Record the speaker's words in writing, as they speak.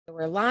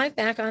We're live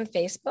back on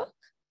Facebook.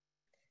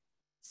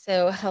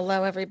 So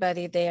hello,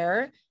 everybody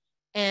there.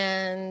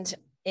 And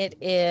it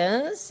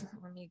is,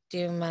 let me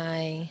do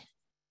my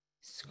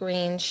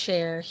screen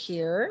share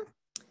here.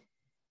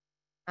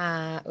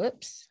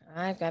 Oops,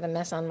 I've got a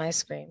mess on my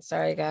screen.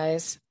 Sorry,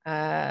 guys.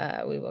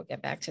 We will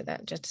get back to that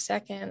in just a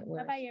second.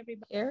 Bye-bye,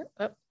 everybody. Here,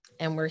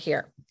 and we're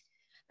here.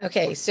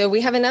 Okay, so we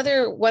have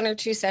another 1 or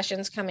 2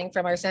 sessions coming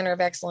from our Center of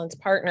Excellence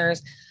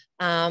partners,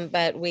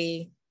 but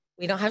we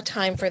don't have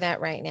time for that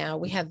right now.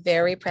 We have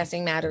very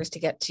pressing matters to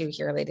get to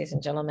here, ladies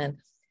and gentlemen.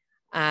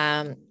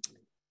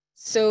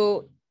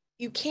 So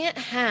you can't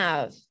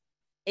have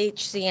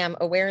HCM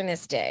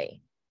Awareness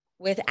Day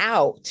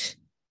without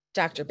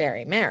Dr.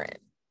 Barry Maron.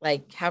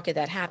 Like, how could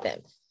that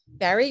happen?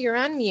 Barry, you're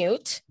on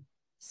mute.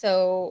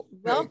 So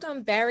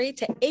welcome, Barry,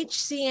 to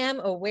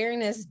HCM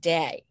Awareness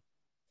Day.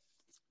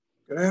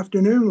 Good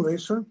afternoon,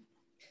 Lisa.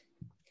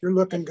 You're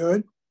looking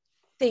good.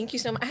 Thank you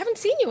so much. I haven't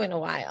seen you in a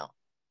while.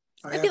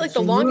 I feel like the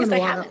longest I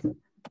haven't.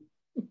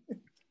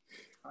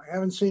 I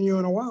haven't seen you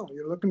in a while.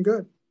 You're looking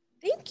good.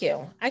 Thank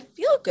you. I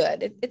feel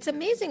good. It's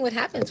amazing what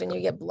happens when you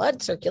get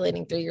blood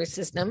circulating through your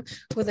system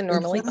with a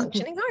normally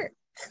functioning heart.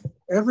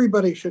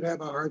 Everybody should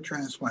have a heart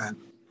transplant.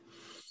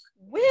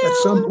 Well, at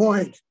some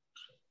point.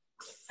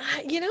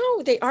 You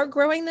know, they are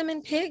growing them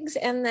in pigs,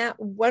 and that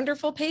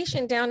wonderful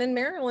patient down in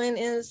Maryland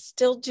is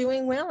still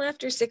doing well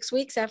after 6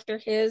 weeks after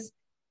his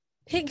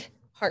pig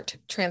heart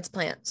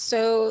transplant.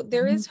 So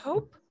there is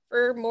hope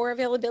for more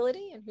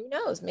availability, and who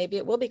knows, maybe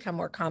it will become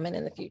more common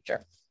in the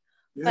future.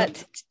 Yeah.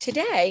 But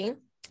today,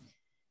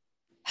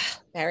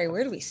 Barry,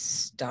 where do we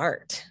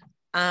start?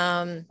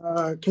 Can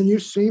you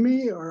see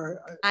me?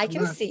 Or I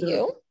can see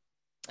you.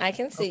 I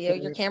can see you.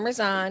 Your camera's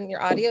on,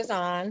 your audio's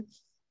on.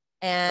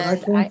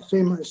 And but I can't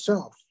see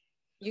myself.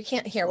 You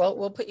can't hear. Well,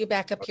 we'll put you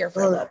back up here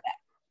for a little bit.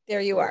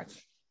 There you are.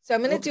 So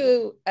I'm going to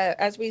do,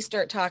 as we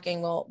start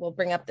talking, we'll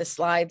bring up the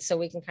slides so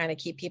we can kind of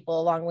keep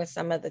people along with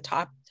some of the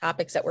top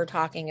topics that we're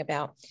talking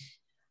about.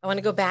 I want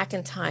to go back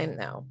in time,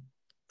 though.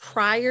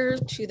 Prior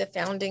to the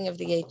founding of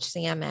the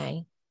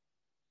HCMA.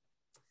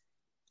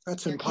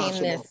 That's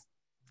impossible.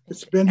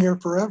 It's been here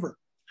forever.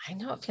 I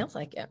know, it feels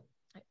like it.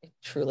 It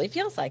truly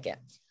feels like it.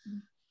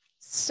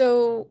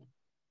 So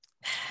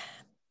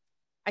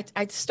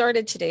I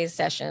started today's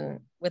session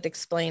with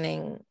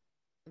explaining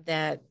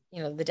that,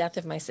 you know, the death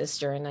of my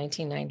sister in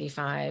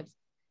 1995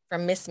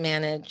 from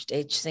mismanaged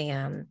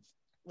HCM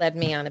led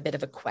me on a bit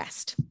of a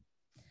quest.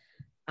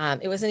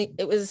 It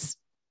was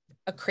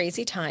a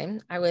crazy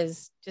time. I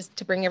was, just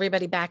to bring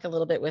everybody back a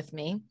little bit with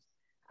me,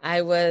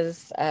 I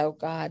was, oh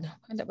God,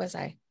 when was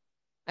I?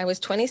 I was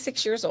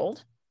 26 years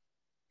old.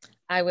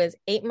 I was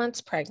 8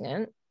 months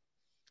pregnant.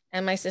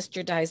 And my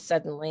sister dies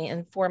suddenly.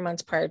 And 4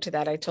 months prior to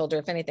that, I told her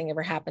if anything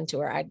ever happened to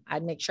her,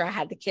 I'd make sure I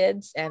had the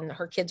kids and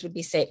her kids would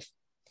be safe.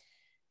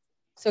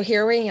 So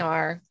here we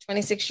are,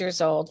 26 years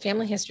old,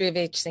 family history of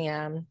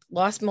HCM,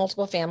 lost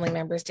multiple family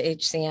members to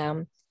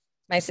HCM.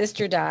 My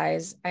sister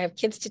dies. I have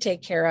kids to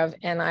take care of.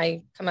 And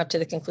I come up to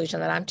the conclusion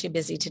that I'm too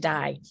busy to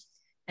die.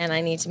 And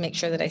I need to make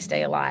sure that I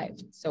stay alive.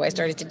 So I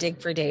started to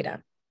dig for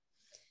data.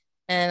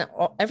 And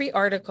every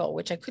article,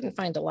 which I couldn't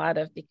find a lot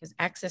of because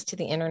access to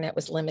the internet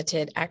was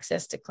limited,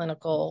 access to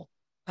clinical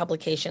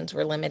publications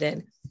were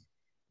limited.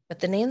 But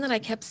the name that I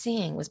kept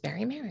seeing was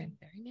Barry Maron,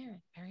 Barry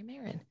Maron, Barry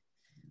Maron.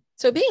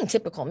 So being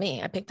typical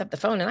me, I picked up the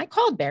phone and I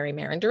called Barry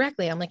Maron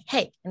directly. I'm like,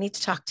 hey, I need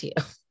to talk to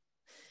you.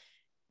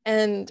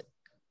 And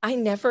I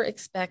never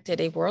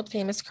expected a world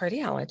famous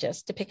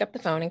cardiologist to pick up the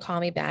phone and call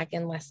me back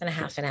in less than a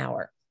half an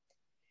hour.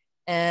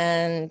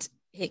 And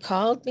he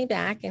called me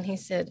back and he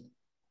said,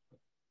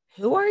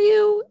 who are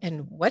you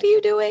and what are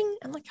you doing?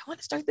 I'm like, I want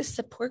to start this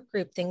support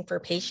group thing for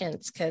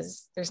patients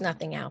because there's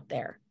nothing out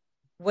there.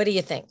 What do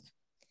you think?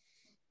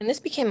 And this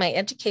became my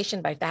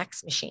education by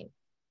fax machine.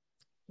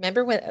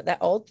 Remember when that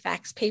old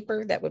fax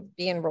paper that would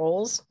be in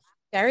rolls?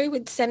 Barry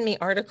would send me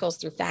articles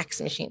through fax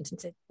machines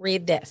and say,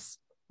 read this,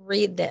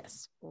 read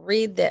this,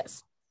 read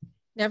this.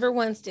 Never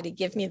once did he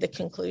give me the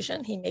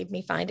conclusion. He made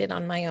me find it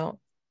on my own.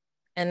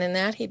 And in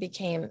that, he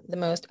became the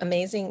most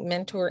amazing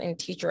mentor and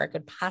teacher I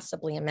could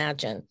possibly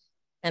imagine.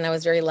 And I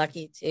was very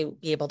lucky to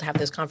be able to have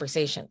those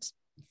conversations.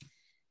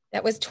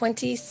 That was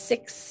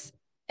 26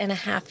 and a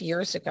half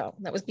years ago.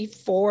 That was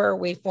before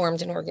we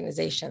formed an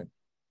organization.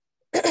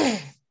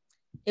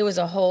 It was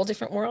a whole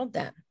different world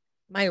then.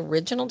 My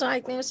original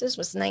diagnosis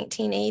was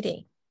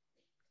 1980.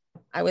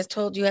 I was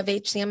told you have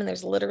HCM and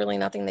there's literally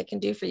nothing they can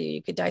do for you.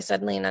 You could die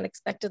suddenly and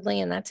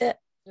unexpectedly, and that's it.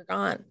 You're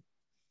gone.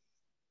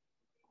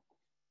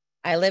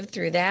 I lived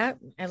through that.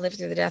 I lived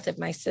through the death of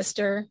my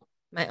sister,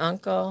 my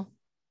uncle.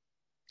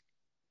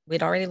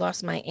 We'd already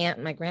lost my aunt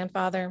and my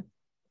grandfather.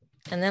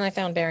 And then I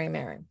found Barry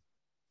Maron.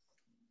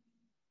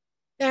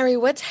 Barry,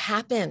 what's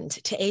happened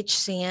to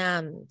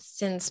HCM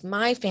since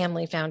my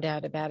family found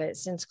out about it,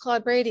 since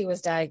Claude Brady was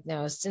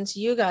diagnosed, since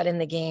you got in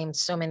the game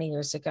so many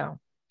years ago?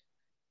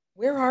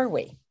 Where are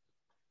we?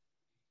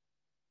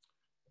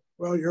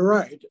 Well, you're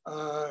right.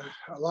 A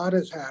lot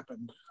has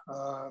happened.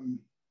 A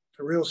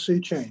real sea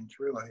change,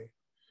 really.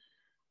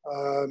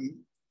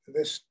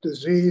 this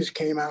disease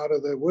came out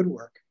of the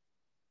woodwork.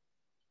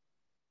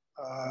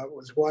 It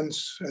was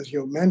once, as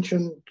you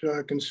mentioned,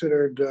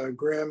 considered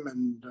grim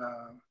and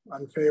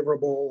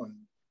unfavorable and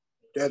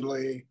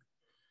deadly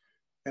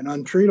and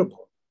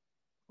untreatable,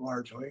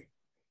 largely.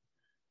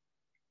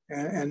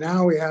 And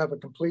now we have a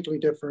completely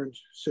different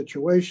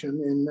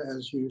situation in,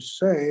 as you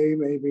say,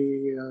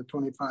 maybe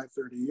 25,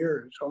 30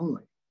 years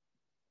only,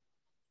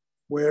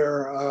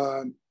 where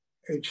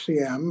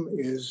HCM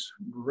is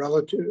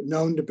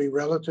known to be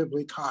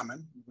relatively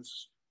common. It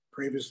was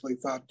previously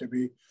thought to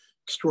be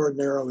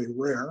extraordinarily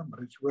rare, but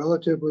it's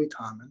relatively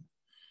common.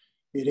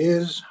 It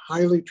is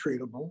highly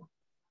treatable,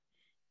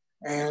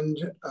 and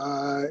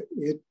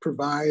it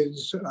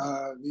provides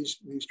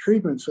these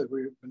treatments that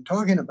we've been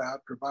talking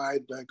about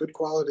provide good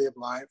quality of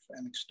life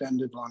and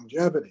extended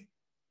longevity.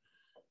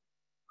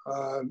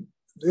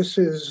 This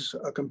is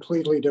a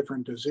completely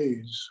different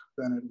disease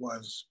than it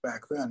was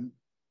back then,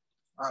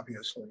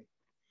 obviously.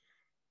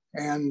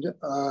 And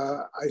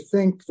I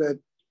think that,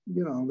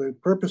 you know, the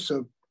purpose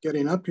of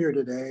getting up here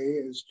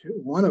today is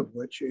one of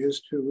which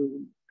is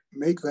to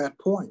make that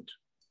point,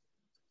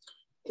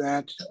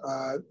 that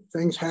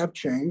things have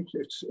changed.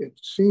 It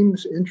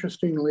seems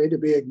interestingly to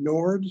be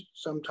ignored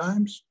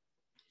sometimes.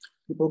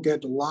 People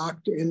get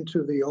locked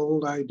into the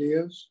old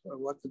ideas of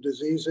what the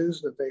disease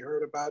is that they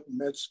heard about in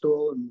med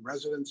school and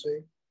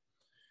residency.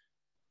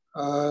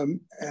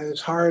 And it's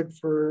hard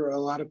for a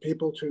lot of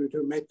people to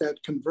make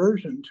that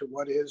conversion to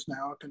what is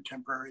now a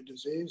contemporary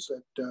disease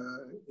that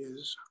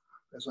is,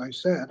 as I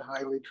said,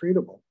 highly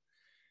treatable.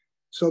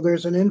 So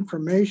there's an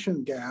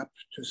information gap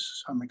to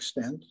some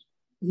extent,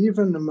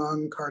 even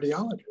among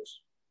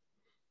cardiologists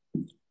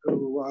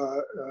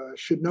who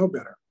should know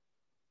better.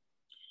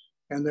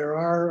 And there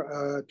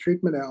are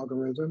treatment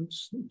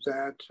algorithms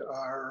that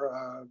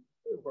are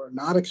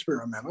not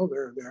experimental.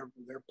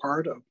 They're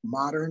part of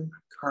modern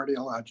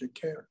cardiologic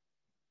care.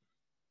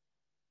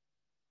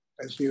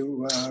 As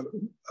you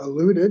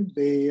alluded,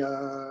 the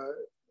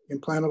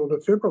implantable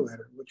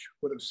defibrillator, which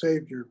would have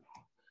saved your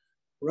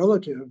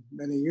relative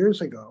many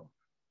years ago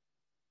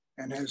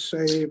and has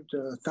saved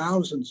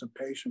thousands of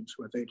patients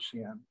with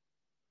HCM.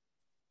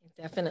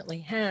 It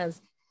definitely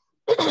has.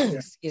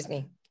 Excuse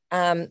me.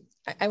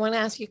 I want to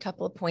ask you a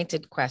couple of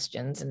pointed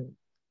questions and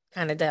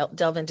kind of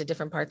delve into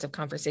different parts of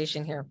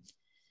conversation here.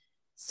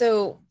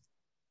 So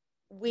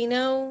we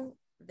know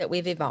that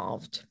we've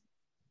evolved.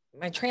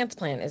 My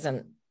transplant is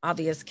an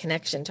obvious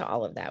connection to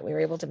all of that. We were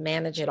able to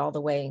manage it all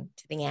the way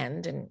to the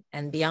end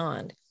and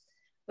beyond.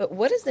 But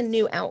what does the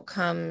new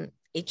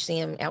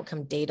HCM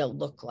outcome data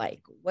look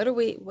like?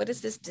 What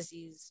is this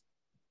disease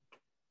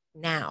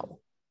now?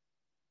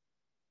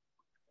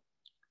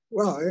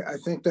 Well, I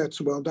think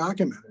that's well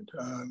documented.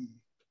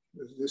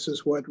 This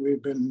is what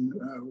we've been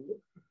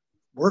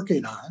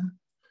working on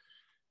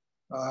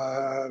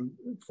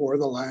for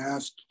the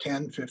last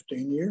 10,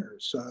 15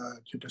 years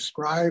to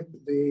describe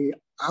the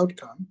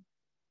outcome,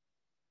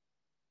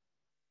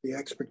 the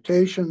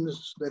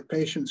expectations that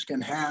patients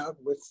can have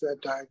with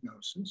that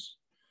diagnosis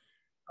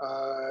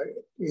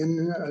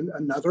in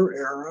another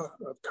era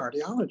of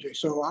cardiology.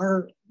 So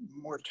our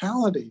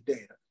mortality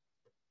data,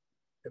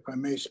 if I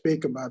may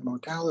speak about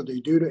mortality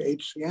due to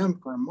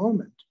HCM for a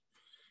moment,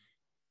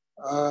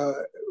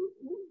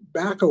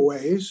 back a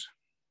ways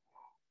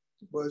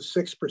was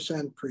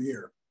 6% per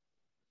year.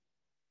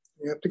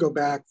 You have to go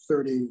back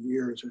 30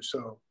 years or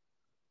so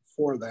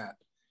for that.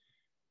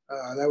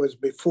 That was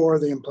before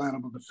the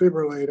implantable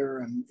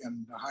defibrillator and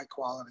the high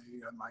quality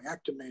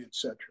myectomy, et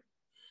cetera.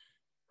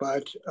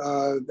 But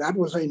that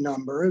was a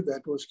number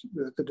that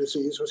the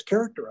disease was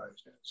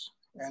characterized as,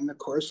 and of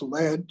course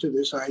led to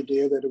this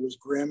idea that it was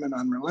grim and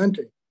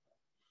unrelenting.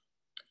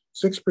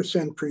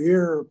 6% per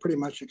year pretty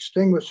much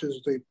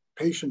extinguishes the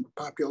patient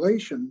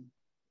population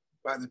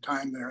by the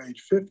time they're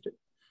age 50.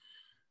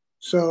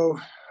 So,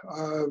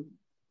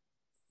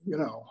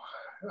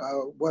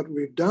 what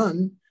we've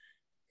done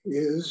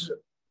is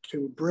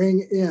to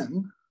bring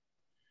in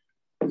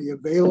the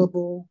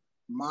available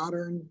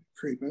modern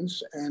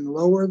treatments and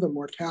lower the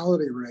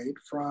mortality rate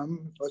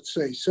from, let's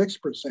say,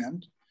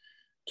 6%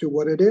 to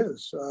what it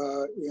is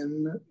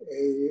in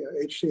a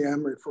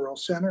HCM referral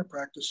center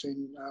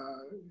practicing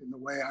in the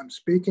way I'm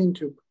speaking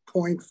to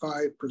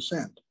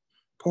 0.5%,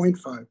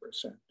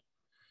 0.5%.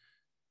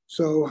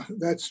 So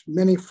that's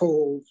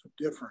many-fold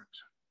different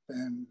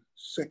than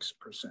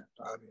 6%,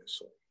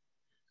 obviously.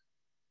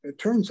 It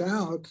turns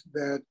out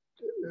that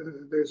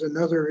there's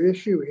another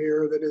issue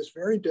here that is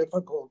very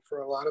difficult for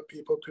a lot of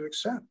people to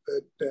accept,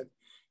 that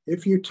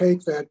if you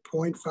take that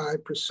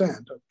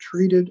 0.5% of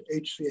treated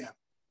HCM,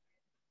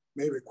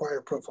 may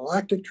require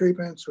prophylactic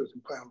treatments with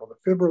implantable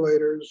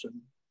defibrillators,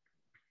 and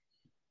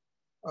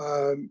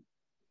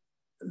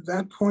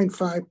that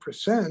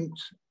 0.5%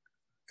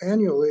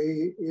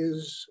 annually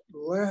is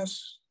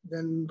less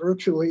than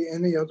virtually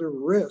any other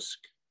risk,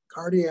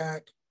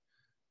 cardiac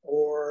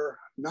or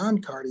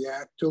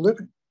non-cardiac, to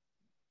living.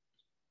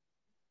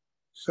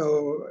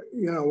 So,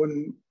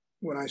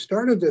 when I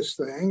started this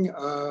thing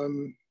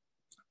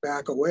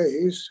back a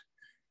ways,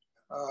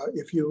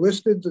 If you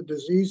listed the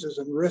diseases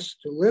and risks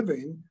to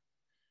living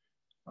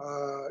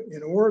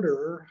in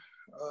order,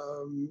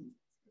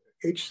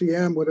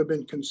 HCM would have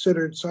been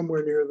considered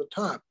somewhere near the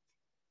top,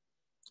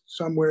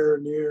 somewhere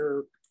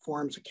near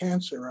forms of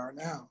cancer are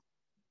now.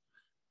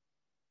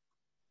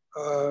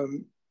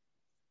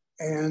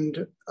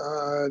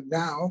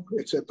 Now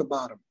it's at the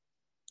bottom.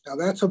 Now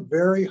that's a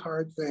very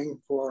hard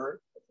thing for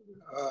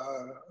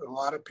a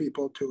lot of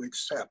people to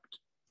accept,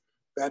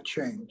 that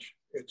change.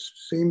 It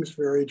seems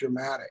very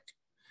dramatic,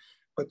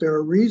 but there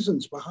are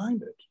reasons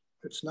behind it.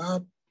 It's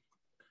not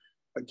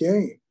a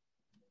game.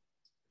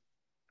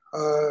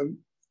 And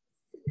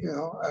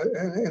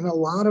a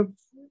lot of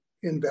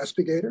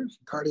investigators,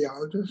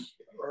 cardiologists,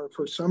 are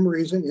for some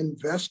reason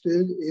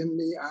invested in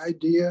the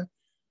idea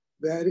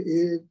that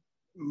it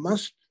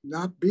must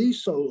not be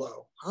so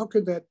low. How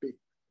could that be?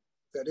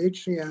 That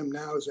HCM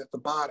now is at the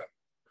bottom.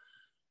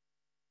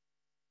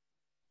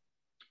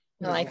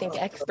 Well, I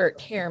think expert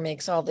care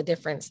makes all the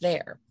difference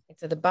there.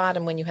 It's at the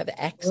bottom when you have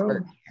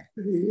expert care.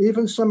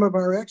 Even some of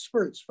our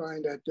experts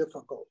find that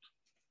difficult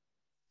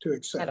to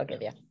accept. That'll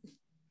give you.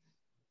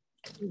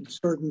 In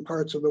certain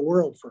parts of the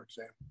world, for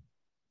example.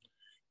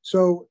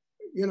 So,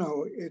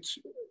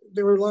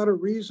 there are a lot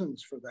of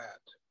reasons for that,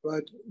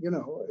 but,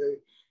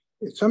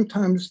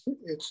 sometimes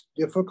it's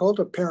difficult,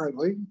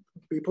 apparently,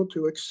 for people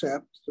to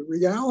accept the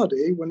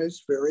reality when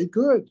it's very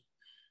good.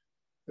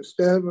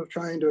 Instead of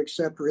trying to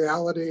accept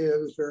reality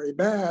as very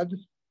bad,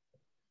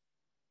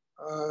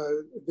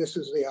 this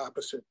is the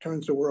opposite,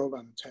 turns the world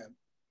on its head.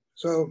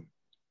 So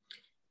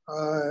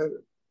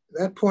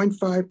that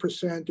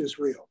 0.5% is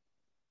real.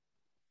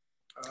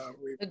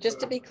 So just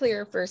to be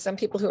clear, for some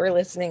people who are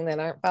listening that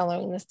aren't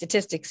following the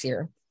statistics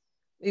here,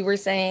 we were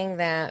saying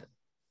that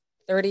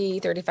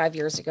 35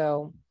 years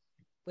ago,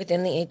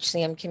 within the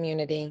HCM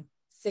community,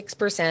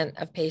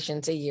 6% of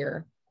patients a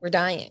year were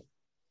dying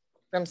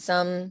from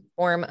some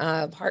form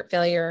of heart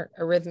failure,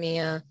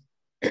 arrhythmia,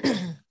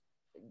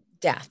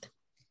 death.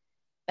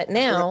 But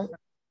now,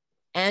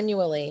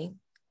 annually,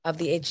 of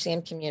the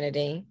HCM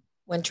community,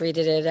 when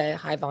treated at a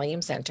high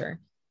volume center,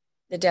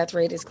 the death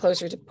rate is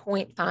closer to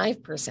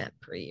 0.5%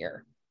 per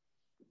year.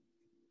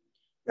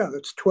 Yeah,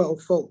 that's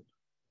 12-fold.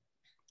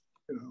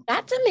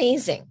 That's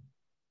amazing.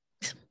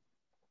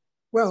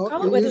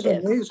 Well, it is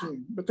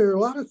amazing, but there are a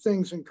lot of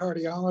things in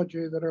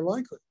cardiology that are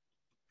likely,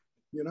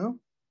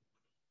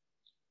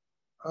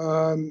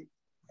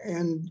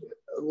 and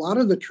a lot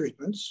of the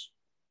treatments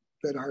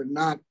that are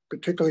not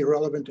particularly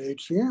relevant to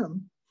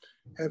HCM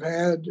have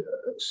had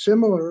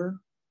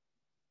similar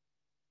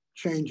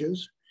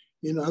changes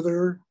in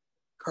other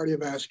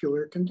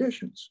cardiovascular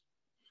conditions.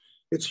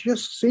 It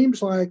just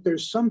seems like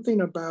there's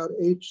something about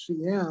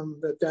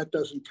HCM that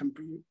doesn't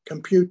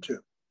compute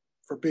to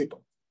for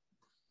people.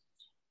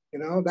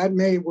 That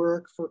may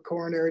work for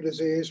coronary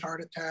disease,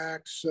 heart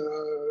attacks,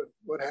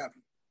 what have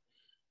you.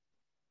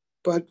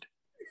 But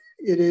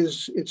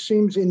it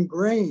seems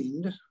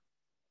ingrained,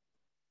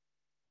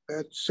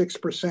 that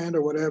 6%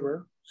 or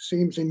whatever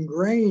seems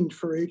ingrained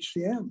for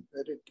HCM,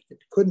 that it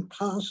couldn't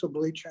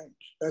possibly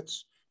change.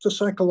 It's a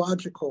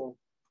psychological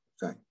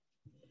thing.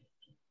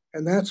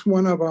 And that's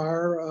one of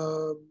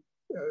our,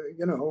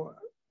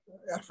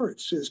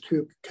 efforts, is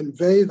to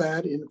convey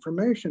that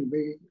information.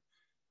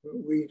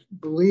 We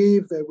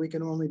believe that we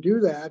can only do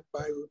that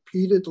by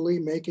repeatedly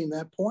making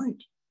that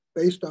point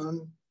based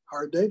on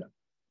hard data.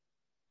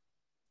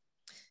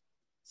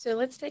 So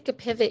let's take a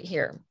pivot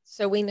here.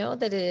 So we know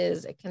that it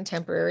is a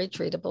contemporary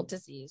treatable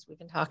disease. We've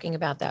been talking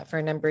about that for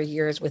a number of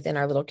years within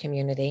our little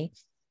community.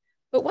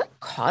 But what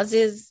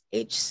causes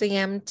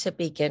HCM to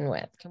begin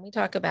with? Can we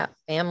talk about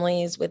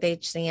families with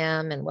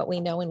HCM and what we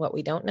know and what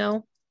we don't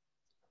know?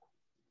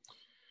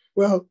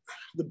 Well,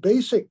 the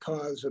basic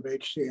cause of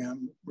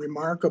HCM,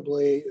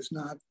 remarkably, is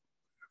not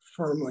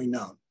firmly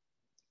known.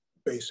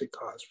 Basic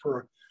cause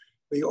for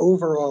the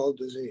overall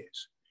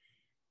disease.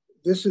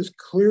 This is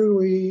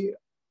clearly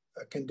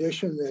a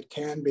condition that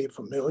can be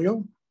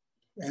familial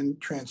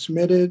and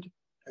transmitted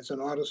as an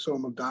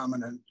autosomal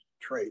dominant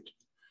trait,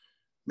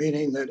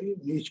 meaning that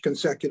in each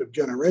consecutive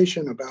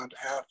generation, about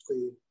half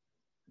the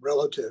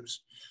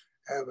relatives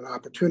have an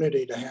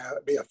opportunity to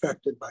be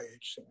affected by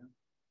HCM.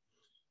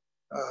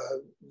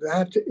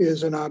 That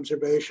is an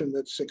observation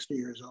that's 60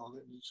 years old.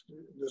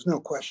 There's no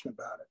question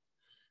about it.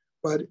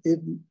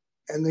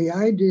 And the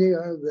idea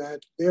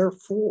that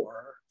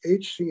therefore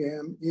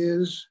HCM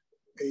is,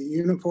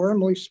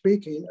 uniformly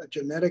speaking, a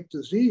genetic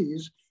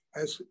disease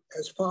has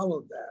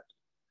followed that.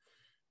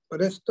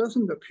 But it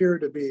doesn't appear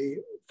to be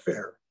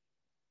fair.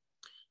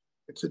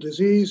 It's a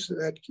disease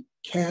that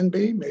can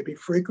be, maybe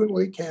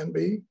frequently can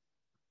be,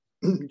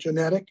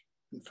 genetic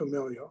and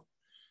familial.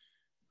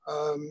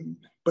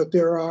 But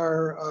there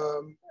are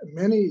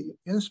many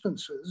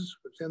instances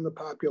within the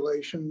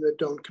population that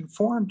don't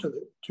conform to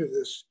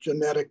this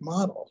genetic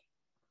model.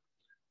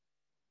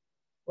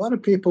 A lot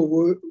of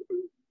people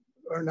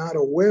are not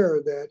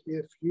aware that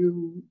if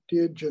you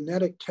did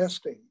genetic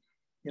testing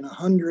in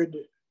 100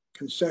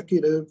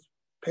 consecutive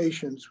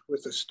patients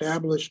with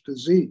established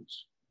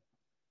disease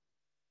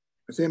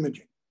with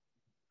imaging,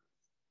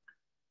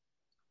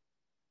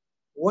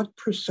 what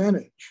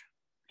percentage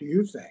do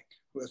you think,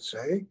 let's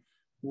say,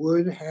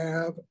 would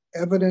have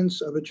evidence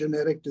of a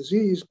genetic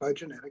disease by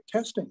genetic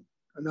testing?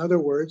 In other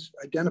words,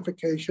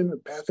 identification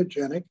of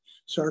pathogenic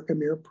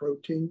sarcomere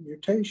protein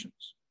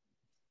mutations.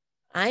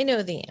 I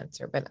know the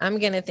answer, but I'm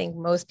going to think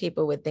most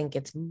people would think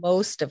it's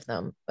most of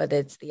them, but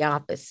it's the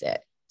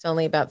opposite. It's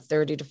only about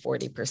 30 to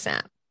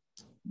 40%.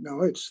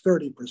 No, it's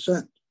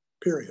 30%,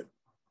 period.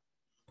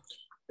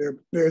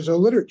 There's a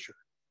literature.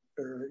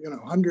 There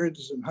are,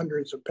 hundreds and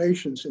hundreds of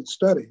patients in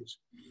studies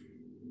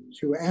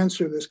to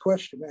answer this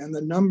question, and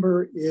the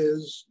number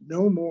is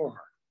no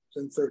more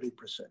than 30%.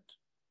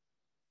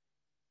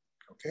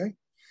 Okay?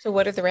 So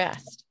what are the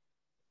rest?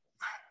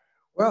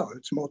 Well,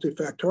 it's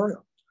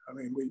multifactorial. I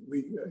mean,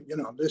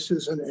 this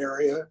is an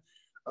area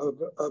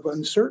of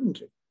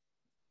uncertainty.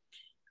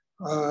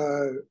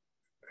 And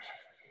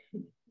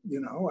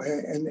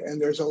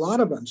there's a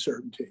lot of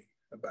uncertainty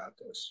about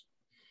this.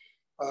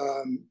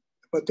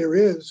 But there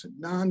is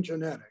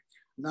non-genetic,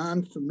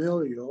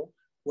 non-familial,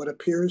 what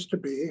appears to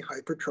be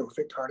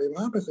hypertrophic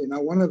cardiomyopathy.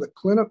 Now, one of the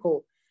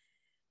clinical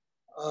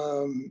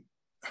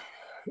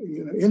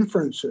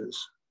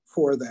inferences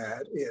for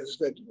that is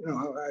that,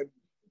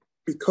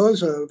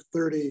 because of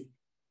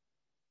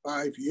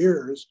 35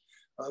 years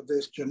of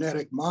this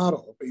genetic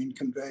model being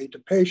conveyed to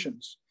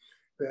patients,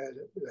 that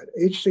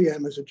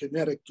HCM is a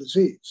genetic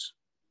disease.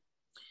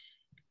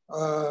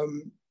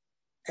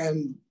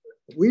 And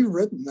we've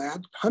written that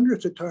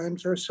hundreds of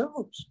times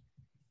ourselves.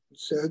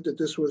 Said that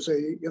this was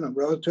a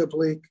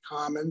relatively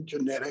common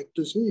genetic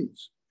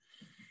disease.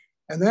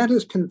 And that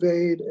has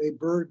conveyed a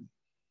burden,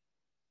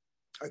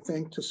 I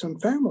think, to some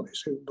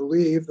families who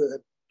believe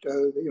that,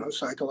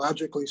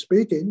 psychologically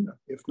speaking,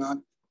 if not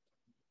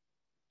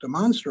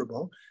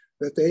demonstrable,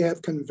 that they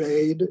have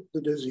conveyed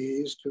the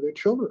disease to their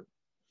children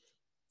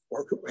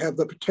or have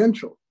the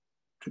potential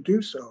to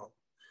do so,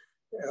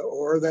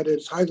 or that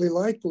it's highly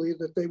likely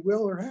that they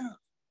will or have.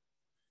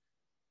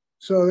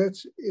 So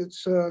it's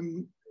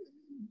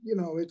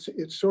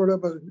sort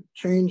of a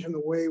change in the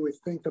way we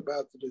think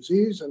about the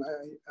disease. And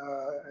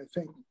I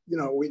think,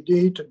 we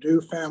need to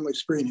do family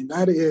screening.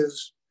 That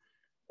is,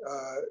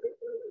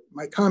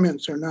 my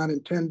comments are not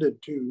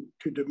intended to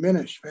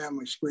diminish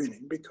family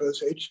screening,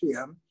 because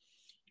HCM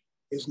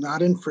is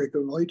not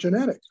infrequently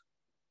genetic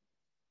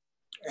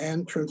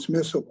and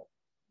transmissible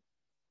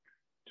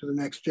to the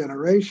next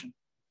generation.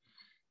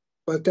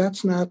 But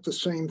that's not the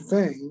same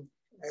thing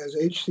as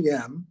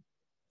HCM,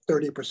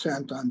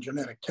 30% on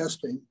genetic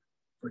testing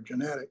for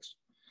genetics,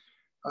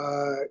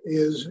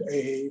 is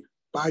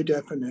by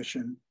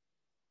definition,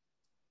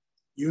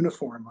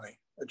 uniformly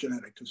a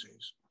genetic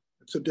disease.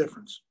 It's a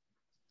difference.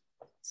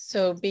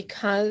 So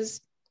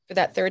because for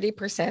that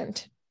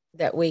 30%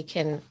 that we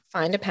can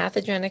find a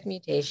pathogenic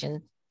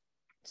mutation,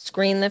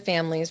 screen the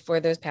families for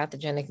those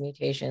pathogenic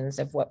mutations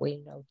of what we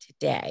know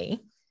today,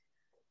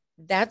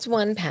 that's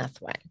one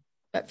pathway.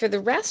 But for the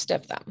rest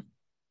of them,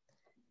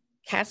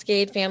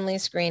 cascade family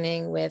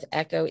screening with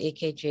echo,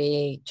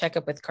 EKG,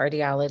 checkup with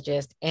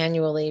cardiologist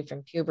annually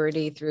from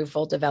puberty through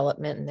full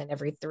development, and then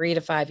every 3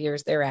 to 5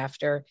 years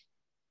thereafter.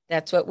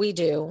 That's what we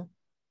do,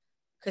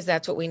 because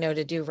that's what we know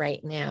to do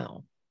right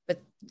now.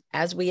 But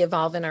as we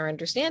evolve in our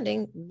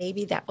understanding,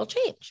 maybe that will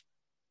change.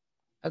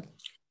 Okay.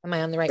 Am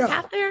I on the right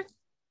path there?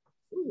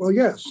 Well,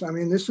 yes. I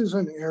mean, this is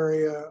an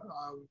area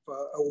of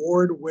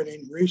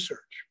award-winning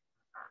research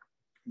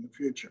in the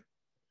future.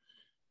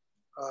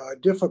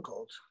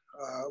 Difficult.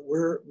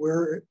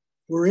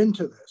 We're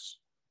into this,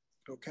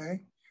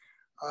 okay?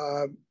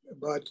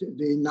 But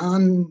the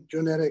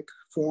non-genetic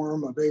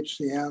form of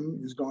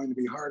HCM is going to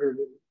be harder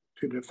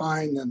to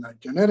define than the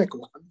genetic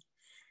one,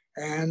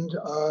 and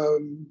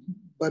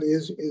but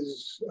is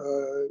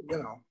a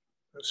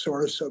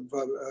source of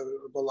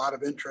a lot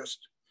of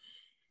interest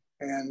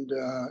and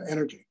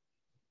energy.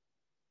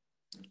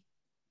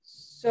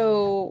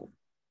 So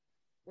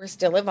we're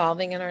still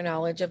evolving in our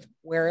knowledge of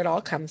where it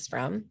all comes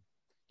from,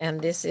 and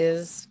this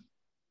is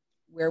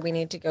where we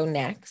need to go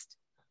next.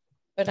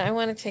 But I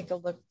want to take a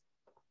look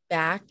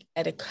back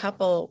at a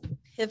couple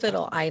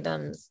pivotal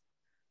items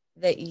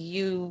that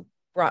you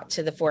brought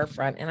to the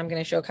forefront. And I'm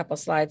going to show a couple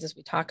slides as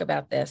we talk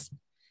about this.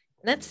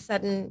 And that's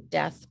sudden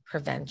death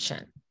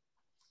prevention.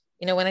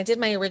 When I did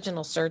my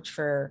original search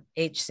for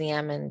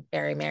HCM and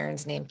Barry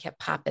Maron's name kept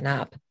popping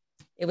up,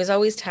 it was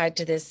always tied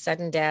to this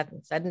sudden death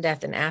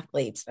in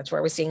athletes. That's where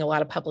I was seeing a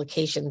lot of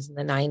publications in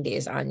the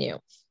 90s on you.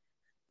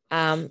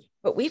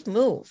 But we've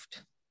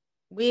moved.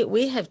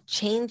 We have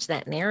changed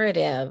that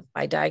narrative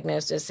by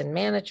diagnosis and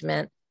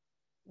management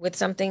with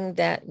something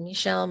that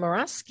Michelle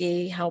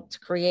Morosky helped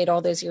create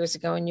all those years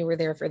ago, and you were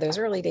there for those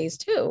early days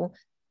too.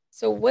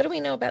 So what do we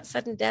know about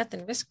sudden death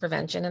and risk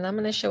prevention? And I'm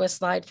going to show a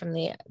slide from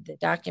the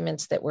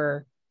documents that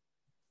were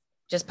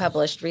just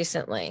published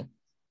recently.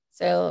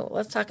 So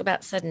let's talk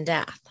about sudden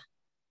death.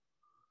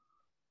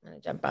 I'm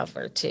going to jump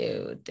over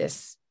to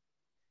this.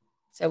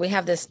 So we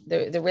have this,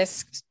 the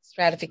risk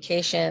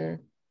stratification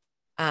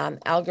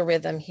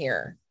algorithm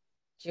here.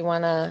 Do you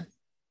want to,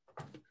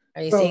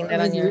 are you seeing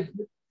that on your?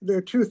 there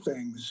are two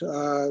things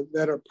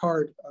that are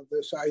part of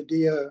this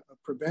idea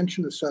of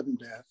prevention of sudden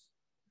death,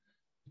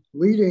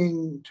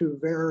 leading to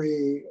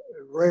very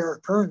rare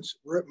occurrence,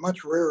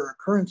 much rarer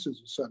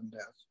occurrences of sudden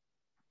death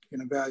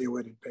in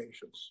evaluated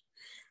patients.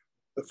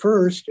 The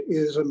first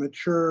is a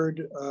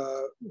matured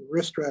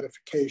risk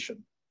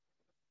stratification.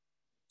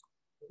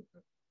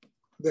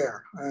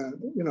 There,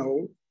 you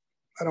know,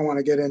 I don't want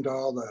to get into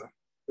all the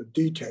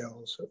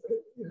details.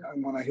 I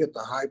want to hit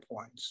the high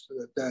points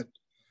that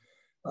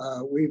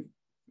we've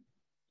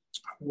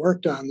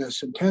worked on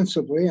this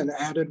intensively and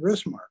added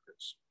risk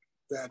markers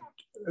that,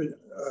 you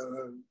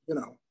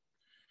know,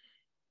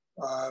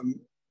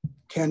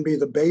 can be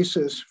the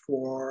basis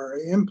for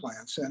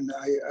implants. And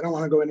I don't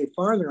want to go any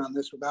farther on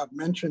this without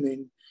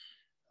mentioning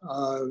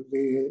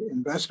the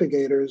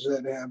investigators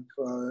that have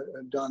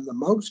done the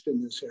most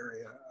in this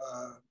area.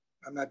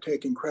 I'm not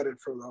taking credit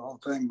for the whole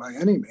thing by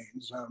any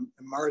means.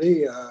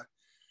 Marty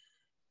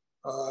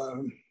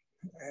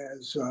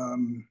has,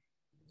 you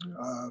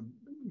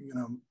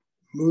know,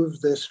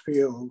 moved this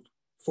field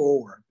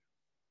forward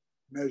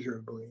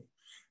measurably.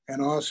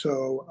 And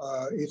also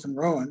Ethan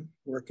Rowan,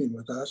 working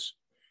with us,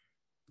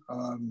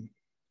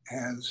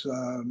 has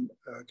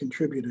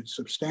contributed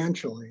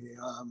substantially.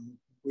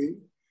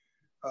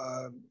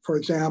 For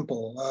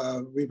example,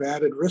 we've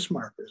added risk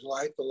markers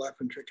like the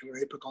left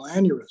ventricular apical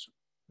aneurysm,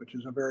 which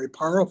is a very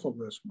powerful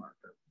risk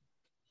marker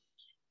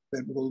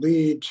that will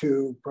lead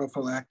to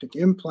prophylactic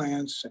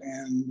implants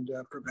and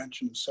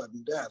prevention of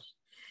sudden death.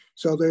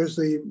 So there's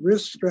the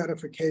risk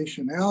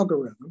stratification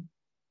algorithm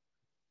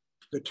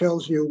that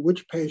tells you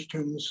which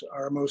patients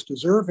are most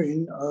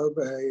deserving of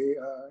a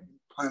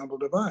implantable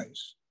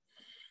device.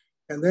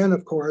 And then,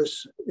 of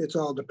course, it's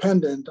all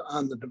dependent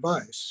on the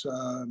device,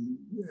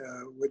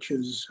 which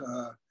is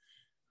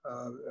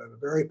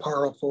very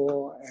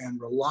powerful and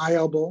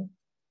reliable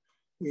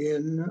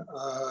in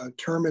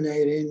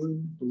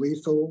terminating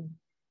lethal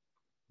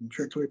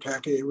ventricular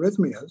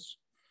tachyarrhythmias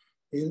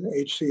in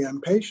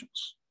HCM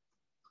patients.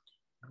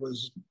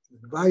 The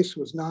device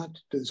was not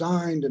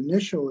designed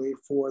initially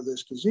for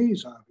this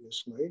disease,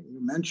 obviously.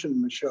 You mentioned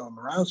Michelle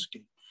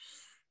Morawski.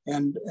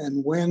 And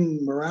when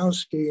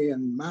Morawski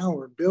and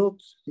Maurer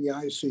built the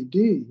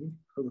ICD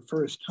for the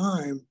first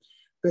time,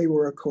 they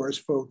were, of course,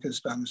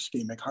 focused on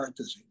ischemic heart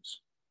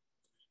disease.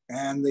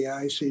 And the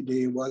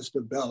ICD was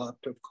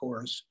developed, of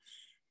course,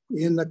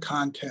 in the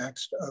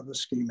context of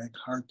ischemic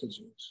heart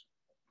disease.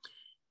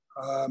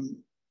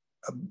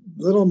 A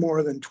little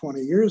more than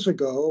 20 years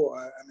ago,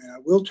 I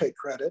will take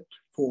credit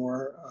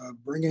for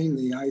bringing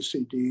the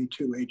ICD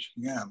to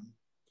HCM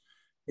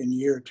in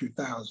year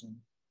 2000.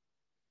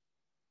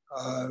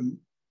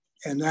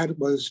 And that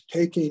was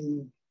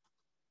taking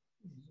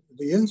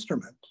the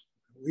instrument.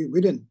 We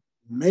didn't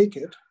make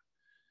it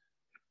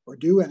or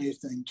do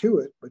anything to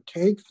it, but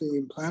take the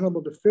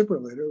implantable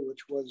defibrillator,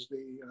 which was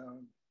the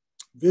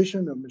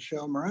vision of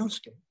Michelle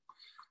Morawski,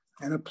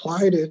 and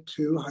applied it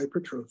to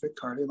hypertrophic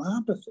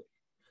cardiomyopathy.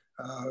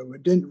 We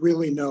didn't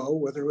really know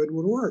whether it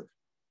would work,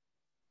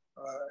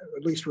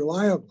 at least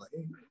reliably,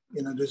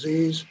 in a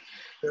disease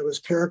that was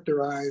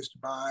characterized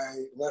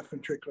by left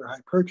ventricular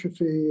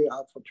hypertrophy,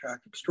 outflow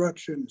tract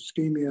obstruction,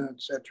 ischemia,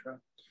 etc.,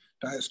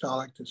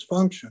 diastolic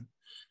dysfunction,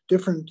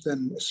 different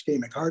than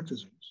ischemic heart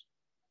disease.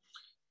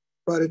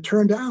 But it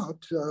turned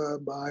out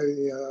by,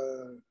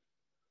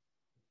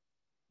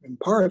 in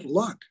part,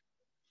 luck,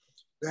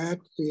 that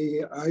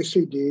the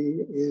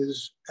ICD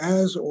is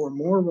as or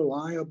more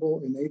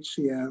reliable in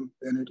HCM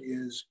than it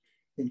is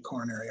in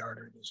coronary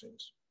artery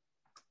disease.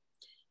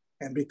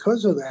 And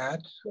because of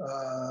that,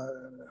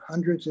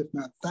 hundreds, if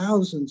not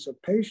thousands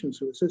of patients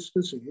with this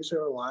disease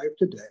are alive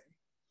today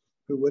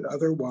who would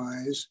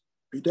otherwise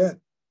be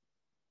dead.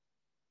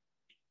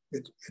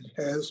 It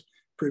has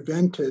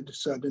prevented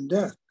sudden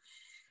death.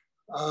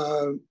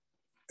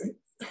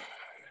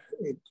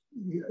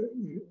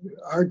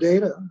 Our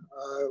data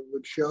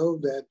would show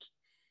that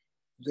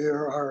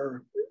there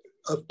are,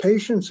 of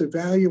patients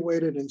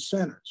evaluated in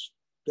centers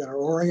that are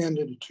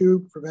oriented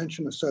to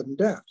prevention of sudden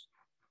death,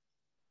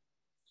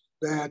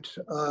 that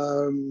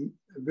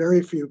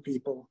very few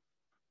people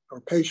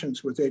or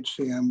patients with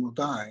HCM will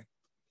die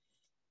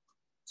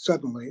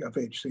suddenly of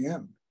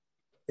HCM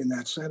in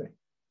that setting.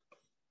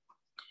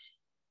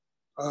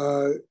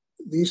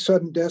 These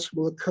sudden deaths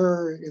will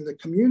occur in the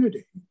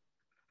community,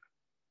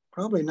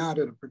 probably not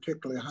at a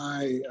particularly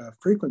high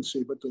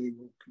frequency, but they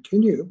will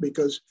continue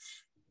because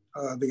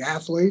the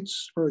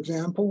athletes, for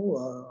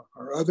example,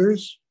 or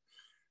others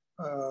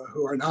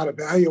who are not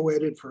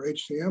evaluated for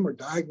HCM or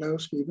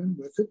diagnosed even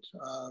with it,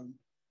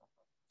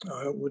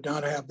 would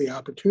not have the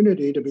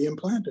opportunity to be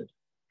implanted.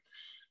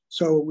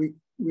 So we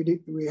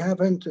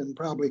haven't and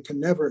probably can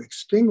never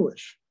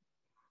extinguish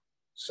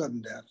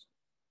sudden death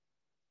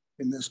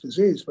in this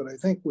disease, but I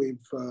think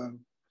we've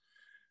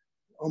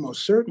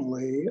almost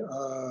certainly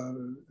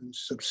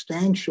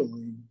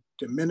substantially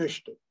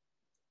diminished it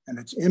and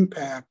its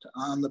impact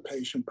on the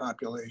patient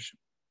population.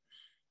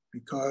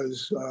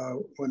 Because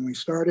when we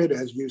started,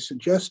 as you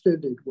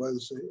suggested, it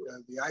was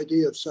the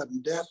idea of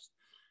sudden death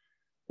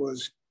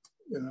was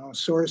a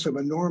source of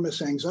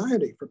enormous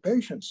anxiety for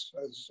patients,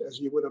 as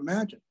you would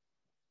imagine.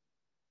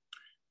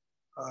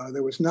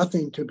 There was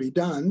nothing to be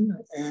done,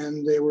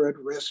 and they were at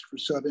risk for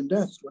sudden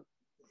death.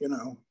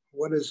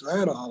 What is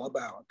that all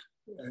about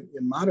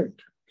in modern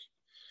terms?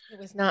 It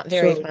was not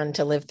very fun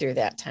to live through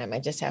that time, I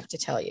just have to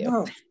tell you.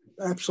 No,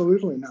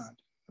 absolutely not.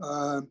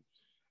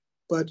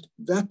 But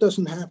that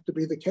doesn't have to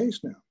be the case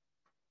now.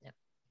 No.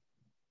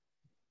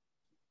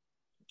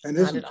 And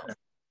isn't it?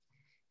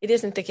 It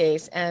isn't the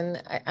case.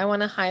 And I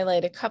want to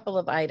highlight a couple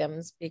of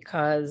items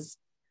because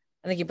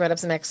I think you brought up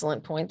some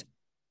excellent points,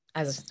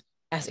 as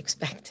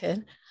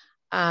expected.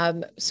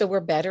 So we're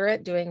better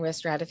at doing risk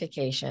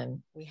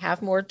stratification. We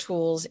have more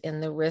tools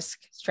in the risk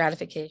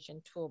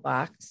stratification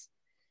toolbox.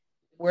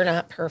 We're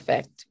not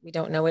perfect. We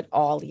don't know it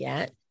all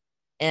yet.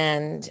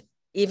 And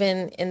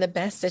even in the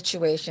best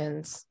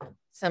situations,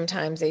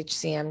 sometimes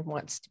HCM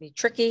wants to be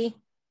tricky,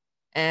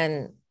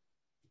 and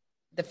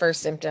the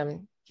first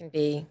symptom can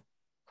be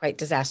quite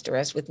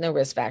disastrous with no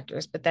risk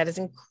factors, but that is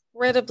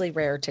incredibly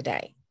rare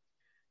today.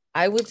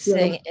 I would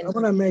say— I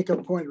want to make a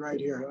point right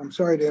here. I'm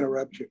sorry to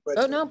interrupt you, but—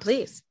 Oh, no,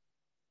 please.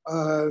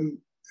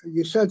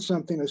 You said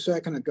something a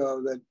second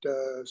ago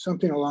that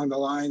something along the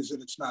lines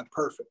that it's not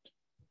perfect,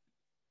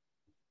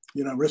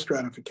 risk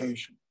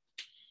stratification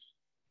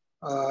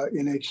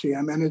in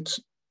HCM, and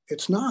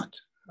it's not.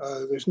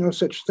 There's no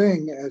such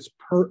thing as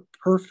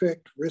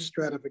perfect risk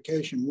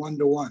stratification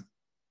one-to-one.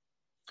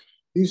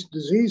 These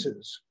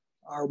diseases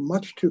are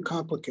much too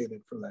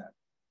complicated for that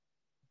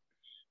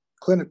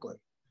clinically.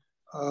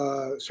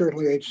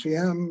 Certainly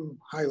HCM,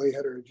 highly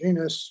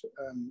heterogeneous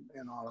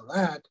and all of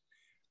that.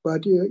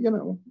 But,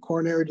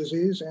 coronary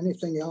disease,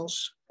 anything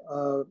else,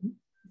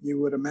 you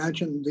would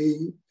imagine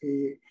the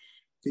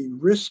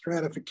risk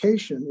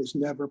stratification is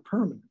never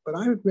permanent. But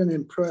I've been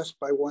impressed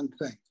by one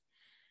thing,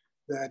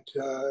 that,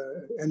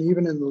 and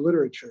even in the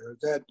literature,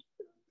 that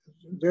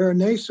there are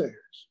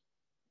naysayers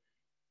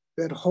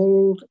that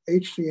hold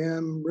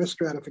HCM risk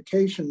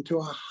stratification to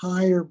a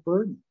higher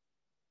burden,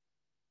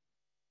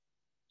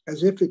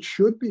 as if it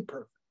should be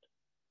perfect,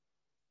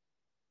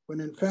 when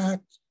in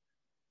fact,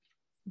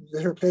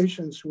 there are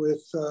patients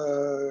with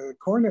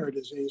coronary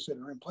disease that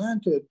are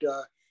implanted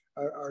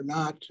are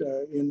not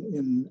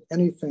in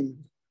anything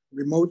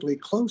remotely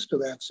close to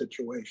that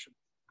situation.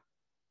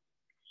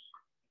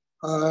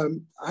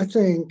 I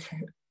think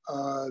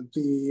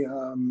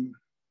the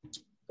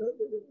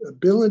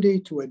ability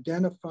to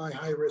identify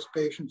high-risk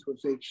patients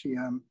with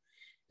HCM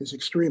is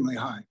extremely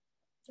high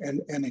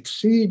and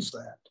exceeds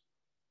that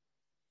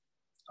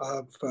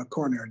of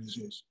coronary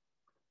disease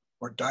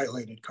or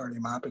dilated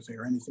cardiomyopathy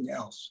or anything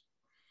else.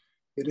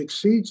 It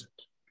exceeds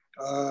it.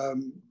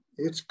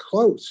 It's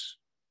close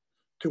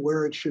to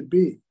where it should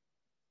be.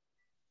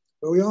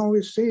 But we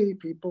always see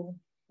people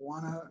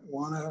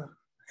wanna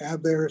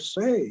have their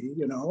say,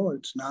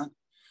 it's not,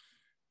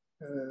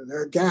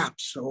 there are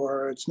gaps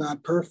or it's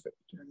not perfect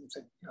or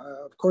anything.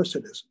 Of course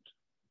it isn't.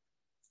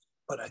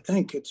 But I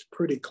think it's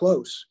pretty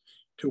close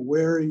to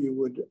where you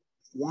would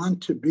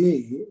want to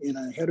be in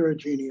a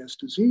heterogeneous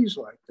disease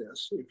like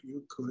this if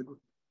you could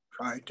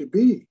try to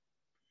be.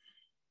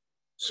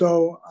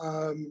 So,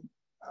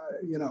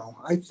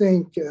 I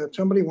think if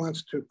somebody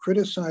wants to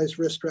criticize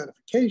risk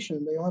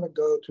stratification, they ought to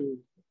go to,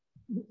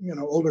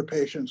 older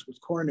patients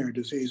with coronary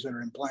disease that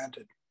are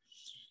implanted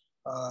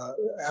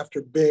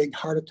after big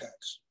heart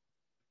attacks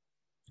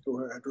who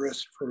are at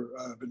risk for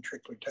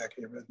ventricular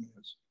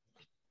tachyarrhythmias.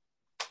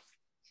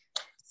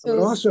 So, I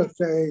would also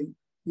say,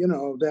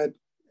 that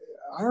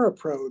our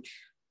approach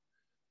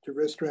to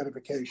risk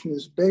stratification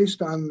is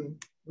based on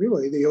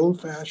really the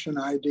old-fashioned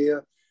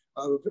idea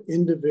of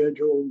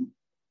individual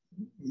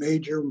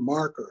major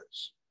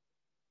markers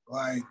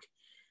like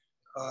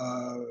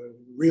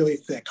really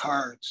thick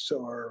hearts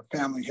or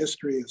family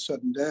history of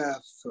sudden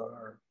death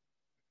or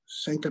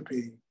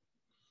syncope,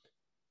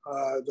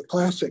 the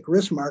classic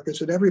risk markers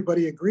that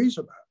everybody agrees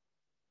about.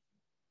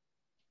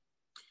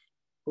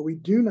 But we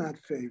do not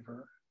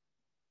favor,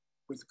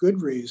 with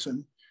good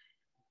reason,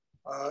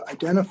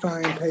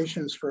 identifying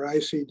patients for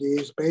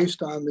ICDs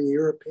based on the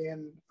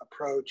European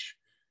approach,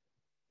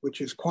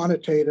 which is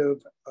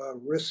quantitative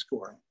risk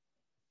scoring,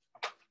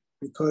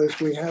 because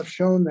we have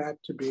shown that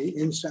to be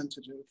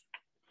insensitive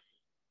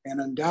and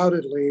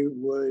undoubtedly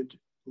would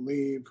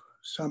leave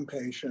some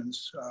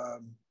patients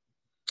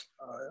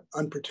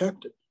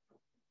unprotected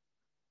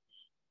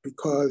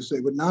because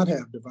they would not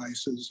have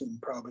devices and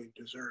probably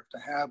deserve to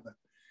have them.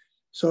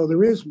 So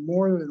there is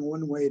more than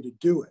one way to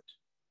do it.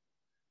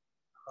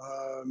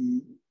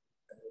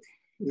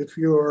 If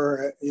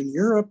you're in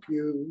Europe,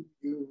 you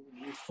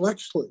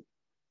reflexively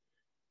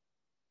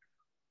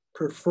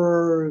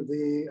prefer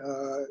the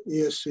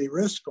ESC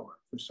risk score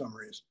for some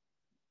reason.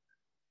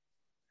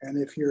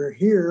 And if you're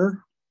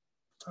here,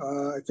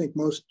 I think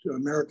most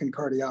American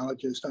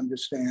cardiologists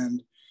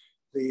understand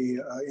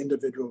the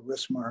individual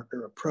risk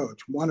marker approach.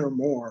 One or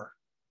more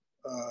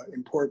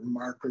important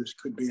markers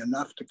could be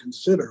enough to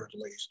consider, at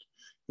least,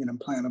 an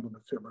implantable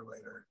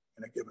defibrillator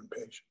in a given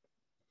patient.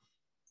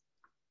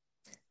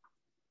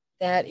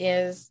 That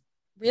is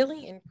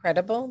really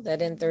incredible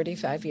that in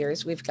 35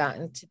 years, we've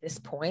gotten to this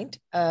point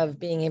of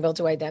being able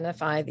to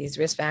identify these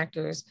risk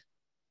factors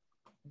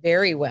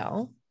very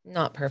well,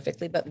 not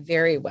perfectly, but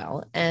very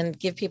well, and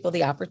give people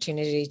the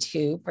opportunity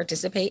to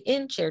participate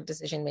in shared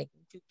decision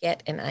making, to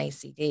get an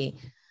ICD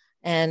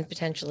and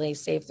potentially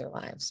save their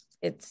lives.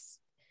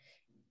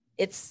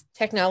 It's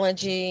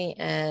technology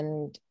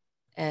and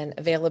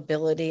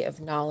availability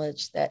of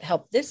knowledge that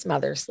helped this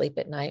mother sleep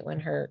at night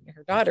when her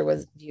daughter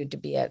was viewed to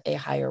be at a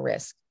higher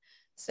risk.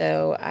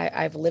 So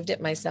I've lived it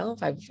myself.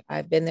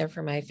 I've been there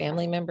for my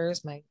family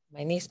members, my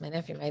niece, my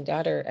nephew, my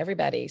daughter,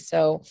 everybody.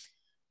 So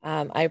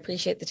I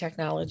appreciate the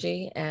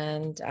technology,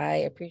 and I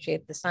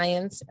appreciate the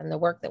science and the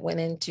work that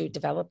went into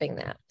developing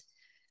that.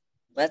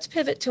 Let's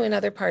pivot to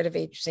another part of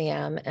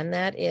HCM, and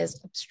that is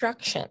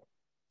obstruction.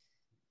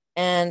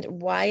 And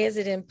why is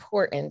it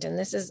important? And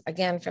this is,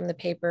 again, from the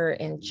paper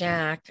in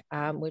JACC,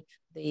 which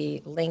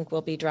the link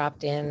will be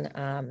dropped in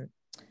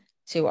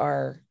to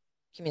our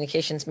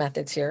communications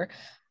methods here.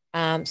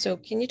 So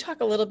can you talk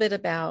a little bit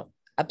about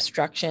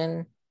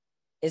obstruction?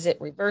 Is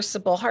it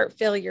reversible heart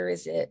failure?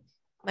 Is it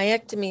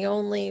myectomy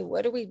only?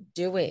 What are we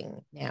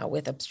doing now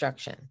with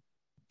obstruction?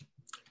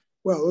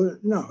 Well,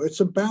 no, it's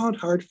about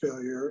heart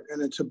failure,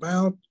 and it's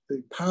about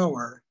the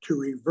power to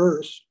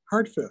reverse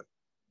heart failure.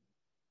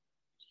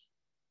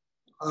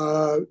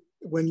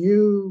 When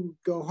you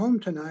go home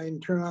tonight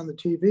and turn on the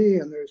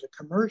TV and there's a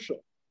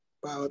commercial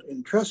about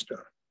Entresto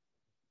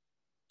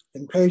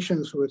in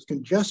patients with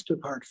congestive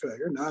heart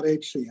failure, not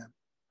HCM,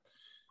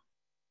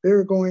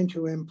 they're going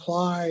to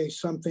imply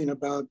something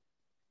about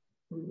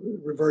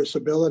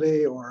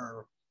reversibility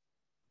or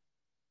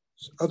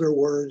other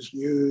words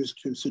used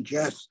to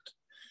suggest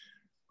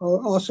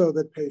also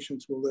that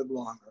patients will live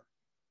longer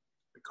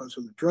because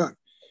of the drug.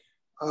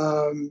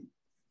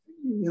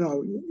 You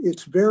know,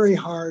 it's very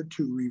hard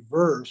to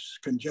reverse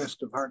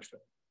congestive heart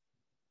failure.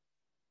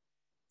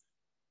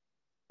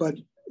 But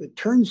it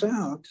turns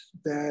out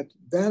that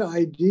that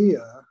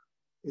idea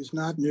is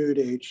not new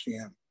to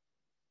HCM.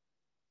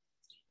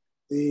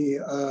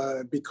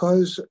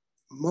 Because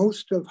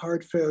most of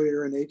heart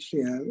failure in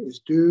HCM is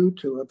due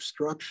to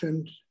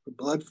obstruction,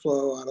 blood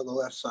flow out of the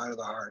left side of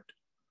the heart,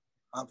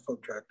 outflow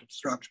tract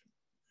obstruction.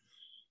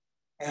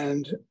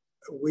 And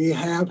we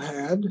have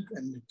had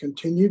and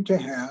continue to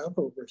have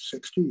over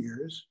 60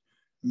 years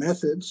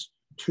methods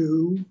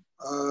to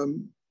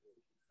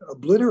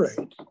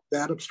obliterate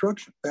that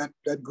obstruction, that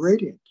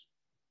gradient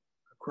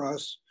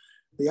across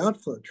the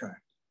outflow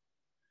tract.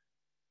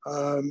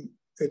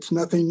 It's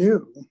nothing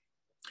new.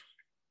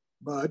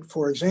 But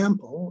for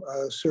example,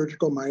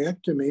 surgical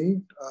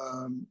myectomy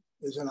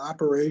is an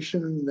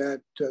operation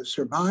that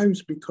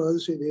survives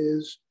because it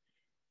is,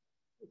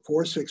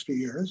 for 60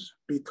 years,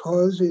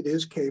 because it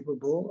is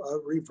capable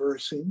of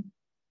reversing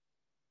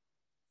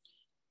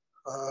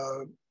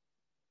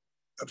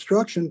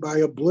obstruction by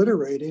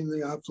obliterating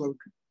the outflow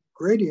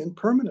gradient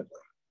permanently.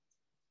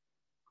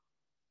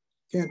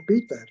 Can't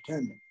beat that,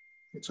 can you?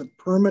 It's a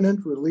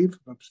permanent relief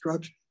of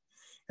obstruction,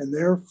 and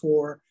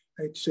therefore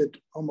makes it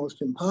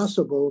almost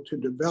impossible to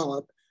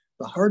develop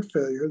the heart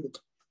failure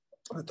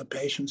that the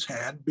patients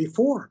had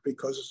before,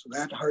 because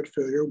that heart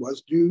failure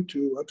was due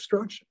to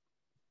obstruction.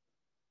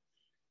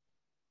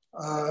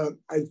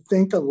 I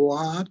think a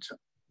lot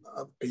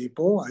of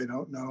people, I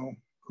don't know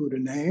who to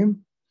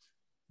name,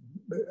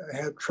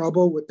 have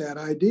trouble with that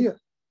idea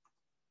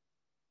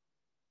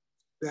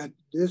that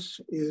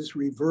this is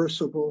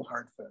reversible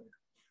heart failure.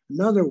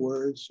 In other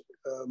words,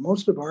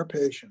 most of our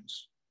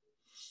patients,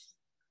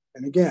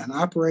 and again,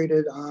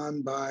 operated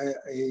on by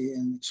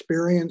an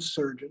experienced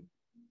surgeon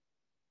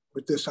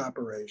with this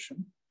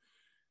operation,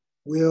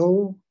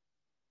 will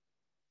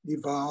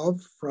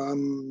evolve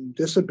from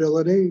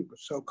disability,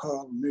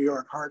 so-called New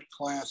York Heart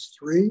Class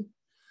 3,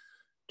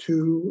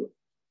 to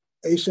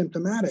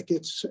asymptomatic.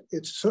 It's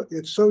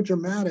so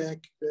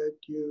dramatic that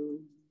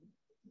you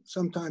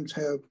sometimes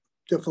have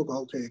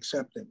difficulty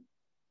accepting.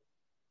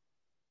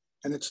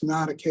 And it's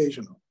not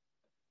occasional.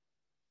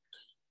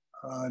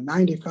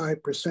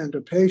 95%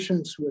 of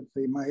patients with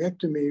the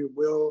myectomy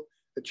will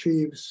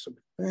achieve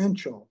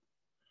substantial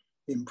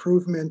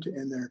improvement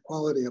in their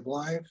quality of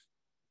life,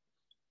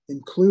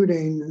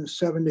 including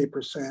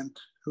 70%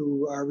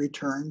 who are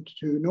returned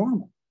to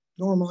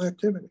normal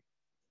activity.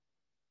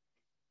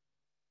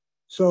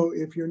 So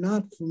if you're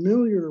not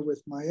familiar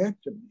with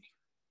myectomy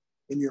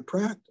in your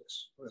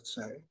practice, let's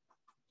say,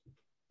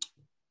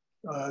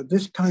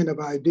 this kind of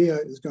idea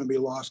is going to be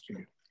lost to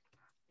you.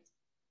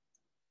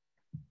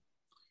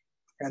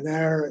 And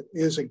there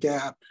is a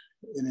gap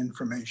in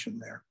information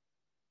there.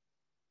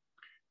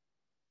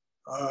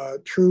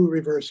 True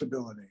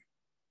reversibility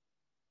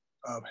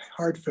of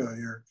heart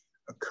failure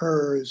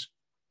occurs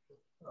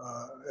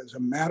as a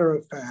matter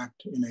of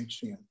fact in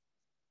HCM.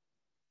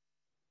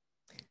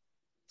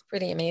 It's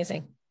pretty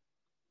amazing.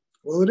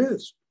 Well, it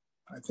is.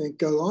 I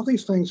think all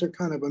these things are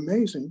kind of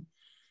amazing.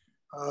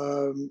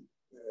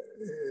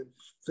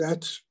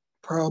 That's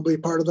probably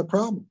part of the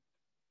problem,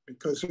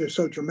 because they're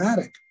so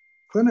dramatic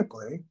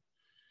clinically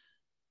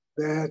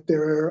that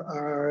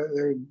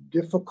they're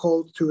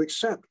difficult to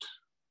accept.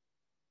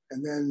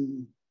 And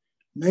then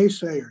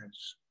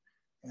naysayers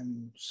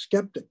and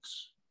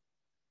skeptics.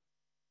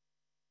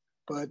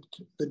 But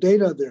the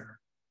data there,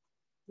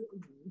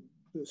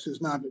 this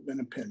is not an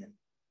opinion.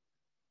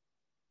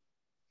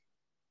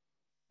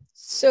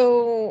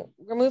 So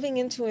we're moving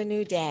into a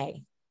new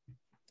day.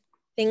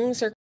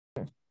 Things are,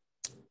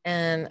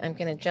 and I'm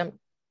going to jump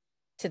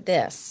to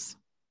this,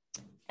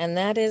 and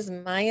that is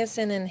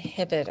myosin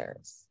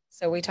inhibitors.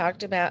 So we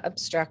talked about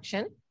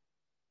obstruction.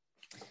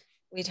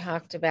 We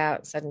talked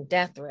about sudden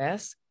death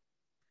risk.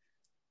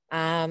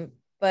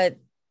 But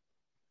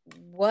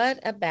what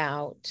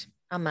about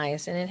a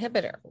myosin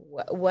inhibitor?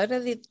 What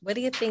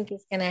do you think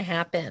is going to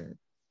happen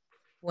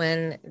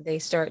when they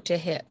start to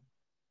hit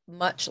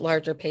much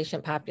larger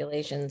patient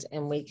populations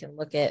and we can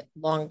look at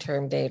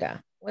long-term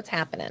data? What's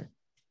happening?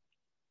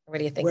 What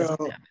do you think is going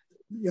to happen?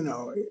 You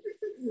know,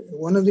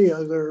 one of the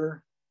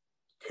other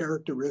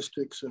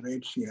characteristics of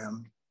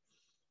HCM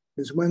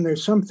is when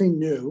there's something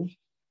new,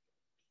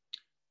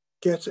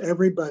 gets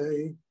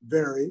everybody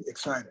very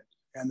excited.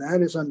 And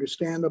that is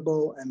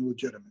understandable and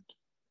legitimate.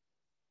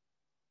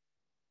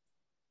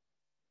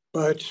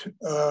 But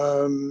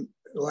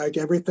like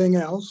everything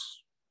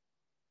else,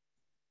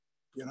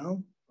 you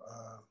know,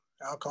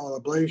 alcohol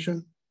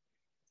ablation,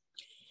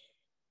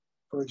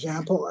 for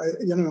example,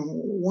 you know,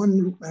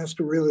 one has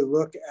to really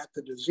look at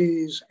the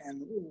disease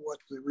and what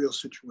the real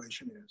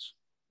situation is.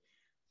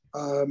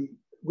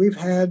 We've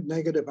had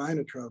negative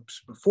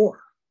inotropes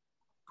before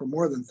for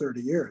more than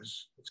 30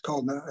 years. It's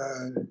called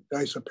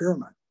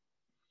disopyramide.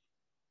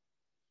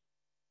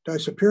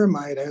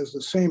 Disopyramide has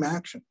the same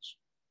actions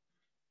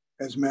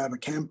as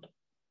mavacamten.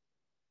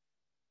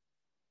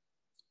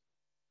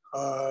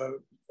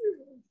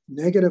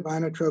 Negative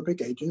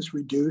inotropic agents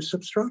reduce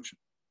obstruction.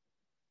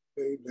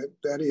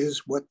 That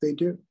is what they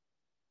do.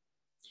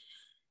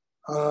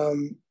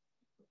 And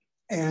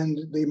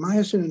the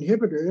myosin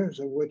inhibitors,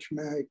 of which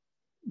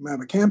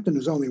mavacamten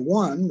is only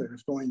one,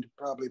 there's going to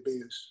probably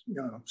be a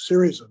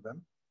series of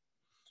them,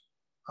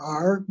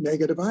 are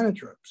negative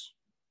inotropes,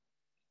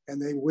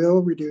 and they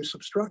will reduce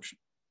obstruction.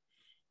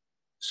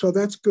 So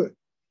that's good.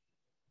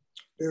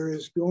 There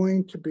is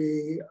going to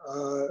be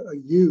a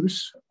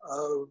use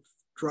of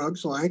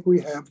drugs like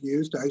we have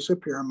used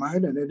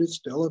disopyramide, and it is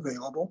still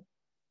available,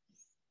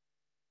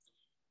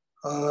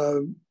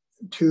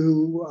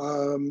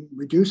 to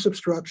reduce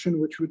obstruction,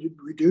 which would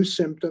reduce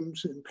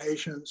symptoms in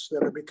patients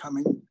that are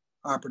becoming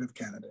operative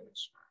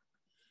candidates.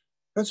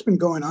 That's been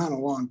going on a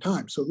long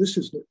time. So this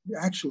is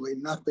actually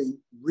nothing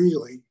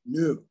really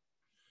new.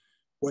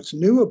 What's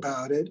new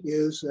about it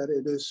is that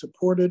it is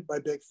supported by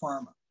Big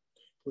Pharma,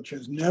 which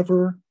has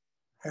never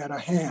had a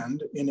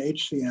hand in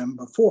HCM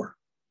before.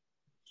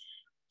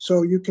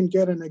 So you can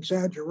get an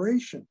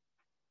exaggeration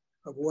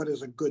of what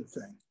is a good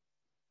thing,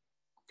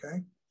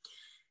 okay?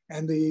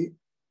 And the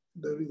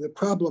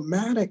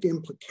problematic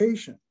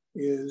implication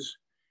is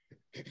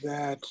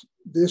that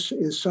this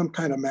is some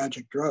kind of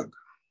magic drug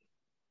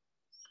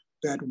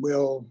that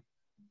will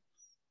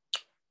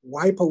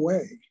wipe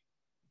away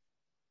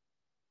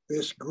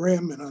this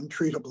grim and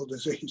untreatable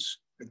disease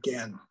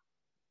again.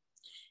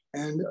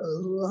 And a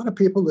lot of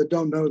people that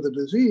don't know the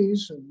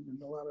disease,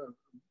 and a lot of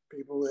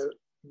people that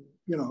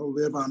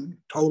live on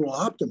total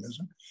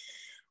optimism,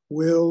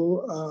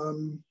 will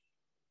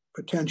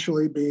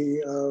potentially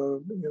be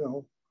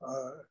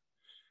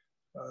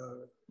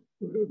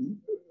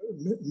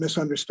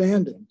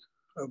misunderstanding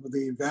of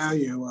the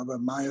value of a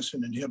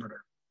myosin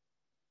inhibitor.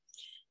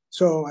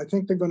 So I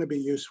think they're going to be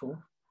useful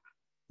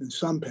in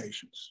some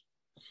patients,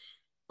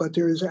 but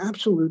there is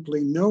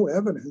absolutely no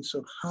evidence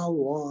of how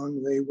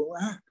long they will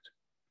act,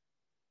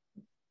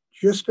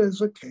 just as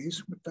the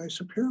case with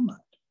disopyramide.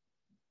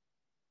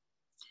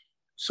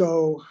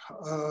 So,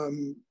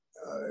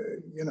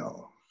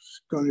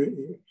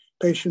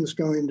 patients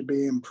going to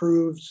be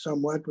improved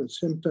somewhat with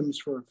symptoms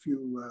for a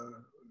few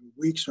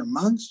weeks or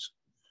months.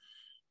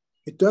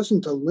 It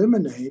doesn't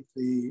eliminate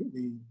the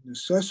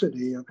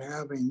necessity of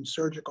having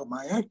surgical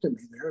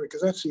myectomy there,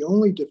 because that's the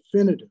only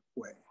definitive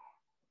way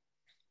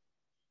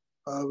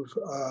of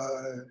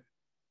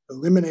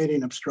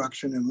eliminating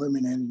obstruction and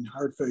eliminating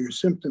heart failure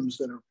symptoms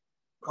that are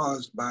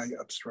caused by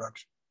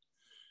obstruction.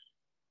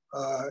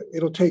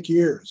 It'll take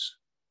years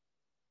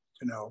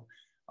to know.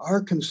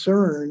 Our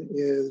concern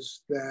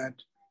is that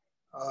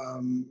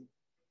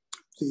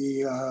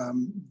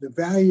the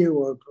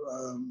value of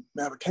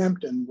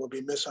mavacamten will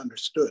be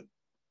misunderstood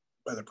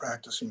by the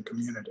practicing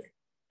community,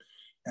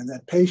 and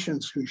that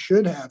patients who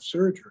should have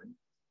surgery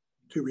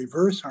to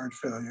reverse heart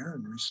failure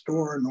and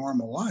restore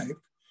normal life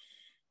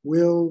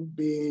will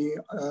be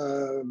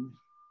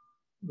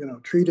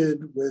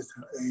treated with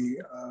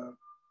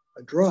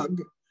a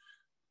drug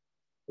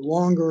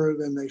longer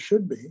than they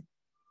should be,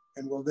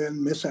 and will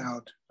then miss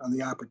out on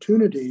the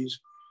opportunities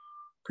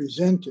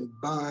presented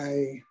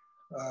by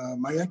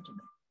myectomy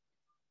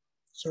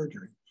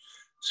surgery.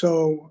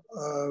 So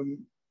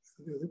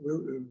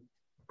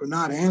we're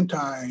not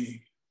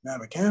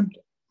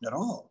anti-mavacamten at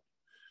all,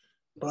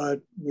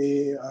 but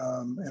we,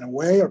 in a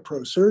way, are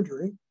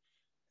pro-surgery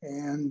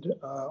and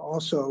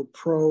also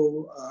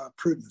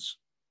pro-prudence.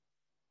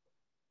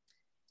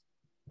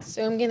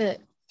 So I'm going to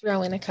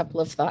throw in a couple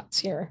of thoughts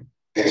here.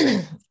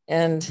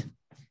 And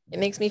it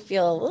makes me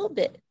feel a little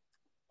bit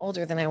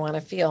older than I want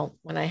to feel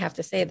when I have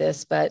to say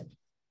this, but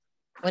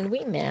when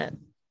we met,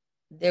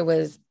 there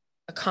was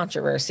a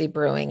controversy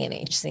brewing in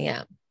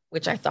HCM,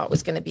 which I thought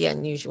was going to be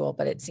unusual,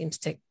 but it seems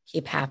to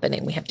keep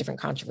happening. We have different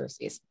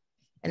controversies.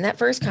 And that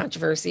first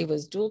controversy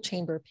was dual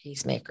chamber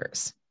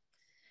pacemakers.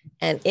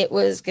 And it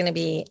was going to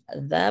be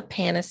the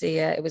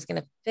panacea. It was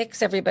going to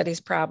fix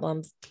everybody's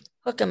problems,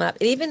 hook them up.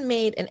 It even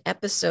made an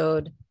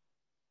episode.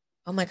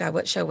 Oh my God,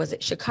 what show was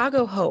it?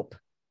 Chicago Hope.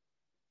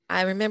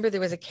 I remember there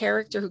was a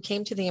character who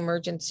came to the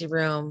emergency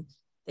room.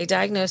 They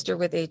diagnosed her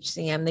with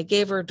HCM. They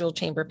gave her a dual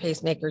chamber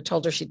pacemaker,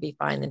 told her she'd be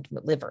fine and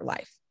live her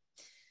life.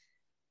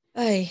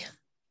 And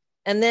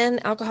then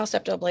alcohol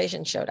septal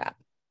ablation showed up.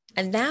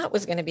 And that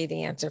was going to be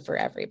the answer for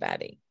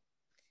everybody.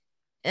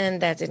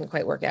 And that didn't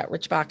quite work out.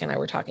 Rich Bach and I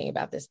were talking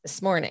about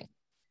this morning.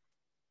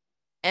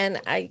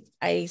 And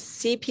I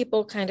see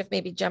people kind of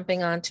maybe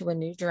jumping onto a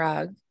new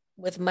drug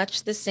with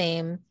much the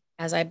same,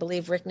 as I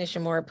believe Rick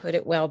Nishimura put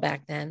it well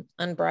back then,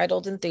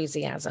 unbridled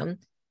enthusiasm.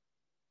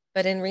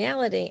 But in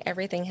reality,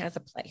 everything has a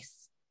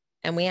place.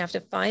 And we have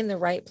to find the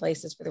right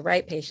places for the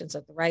right patients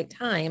at the right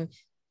time.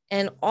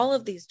 And all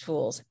of these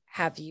tools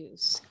have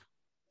use.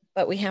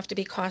 But we have to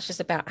be cautious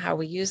about how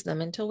we use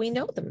them until we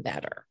know them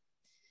better.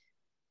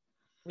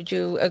 Would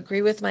you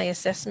agree with my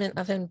assessment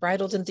of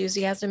unbridled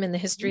enthusiasm in the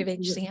history of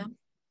HCM?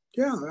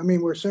 Yeah, I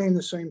mean, we're saying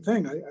the same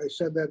thing. I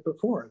said that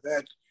before,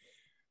 that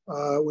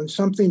when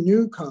something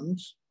new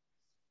comes,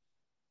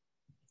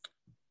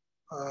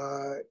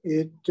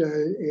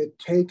 it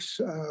takes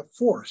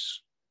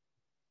force.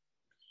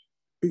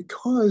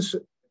 Because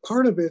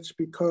part of it's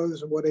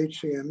because of what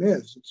HCM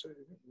is. It's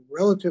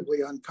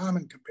relatively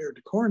uncommon compared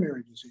to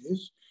coronary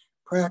disease,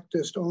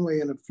 practiced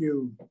only in a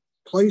few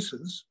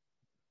places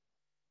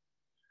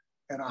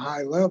at a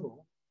high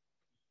level.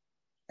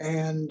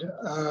 And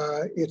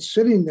it's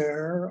sitting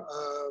there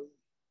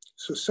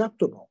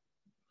susceptible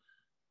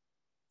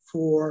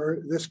for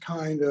this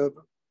kind of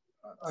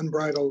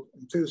unbridled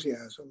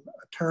enthusiasm,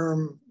 a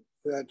term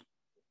that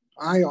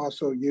I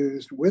also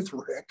used with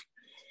Rick,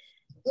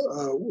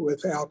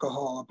 with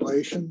alcohol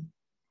ablation,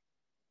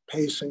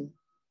 pacing,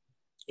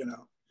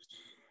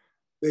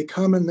 they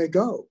come and they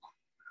go.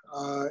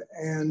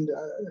 And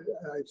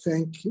I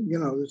think,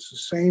 it's the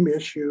same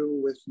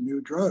issue with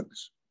new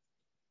drugs,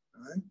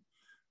 right?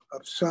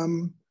 Of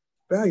some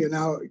value.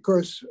 Now, of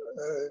course,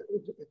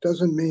 it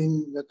doesn't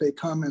mean that they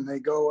come and they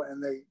go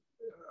and they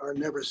are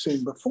never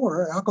seen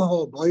before.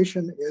 Alcohol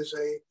ablation is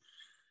a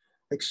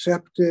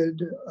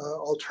accepted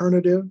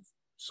alternative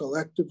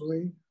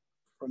selectively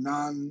for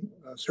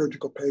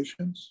non-surgical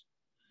patients.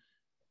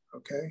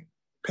 Okay,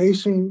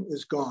 pacing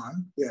is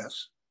gone.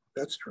 Yes,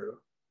 that's true.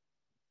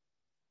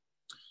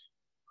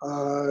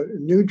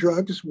 New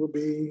drugs will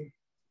be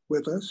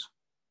with us.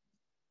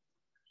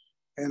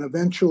 And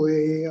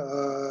eventually,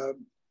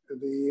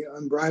 the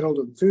unbridled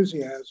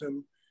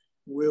enthusiasm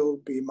will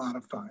be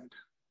modified.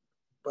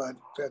 But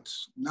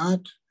that's not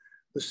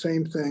the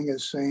same thing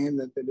as saying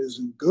that it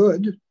isn't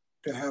good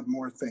to have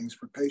more things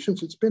for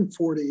patients. It's been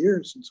 40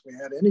 years since we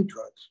had any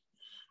drugs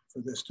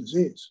for this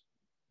disease.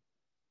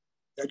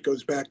 That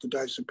goes back to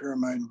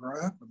disopyramide and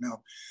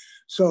verapamil.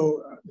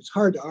 So it's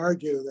hard to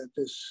argue that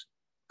this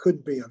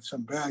could be of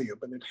some value,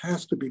 but it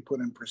has to be put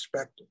in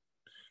perspective.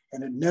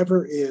 And it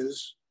never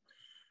is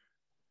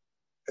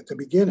at the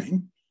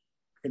beginning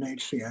in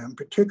HCM,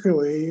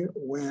 particularly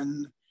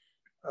when,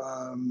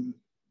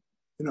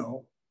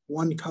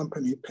 one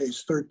company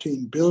pays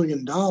 $13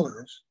 billion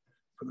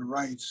for the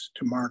rights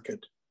to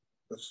market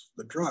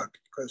the drug,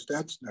 because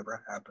that's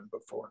never happened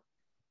before.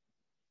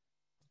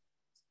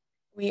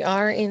 We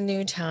are in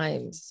new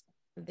times.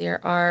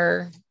 There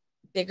are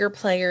bigger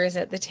players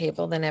at the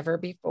table than ever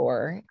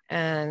before.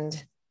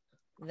 And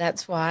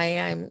that's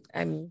why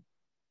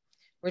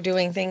we're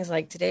doing things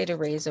like today to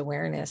raise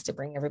awareness, to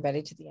bring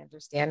everybody to the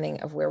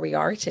understanding of where we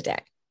are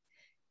today.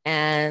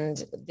 And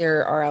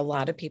there are a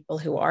lot of people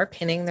who are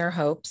pinning their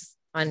hopes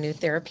on new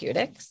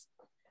therapeutics.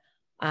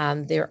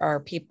 There are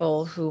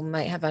people who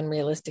might have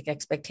unrealistic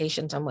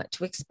expectations on what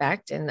to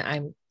expect. And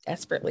I'm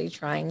desperately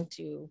trying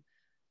to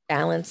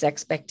balance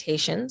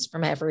expectations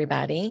from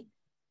everybody.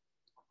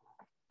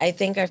 I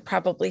think I've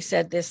probably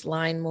said this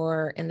line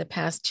more in the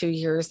past 2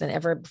 years than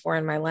ever before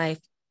in my life.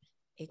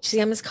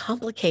 HCM is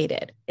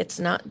complicated. It's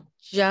not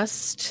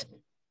just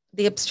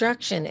the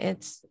obstruction.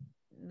 It's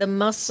the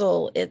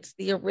muscle. It's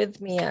the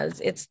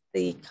arrhythmias. It's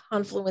the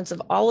confluence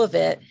of all of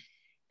it.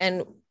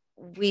 And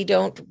we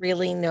don't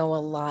really know a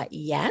lot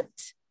yet,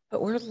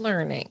 but we're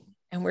learning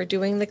and we're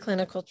doing the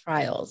clinical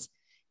trials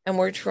and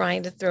we're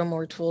trying to throw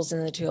more tools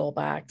in the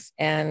toolbox.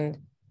 And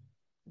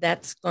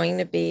that's going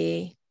to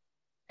be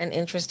an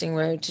interesting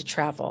road to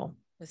travel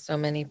with so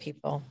many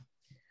people.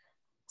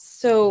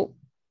 So,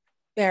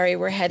 Barry,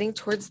 we're heading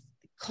towards the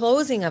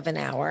closing of an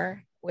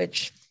hour,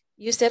 which,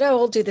 you said, oh,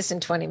 we'll do this in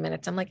 20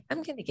 minutes. I'm like,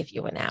 I'm going to give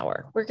you an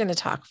hour. We're going to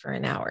talk for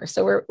an hour.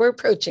 So we're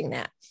approaching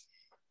that.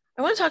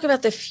 I want to talk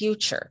about the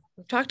future.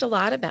 We've talked a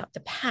lot about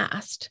the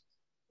past.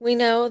 We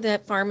know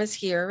that pharma's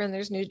here and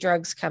there's new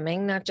drugs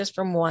coming, not just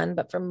from one,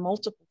 but from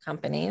multiple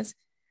companies.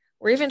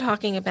 We're even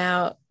talking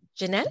about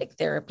genetic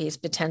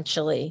therapies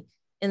potentially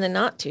in the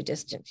not too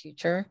distant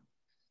future.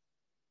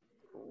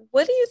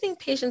 What do you think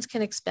patients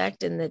can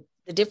expect in the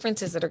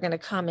differences that are going to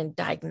come in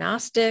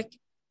diagnostic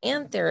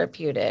and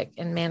therapeutic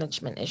and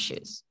management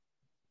issues?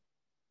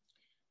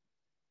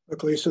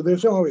 Look, Lisa,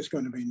 there's always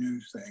going to be new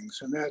things,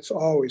 and that's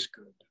always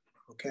good,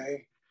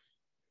 okay?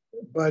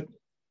 But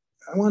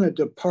I want to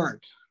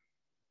depart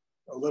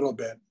a little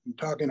bit in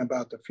talking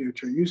about the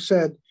future. You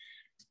said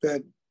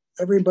that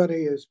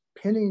everybody is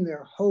pinning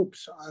their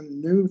hopes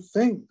on new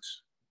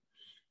things.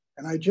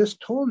 And I just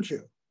told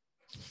you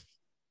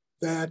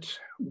that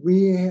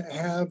we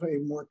have a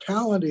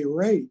mortality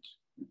rate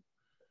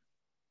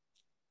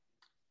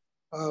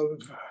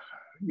of,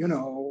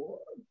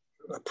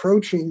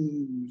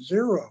 approaching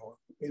zero.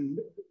 It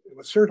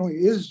certainly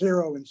is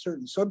zero in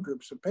certain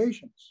subgroups of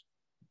patients.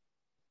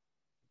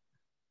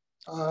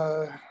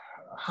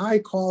 High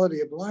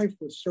quality of life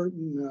with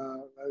certain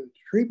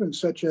treatments,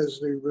 such as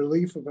the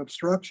relief of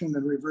obstruction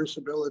and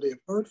reversibility of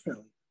heart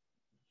failure.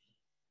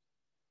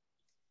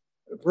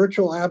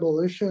 Virtual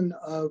abolition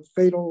of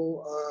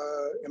fatal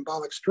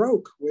embolic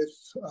stroke with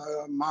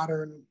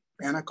modern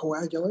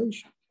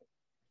anticoagulation.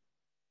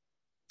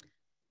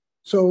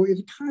 So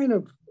it kind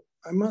of,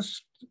 I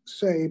must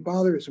say,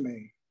 bothers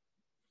me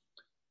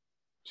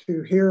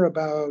to hear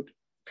about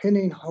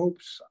pinning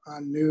hopes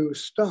on new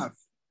stuff.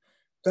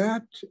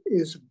 That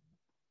is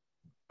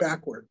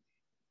backward.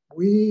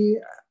 We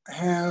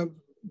have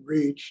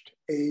reached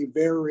a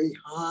very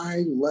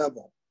high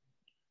level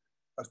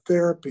of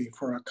therapy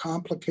for a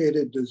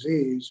complicated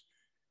disease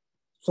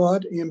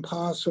thought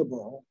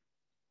impossible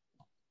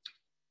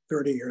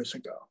 30 years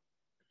ago.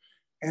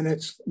 And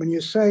it's, when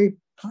you say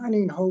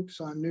pinning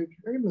hopes on new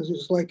treatments,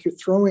 it's like you're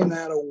throwing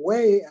that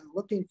away and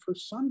looking for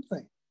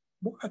something.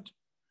 What?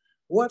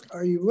 What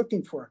are you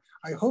looking for?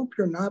 I hope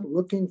you're not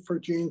looking for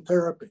gene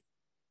therapy.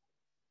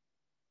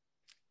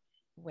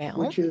 Well,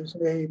 which is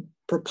a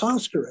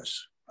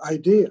preposterous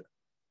idea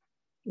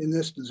in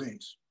this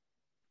disease.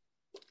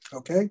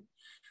 Okay?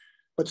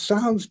 But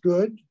sounds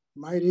good,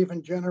 might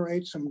even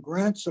generate some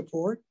grant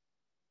support,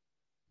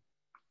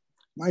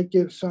 might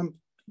give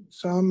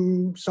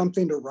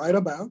something to write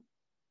about,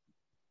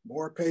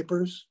 more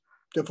papers,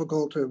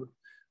 difficult to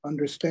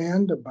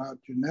understand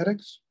about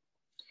genetics.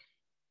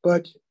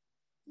 But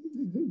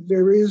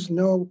there is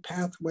no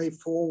pathway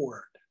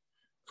forward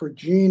for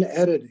gene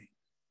editing,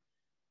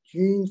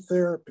 gene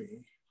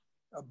therapy,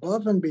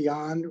 above and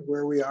beyond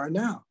where we are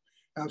now.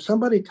 Now, if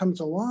somebody comes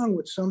along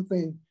with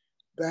something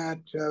that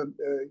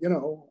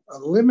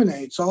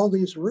eliminates all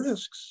these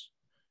risks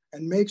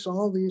and makes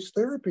all these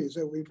therapies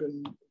that we've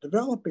been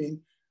developing,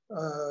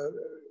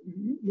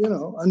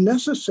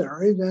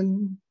 unnecessary,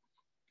 then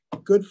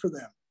good for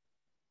them.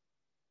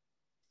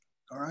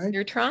 All right.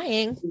 They're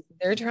trying.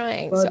 They're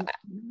trying. But,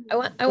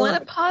 so I want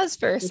to pause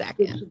for a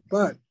second.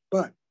 But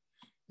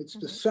it's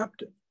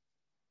deceptive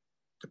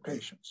to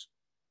patients.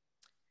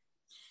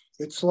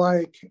 It's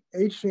like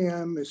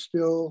HCM is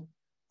still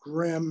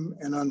grim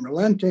and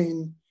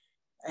unrelenting,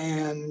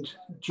 and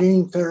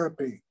gene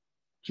therapy,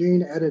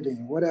 gene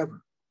editing,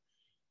 whatever,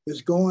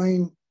 is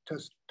going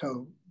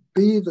to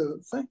be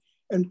the thing,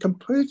 and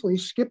completely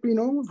skipping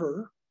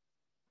over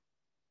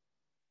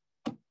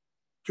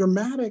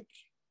dramatic,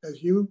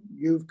 as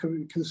you've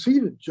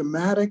conceded,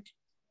 dramatic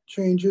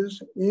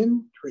changes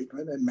in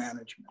treatment and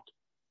management.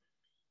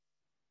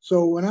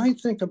 So when I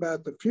think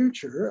about the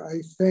future,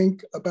 I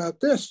think about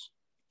this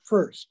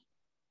first.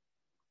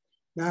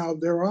 Now,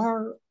 there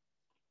are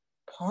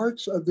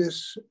parts of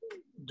this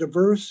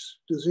diverse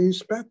disease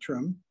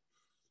spectrum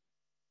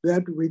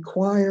that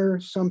require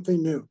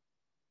something new.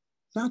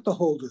 Not the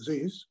whole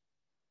disease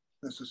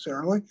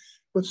necessarily,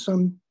 but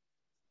some,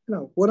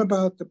 what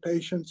about the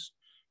patients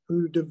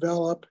who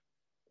develop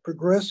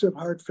progressive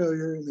heart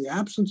failure in the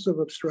absence of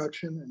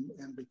obstruction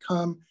and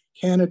become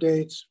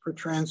candidates for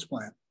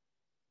transplant?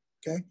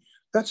 Okay,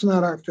 that's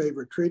not our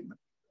favorite treatment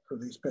for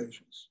these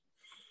patients.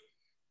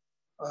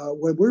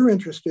 What we're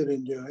interested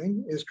in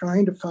doing is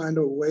trying to find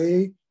a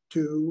way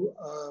to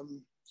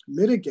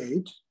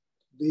mitigate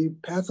the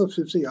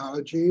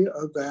pathophysiology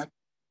of that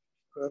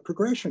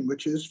progression,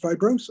 which is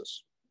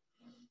fibrosis,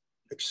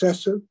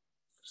 excessive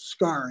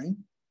scarring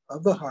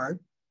of the heart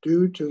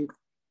due to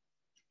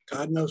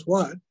God knows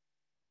what,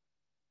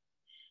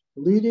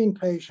 leading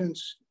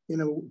patients in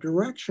a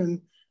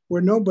direction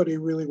where nobody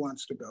really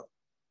wants to go.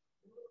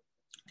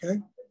 Okay.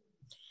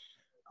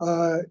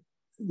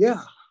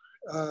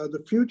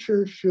 The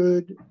future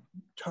should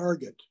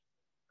target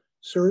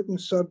certain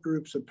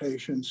subgroups of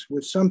patients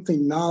with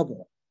something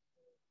novel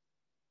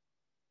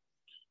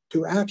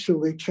to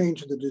actually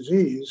change the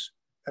disease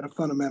at a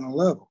fundamental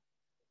level.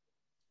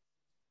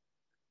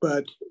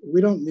 But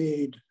we don't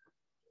need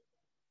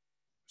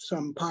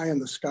some pie in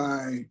the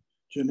sky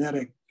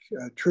genetic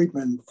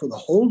treatment for the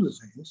whole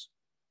disease.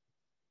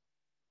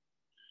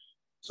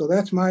 So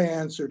that's my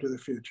answer to the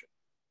future.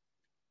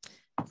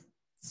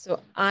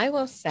 So I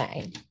will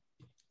say,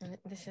 and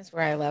this is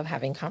where I love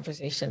having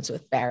conversations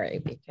with Barry,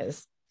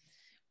 because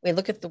we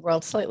look at the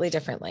world slightly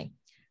differently.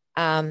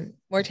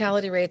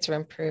 Mortality rates are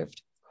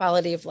improved.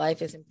 Quality of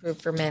life is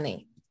improved for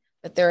many,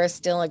 but there are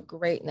still a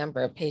great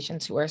number of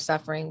patients who are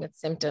suffering with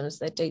symptoms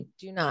that they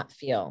do not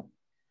feel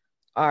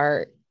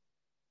are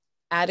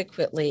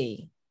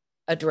adequately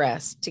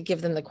addressed to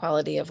give them the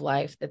quality of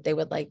life that they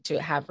would like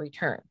to have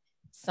return.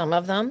 Some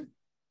of them,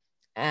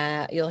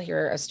 you'll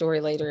hear a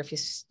story later if you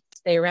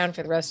stay around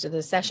for the rest of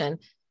the session.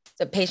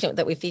 It's a patient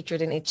that we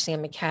featured in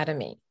HCM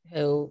Academy,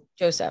 who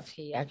Joseph,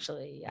 he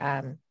actually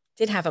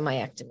did have a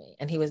myectomy,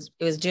 and it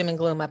was doom and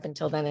gloom up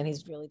until then, and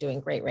he's really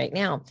doing great right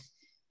now.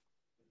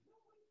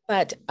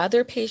 But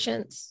other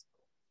patients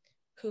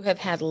who have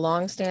had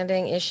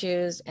longstanding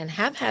issues and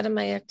have had a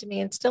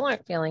myectomy and still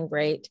aren't feeling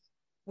great,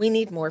 we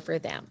need more for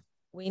them.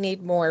 We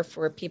need more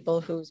for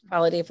people whose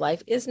quality of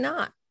life is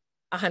not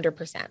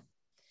 100%.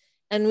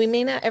 And we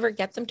may not ever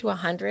get them to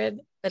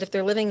 100, but if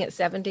they're living at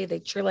 70,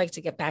 they'd sure like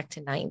to get back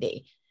to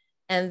 90.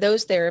 And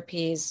those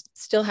therapies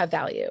still have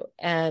value,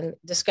 and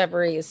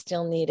discovery is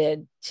still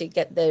needed to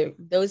get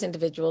those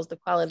individuals the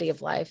quality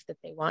of life that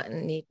they want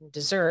and need and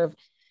deserve,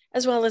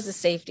 as well as the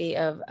safety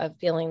of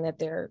feeling that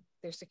they're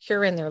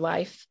secure in their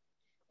life,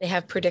 they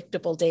have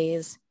predictable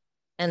days,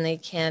 and they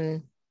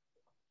can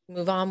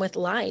move on with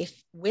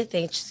life with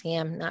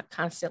HCM, not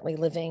constantly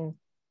living,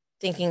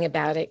 thinking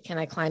about it. Can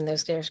I climb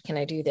those stairs? Can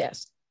I do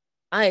this?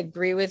 I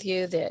agree with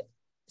you that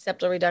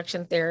septal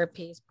reduction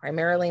therapies,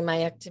 primarily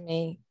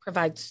myectomy,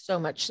 provide so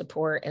much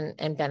support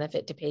and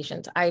benefit to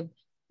patients. I've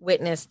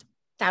witnessed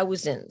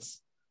thousands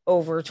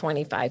over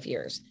 25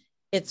 years.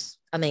 It's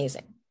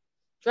amazing.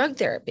 Drug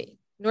therapy,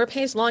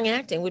 Norpace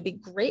long-acting would be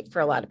great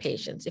for a lot of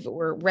patients if it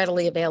were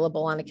readily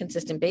available on a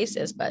consistent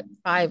basis, but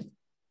 5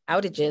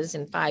 outages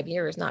in 5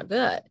 years, not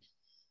good.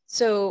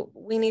 So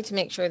we need to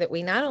make sure that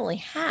we not only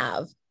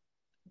have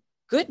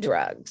good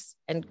drugs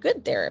and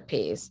good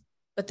therapies,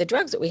 but the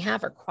drugs that we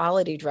have are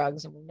quality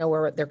drugs, and we know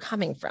where they're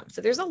coming from. So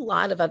there's a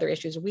lot of other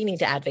issues we need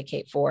to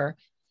advocate for,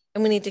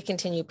 and we need to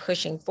continue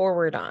pushing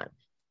forward on.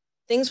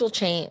 Things will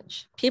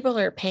change. People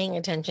are paying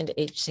attention to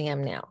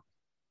HCM now.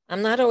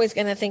 I'm not always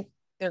going to think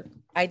their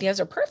ideas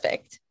are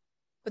perfect,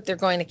 but they're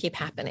going to keep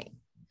happening.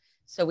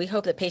 So we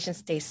hope that patients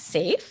stay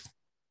safe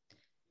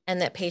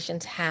and that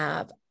patients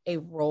have a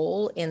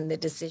role in the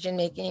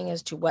decision-making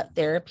as to what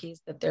therapies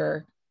that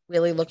they're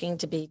really looking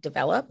to be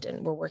developed.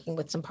 And we're working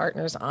with some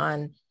partners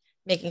on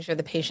making sure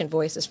the patient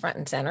voice is front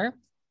and center,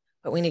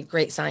 but we need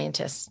great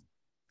scientists.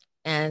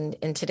 And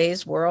in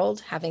today's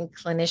world, having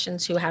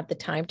clinicians who have the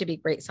time to be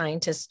great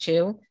scientists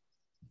too,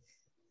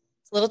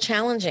 it's a little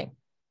challenging.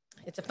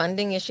 It's a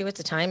funding issue, it's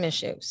a time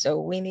issue. So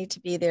we need to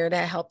be there to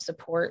help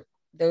support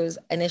those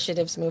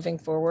initiatives moving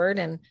forward.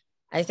 And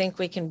I think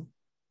we can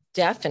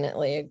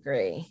definitely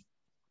agree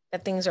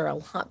that things are a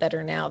lot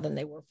better now than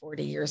they were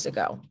 40 years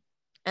ago.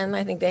 And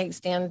I think they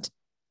stand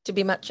to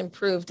be much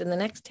improved in the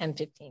next 10,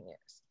 15 years.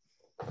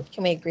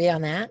 Can we agree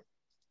on that?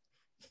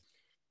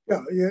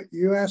 Yeah,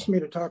 you asked me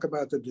to talk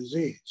about the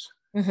disease.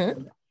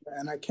 Mm-hmm.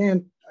 And I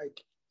can't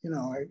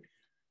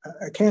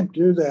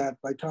do that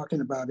by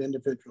talking about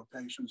individual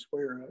patients.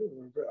 We're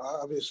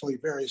obviously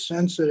very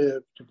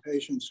sensitive to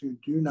patients who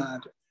do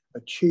not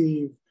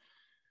achieve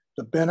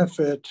the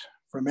benefit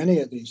from any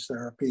of these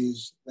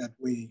therapies that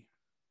we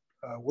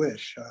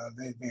wish.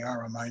 They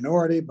are a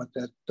minority, but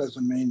that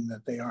doesn't mean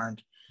that they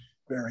aren't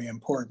very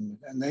important,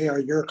 and they are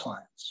your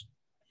clients.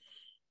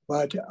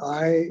 But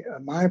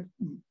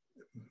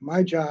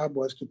my job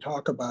was to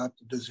talk about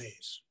the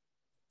disease.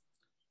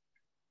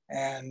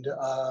 And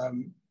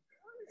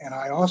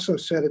I also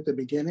said at the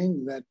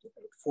beginning that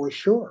for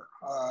sure,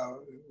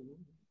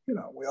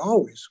 we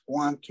always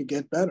want to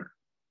get better,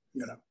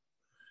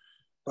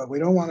 but we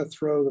don't want to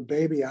throw the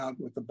baby out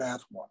with the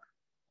bathwater.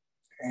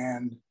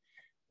 And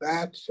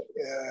that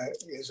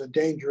is a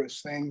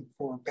dangerous thing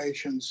for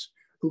patients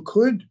who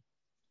could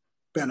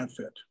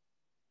benefit,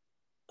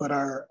 but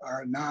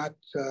are not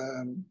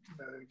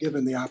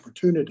given the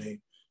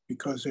opportunity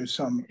because there's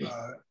some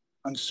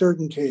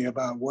uncertainty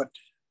about what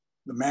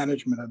the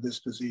management of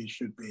this disease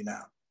should be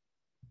now.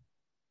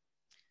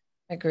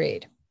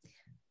 Agreed.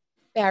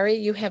 Barry,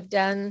 you have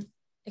done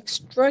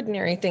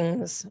extraordinary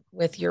things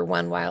with your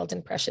one wild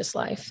and precious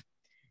life,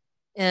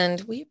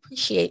 and we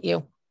appreciate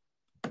you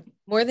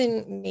more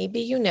than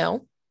maybe you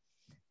know.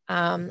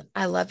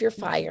 I love your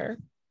fire.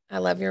 I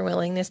love your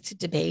willingness to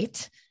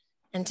debate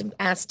and to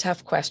ask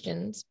tough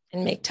questions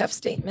and make tough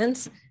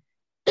statements.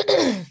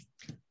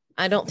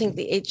 I don't think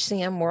the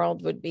HCM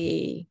world would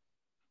be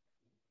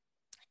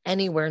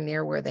anywhere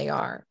near where they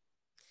are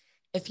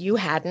if you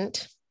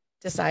hadn't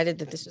decided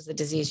that this was a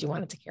disease you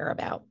wanted to care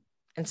about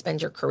and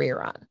spend your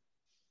career on.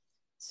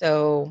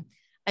 So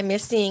I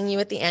miss seeing you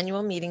at the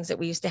annual meetings that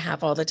we used to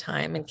have all the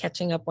time and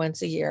catching up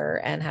once a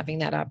year and having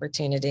that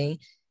opportunity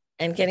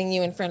and getting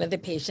you in front of the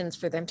patients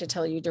for them to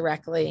tell you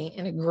directly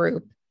in a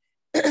group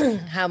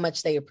how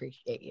much they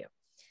appreciate you.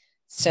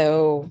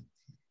 So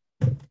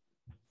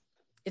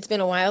it's been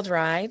a wild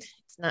ride.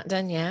 It's not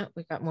done yet.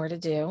 We've got more to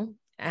do.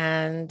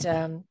 And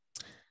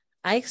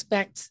I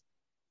expect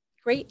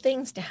great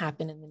things to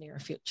happen in the near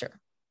future.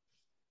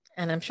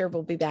 And I'm sure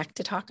we'll be back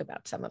to talk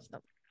about some of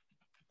them.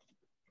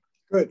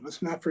 Good.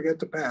 Let's not forget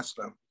the past,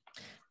 though.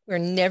 We're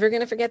never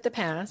going to forget the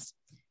past.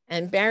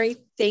 And Barry,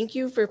 thank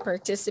you for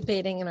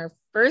participating in our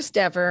first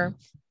ever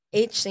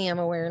HCM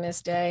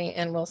Awareness Day.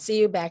 And we'll see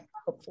you back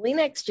hopefully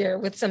next year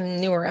with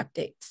some newer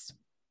updates.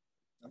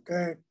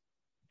 Okay.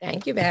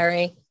 Thank you,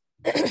 Barry.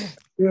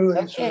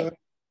 Okay.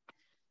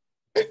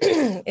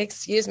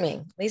 Excuse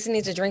me. Lisa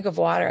needs a drink of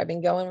water. I've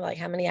been going like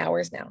how many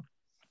hours now?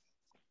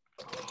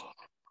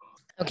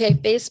 Okay,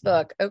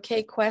 Facebook.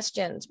 Okay,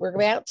 questions. We're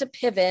about to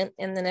pivot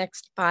in the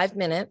next 5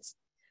 minutes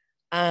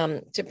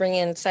to bring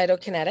in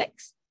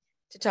cytokinetics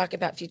to talk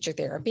about future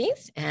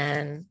therapies.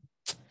 And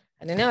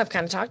I don't know, I've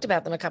kind of talked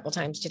about them a couple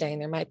times today,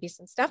 and there might be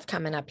some stuff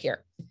coming up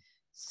here.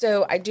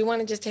 So I do want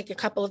to just take a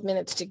couple of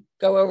minutes to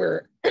go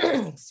over,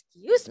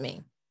 excuse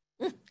me,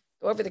 go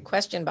over the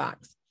question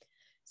box.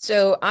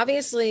 So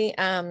obviously,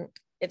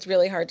 it's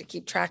really hard to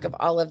keep track of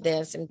all of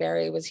this. And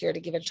Barry was here to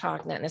give a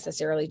talk, not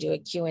necessarily do a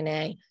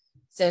Q&A.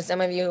 So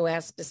some of you who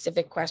asked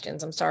specific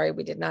questions, I'm sorry,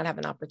 we did not have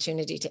an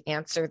opportunity to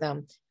answer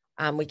them.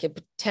 We could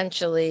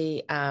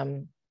potentially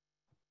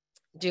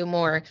do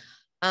more.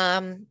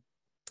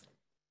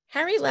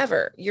 Harry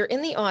Lever, you're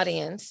in the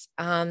audience.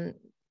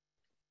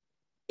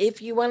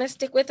 If you want to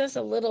stick with us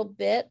a little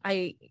bit,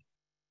 I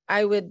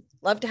would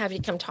love to have you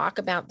come talk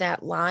about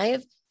that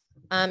live.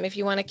 If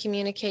you want to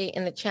communicate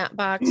in the chat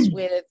box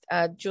with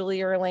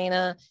Julie or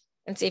Elena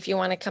and see if you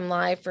want to come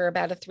live for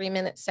about a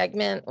 3-minute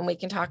segment, and we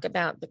can talk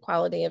about the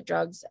quality of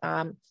drugs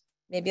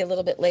maybe a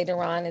little bit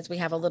later on as we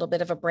have a little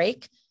bit of a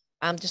break.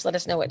 Just let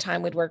us know what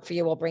time would work for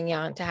you. We'll bring you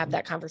on to have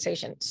that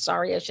conversation.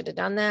 Sorry, I should have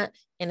done that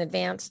in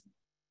advance.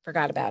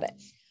 Forgot about it.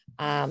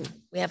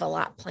 We have a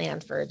lot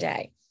planned for a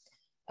day.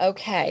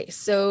 Okay,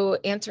 so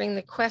answering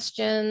the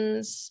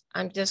questions,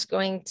 I'm just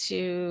going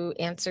to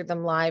answer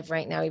them live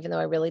right now, even though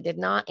I really did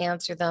not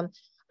answer them.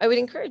 I would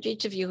encourage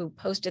each of you who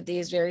posted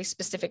these very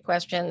specific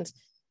questions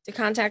to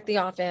contact the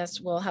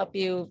office. We'll help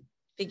you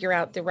figure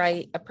out the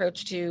right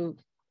approach to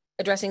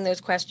addressing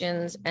those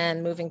questions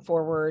and moving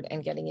forward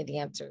and getting you the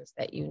answers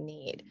that you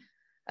need.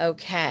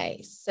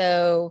 Okay,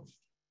 so,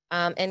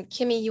 and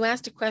Kimmy, you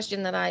asked a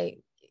question that I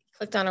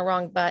clicked on a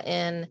wrong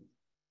button,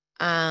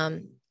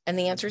 and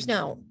the answer is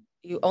no.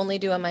 You only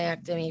do a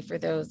myectomy for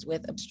those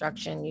with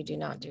obstruction. You do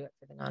not do it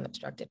for the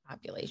non-obstructed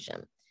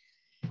population.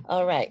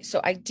 All right, so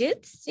I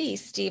did see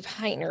Steve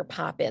Heitner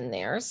pop in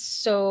there.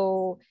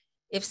 So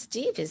if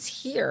Steve is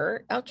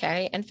here,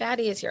 okay, and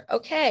Fatty is here,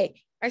 okay,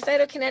 our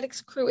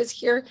cytokinetics crew is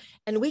here,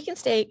 and we can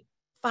stay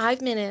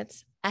 5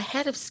 minutes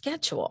ahead of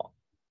schedule.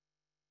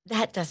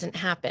 That doesn't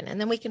happen. And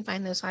then we can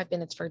find those 5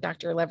 minutes for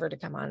Dr. Lever to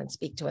come on and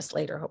speak to us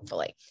later,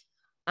 hopefully.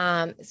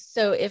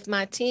 So if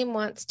my team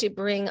wants to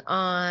bring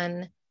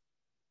on,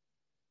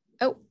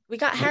 oh, we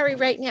got Harry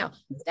right now.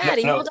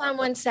 Daddy, hold on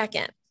 1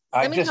 second.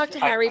 Let me talk to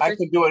Harry. I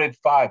could do it at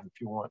 5 if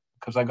you want,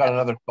 because I got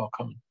another call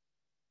coming.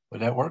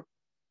 Would that work?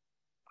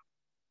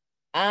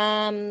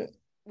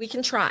 We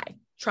can try.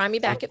 Try me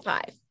back at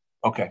 5.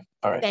 Okay.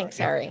 All right. Thanks,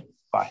 Harry.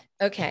 Bye.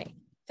 Okay.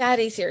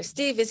 Fatty's here.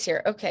 Steve is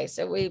here. Okay.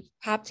 So we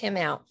popped him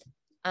out.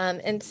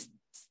 And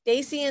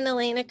Stacy and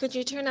Elena, could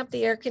you turn up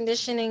the air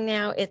conditioning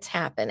now? It's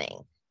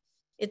happening.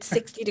 It's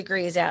 60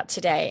 degrees out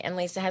today, and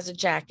Lisa has a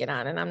jacket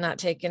on, and I'm not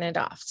taking it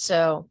off.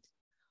 So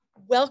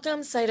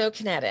welcome,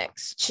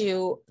 cytokinetics,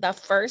 to the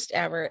first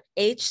ever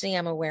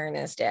HCM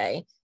Awareness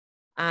Day.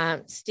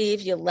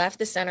 Steve, you left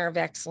the Center of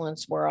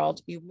Excellence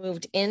world. You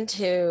moved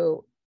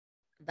into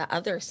the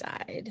other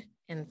side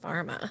in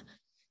pharma,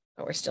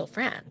 but we're still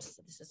friends.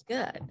 So this is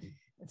good.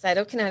 And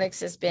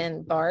cytokinetics has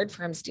been barred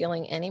from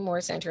stealing any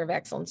more Center of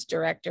Excellence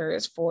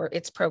directors for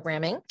its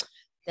programming.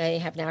 They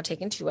have now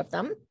taken 2 of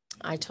them.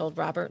 I told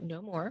Robert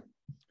no more.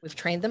 We've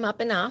trained them up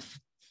enough.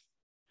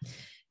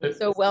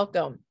 So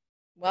welcome.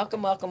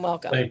 Welcome, welcome,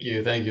 welcome. Thank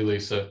you. Thank you,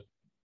 Lisa.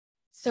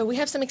 So we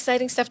have some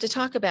exciting stuff to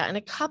talk about. And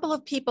a couple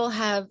of people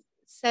have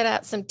set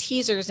out some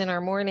teasers in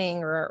our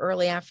morning or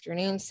early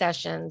afternoon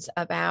sessions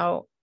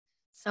about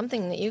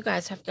something that you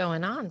guys have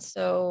going on.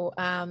 So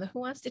who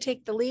wants to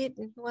take the lead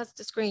and who wants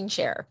to screen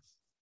share?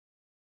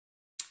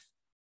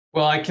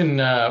 Well, I can,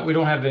 we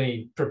don't have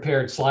any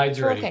prepared slides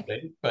or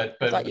anything, but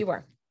I thought you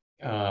were.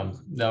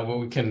 No, but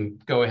we can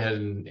go ahead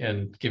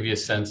and give you a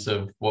sense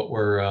of what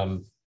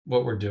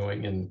we're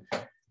doing, and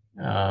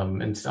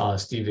I'll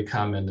ask Steve to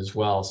comment as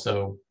well.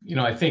 So, you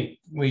know, I think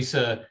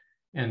Lisa,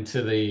 and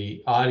to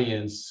the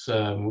audience,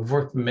 we've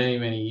worked many,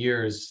 many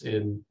years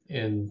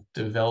in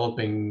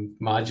developing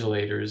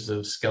modulators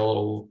of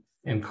skeletal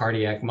and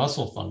cardiac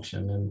muscle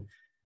function,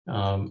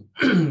 and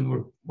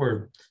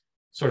we're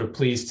sort of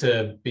pleased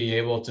to be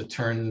able to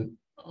turn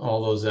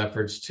all those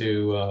efforts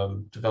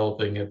to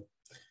developing a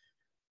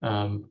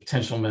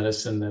potential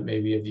medicine that may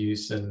be of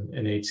use in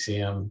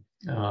HCM.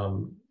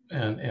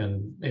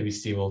 And maybe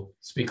Steve will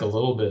speak a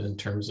little bit in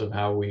terms of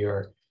how we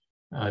are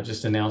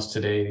just announced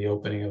today the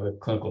opening of a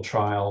clinical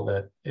trial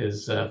that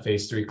is a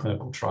phase 3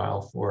 clinical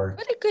trial for.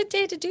 What a good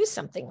day to do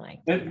something like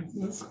that.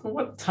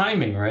 What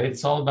timing, right?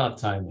 It's all about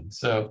timing.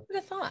 So, Who'd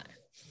have thought?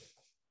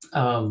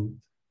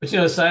 But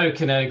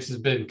Cytokinetics has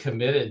been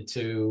committed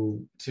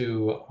to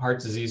heart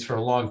disease for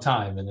a long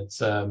time, and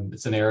it's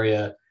an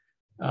area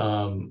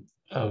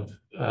of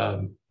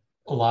a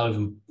lot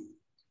of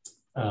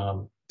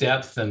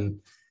depth and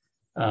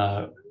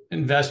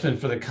investment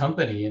for the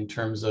company in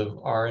terms of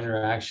our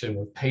interaction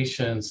with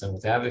patients and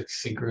with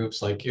advocacy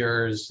groups like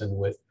yours and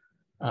with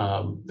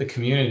the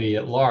community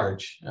at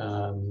large.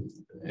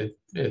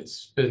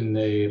 It's been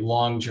a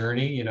long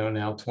journey,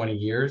 now 20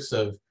 years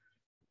of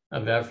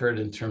effort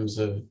in terms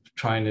of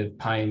trying to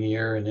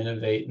pioneer and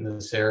innovate in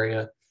this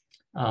area.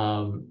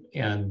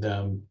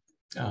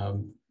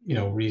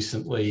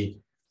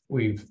 Recently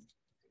we've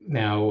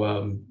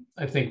now,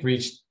 I think,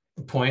 reached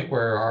the point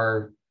where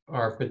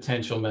our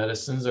potential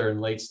medicines are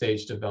in late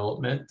stage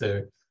development.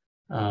 The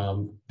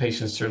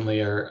patients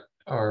certainly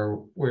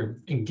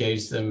we're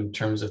engaged them in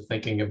terms of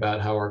thinking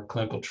about how our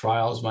clinical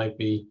trials might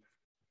be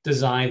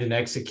designed and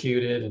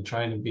executed, and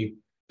trying to be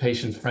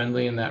patient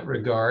friendly in that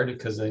regard,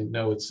 because I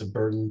know it's a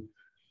burden,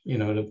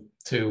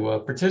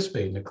 to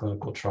participate in a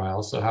clinical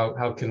trial. So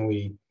how can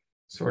we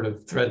sort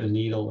of thread the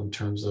needle in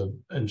terms of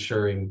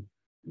ensuring,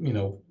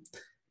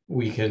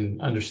 we can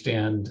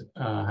understand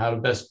how to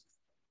best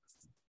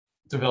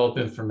develop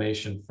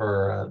information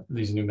for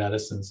these new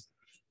medicines.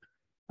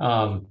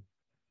 So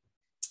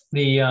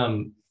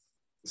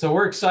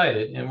we're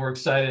excited,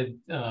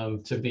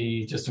 to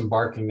be just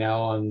embarking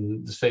now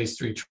on this phase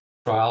 3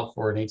 trial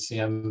for an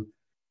HCM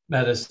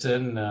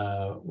medicine.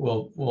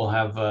 We'll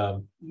have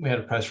we had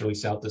a press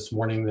release out this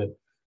morning that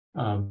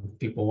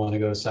people want to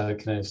go to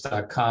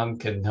cytokinetics.com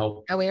can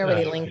help. Oh, we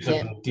already linked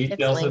it.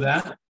 Details of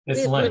that.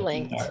 It's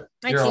linked.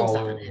 My You're team's all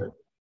on over it. it.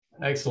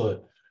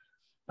 Excellent.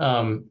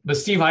 But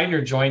Steve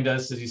Heitner joined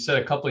us, as you said,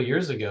 a couple of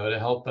years ago to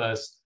help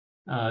us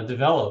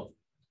develop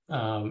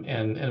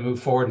and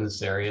move forward in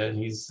this area. And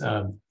he's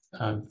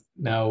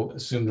now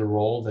assumed a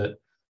role that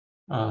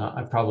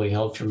I probably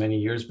held for many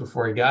years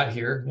before he got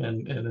here,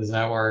 and is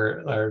now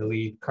our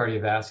lead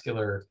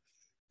cardiovascular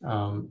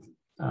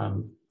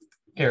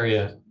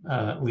area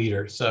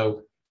leader.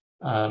 So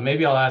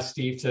maybe I'll ask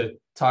Steve to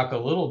talk a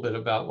little bit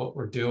about what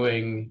we're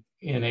doing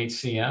in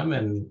HCM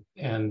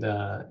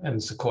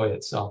and Sequoia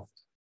itself.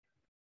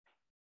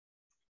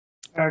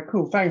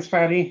 Cool, thanks,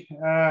 Fatty.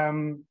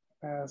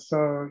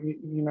 So,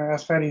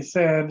 as Fatty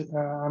said,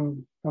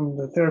 I'm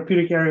the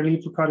therapeutic area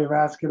lead for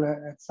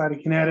cardiovascular at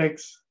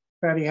Cytokinetics.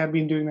 Fatty had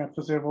been doing that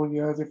for several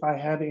years. If I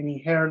had any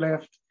hair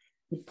left,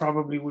 it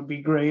probably would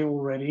be gray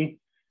already,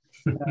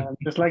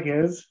 just like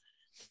his.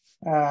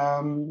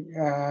 And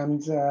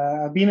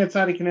I've been at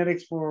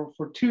Cytokinetics for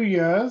 2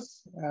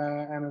 years,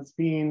 and it's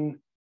been,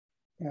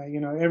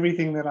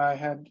 everything that I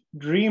had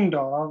dreamed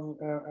of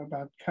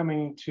about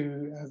coming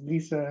to, as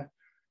Lisa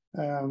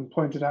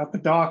pointed out, the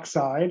dark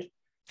side.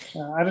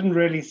 I didn't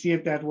really see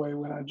it that way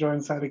when I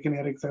joined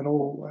Cytokinetics at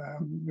all.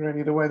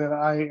 Really, the way that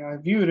I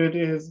viewed it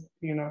is,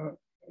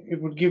 it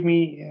would give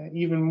me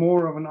even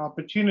more of an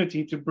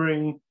opportunity to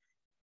bring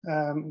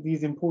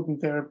these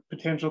important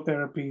potential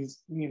therapies,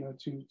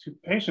 to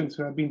patients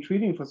who have been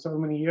treating for so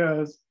many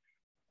years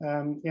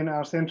in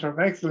our Center of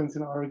Excellence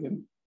in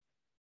Oregon.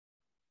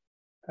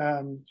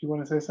 Do you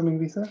want to say something,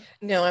 Lisa?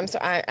 No, I'm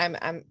sorry.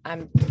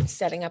 I'm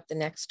setting up the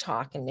next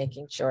talk and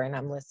making sure, and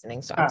I'm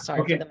listening. So I'm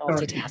sorry for the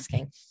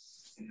multitasking.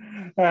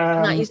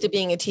 I'm not used to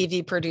being a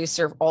TV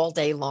producer all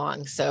day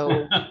long,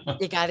 so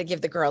you got to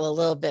give the girl a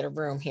little bit of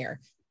room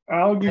here.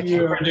 I'll give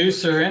you a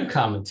producer and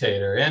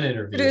commentator and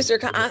interviewer. Producer,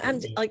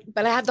 I'm like,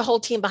 but I have the whole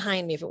team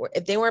behind me.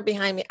 If they weren't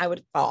behind me, I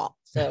would fall.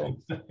 So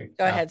go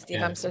ahead,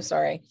 Steve. I'm so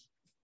sorry.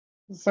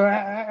 So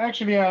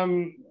actually,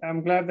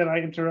 I'm glad that I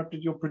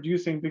interrupted your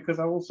producing, because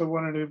I also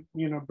wanted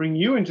to, bring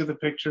you into the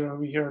picture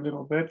over here a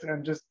little bit,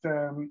 and just,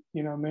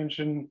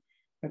 mention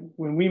that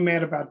when we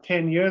met about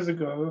 10 years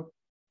ago,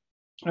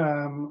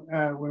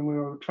 when we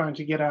were trying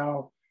to get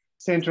our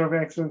Center of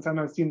Excellence, I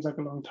know it seems like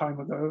a long time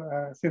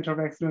ago, Center of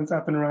Excellence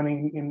up and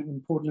running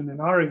in Portland, in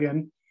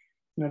Oregon.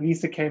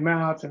 Lisa came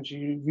out and she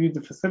reviewed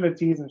the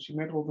facilities and she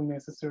met all the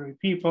necessary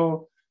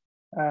people.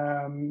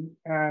 And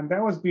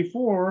that was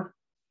before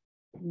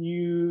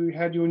you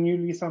had your new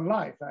lease on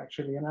life,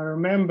 actually. And I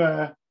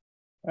remember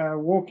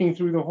walking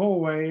through the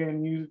hallway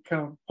and you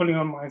kind of pulling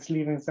on my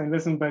sleeve and saying,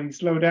 "Listen, buddy,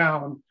 slow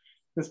down.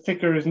 This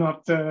ticker is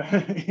not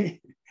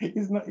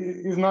is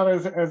not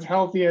as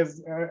healthy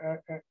as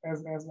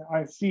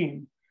I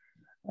seem."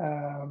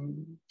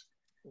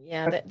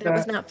 Yeah, that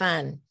was not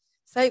fun.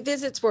 Site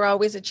visits were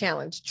always a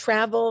challenge.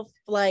 Travel,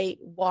 flight,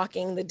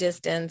 walking the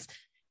distance,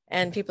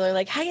 and people are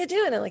like, "How you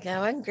doing?" I'm like,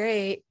 "Oh, I'm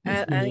great.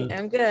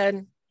 I'm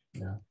good."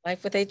 Yeah.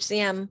 Life with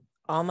HCM.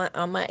 All my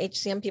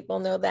HCM people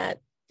know that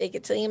fake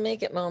it till you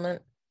make it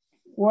moment.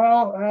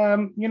 Well,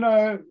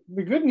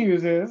 the good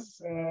news is,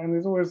 and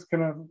there's always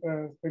kind of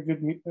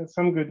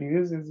some good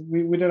news, is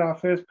we did our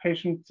first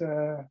patient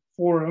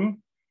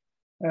forum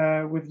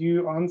with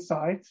you on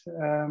site,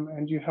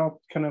 and you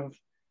helped kind of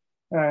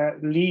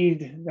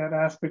lead that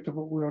aspect of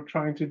what we were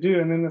trying to do.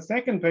 And then the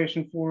second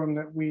patient forum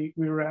that we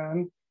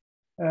ran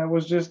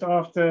was just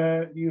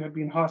after you had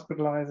been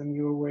hospitalized and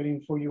you were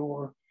waiting for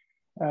your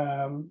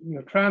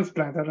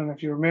transplant. I don't know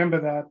if you remember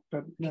that,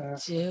 but I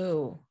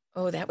do.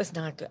 Oh, that was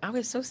not good. I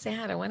was so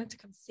sad. I wanted to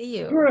come see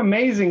you. You were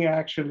amazing,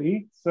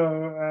 actually. So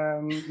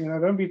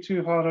don't be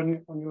too hard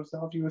on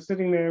yourself. You were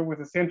sitting there with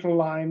a central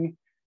line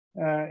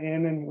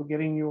and you were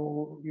getting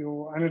your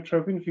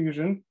inotrope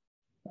infusion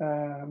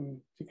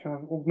to kind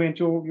of augment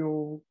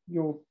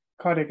your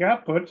cardiac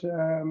output,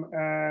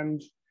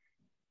 and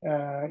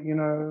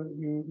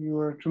you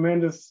were a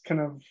tremendous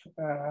kind of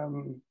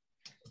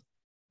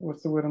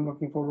what's the word I'm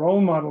looking for,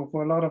 role model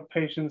for a lot of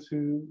patients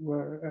who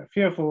were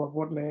fearful of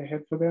what lay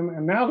ahead for them.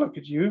 And now look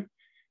at you,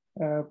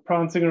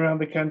 prancing around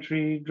the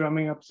country,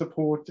 drumming up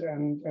support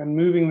and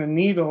moving the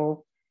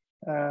needle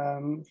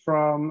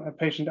from a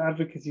patient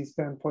advocacy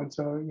standpoint.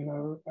 So,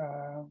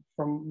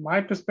 from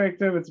my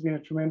perspective, it's been a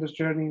tremendous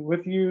journey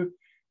with you.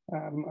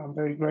 I'm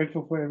very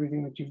grateful for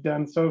everything that you've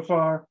done so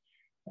far.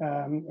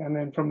 And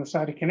then from the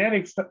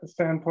cytokinetics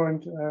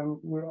standpoint,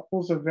 we're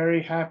also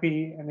very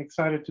happy and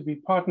excited to be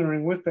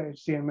partnering with the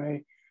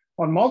HCMA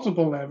on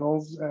multiple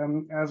levels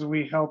as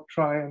we help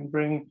try and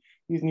bring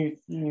these new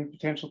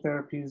potential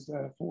therapies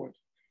forward.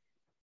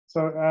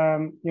 So,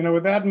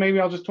 with that, maybe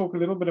I'll just talk a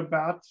little bit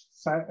about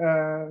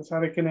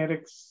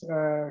cytokinetics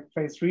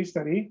phase 3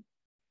 study.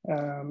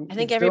 I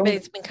think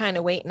everybody's been kind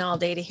of waiting all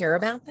day to hear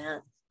about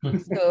that.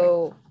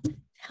 So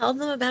tell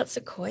them about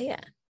Sequoia.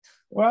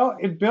 Well,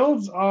 it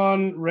builds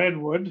on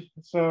Redwood.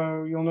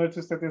 So you'll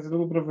notice that there's a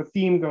little bit of a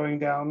theme going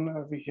down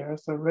over here.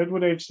 So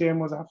Redwood HCM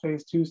was our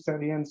phase 2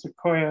 study, and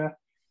Sequoia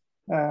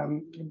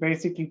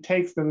basically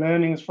takes the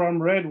learnings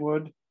from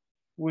Redwood,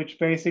 which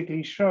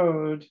basically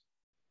showed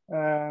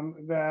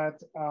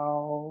that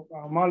our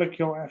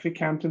molecule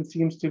aficamten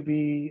seems to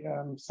be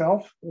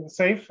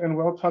safe and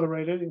well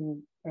tolerated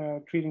in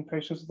treating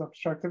patients with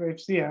obstructive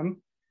HCM,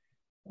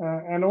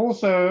 and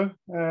also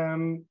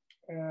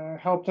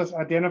helped us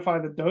identify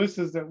the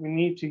doses that we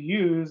need to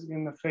use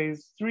in the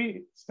phase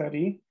 3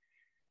 study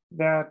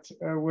that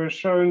were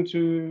shown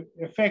to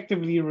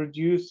effectively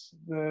reduce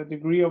the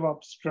degree of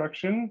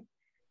obstruction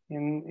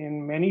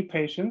in many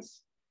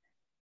patients.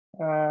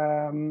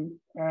 And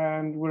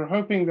we're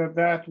hoping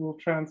that will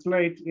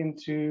translate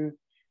into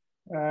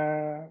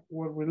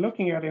what we're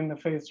looking at in the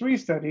phase 3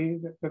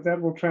 study, that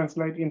will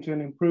translate into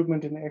an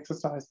improvement in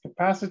exercise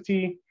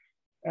capacity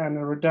and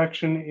a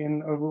reduction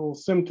in overall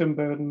symptom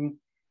burden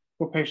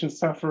for patients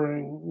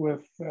suffering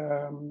with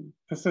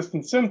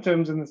persistent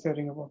symptoms in the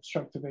setting of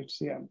obstructive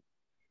HCM.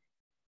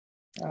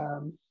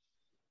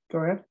 Go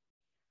ahead.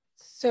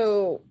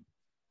 So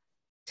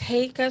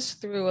take us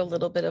through a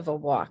little bit of a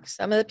walk.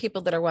 Some of the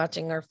people that are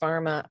watching are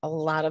pharma, a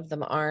lot of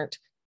them aren't.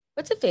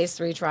 What's a phase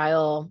 3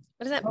 trial?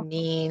 What does that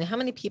mean? How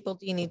many people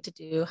do you need to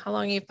do? How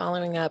long are you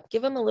following up?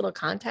 Give them a little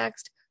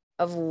context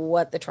of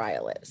what the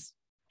trial is.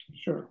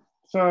 Sure.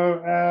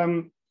 So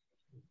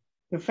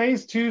the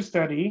phase 2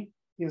 study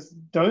is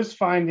dose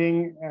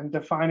finding and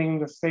defining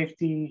the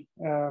safety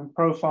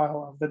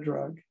profile of the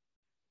drug.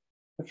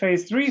 The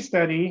phase 3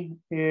 study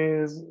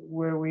is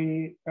where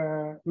we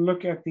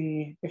look at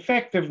the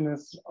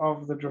effectiveness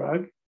of the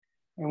drug,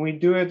 and we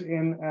do it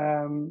in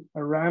a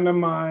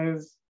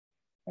randomized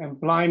and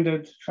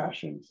blinded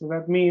fashion. So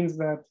that means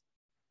that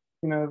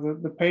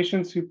the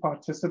patients who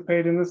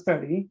participate in the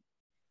study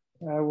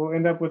will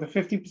end up with a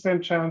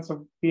 50% chance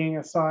of being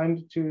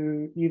assigned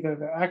to either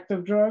the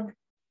active drug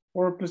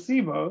or a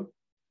placebo,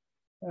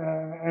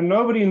 and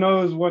nobody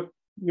knows what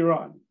you're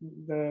on.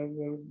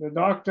 The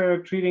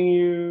doctor treating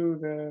you,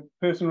 the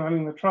person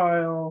running the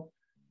trial,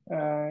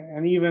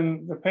 and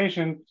even the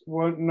patient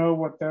won't know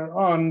what they're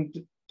on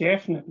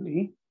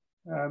definitely,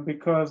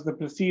 because the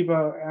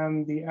placebo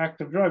and the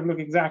active drug look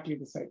exactly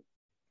the same.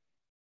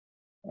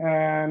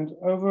 And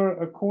over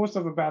a course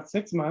of about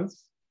 6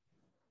 months,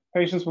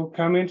 patients will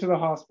come into the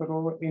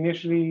hospital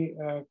initially,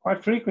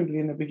 quite frequently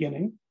in the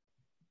beginning,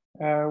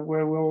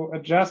 where we'll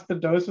adjust the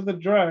dose of the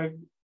drug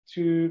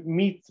to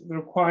meet the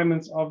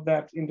requirements of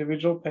that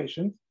individual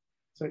patient.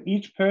 So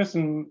each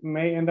person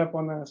may end up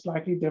on a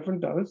slightly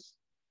different dose.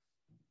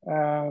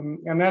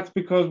 And that's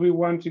because we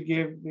want to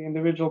give the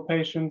individual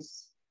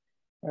patients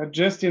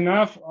just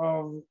enough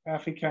of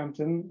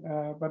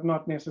aficamten, but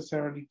not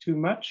necessarily too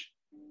much.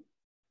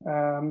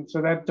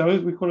 So that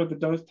dose, we call it the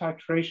dose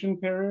titration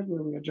period,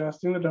 where we're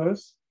adjusting the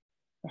dose.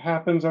 It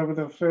happens over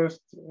the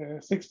first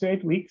 6 to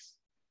 8 weeks.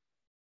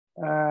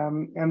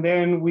 And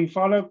then we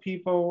follow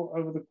people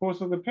over the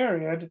course of the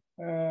period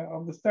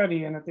of the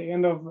study. And at the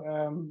end of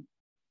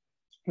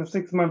the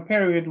 6-month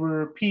period, we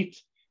repeat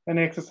an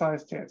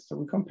exercise test. So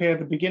we compare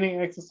the beginning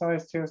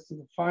exercise test to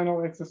the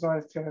final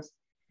exercise test.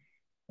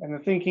 And the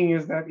thinking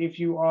is that if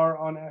you are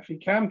on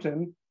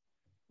aficamten,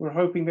 we're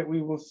hoping that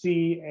we will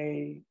see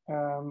a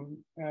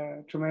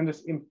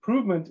tremendous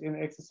improvement in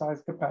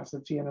exercise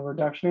capacity and a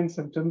reduction in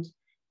symptoms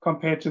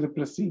compared to the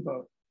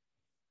placebo.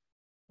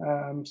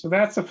 So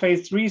that's a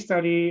phase 3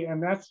 study,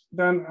 and that's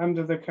done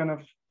under the kind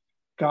of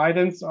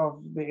guidance of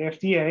the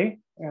FDA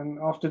and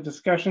after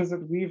discussions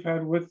that we've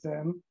had with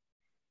them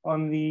on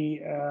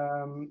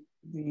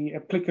the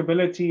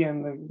applicability and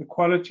the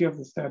quality of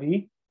the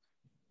study,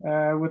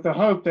 with the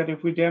hope that if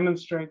we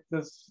demonstrate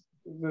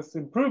this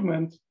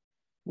improvement,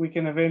 we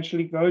can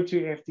eventually go to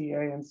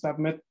FDA and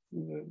submit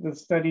the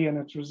study and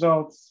its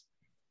results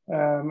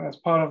as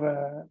part of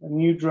a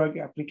new drug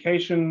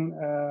application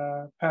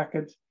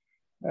packet,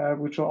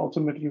 which will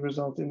ultimately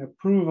result in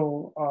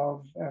approval of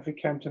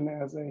aficamten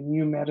as a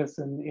new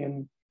medicine in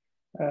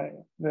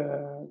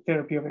the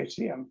therapy of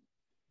HCM.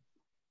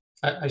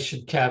 I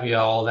should caveat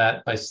all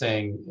that by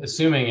saying,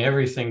 assuming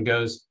everything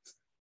goes,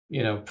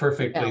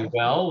 perfectly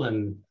well,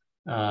 and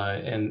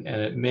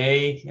it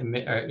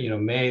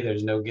may,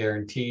 there's no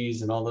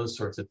guarantees and all those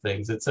sorts of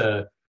things. It's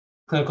a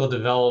clinical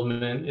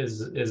development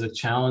is a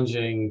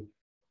challenging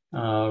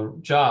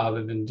job.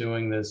 I've been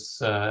doing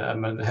this.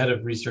 I'm the head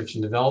of research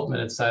and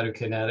development at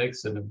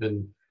Cytokinetics, and have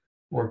been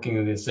working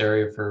in this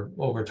area for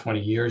over 20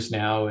 years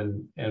now.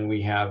 And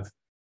we have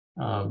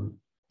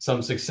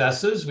some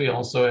successes. We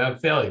also have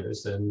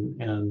failures,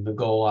 and the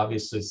goal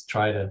obviously is to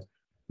try to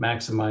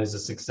maximize the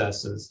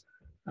successes,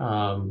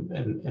 and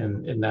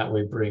in that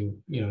way bring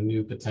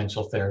new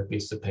potential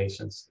therapies to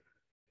patients.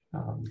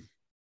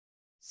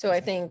 So I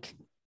think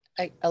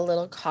a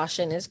little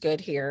caution is good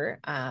here.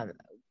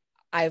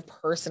 I've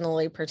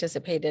personally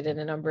participated in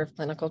a number of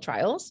clinical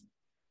trials.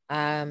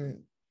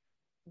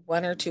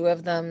 One or two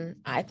of them,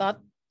 I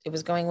thought it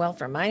was going well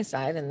from my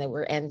side, and they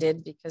were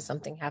ended because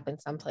something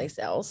happened someplace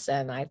else,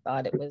 and I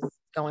thought it was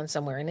going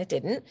somewhere and it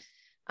didn't.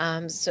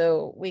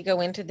 So we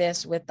go into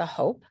this with the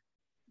hope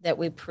that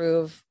we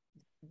prove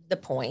the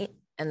point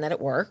and that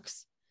it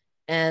works,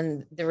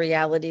 and the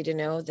reality to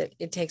know that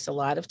it takes a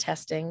lot of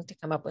testing to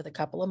come up with a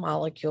couple of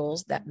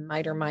molecules that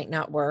might or might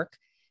not work.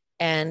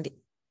 And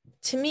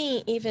to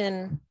me,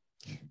 even,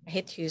 I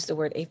hate to use the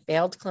word, a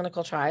failed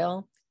clinical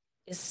trial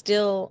is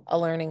still a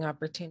learning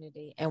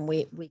opportunity, and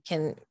we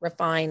can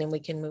refine and we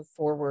can move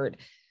forward.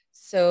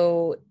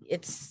 So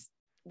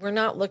we're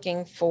not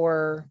looking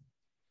for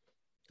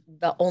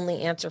the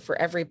only answer for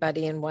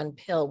everybody in one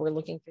pill. We're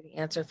looking for the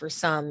answer for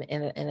some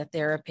in a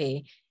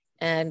therapy.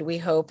 And we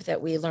hope that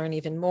we learn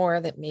even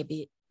more, that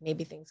maybe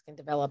things can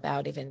develop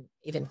out even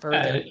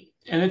further.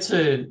 And it's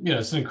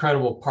it's an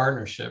incredible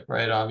partnership,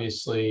 right?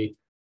 Obviously,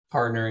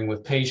 partnering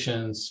with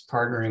patients,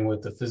 partnering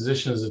with the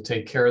physicians that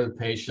take care of the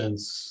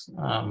patients.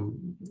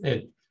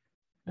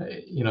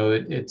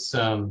 It's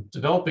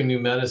developing new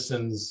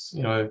medicines.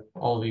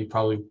 All of you,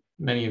 probably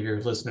many of your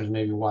listeners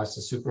maybe watched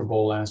the Super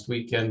Bowl last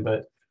weekend,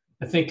 but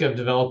I think of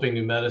developing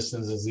new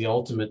medicines as the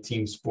ultimate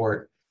team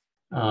sport.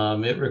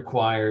 It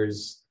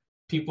requires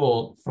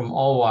people from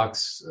all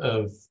walks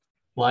of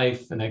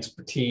life and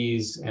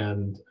expertise,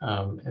 and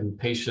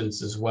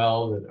patients as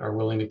well, that are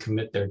willing to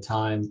commit their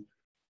time,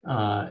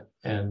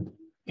 and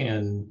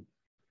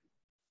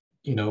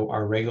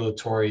our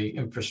regulatory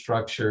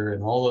infrastructure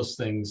and all those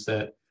things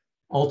that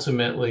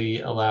ultimately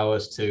allow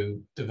us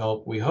to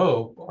develop, we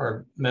hope,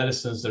 are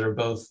medicines that are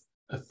both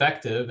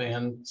effective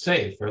and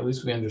safe, or at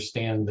least we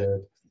understand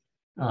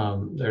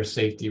their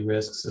safety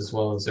risks as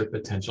well as their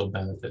potential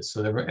benefits,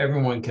 so that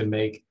everyone can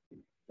make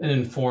an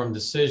informed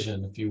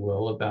decision, if you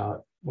will,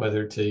 about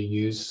whether to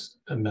use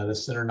a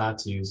medicine or not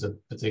to use a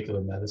particular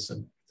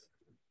medicine.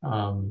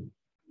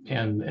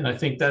 And I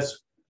think that's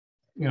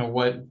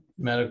what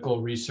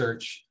medical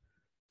research,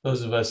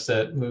 those of us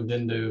that moved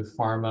into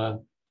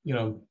pharma,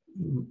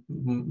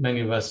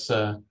 many of us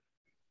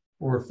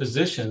were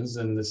physicians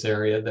in this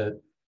area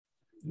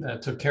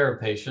that took care of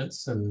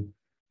patients, and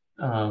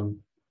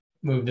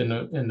moved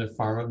into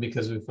pharma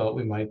because we felt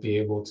we might be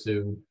able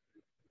to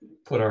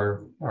put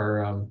our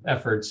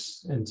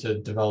efforts into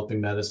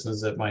developing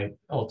medicines that might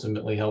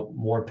ultimately help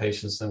more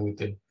patients than we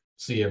could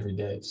see every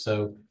day.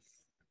 So,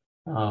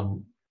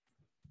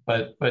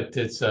 but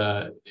it's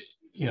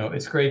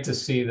it's great to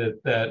see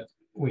that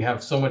we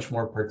have so much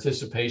more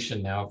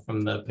participation now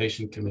from the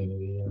patient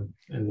community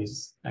in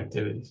these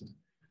activities.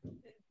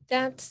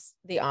 That's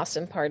the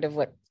awesome part of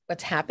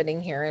what's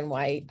happening here, and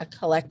why a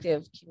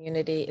collective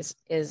community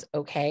is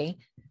okay.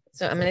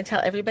 So I'm going to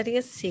tell everybody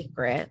a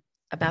secret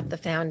about the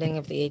founding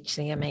of the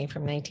HCMA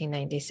from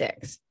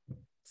 1996.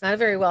 It's not a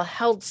very well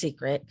held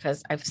secret,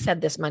 because I've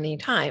said this many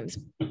times,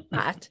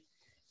 but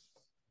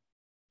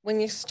when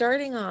you're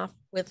starting off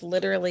with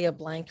literally a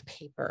blank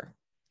paper,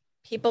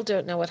 people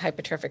don't know what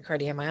hypertrophic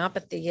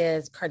cardiomyopathy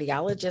is.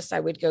 Cardiologists I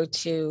would go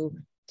to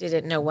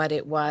didn't know what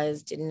it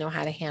was, didn't know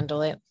how to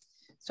handle it.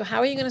 So how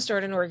are you going to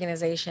start an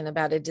organization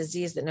about a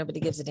disease that nobody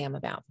gives a damn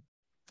about?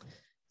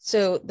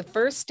 So the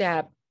first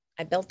step,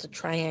 I built a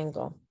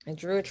triangle. I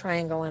drew a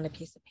triangle on a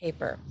piece of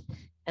paper,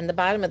 and the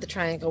bottom of the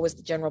triangle was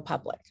the general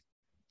public.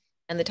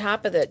 And the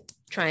top of the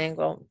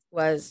triangle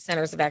was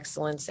centers of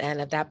excellence.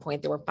 And at that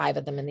point, there were 5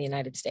 of them in the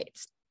United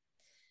States.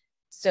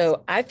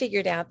 So I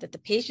figured out that the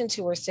patients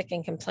who were sick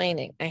and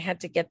complaining, I had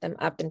to get them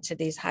up into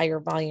these higher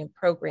volume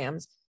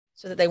programs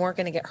so that they weren't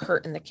going to get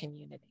hurt in the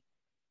community.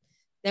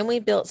 Then we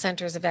built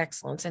centers of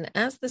excellence. And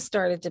as this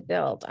started to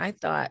build, I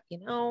thought,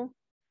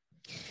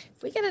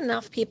 If we get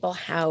enough people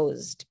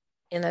housed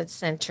in a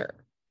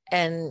center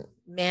and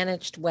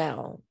managed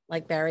well,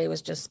 like Barry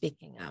was just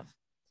speaking of,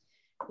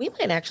 we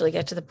might actually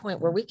get to the point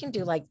where we can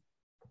do like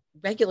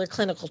regular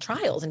clinical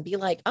trials and be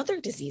like other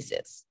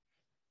diseases.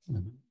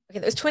 Okay,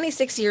 that was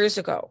 26 years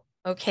ago.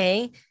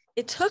 Okay,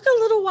 it took a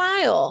little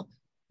while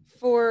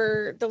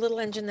for the little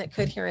engine that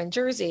could here in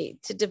Jersey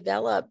to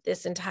develop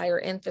this entire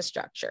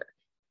infrastructure.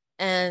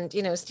 And,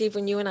 you know, Steve,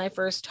 when you and I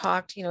first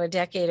talked, you know, a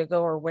decade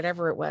ago or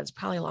whatever it was,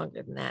 probably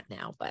longer than that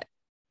now, but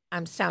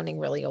I'm sounding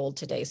really old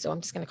today, so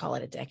I'm just going to call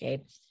it a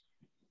decade.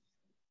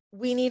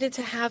 We needed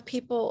to have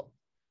people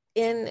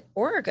in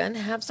Oregon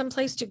have some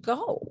place to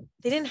go.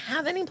 They didn't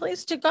have any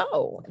place to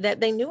go that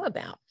they knew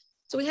about.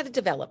 So we had to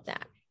develop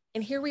that.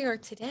 And here we are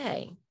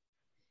today,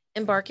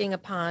 embarking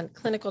upon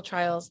clinical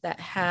trials that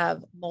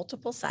have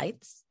multiple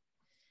sites.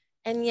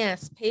 And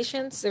yes,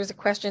 patients, there's a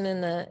question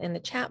in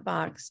the chat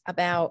box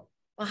about,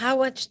 well, how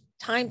much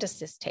time does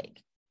this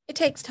take? It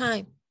takes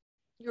time.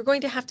 You're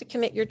going to have to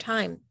commit your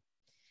time.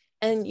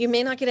 And you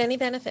may not get any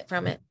benefit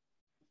from it.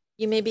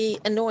 You may be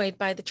annoyed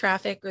by the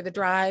traffic or the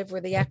drive or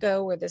the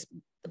echo or the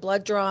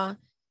blood draw,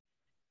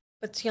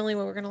 but it's the only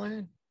way we're going to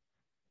learn.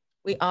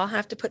 We all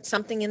have to put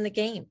something in the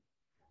game.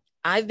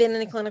 I've been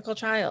in clinical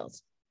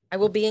trials. I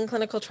will be in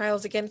clinical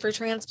trials again for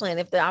transplant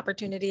if the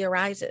opportunity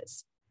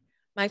arises.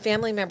 My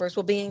family members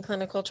will be in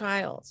clinical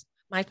trials.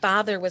 My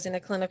father was in a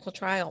clinical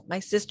trial. My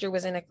sister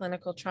was in a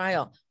clinical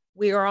trial.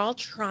 We are all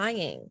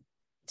trying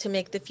to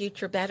make the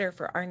future better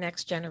for our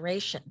next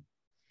generation.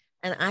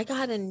 And I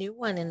got a new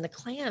one in the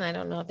clan. I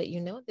don't know that you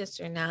know this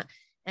or not.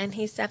 And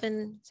he's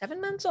seven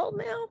months old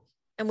now.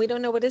 And we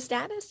don't know what his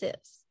status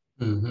is.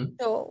 Mm-hmm.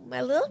 So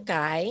my little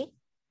guy,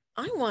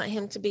 I want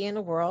him to be in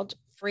a world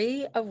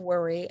free of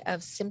worry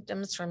of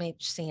symptoms from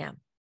HCM.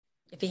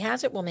 If he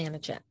has it, we'll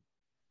manage it.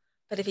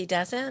 But if he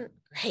doesn't,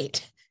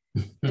 great.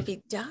 If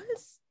he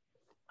does,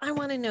 I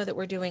want to know that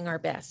we're doing our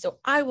best. So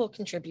I will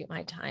contribute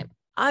my time.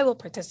 I will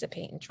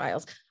participate in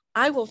trials.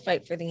 I will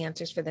fight for the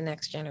answers for the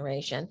next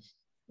generation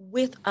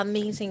with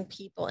amazing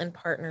people and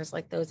partners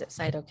like those at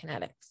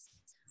Cytokinetics.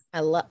 I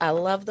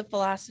love the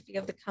philosophy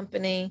of the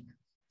company.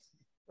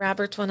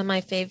 Robert's one of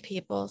my fave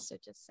people, so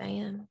just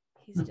saying,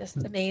 he's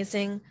just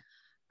amazing.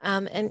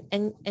 And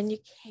you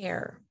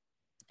care,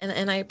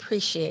 and I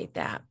appreciate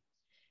that.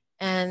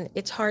 And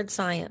it's hard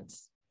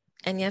science.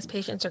 And yes,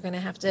 patients are going to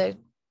have to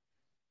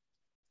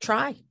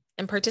try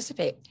and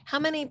participate. How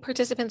many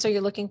participants are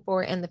you looking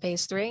for in the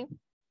phase 3?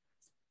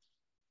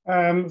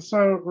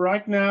 So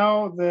right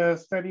now the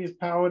study is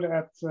powered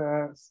at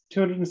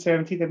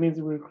 270. That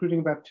means we're recruiting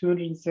about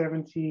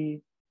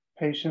 270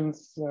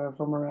 patients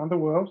from around the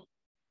world,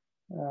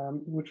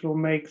 which will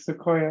make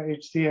Sequoia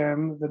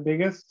HCM the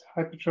biggest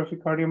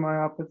hypertrophic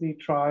cardiomyopathy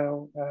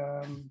trial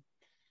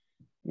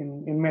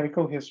in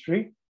medical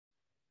history.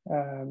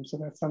 So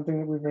that's something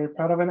that we're very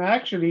proud of. And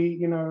actually,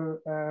 you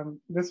know,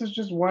 this is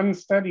just one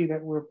study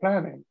that we're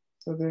planning.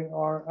 So there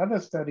are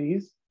other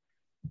studies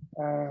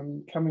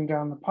coming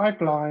down the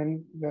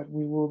pipeline that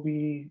we'll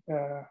be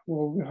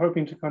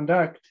hoping to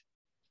conduct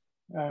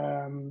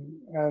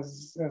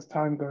as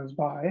time goes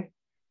by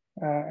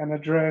and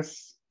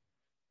address.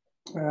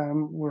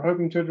 We're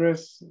hoping to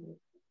address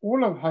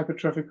all of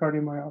hypertrophic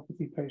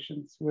cardiomyopathy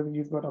patients, whether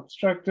you've got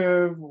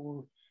obstructive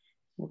or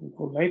what we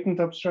call latent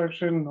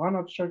obstruction,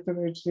 non-obstructive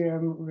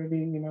HCM.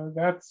 Really, you know,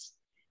 that's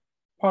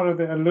part of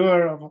the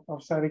allure of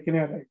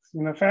Cytokinetics.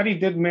 You know, Fatty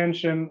did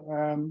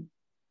mention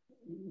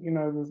you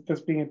know,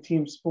 this being a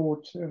team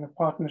sport and a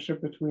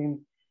partnership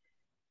between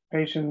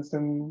patients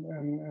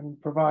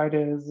and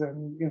providers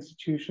and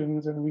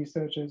institutions and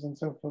researchers and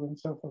so forth and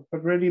so forth.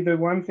 But really the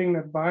one thing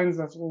that binds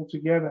us all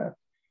together,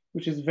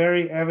 which is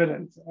very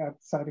evident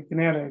at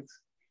Cytokinetics,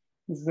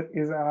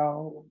 is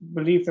our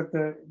belief that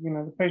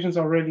the patient's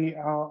already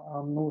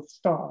our North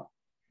Star.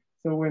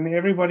 So when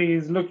everybody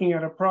is looking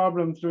at a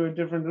problem through a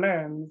different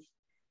lens,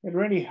 it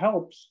really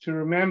helps to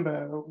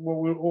remember what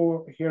we're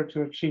all here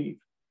to achieve.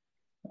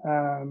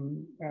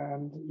 And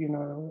you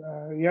know,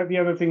 the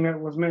other thing that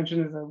was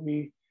mentioned is that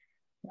we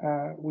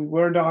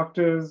were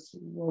doctors.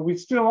 Well, we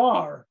still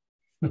are.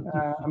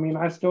 I mean,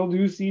 I still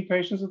do see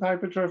patients with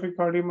hypertrophic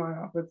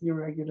cardiomyopathy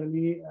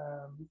regularly.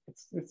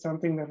 It's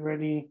something that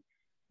really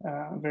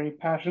I'm very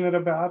passionate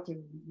about,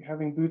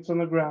 having boots on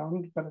the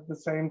ground. But at the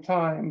same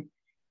time,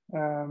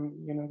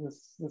 you know,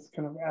 this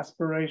kind of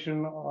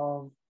aspiration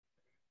of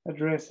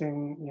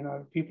addressing, you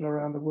know, people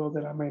around the world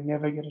that I may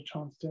never get a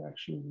chance to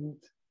actually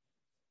meet.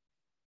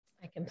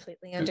 I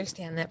completely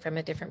understand that from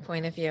a different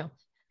point of view.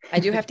 I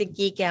do have to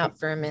geek out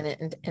for a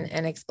minute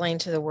and explain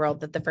to the world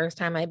that the first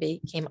time I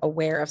became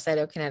aware of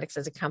Cytokinetics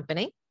as a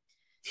company,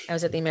 I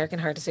was at the American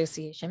Heart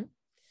Association.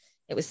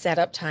 It was set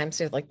up time,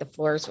 so like the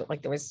floors,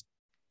 like there was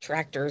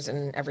tractors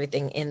and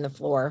everything in the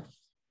floor.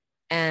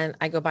 And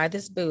I go by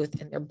this booth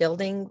and they're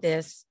building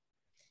this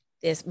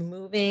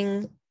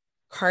moving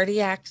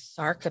cardiac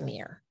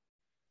sarcomere.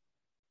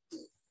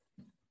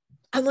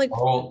 I'm like,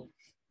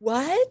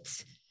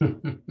 what?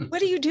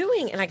 what are you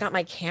doing? And I got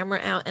my camera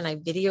out and I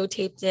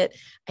videotaped it.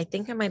 I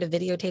think I might have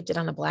videotaped it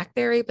on a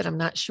BlackBerry, but I'm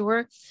not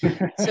sure.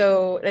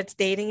 So that's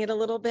dating it a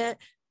little bit.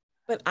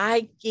 But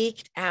I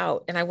geeked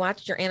out and I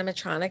watched your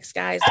animatronics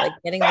guys like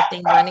getting the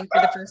thing running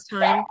for the first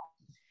time.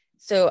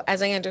 So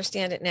as I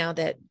understand it now,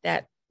 that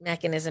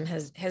mechanism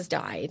has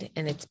died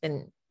and it's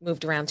been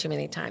moved around too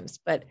many times.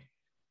 But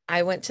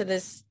I went to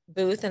this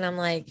booth and I'm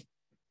like,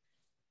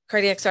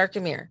 cardiac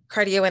sarcomere,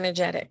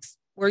 cardioenergetics,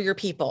 we're your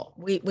people.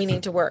 We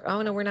need to work.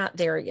 Oh no, we're not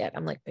there yet.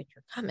 I'm like, but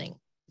you're coming.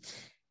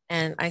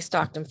 And I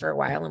stalked him for a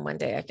while. And one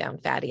day I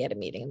found Fatty at a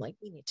meeting. I'm like,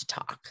 we need to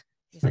talk.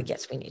 He's like,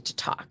 yes, we need to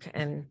talk.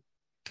 And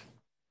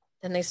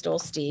then they stole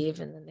Steve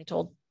and then they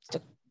told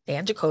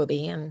Dan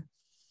Jacoby and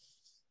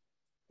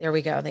there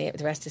we go. The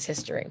rest is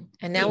history.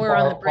 And now we're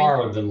on the brink.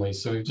 Borrowed them,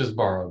 Lisa. So we've just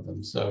borrowed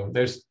them. So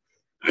there's,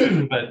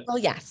 but well,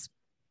 yes.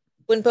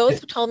 When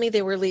both told me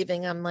they were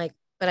leaving, I'm like,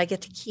 but I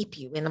get to keep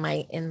you in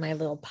my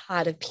little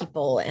pod of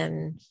people.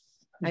 And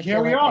I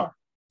here we are.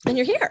 And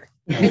you're here.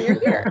 And you're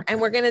here. And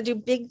we're going to do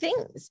big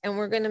things. And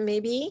we're going to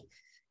maybe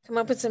come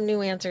up with some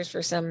new answers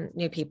for some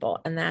new people.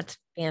 And that's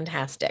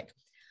fantastic.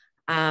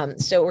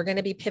 So we're going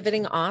to be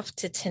pivoting off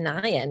to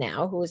Tenaya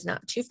now, who is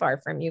not too far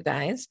from you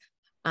guys.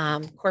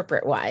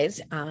 Corporate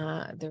wise,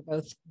 they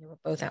were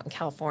both out in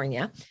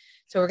California.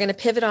 So we're going to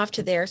pivot off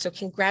to there. So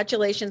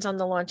congratulations on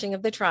the launching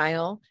of the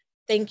trial.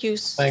 Thank you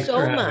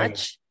so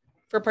much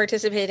for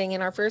participating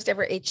in our first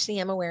ever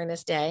HCM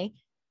Awareness Day.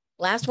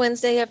 Last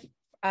Wednesday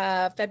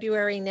of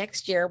February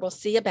next year, we'll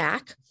see you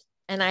back.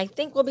 And I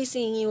think we'll be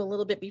seeing you a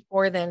little bit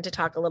before then to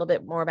talk a little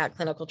bit more about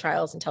clinical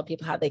trials and tell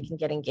people how they can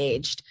get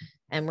engaged.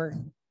 And we're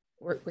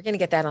going to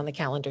get that on the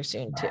calendar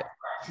soon too.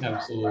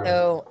 Absolutely.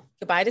 So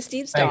goodbye to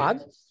Steve's dog.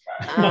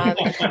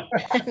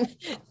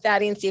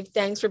 Fatty and Steve,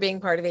 thanks for being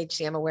part of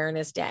HCM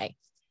Awareness Day.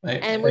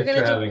 And we're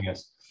going to do a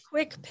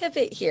quick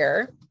pivot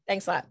here.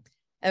 Thanks a lot.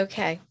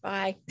 Okay,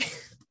 bye.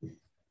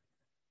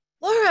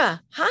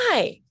 Laura,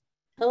 hi.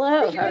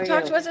 Hello. You're going to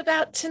talk to us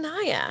about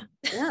Tenaya.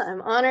 Yeah,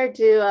 I'm honored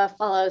to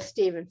follow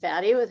Steve and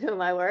Fatty, with whom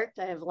I worked.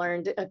 I have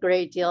learned a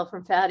great deal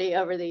from Fatty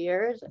over the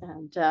years,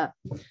 and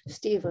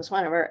Steve was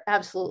one of our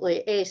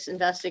absolutely ace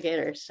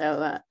investigators.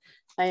 So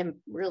I am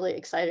really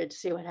excited to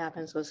see what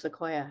happens with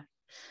Sequoia.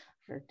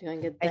 For doing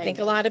good things. I think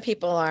a lot of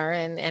people are,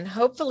 and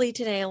hopefully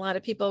today a lot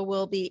of people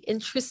will be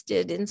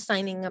interested in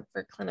signing up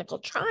for clinical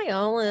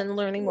trial and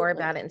learning more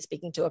about it and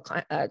speaking to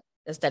a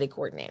study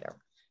coordinator.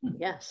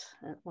 Yes,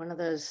 one of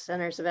those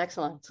centers of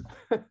excellence.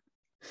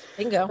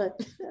 Bingo.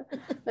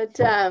 But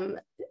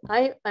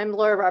I'm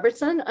Laura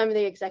Robertson. I'm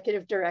the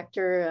executive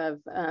director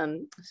of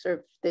sort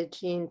of the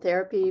gene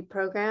therapy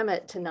program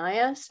at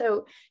Tenaya.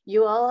 So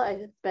you all,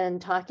 I've been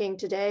talking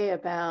today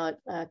about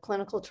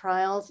clinical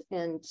trials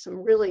and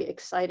some really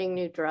exciting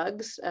new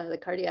drugs, the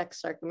cardiac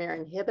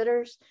sarcomere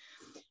inhibitors.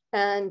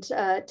 And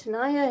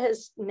Tenaya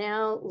is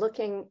now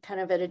looking kind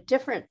of at a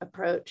different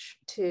approach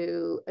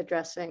to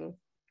addressing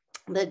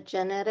the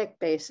genetic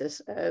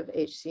basis of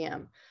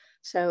HCM.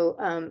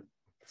 So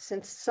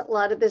since a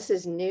lot of this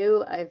is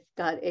new, I've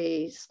got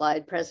a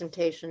slide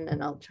presentation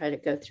and I'll try to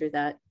go through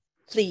that.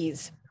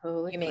 Please,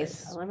 you may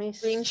let me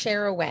screen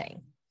share away.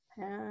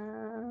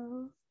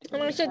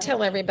 I should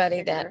tell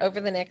everybody that over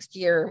the next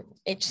year,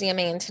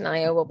 HCMA and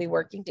Tenaya will be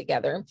working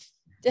together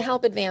to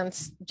help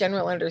advance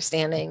general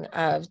understanding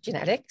of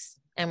genetics.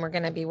 And we're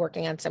going to be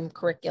working on some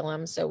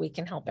curriculum so we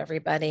can help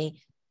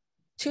everybody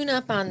tune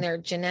up on their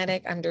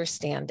genetic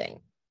understanding.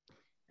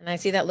 And I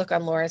see that look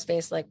on Laura's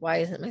face, like, why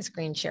isn't my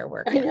screen share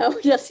working? I know,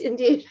 yes,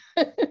 indeed.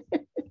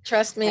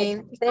 Trust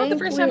me. It's not the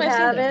first time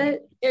I've seen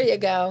it. There you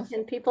go.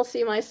 Can people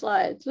see my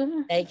slides?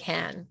 They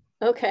can.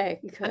 Okay.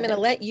 Good. I'm going to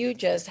let you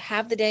just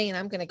have the day and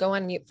I'm going to go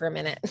on mute for a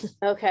minute.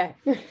 Okay.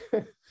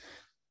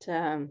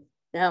 No,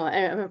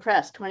 I'm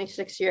impressed.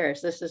 26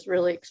 years. This is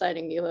really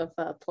exciting. You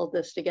have pulled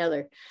this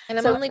together. And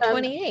I'm only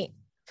 28.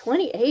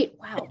 28.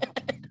 Wow.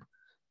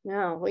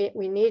 No,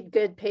 we need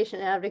good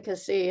patient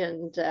advocacy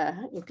and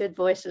good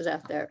voices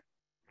out there.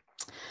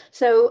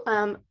 So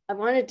I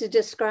wanted to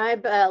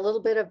describe a little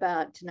bit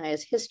about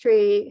Tenaya's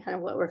history, kind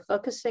of what we're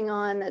focusing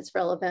on that's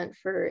relevant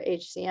for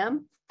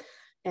HCM,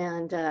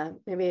 and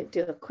maybe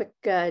do a quick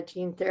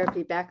gene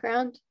therapy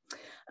background.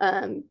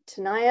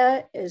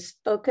 Tenaya is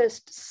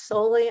focused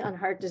solely on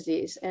heart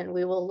disease, and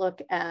we will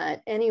look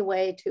at any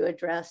way to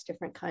address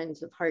different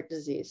kinds of heart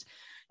disease.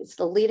 It's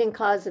the leading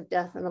cause of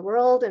death in the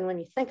world. And when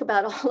you think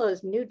about all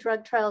those new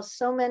drug trials,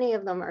 so many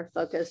of them are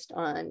focused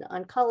on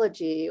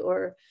oncology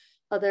or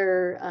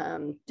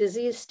other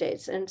disease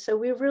states. And so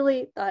we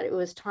really thought it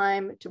was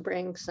time to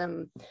bring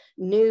some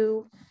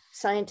new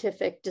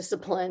scientific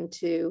discipline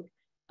to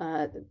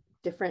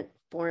different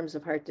forms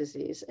of heart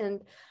disease.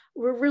 And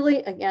we're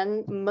really,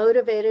 again,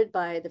 motivated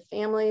by the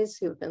families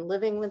who've been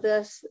living with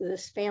this.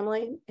 This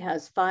family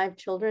has 5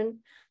 children,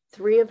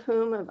 3 of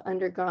whom have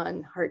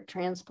undergone heart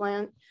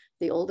transplant.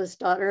 The oldest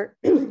daughter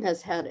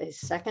has had a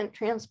second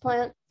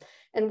transplant.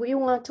 And we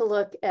want to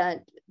look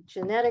at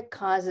genetic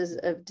causes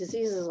of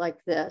diseases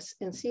like this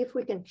and see if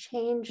we can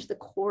change the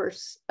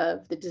course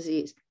of the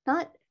disease,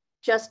 not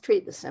just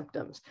treat the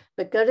symptoms,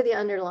 but go to the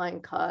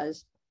underlying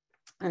cause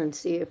and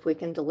see if we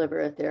can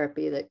deliver a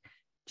therapy that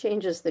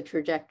changes the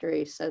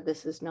trajectory so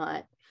this is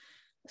not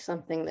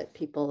something that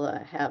people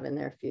have in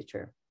their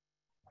future.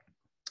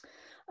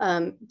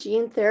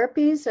 Gene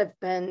therapies have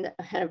been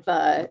kind of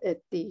at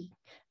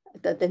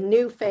the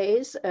new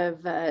phase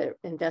of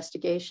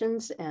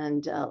investigations,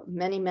 and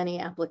many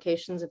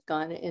applications have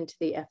gone into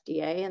the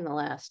FDA in the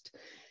last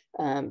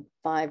 5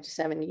 to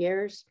 7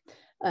 years.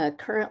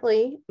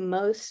 Currently,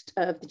 most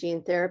of the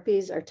gene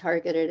therapies are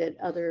targeted at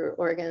other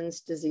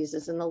organs,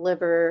 diseases in the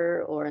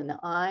liver or in the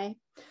eye.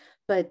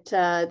 But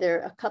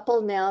there are a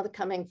couple now that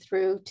coming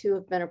through. 2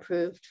 have been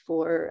approved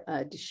for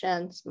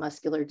Duchenne's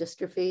muscular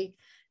dystrophy,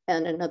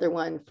 and another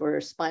one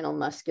for spinal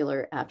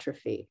muscular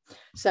atrophy.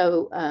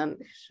 So,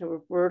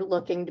 so we're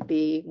looking to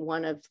be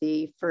one of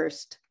the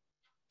first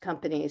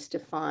companies to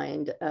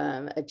find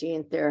a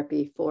gene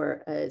therapy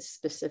for a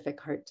specific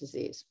heart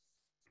disease.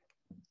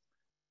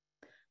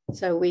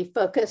 So we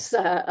focus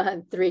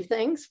on 3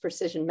 things: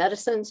 precision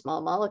medicine,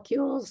 small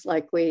molecules,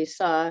 like we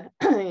saw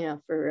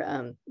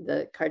for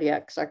the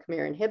cardiac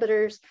sarcomere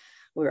inhibitors.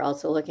 We're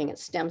also looking at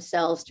stem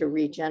cells to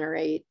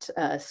regenerate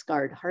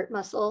scarred heart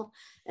muscle.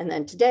 And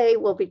then today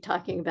we'll be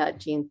talking about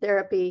gene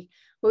therapy.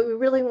 What we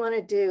really want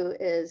to do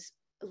is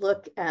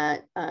look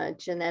at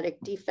genetic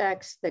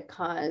defects that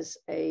cause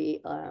a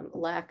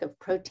lack of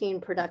protein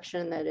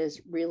production that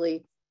is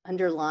really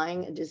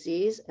underlying a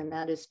disease, and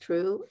that is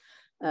true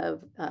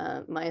of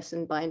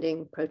myosin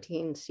binding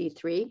protein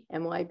C3,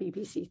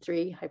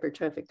 MYBPC3,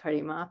 hypertrophic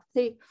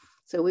cardiomyopathy.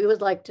 So we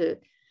would like to,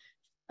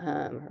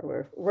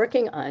 we're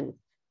working on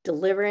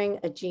delivering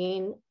a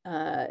gene,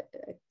 a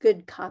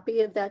good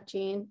copy of that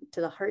gene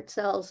to the heart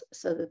cells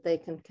so that they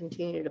can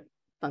continue to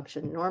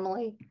function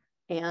normally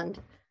and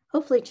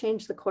hopefully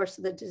change the course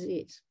of the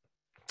disease.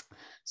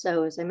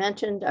 So as I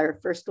mentioned, our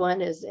first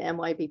one is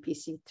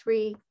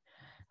MYBPC3.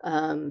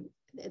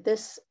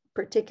 This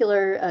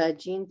particular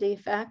gene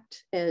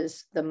defect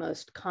is the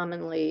most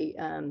commonly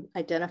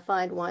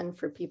identified one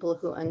for people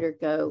who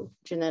undergo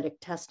genetic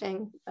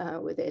testing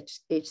with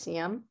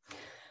HCM.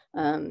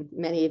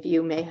 Many of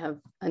you may have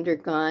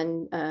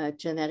undergone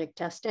genetic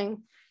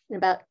testing. In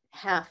about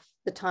half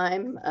the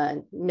time,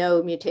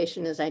 no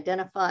mutation is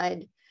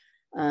identified.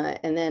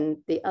 And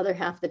then the other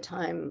half the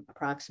time,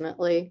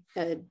 approximately,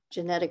 a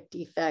genetic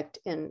defect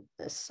in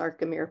the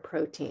sarcomere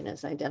protein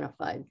is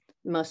identified.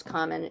 The most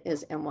common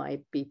is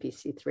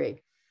MYBPC3.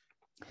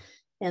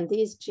 And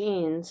these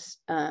genes,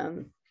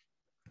 so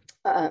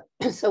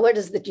what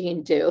does the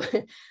gene do?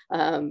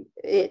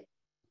 It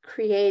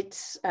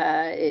creates,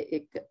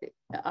 it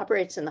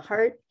operates in the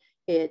heart.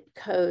 It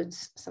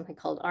codes something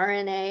called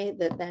RNA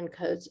that then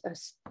codes a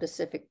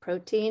specific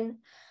protein.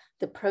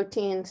 The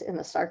proteins in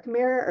the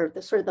sarcomere are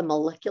the sort of the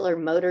molecular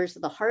motors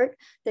of the heart.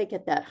 They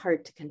get that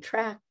heart to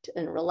contract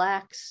and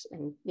relax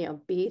and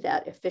be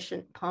that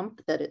efficient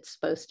pump that it's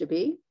supposed to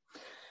be.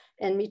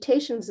 And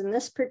mutations in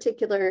this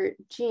particular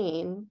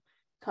gene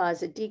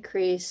cause a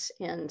decrease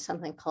in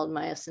something called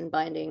myosin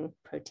binding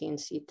protein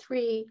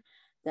C3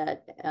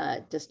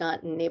 that does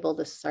not enable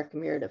the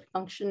sarcomere to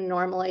function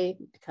normally.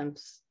 It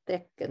becomes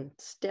thick and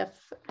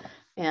stiff.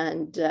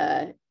 And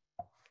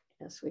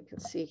as we can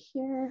see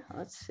here,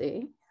 let's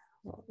see,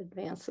 we'll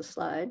advance the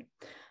slide.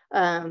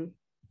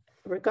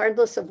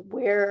 Regardless of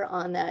where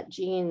on that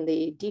gene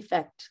the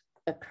defect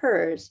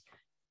occurs,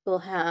 we'll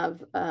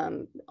have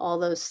all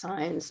those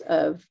signs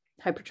of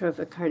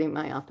hypertrophic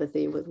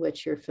cardiomyopathy with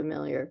which you're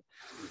familiar.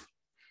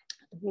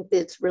 I think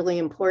it's really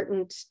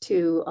important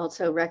to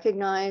also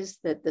recognize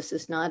that this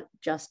is not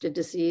just a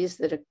disease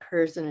that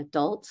occurs in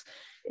adults.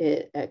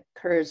 It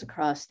occurs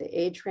across the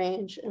age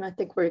range. And I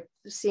think we're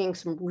seeing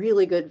some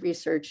really good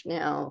research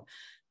now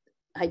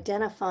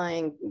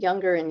identifying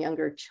younger and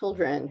younger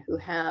children who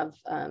have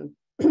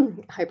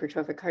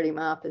hypertrophic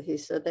cardiomyopathy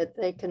so that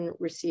they can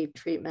receive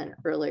treatment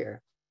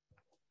earlier.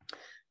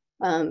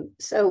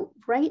 So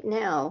right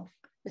now,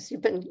 as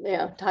you've been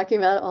talking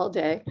about all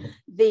day,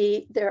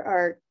 there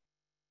are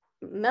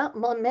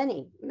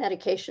many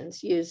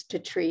medications used to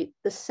treat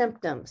the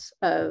symptoms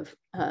of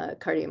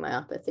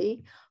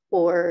cardiomyopathy,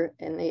 or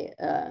in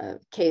the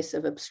case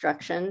of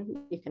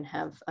obstruction, you can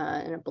have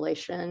an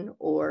ablation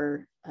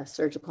or a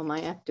surgical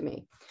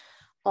myectomy.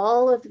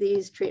 All of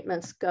these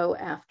treatments go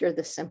after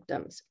the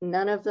symptoms.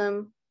 None of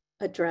them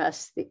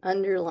address the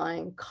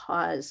underlying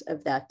cause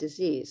of that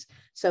disease.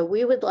 So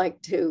we would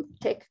like to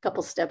take a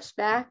couple steps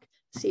back,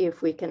 see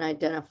if we can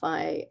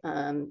identify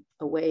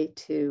a way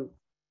to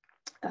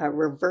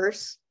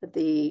reverse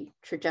the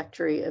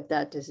trajectory of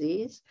that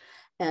disease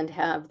and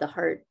have the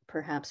heart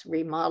perhaps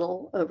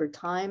remodel over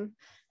time.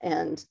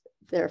 And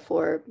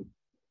therefore,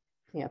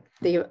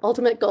 the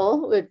ultimate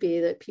goal would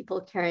be that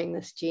people carrying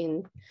this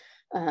gene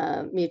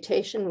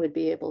mutation would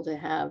be able to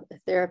have a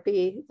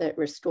therapy that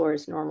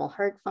restores normal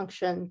heart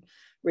function,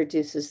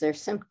 reduces their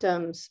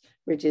symptoms,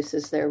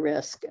 reduces their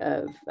risk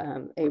of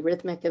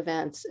arrhythmic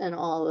events, and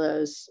all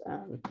those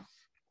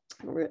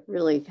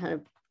really kind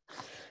of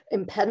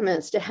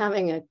impediments to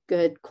having a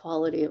good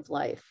quality of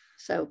life.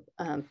 So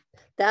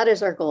that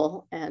is our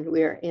goal, and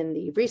we're in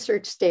the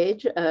research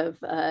stage of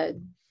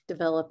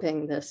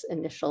developing this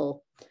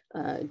initial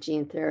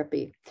gene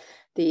therapy.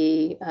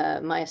 The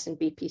myosin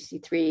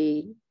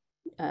BPC3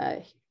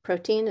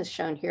 protein is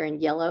shown here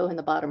in yellow in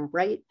the bottom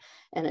right,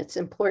 and it's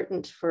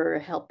important for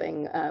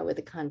helping with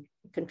the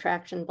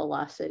contraction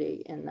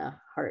velocity in the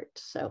heart.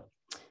 So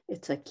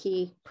it's a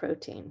key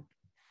protein.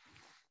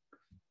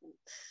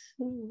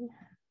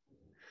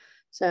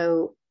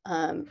 So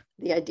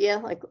the idea,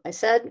 like I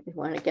said, we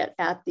want to get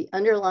at the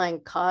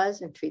underlying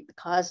cause and treat the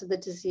cause of the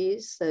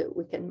disease so that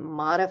we can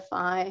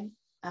modify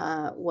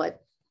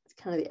what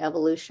kind of the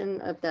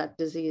evolution of that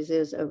disease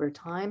is over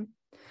time.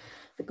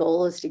 The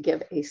goal is to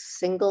give a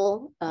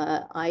single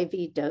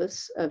IV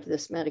dose of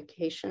this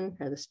medication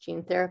or this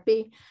gene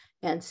therapy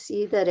and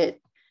see that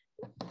it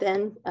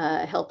then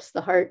helps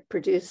the heart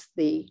produce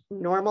the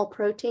normal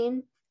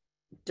protein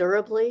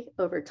durably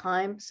over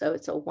time. So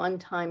it's a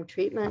one-time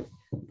treatment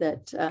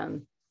that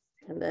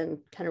and then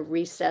kind of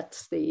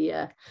resets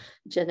the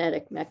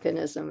genetic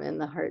mechanism in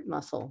the heart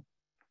muscle.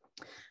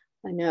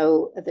 I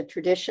know the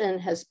tradition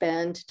has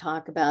been to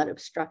talk about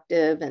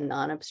obstructive and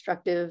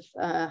non-obstructive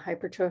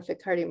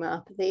hypertrophic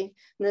cardiomyopathy.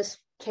 In this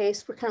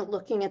case, we're kind of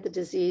looking at the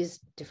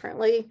disease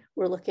differently.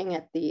 We're looking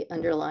at the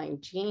underlying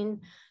gene.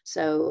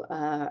 So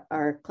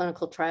our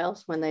clinical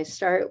trials, when they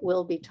start,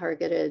 will be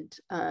targeted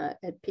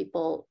at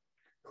people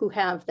who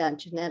have that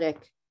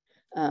genetic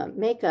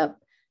makeup,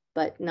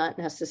 but not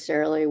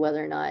necessarily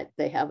whether or not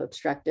they have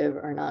obstructive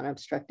or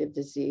non-obstructive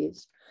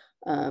disease,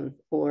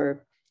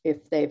 or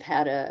if they've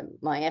had a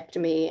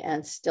myectomy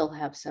and still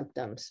have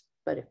symptoms.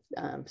 But if,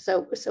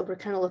 so we're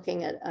kind of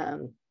looking at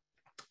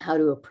how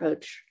to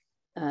approach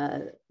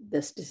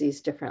this disease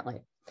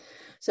differently.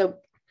 So,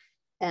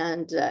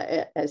 and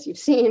as you've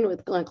seen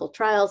with clinical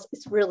trials,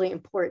 it's really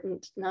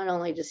important not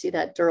only to see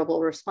that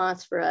durable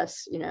response for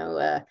us, you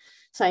know,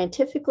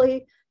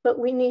 scientifically, but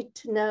we need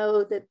to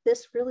know that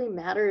this really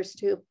matters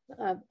to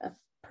a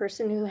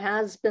person who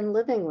has been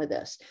living with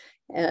this.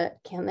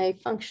 Can they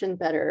function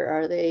better?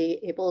 Are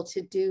they able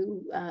to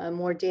do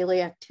more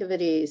daily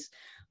activities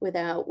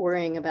without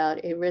worrying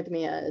about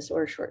arrhythmias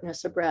or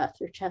shortness of breath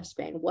or chest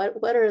pain?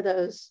 What are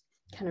those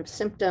kind of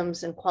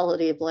symptoms and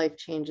quality of life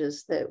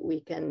changes that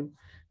we can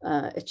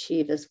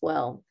achieve as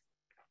well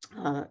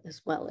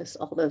as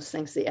all those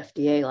things the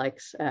FDA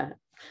likes,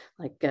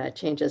 like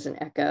changes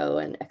in echo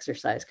and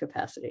exercise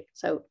capacity.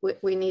 So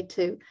we need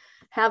to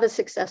have a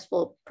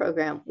successful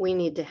program. We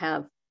need to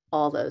have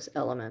all those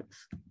elements.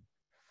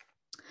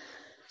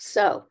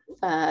 So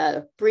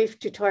brief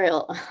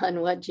tutorial on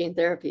what gene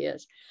therapy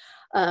is.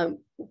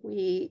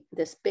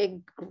 This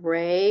big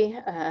gray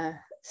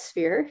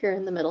sphere here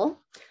in the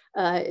middle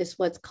is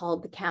what's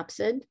called the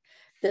capsid.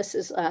 This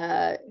is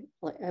a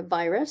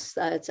virus.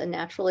 It's a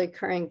naturally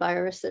occurring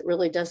virus that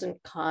really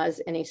doesn't cause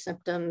any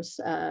symptoms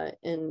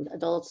in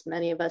adults.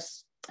 Many of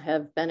us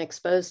have been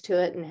exposed to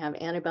it and have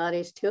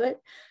antibodies to it,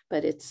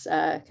 but it's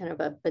kind of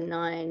a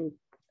benign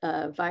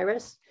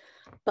virus.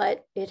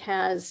 But it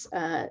has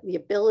the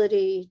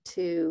ability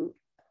to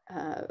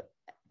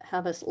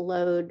have us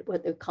load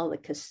what they call the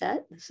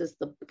cassette. This is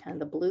the kind of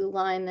the blue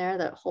line there,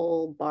 that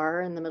whole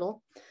bar in the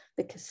middle.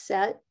 The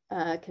cassette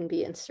can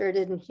be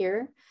inserted in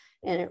here,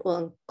 and it will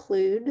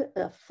include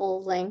a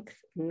full-length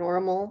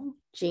normal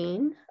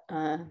gene.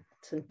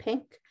 It's in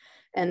pink.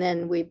 And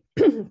then we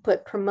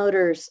put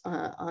promoters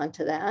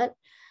onto that,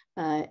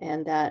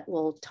 and that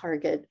will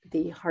target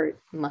the heart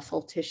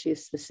muscle tissue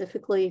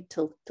specifically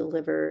to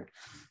deliver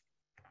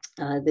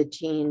the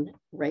gene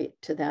right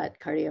to that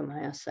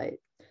cardiomyocyte.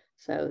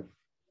 So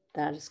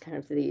that is kind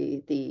of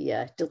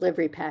the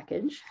delivery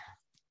package.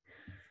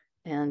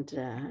 And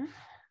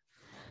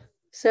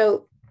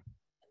so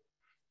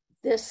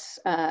this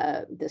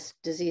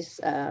disease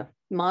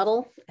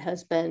model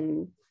has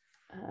been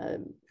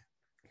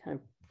kind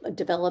of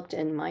developed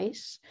in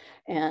mice,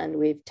 and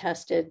we've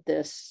tested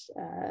this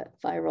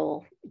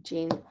viral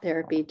gene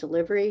therapy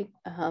delivery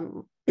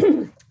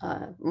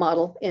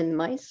model in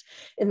mice.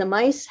 In the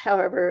mice,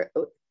 however,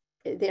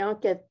 they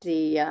don't get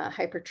the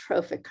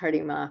hypertrophic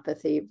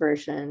cardiomyopathy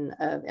version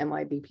of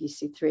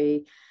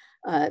MYBPC3.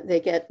 They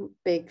get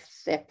big,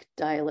 thick,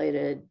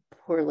 dilated,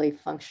 poorly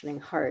functioning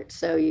heart.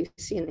 So you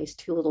see in these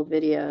two little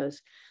videos,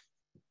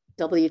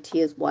 WT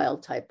is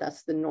wild type.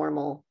 That's the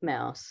normal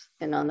mouse.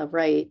 And on the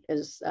right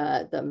is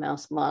the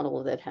mouse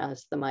model that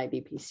has the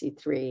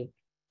MYBPC3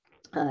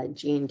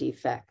 gene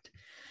defect.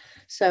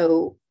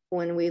 So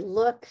when we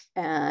look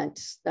at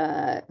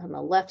on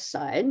the left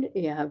side,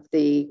 you have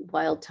the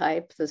wild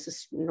type. This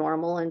is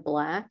normal and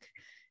black.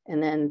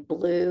 And then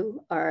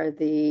blue are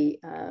the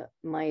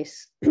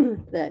mice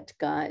that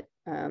got,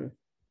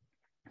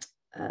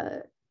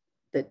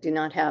 that do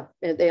not have,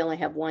 they only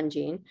have one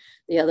gene.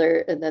 The other,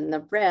 and then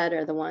the red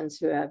are the ones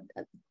who have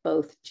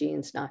both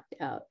genes knocked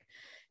out.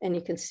 And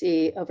you can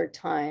see over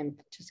time,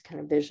 just kind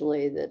of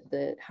visually, that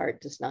the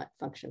heart does not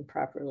function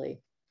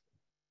properly.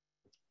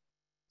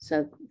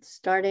 So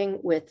starting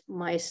with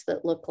mice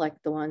that look like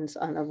the ones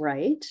on the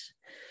right,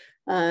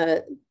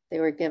 They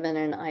were given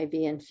an IV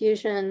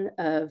infusion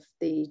of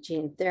the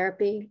gene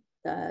therapy.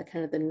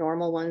 Kind of the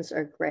normal ones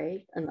are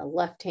gray on the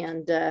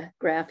left-hand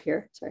graph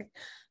here, sorry.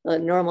 The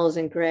normal is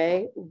in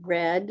gray.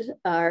 Red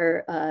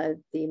are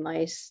the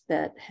mice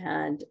that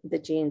had the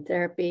gene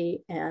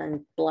therapy,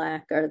 and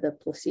black are the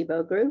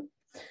placebo group.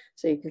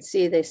 So you can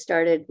see they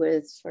started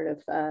with sort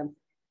of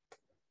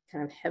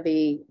kind of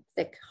heavy,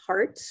 thick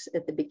hearts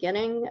at the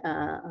beginning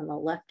on the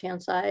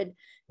left-hand side.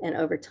 And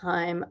over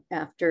time,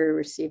 after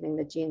receiving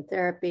the gene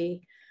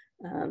therapy,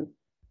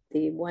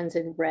 the ones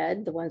in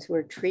red, the ones who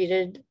were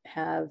treated,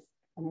 have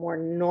a more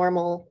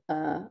normal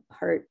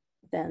heart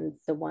than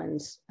the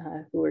ones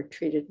who were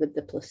treated with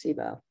the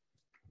placebo.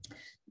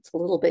 It's a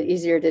little bit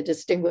easier to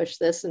distinguish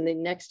this in the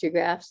next two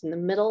graphs. In the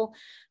middle,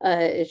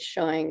 it's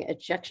showing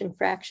ejection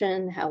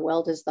fraction, how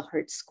well does the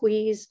heart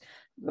squeeze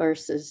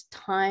versus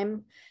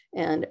time.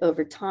 And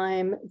over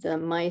time, the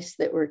mice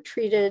that were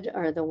treated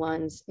are the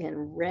ones in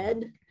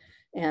red.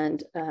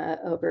 And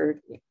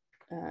over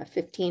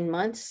 15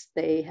 months,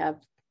 they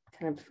have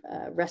kind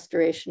of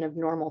restoration of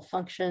normal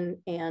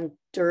function and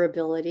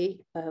durability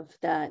of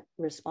that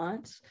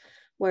response.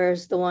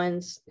 Whereas the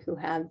ones who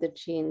had the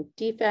gene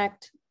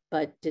defect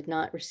but did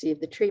not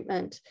receive the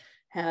treatment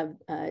have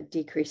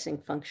decreasing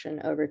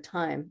function over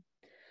time.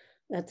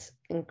 That's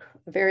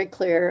very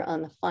clear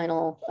on the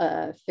final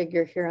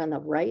figure here on the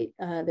right.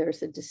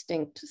 There's a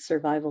distinct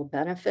survival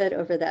benefit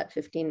over that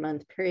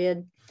 15-month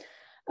period.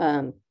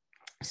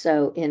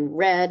 So in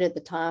red at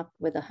the top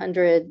with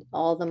 100,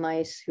 all the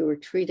mice who were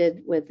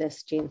treated with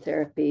this gene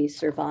therapy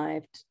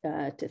survived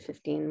to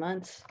 15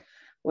 months,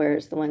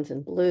 whereas the ones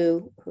in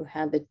blue who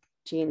had the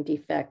gene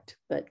defect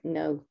but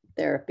no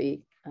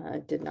therapy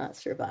did not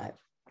survive.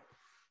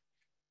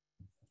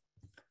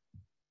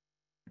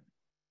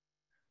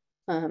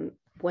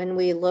 When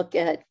we look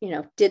at,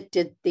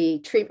 did the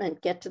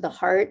treatment get to the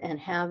heart and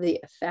have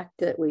the effect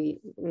that we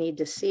need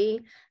to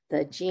see?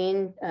 The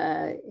gene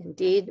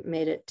indeed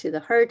made it to the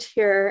heart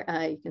here.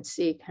 You can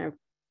see kind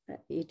of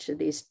each of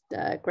these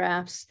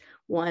graphs.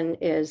 One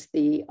is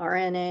the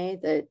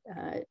RNA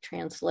that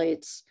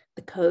translates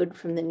the code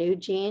from the new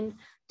gene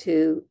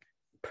to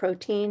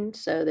protein.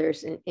 So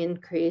there's an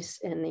increase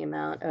in the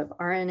amount of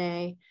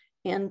RNA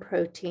and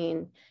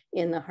protein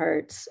in the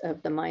hearts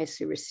of the mice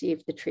who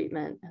received the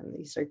treatment. And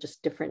these are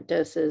just different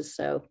doses.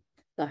 So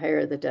the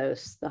higher the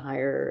dose, the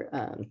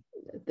higher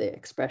the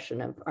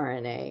expression of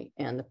RNA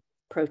and the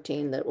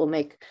protein that will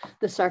make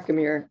the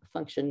sarcomere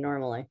function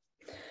normally.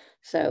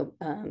 So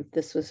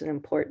this was an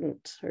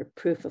important sort of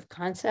proof of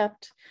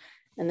concept.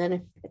 And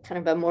then kind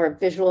of a more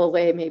visual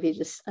way, maybe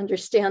just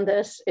understand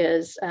this,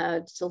 is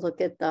to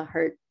look at the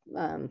heart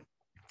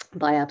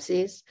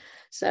biopsies.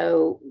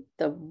 So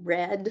the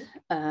red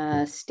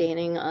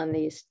staining on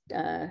these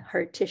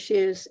heart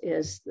tissues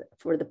is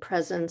for the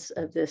presence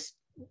of this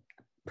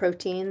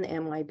protein, the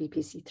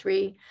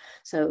MYBPC3.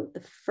 So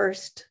the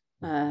first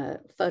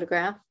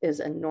photograph is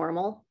a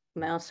normal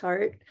mouse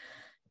heart.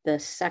 The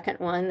second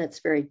one that's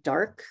very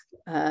dark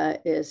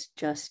is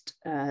just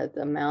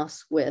the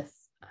mouse with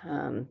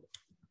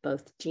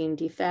both gene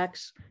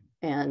defects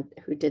and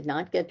who did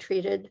not get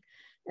treated.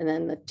 And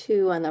then the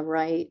two on the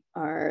right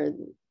are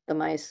the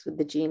mice with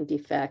the gene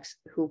defects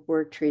who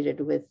were treated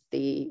with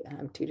the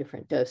two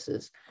different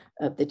doses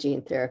of the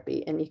gene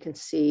therapy. And you can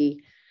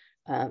see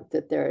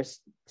that there's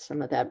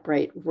some of that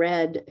bright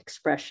red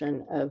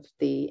expression of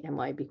the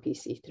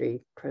MYBPC3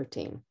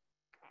 protein.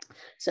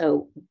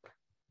 So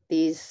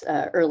these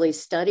early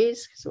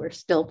studies, because we're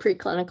still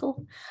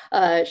preclinical,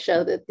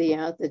 show that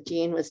the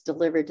gene was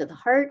delivered to the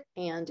heart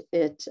and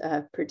it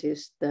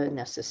produced the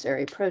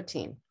necessary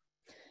protein.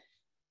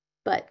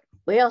 But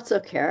we also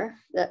care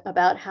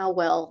about how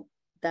well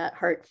that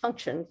heart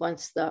functioned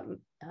once the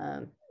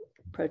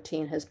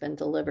protein has been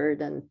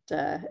delivered and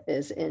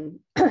is in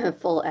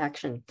full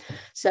action.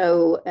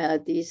 So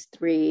these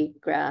three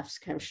graphs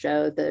kind of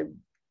show the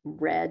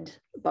red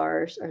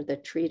bars are the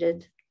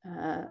treated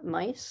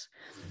mice.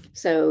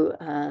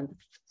 So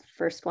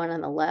first one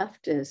on the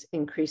left is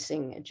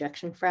increasing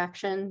ejection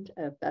fraction,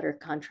 better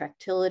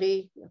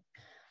contractility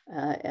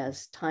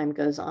as time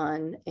goes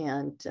on,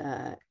 and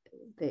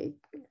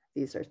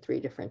these are three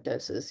different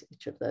doses,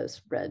 each of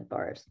those red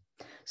bars.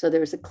 So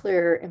there's a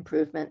clear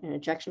improvement in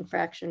ejection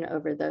fraction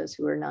over those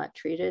who are not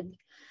treated.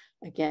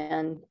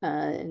 Again,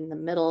 in the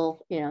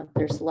middle,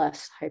 there's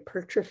less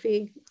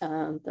hypertrophy.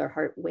 Their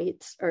heart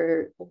weights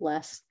are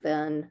less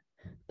than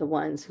the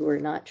ones who are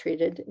not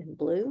treated in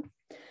blue.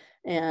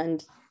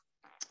 And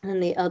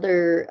the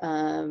other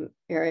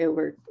area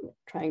we're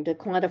trying to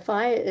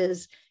quantify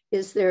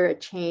is there a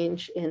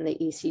change in the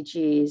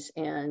ECGs?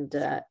 And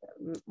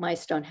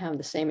mice don't have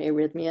the same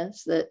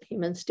arrhythmias that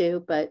humans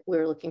do, but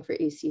we're looking for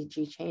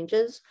ECG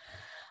changes.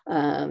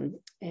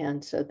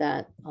 And so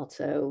that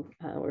also,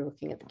 we're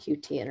looking at the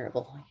QT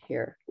interval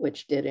here,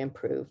 which did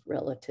improve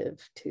relative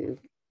to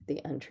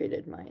the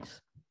untreated mice.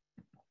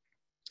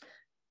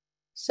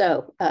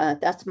 So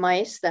that's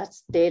mice,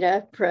 that's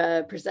data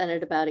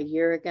presented about a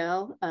year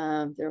ago.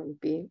 There will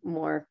be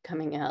more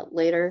coming out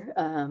later,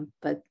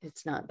 but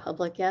it's not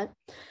public yet.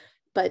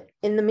 But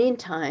in the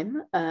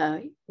meantime,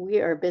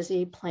 we are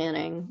busy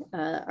planning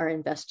our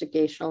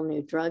investigational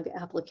new drug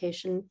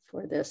application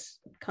for this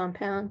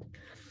compound.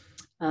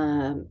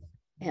 And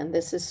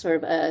this is sort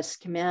of a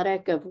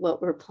schematic of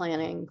what we're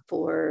planning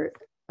for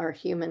our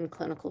human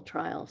clinical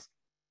trials.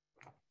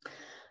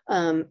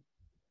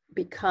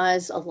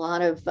 Because a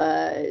lot of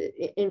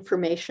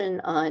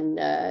information on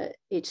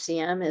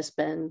HCM has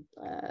been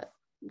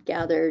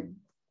gathered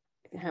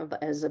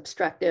as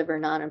obstructive or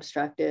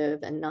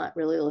non-obstructive, and not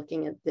really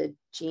looking at the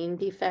gene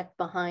defect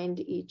behind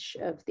each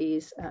of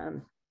these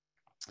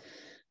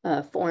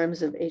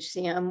forms of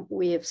HCM,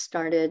 we have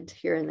started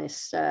here in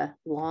this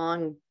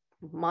long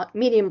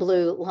medium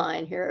blue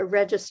line here, a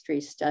registry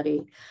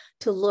study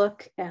to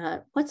look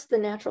at what's the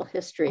natural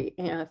history.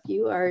 If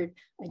you are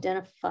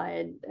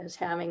identified as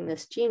having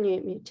this gene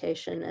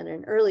mutation at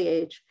an early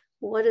age,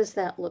 what does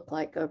that look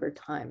like over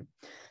time?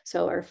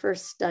 So our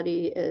first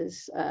study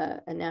is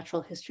a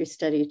natural history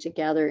study to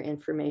gather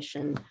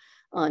information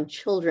on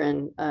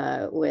children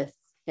with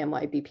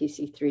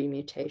MYBPC3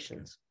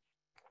 mutations.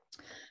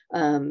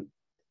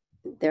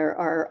 There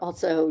are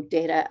also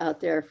data out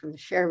there from the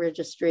SHARE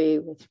registry,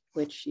 with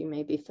which you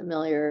may be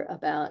familiar,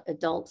 about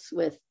adults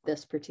with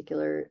this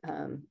particular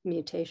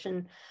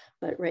mutation.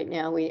 But right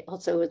now, we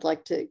also would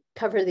like to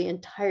cover the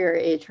entire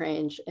age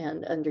range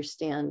and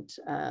understand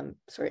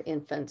sort of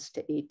infants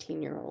to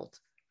 18-year-olds.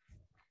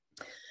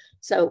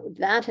 So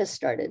that has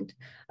started.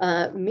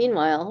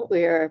 Meanwhile,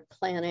 we are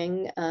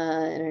planning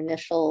an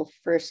initial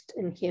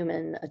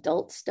first-in-human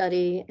adult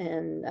study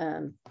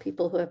in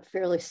people who have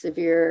fairly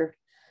severe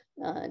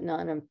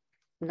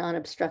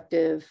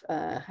non-obstructive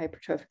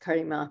hypertrophic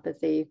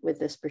cardiomyopathy with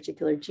this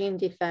particular gene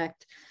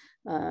defect,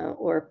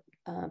 or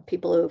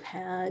people who've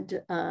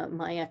had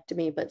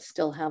myectomy but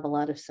still have a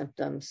lot of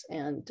symptoms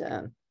and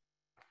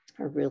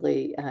are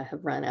really have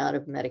run out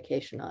of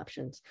medication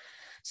options.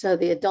 So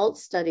the adult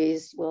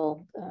studies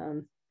will,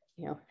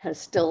 has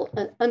still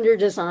under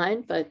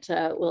design, but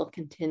we'll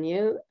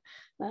continue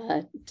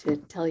to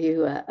tell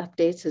you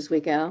updates as we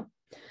go.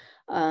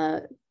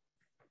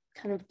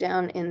 Kind of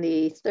down in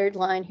the third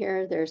line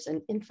here, there's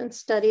an infant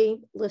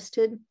study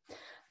listed.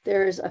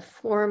 There's a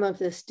form of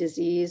this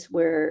disease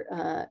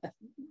where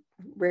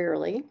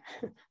rarely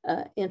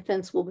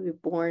infants will be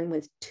born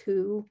with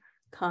two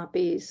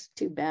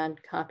bad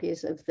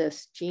copies of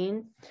this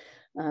gene.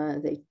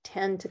 They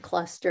tend to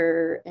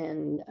cluster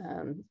in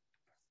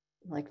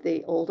like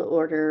the old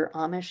order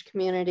Amish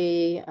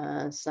community,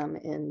 some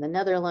in the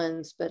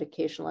Netherlands, but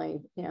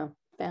occasionally,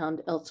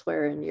 found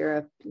elsewhere in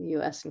Europe,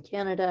 US, and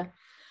Canada.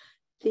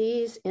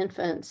 These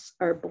infants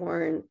are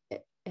born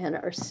and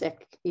are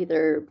sick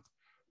either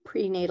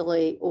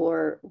prenatally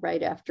or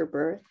right after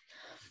birth.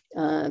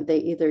 They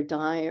either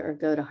die or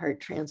go to heart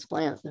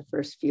transplant the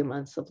first few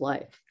months of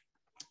life.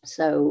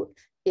 So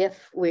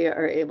if we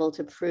are able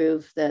to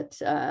prove that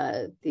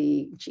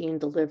the gene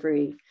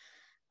delivery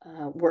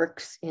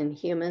works in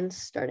humans,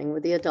 starting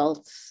with the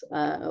adults,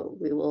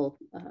 we will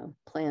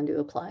plan to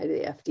apply to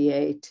the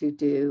FDA to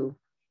do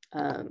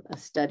a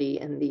study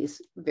in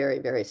these very,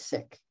 very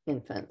sick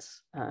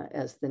infants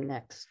as the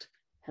next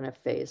kind of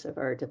phase of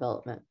our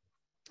development.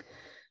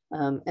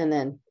 And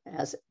then,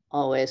 as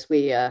always,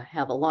 we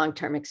have a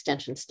long-term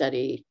extension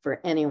study for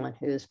anyone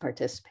who's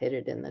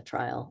participated in the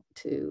trial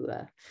to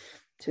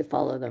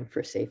follow them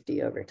for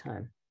safety over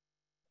time.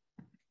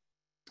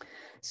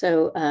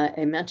 So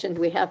I mentioned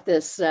we have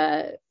this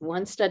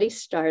one study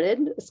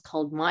started. It's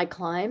called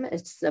MyClimb.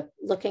 It's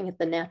looking at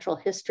the natural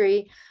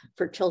history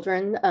for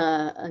children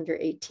under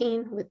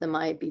 18 with the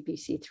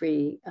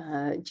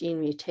MYBPC3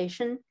 gene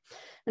mutation.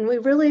 And we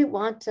really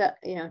want to,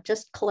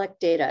 just collect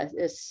data.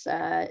 This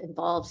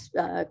involves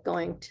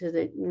going to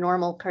the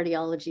normal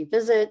cardiology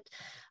visit.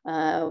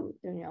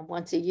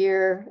 Once a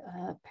year,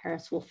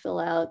 parents will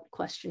fill out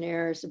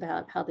questionnaires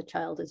about how the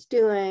child is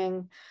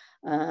doing.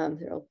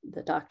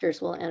 The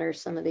doctors will enter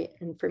some of the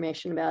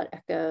information about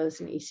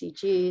echoes and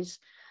ECGs,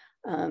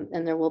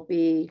 and there will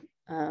be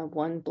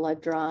one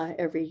blood draw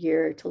every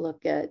year to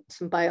look at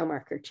some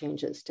biomarker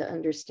changes to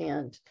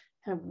understand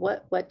kind of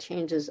what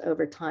changes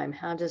over time.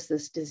 How does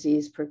this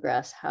disease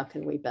progress? How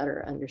can we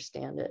better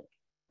understand it?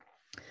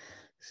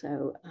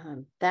 So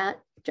that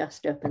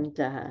just opened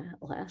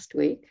last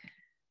week.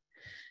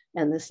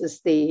 And this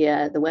is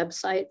the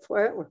website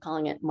for it. We're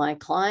calling it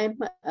MyClimb.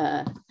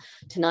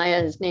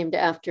 Tenaya is named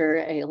after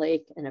a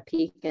lake and a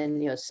peak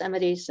in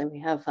Yosemite. So we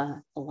have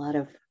a lot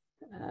of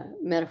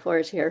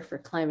metaphors here for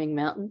climbing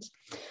mountains.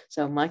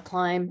 So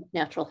MyClimb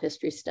Natural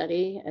History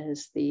Study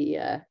is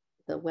the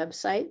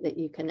website that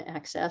you can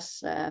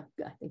access. I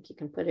think you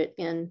can put it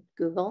in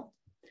Google.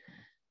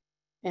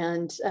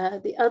 And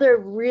the other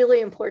really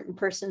important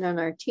person on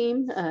our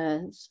team,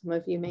 some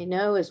of you may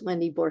know, is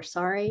Wendy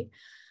Borsari.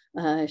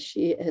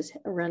 She is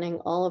running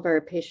all of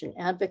our patient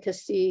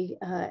advocacy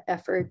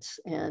efforts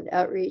and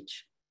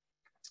outreach.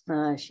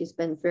 She's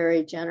been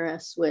very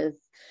generous with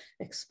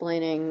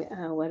explaining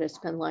what it's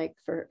been like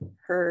for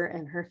her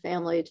and her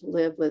family to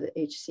live with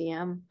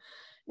HCM.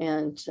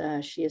 And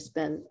she has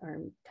been our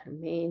kind of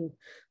main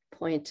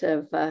point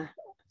of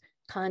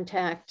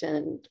contact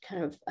and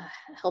kind of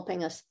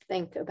helping us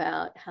think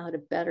about how to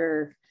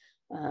better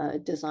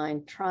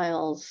design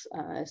trials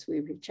as we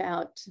reach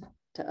out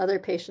to other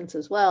patients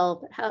as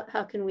well. But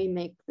how can we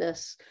make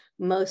this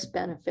most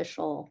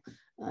beneficial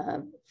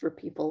for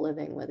people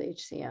living with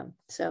HCM?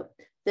 So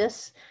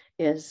this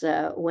is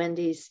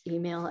Wendy's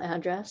email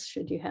address.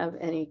 Should you have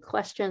any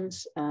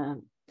questions,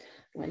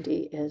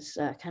 Wendy is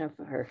kind of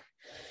our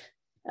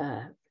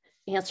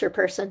answer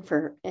person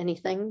for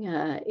anything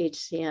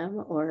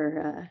HCM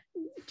or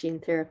gene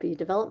therapy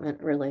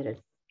development related.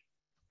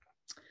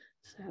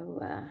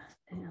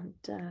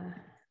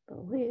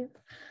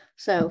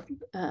 So,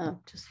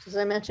 just as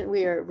I mentioned,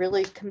 we are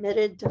really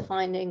committed to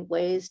finding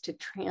ways to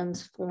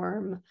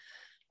transform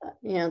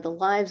the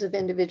lives of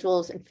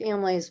individuals and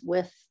families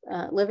with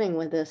living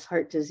with this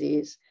heart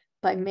disease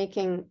by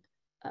making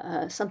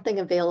something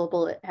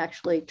available that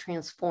actually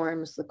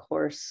transforms the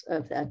course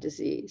of that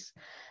disease.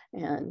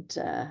 And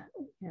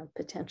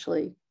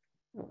potentially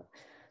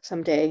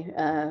someday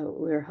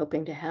we're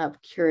hoping to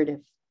have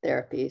curative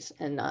therapies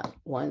and not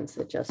ones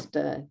that just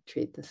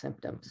treat the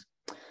symptoms.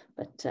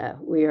 But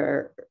we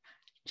are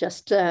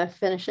just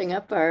finishing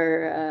up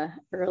our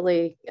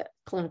early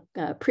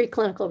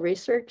preclinical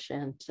research,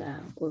 and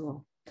we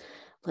will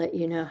let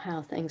you know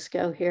how things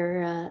go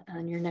here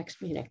on your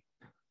next meeting.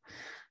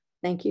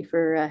 Thank you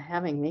for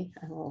having me.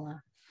 I will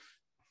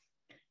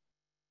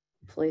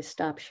hopefully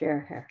stop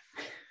share here.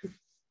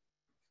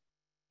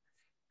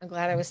 I'm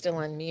glad I was still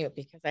on mute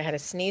because I had a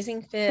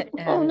sneezing fit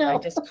and Oh, no. I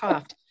just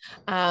coughed.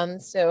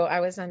 So I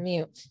was on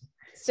mute.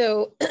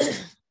 So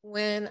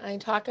when I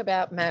talk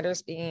about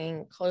matters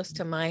being close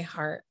to my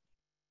heart,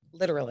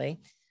 literally,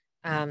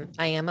 I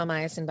am a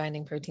myosin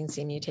binding protein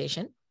C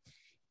mutation.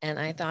 And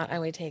I thought I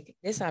would take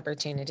this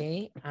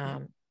opportunity.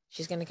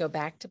 She's going to go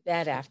back to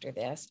bed after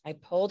this. I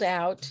pulled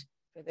out,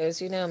 for those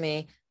who know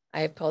me,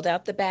 I pulled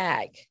out the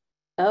bag.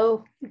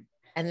 Oh.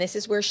 And this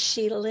is where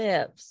she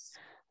lives.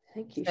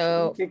 Thank you.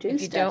 So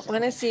if you don't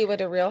want to see what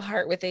a real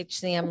heart with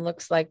HCM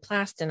looks like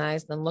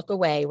plastinized, then look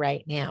away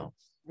right now.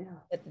 Yeah.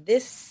 But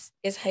this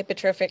is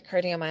hypertrophic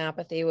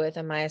cardiomyopathy with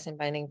a myosin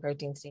binding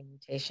protein C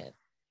mutation.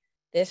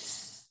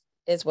 This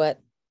is what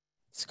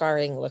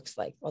scarring looks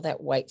like, all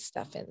that white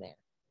stuff in there.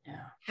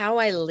 Yeah. How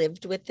I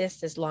lived with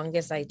this as long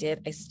as I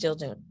did, I still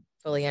don't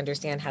fully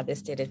understand how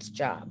this did its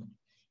job.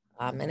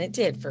 And it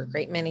did for a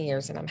great many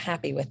years, and I'm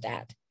happy with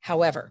that.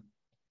 However,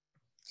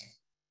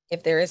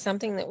 if there is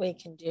something that we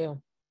can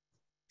do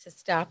to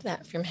stop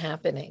that from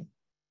happening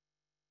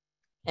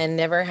and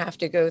never have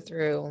to go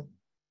through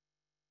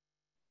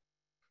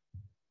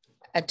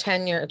a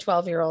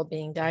 12-year-old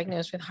being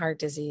diagnosed with heart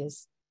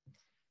disease,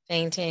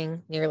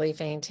 fainting, nearly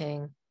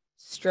fainting,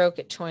 stroke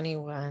at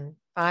 21,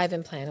 5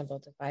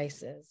 implantable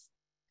devices,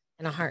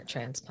 and a heart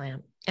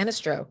transplant, and a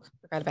stroke.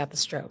 Forgot about the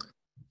stroke.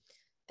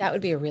 That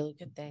would be a really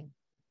good thing.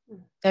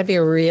 That'd be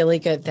a really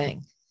good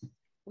thing.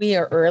 We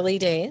are early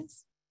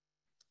days.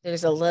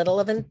 There's a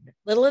little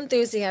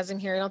enthusiasm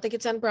here. I don't think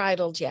it's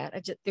unbridled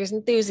yet. There's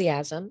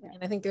enthusiasm,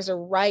 and I think there's a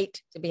right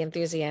to be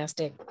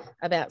enthusiastic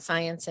about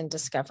science and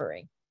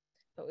discovery.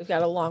 But we've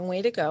got a long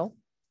way to go,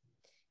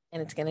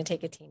 and it's going to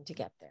take a team to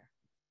get there.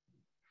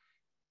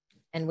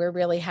 And we're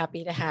really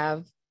happy to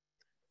have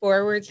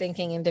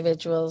forward-thinking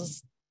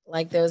individuals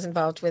like those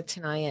involved with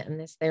Tenaya and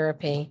this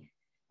therapy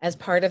as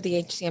part of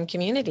the HCM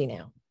community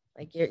now.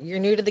 Like you're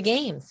new to the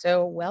game,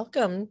 so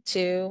welcome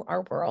to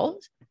our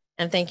world,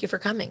 and thank you for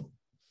coming.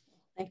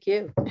 Thank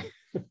you.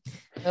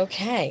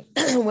 Okay.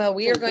 Well,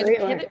 we are going to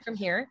pivot from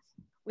here.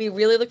 We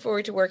really look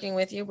forward to working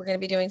with you. We're going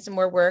to be doing some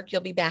more work.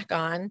 You'll be back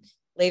on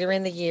later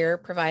in the year,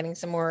 providing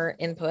some more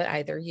input,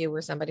 either you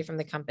or somebody from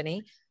the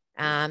company.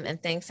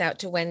 And thanks out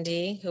to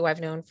Wendy, who I've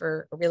known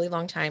for a really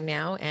long time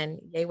now. And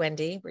yay,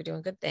 Wendy, we're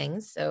doing good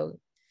things. So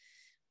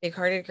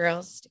big-hearted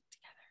girls stick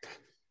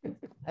together.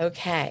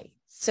 Okay.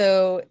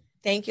 So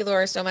thank you,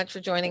 Laura, so much for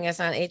joining us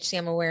on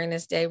HCM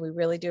Awareness Day. We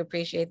really do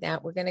appreciate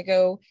that. We're going to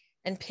go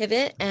and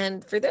pivot.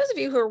 And for those of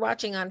you who are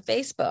watching on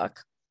Facebook,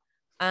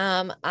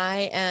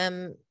 I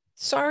am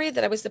sorry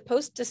that I was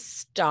supposed to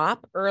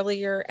stop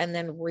earlier and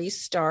then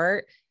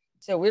restart.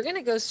 So we're going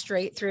to go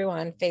straight through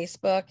on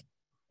Facebook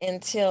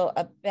until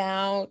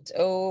about,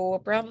 we're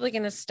probably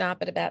going to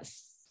stop at about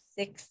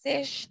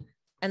 6-ish,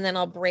 and then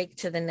I'll break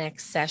to the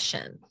next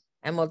session.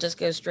 And we'll just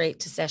go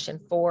straight to session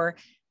 4.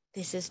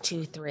 This is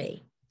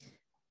 2-3.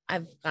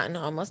 I've gotten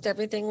almost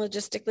everything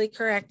logistically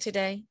correct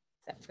today,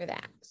 except for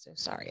that. So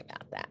sorry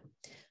about that.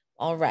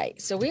 All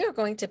right. So we are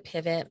going to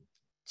pivot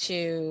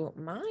to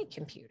my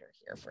computer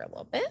here for a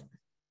little bit.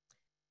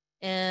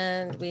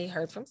 And we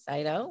heard from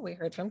Saito. We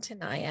heard from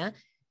Tenaya.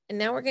 And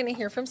now we're going to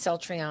hear from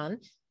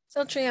Celltrion.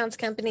 Celltrion's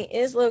company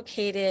is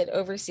located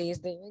overseas.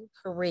 They're in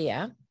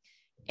Korea.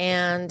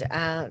 And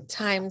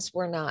times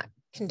were not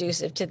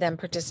conducive to them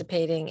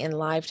participating in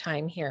live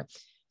time here.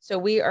 So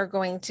we are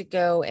going to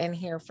go and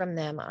hear from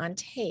them on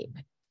tape.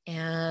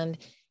 And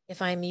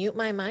if I mute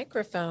my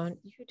microphone,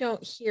 you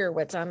don't hear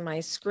what's on my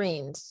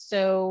screen.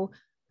 So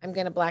I'm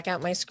going to black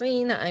out my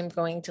screen. I'm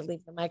going to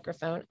leave the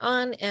microphone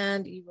on,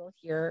 and you will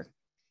hear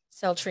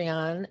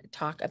Celltrion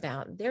talk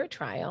about their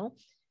trial.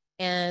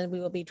 And we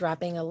will be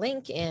dropping a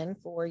link in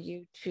for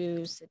you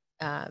to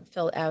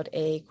fill out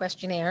a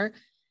questionnaire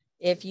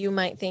if you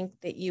might think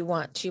that you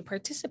want to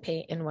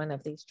participate in one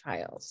of these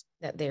trials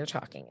that they're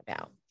talking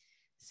about.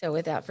 So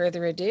without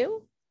further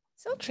ado,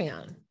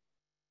 Celltrion.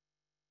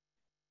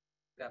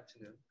 Good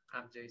afternoon.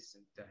 I'm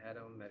Jason, the head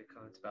of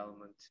medical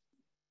development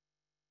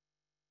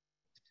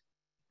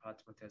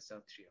department at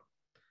Celltrion.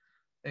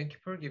 Thank you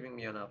for giving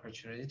me an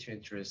opportunity to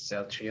introduce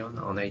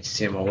Celltrion on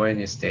HCM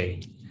Awareness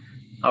Day.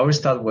 I will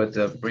start with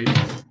a brief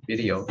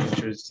video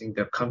introducing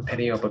the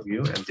company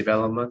overview and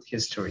development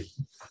history.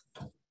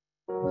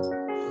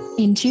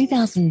 In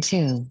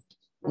 2002,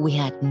 we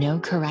had no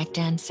correct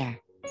answer.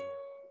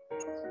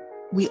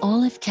 We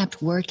all have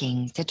kept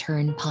working to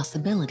turn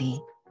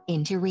possibility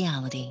into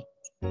reality.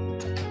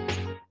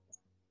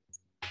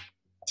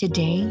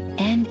 Today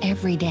and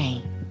every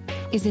day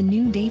is a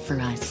new day for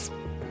us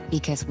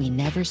because we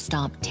never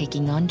stop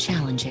taking on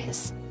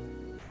challenges.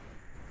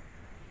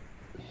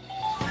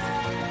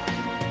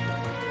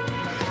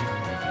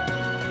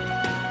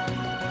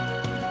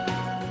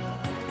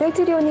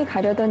 셀트리온이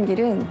가려던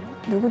길은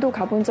누구도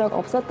가본 적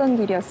없었던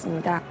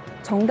길이었습니다.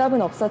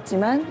 정답은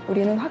없었지만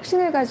우리는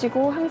확신을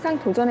가지고 항상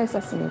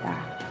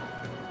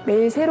도전했었습니다.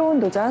 매일 새로운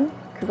도전,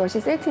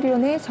 그것이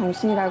셀트리온의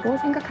정신이라고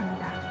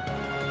생각합니다.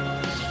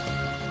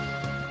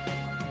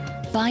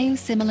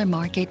 Biosimilar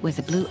market was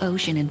a blue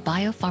ocean in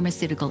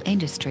biopharmaceutical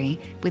industry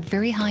with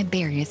very high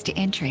barriers to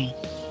entry.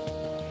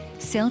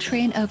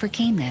 Celltrion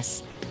overcame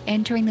this,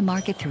 entering the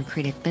market through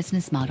creative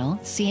business model,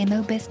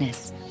 CMO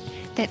business,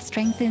 that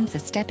strengthens the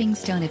stepping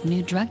stone of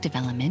new drug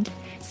development,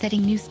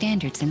 setting new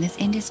standards in this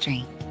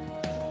industry.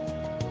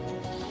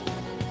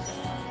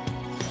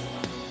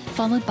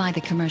 Followed by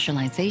the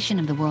commercialization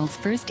of the world's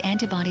first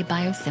antibody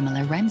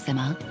biosimilar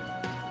Remsima,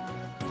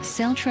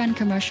 Celltrion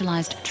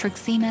commercialized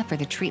Truxima for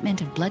the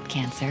treatment of blood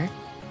cancer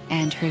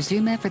and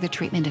Herzuma for the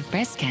treatment of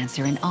breast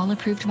cancer in all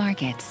approved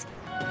markets.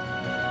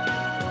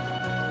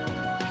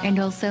 And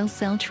also,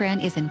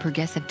 Celltrion is in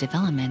progressive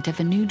development of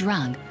a new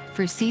drug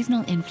for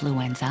seasonal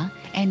influenza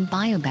and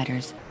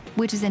biobetters,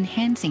 which is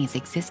enhancing its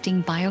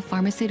existing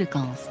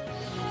biopharmaceuticals.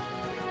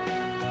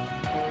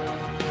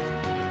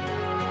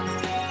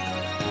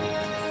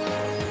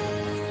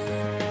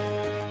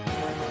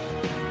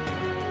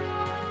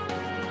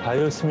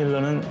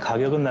 바이오시밀러는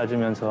가격은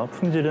낮으면서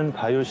품질은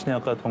바이오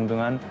신약과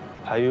동등한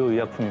바이오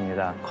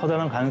의약품입니다.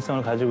 커다란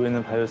가능성을 가지고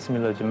있는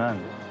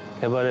바이오시밀러지만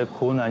개발에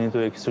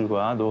고난이도의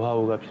기술과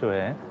노하우가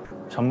필요해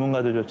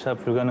전문가들조차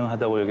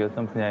불가능하다고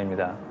여겼던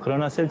분야입니다.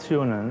 그러나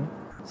셀트리온은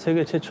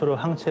세계 최초로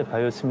항체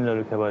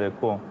바이오시밀러를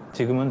개발했고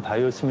지금은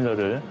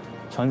바이오시밀러를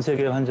전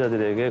세계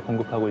환자들에게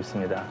공급하고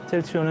있습니다.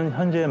 셀트리온은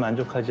현재에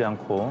만족하지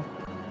않고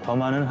더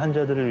많은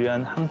환자들을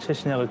위한 항체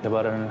신약을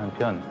개발하는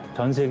한편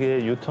전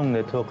세계의 유통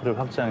네트워크를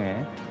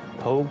확장해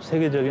더욱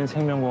세계적인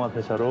생명공학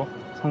회사로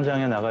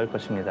성장해 나갈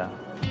것입니다.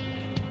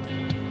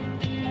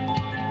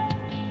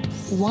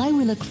 Why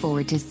we look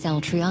forward to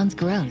Celltrion's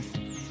growth?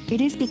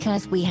 It is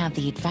because we have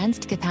the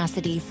advanced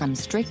capacity from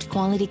strict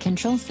quality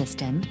control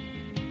system,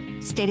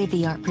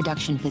 state-of-the-art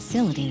production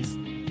facilities,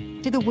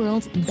 to the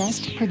world's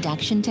best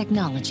production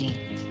technology.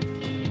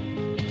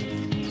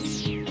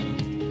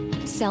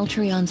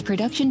 Celltrion's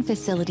production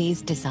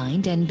facilities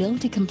designed and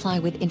built to comply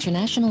with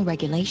international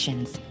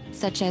regulations,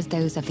 such as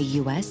those of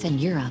the US and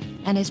Europe,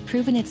 and has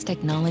proven its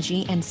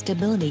technology and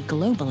stability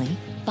globally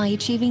by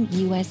achieving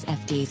US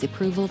FDA's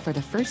approval for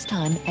the first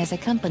time as a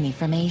company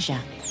from Asia.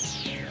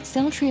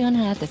 Celltrion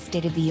has a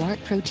state-of-the-art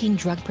protein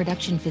drug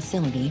production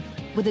facility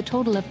with a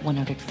total of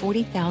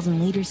 140,000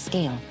 liters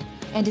scale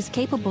and is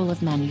capable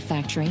of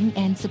manufacturing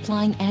and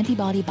supplying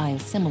antibody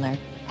biosimilar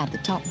at the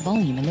top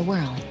volume in the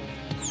world.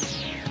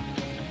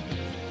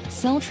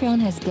 Celltrion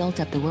has built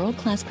up the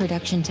world-class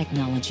production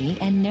technology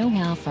and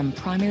know-how from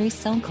primary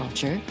cell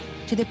culture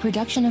to the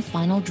production of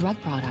final drug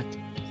product,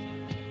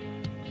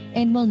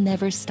 and will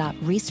never stop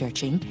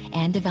researching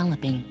and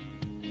developing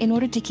in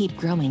order to keep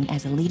growing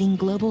as a leading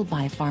global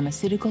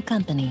biopharmaceutical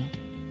company.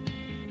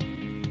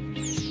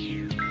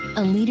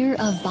 A leader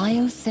of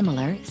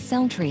biosimilar,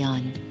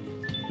 Celltrion.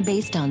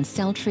 Based on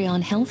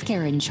Celltrion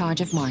Healthcare in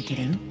charge of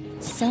marketing,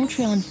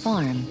 Celltrion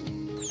Farm,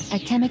 a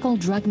chemical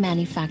drug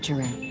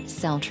manufacturer,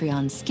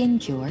 Celltrion Skin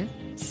Cure,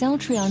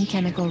 Celltrion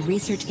Chemical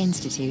Research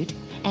Institute,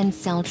 and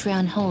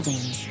Celltrion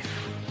Holdings.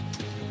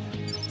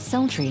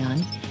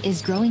 Celltrion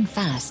is growing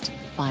fast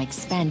by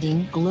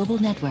expanding global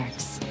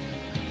networks.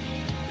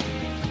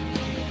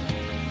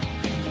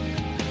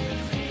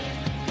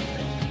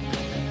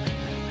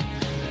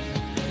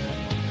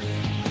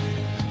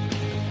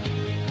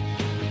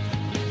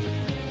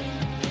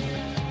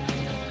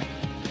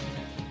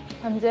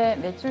 현재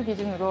매출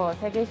기준으로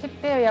세계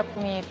 10대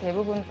의약품이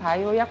대부분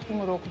바이오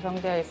의약품으로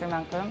구성되어 있을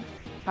만큼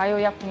바이오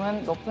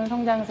의약품은 높은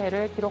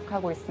성장세를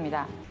기록하고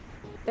있습니다.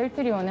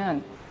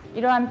 셀트리온은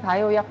이러한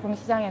바이오 의약품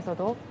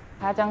시장에서도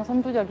가장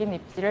선두적인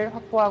입지를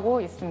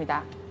확보하고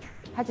있습니다.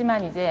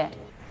 하지만 이제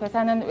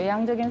회사는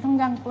외향적인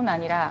성장뿐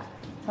아니라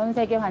전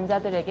세계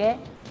환자들에게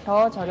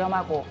더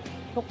저렴하고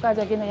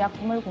효과적인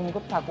의약품을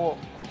공급하고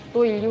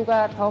또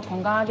인류가 더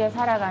건강하게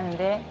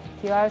살아가는데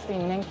기여할 수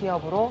있는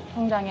기업으로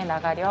성장해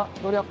나가려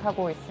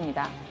노력하고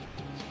있습니다.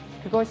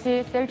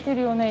 그것이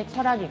셀트리온의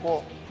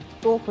철학이고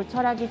또 그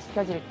철학이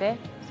지켜질 때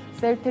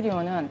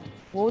셀트리온은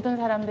모든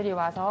사람들이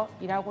와서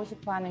일하고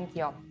싶어하는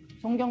기업,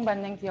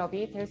 존경받는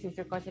기업이 될 수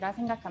있을 것이라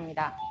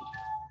생각합니다.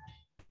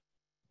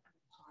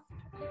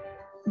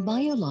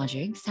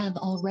 Biologics have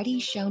already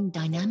shown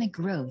dynamic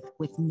growth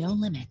with no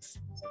limits,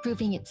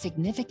 proving its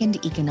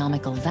significant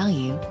economical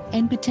value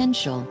and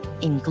potential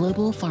in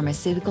global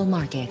pharmaceutical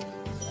market.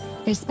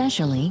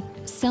 Especially,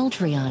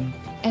 Celltrion,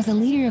 as a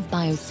leader of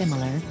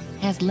biosimilar,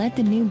 has led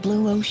the new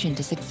blue ocean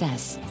to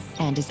success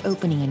and is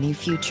opening a new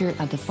future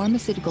of the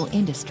pharmaceutical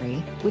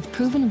industry with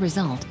proven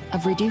result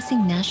of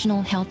reducing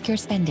national healthcare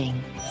spending.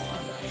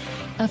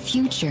 A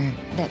future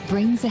that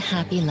brings a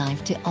happy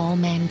life to all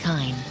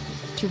mankind.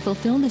 To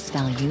fulfill this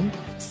value,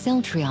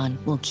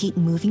 Celltrion will keep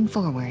moving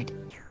forward.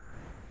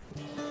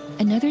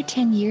 Another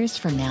 10 years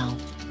from now,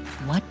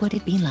 what would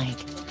it be like?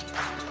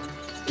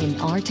 In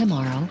our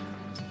tomorrow,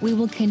 we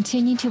will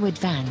continue to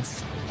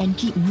advance and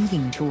keep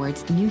moving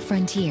towards new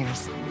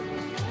frontiers.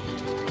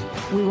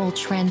 We will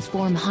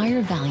transform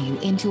higher value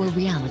into a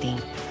reality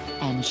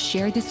and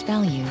share this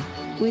value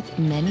with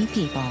many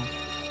people.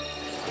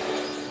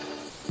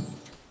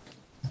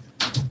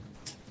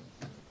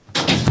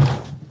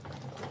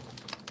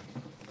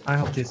 I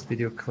hope this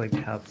video clip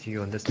helps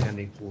you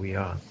understanding who we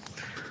are.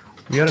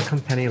 We are a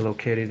company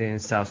located in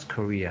South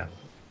Korea.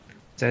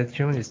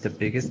 Celltrion is the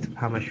biggest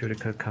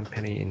pharmaceutical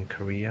company in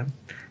Korea,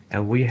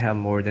 and we have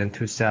more than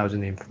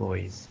 2,000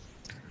 employees.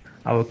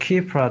 Our key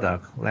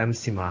product,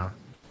 Lemsima,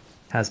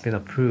 has been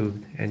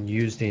approved and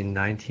used in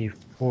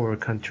 94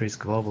 countries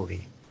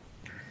globally.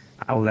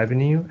 Our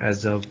revenue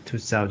as of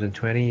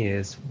 2020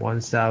 is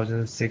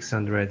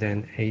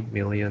 $1,608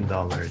 million.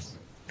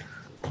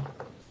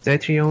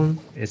 Celltrion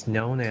is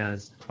known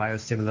as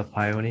biosimilar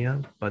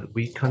pioneer, but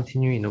we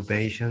continue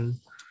innovation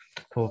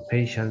for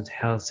patients'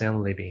 health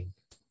and living.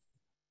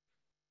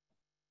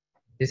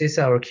 This is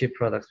our key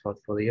product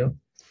portfolio.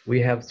 We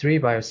have 3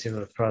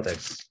 biosimilar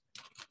products.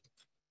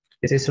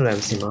 This is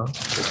Lemsima,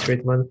 the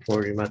treatment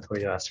for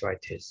rheumatoid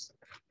arthritis.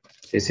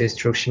 This is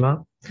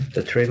Truxima,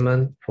 the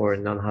treatment for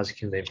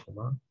non-Hodgkin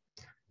lymphoma.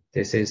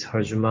 This is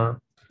Herjuma,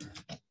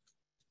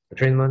 the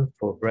treatment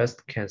for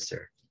breast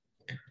cancer.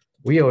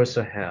 We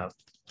also have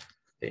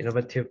the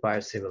innovative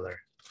biosimilar,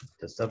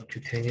 the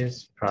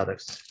subcutaneous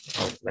products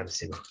of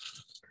Lemsima.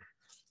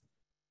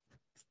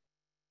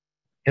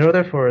 In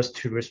order for us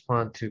to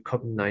respond to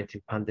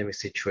COVID-19 pandemic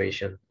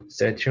situation,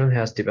 Celltrion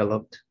has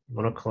developed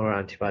monoclonal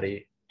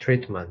antibody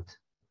treatment,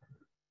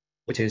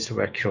 which is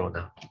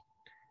Veklury,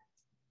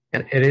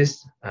 and it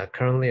is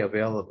currently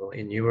available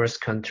in numerous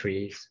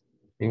countries,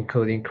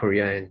 including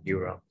Korea and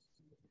Europe.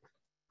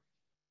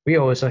 We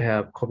also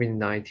have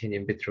COVID-19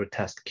 in vitro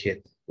test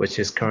kit, which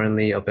is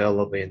currently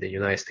available in the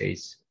United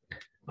States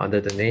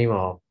under the name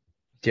of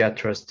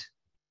Diatrust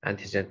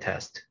antigen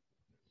test.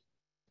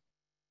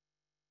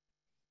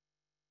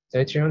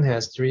 Celltrion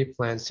has 3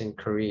 plants in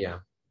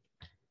Korea.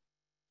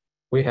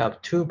 We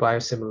have 2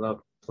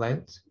 biosimilar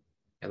plants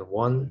and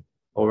 1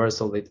 oral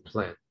solid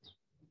plant.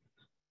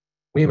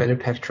 We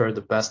manufacture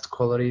the best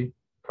quality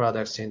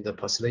products in the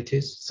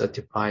facilities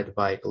certified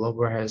by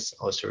global health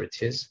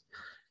authorities,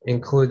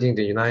 including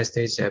the United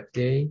States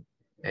FDA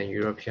and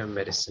European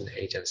Medicine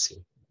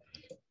Agency.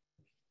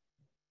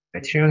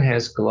 Celltrion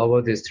has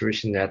global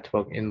distribution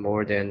network in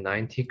more than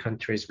 90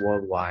 countries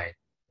worldwide.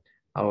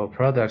 Our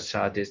products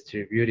are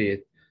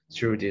distributed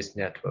through these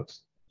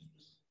networks.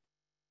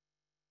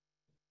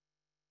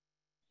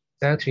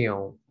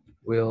 Celltrion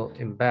will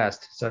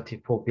invest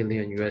 $34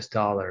 billion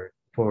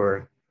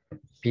for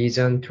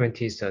Vision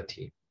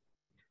 2030.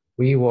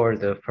 We were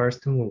the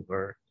first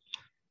mover,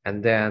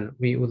 and then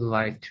we would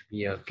like to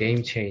be a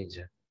game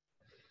changer.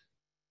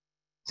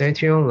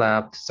 Celltrion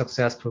left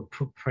successful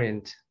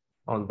footprint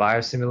on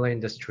biosimilar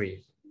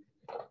industry.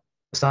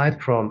 Aside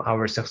from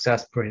our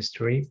successful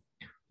history,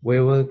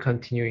 we will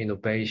continue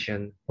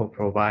innovation for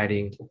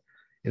providing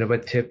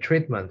innovative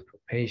treatment for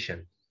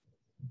patients.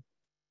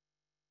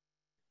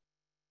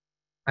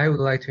 I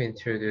would like to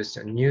introduce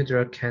a new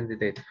drug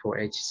candidate for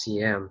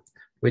HCM,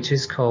 which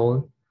is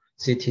called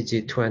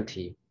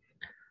CTG20.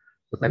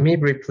 Let me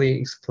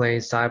briefly explain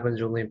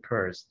Cybinzoline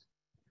first.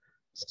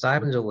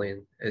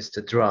 Cybinzoline is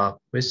the drug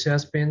which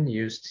has been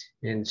used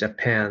in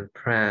Japan,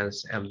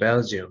 France, and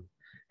Belgium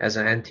as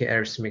an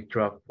anti-arrhythmic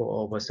drug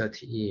for over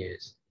 30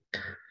 years.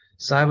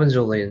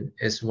 Cybinzoline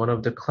is one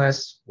of the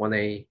class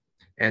 1A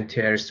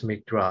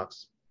anti-arrhythmic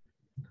drugs.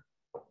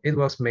 It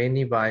works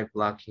mainly by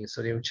blocking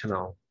sodium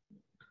channel.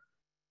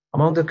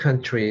 Among the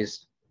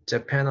countries,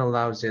 Japan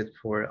allows it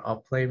for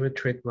off-label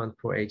treatment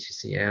for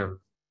HCM.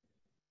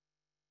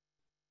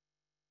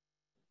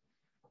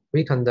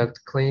 We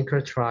conduct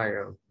clinical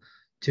trial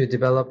to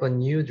develop a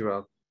new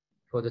drug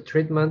for the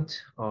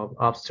treatment of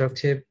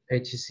obstructive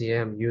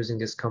HCM using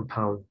this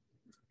compound,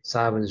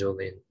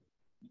 Cybinzoline.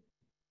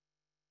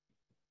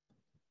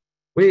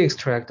 We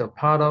extract a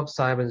part of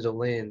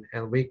Cybinzoline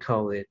and we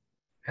call it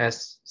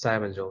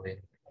S-Cybinzoline.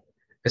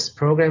 Its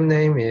program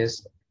name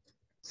is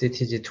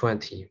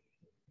CTG20.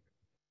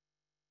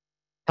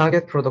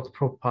 Target product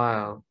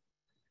profile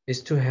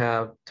is to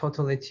have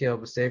totality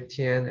of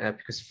safety and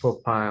efficacy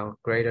profile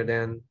greater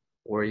than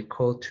or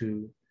equal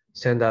to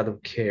standard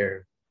of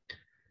care.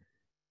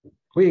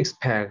 We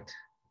expect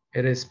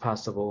it is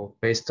possible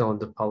based on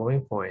the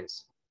following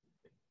points.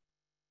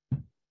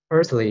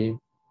 Firstly,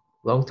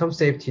 long-term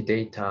safety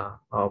data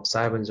of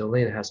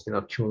cybenzolline has been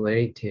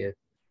accumulated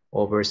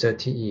over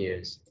 30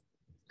 years.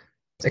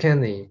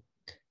 Secondly,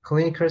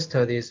 clinical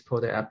studies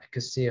for the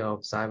efficacy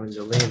of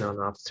cybenzolline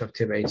on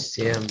obstructive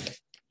HCM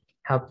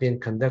have been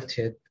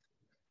conducted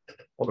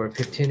over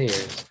 15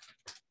 years.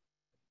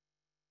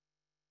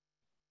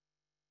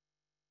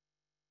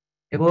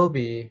 It will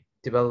be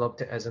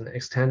developed as an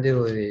extended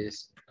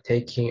release,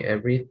 taking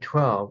every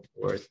 12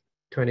 or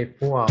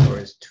 24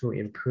 hours to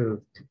improve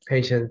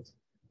patient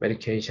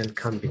medication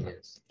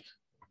convenience.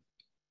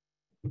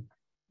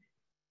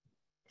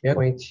 We are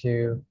going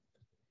to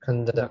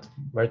conduct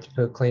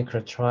multiple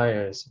clinical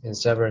trials in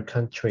several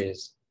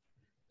countries.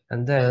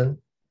 And then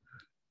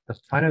the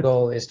final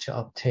goal is to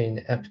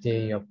obtain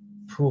FDA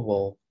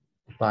approval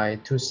by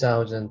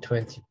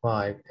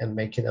 2025 and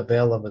make it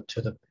available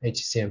to the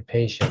HCM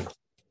patient.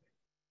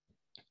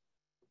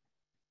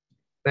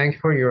 Thank you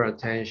for your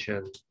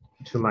attention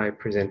to my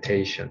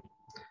presentation.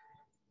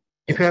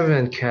 If you have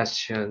any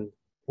question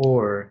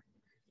or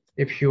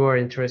if you are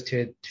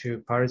interested to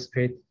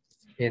participate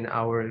in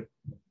our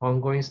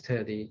ongoing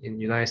study in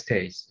the United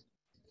States,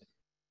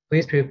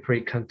 please feel free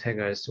to contact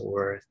us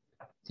or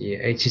the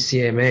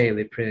HCMA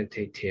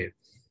representative.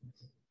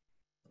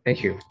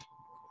 Thank you.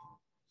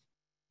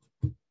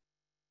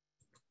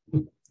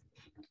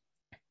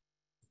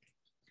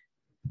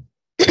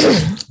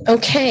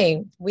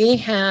 Okay, we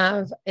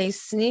have a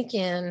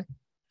sneak-in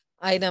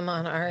item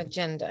on our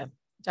agenda.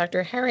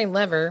 Dr. Harry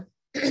Lever,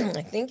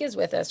 I think, is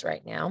with us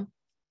right now.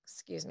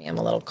 Excuse me, I'm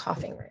a little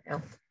coughing right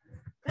now.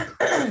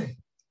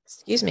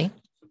 Excuse me.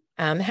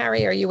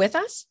 Harry, are you with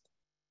us?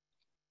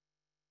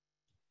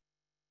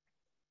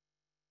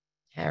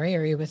 Harry,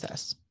 are you with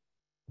us?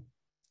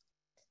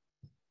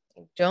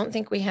 I don't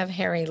think we have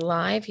Harry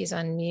live. He's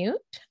on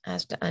mute.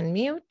 Asked to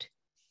unmute.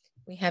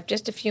 We have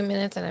just a few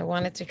minutes, and I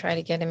wanted to try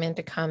to get him in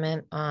to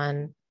comment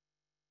on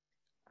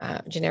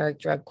generic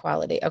drug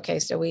quality. Okay,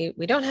 so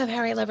we don't have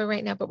Harry Lever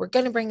right now, but we're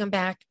going to bring him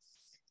back.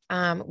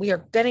 We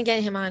are going to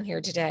get him on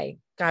here today,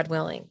 God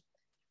willing.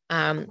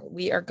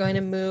 We are going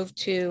to move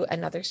to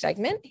another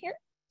segment here.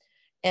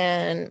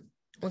 And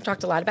we've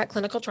talked a lot about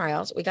clinical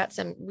trials. We got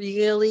some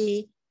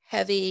really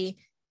heavy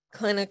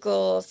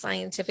clinical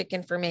scientific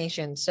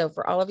information. So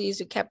for all of you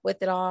who kept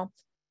with it all,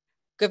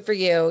 good for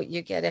you.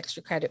 You get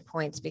extra credit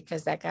points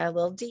because that got a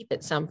little deep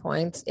at some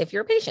points if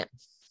you're a patient.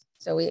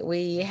 So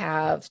we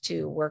have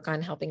to work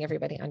on helping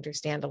everybody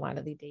understand a lot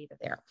of the data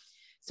there.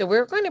 So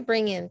we're going to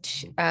bring in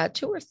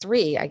two or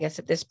three, I guess,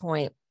 at this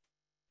point,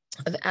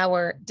 of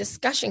our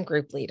discussion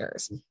group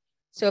leaders.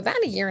 So about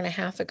 1.5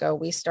 years ago,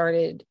 we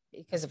started,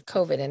 because of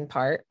COVID in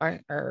part,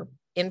 our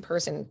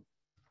in-person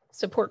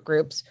support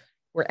groups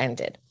were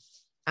ended.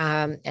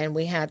 And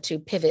we had to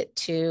pivot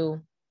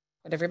to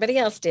what everybody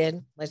else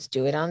did. Let's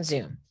do it on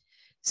Zoom.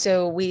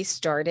 So we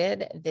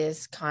started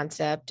this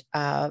concept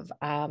of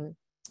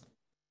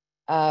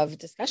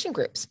discussion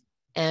groups,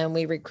 and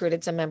we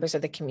recruited some members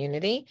of the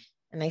community.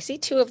 And I see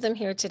 2 of them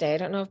here today. I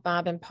don't know if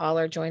Bob and Paul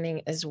are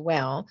joining as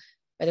well,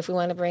 but if we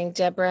want to bring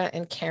Deborah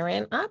and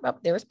Karen up, oh,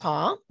 there's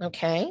Paul.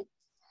 Okay.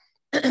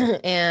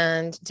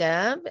 And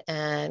Deb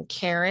and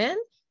Karen.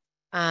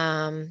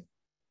 And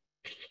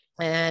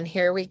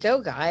here we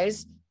go,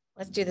 guys.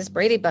 Let's do this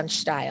Brady Bunch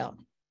style.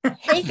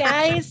 Hey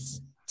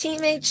guys, Team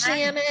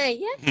HCMA.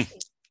 Yay.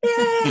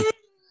 Yay.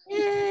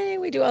 Yay.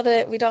 We do all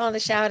the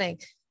shouting.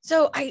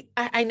 So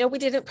I know we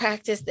didn't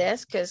practice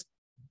this because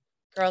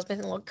girls been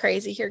a little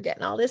crazy here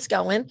getting all this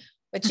going,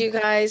 but you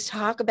guys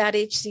talk about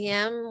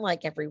HCM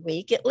like every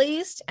week at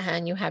least,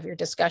 and you have your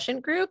discussion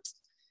groups.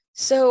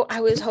 So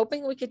I was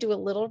hoping we could do a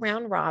little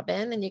round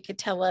robin and you could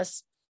tell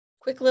us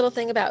a quick little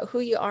thing about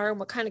who you are and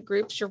what kind of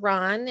groups you're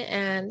on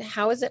and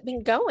how has it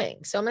been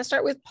going. So I'm going to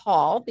start with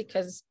Paul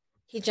because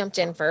he jumped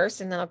in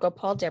first, and then I'll go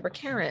Paul, Deborah,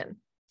 Karen.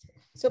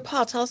 So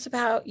Paul, tell us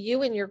about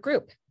you and your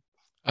group.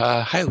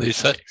 Hi,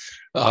 Lisa.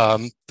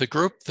 The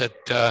group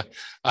that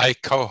I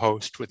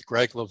co-host with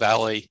Greg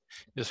LaValle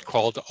is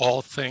called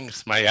All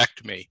Things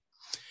Myectomy.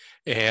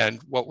 And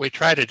what we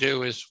try to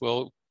do is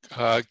we'll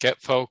get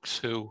folks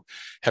who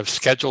have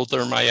scheduled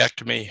their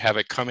myectomy, have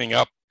it coming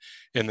up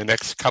in the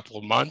next couple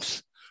of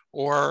months,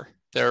 or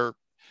they're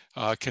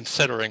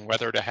considering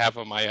whether to have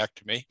a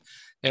myectomy.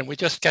 And we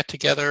just get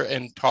together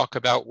and talk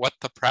about what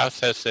the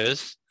process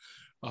is,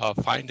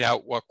 find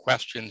out what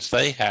questions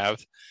they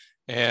have,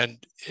 and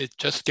it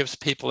just gives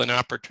people an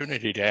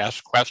opportunity to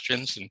ask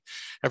questions, and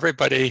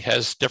everybody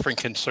has different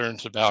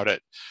concerns about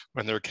it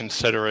when they're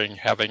considering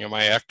having a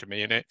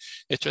myectomy, and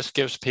it just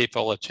gives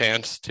people a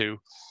chance to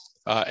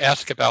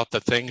ask about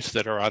the things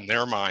that are on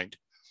their mind.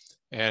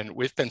 And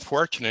we've been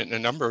fortunate in a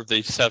number of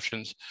these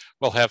sessions.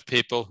 We'll have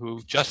people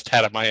who just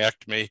had a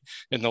myectomy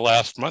in the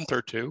last month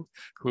or two,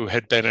 who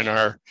had been in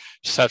our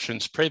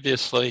sessions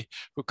previously,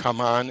 who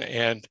come on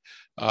and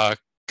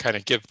kind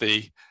of give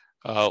the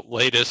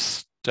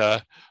latest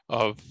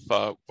of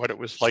what it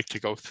was like to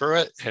go through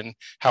it and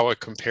how it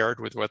compared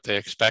with what they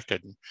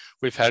expected. And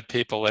we've had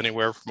people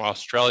anywhere from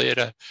Australia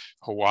to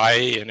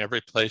Hawaii and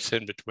every place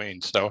in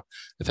between. So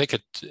I think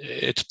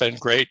it's been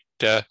great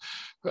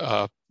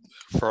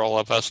for all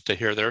of us to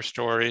hear their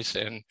stories.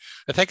 And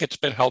I think it's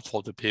been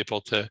helpful to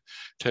people to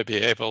be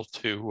able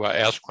to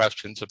ask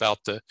questions about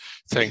the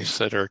things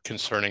that are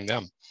concerning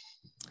them.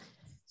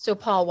 So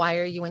Paul, why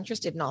are you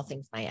interested in all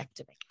things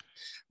myectomy?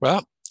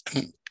 Well,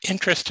 I'm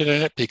interested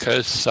in it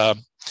because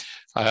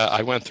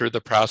I went through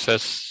the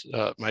process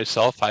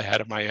myself. I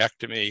had a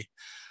myectomy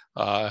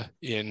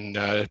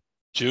in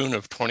June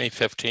of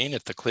 2015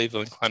 at the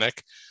Cleveland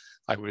Clinic.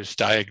 I was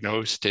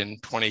diagnosed in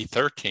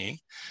 2013.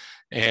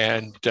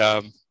 And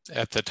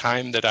at the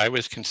time that I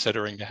was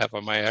considering to have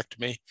a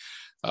myectomy,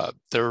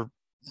 there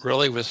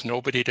really was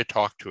nobody to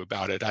talk to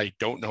about it. I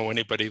don't know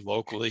anybody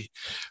locally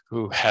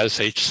who has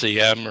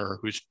HCM or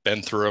who's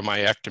been through a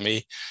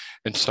myectomy.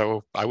 And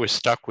so I was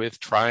stuck with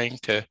trying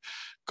to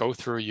go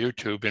through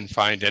YouTube and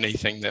find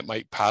anything that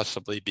might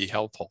possibly be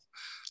helpful.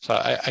 So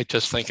I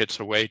just think it's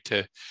a way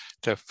to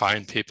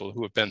find people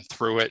who have been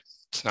through it.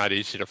 It's not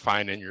easy to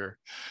find in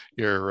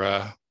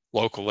your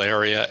local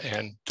area,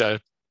 and to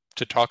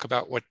talk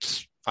about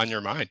what's on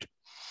your mind.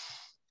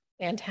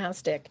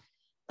 Fantastic.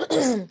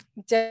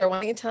 Deborah, why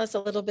don't you tell us a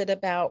little bit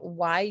about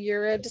why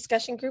you're a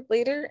discussion group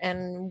leader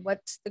and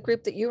what's the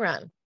group that you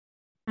run?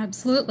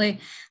 Absolutely.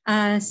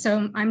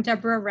 So I'm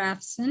Deborah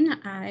Raffson.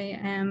 I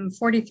am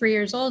 43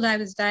 years old. I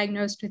was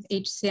diagnosed with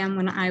HCM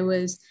when I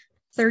was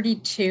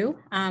 32.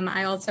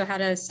 I also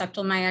had a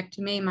septal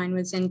myectomy. Mine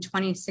was in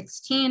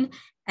 2016,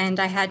 and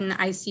I had an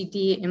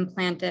ICD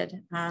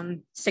implanted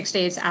 6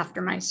 days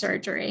after my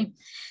surgery.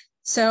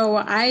 So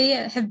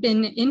I have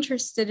been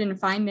interested in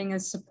finding a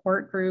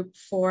support group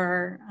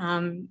for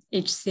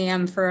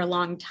HCM for a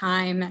long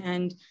time.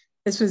 And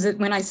this was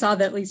when I saw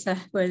that Lisa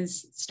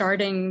was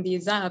starting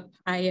these up,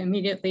 I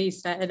immediately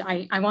said,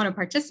 I want to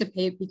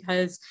participate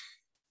because,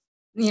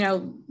 you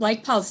know,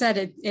 like Paul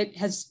said, it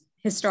has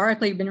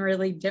historically been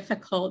really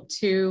difficult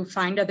to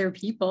find other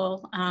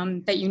people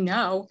that you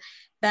know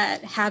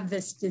that have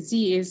this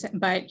disease,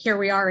 but here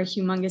we are, a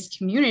humongous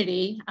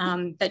community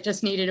that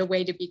just needed a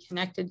way to be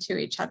connected to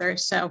each other.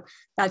 So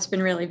that's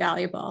been really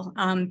valuable.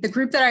 The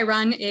group that I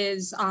run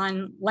is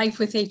on Life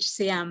with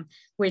HCM,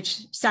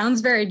 which sounds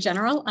very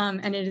general,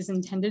 and it is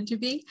intended to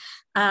be.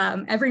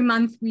 Every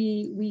month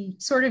we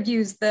sort of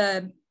use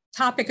the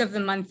topic of the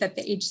month that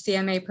the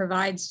HCMA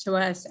provides to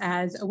us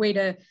as a way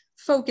to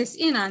focus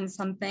in on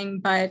something,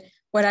 but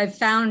what I've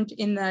found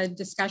in the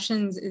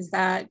discussions is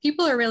that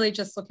people are really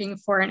just looking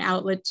for an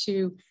outlet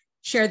to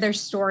share their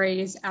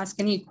stories, ask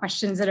any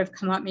questions that have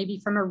come up, maybe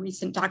from a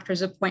recent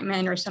doctor's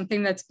appointment or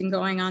something that's been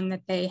going on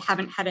that they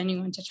haven't had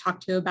anyone to talk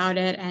to about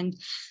it. And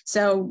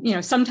so, you know,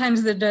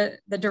 sometimes the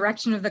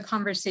direction of the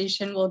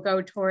conversation will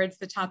go towards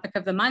the topic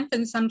of the month.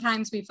 And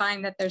sometimes we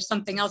find that there's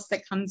something else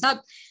that comes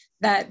up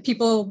that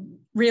people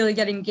really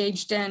get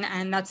engaged in,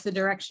 and that's the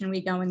direction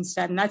we go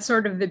instead. And that's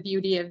sort of the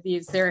beauty of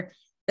these.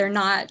 They're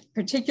not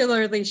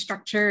particularly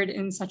structured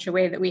in such a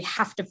way that we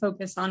have to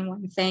focus on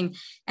one thing.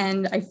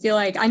 And I feel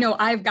like, I know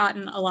I've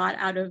gotten a lot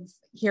out of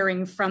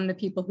hearing from the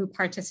people who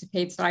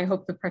participate. So I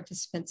hope the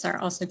participants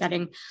are also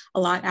getting a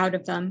lot out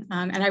of them.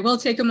 And I will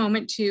take a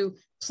moment to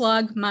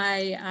plug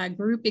my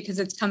group because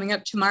it's coming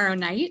up tomorrow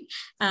night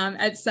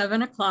at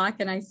 7 o'clock.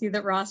 And I see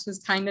that Ross was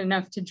kind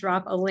enough to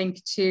drop a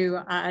link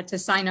to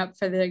sign up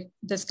for the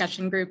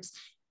discussion groups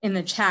in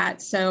the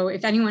chat. So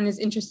if anyone is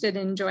interested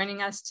in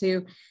joining us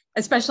to,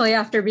 especially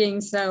after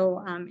being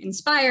so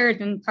inspired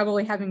and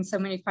probably having so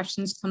many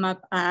questions come up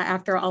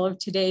after all of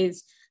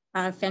today's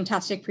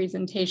fantastic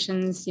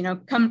presentations, you know,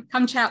 come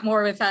chat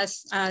more with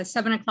us,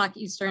 7 o'clock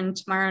Eastern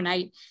tomorrow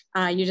night.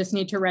 You just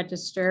need to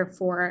register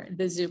for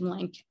the Zoom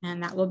link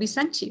and that will be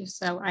sent to you.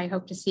 So I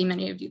hope to see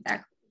many of you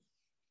there.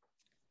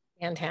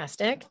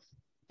 Fantastic.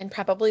 And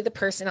probably the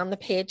person on the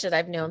page that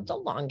I've known the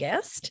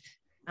longest.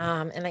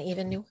 And I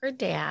even knew her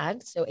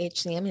dad. So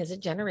HCM is a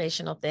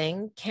generational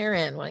thing.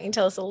 Karen, why don't you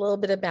tell us a little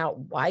bit about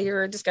why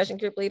you're a discussion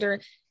group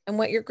leader and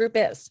what your group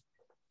is?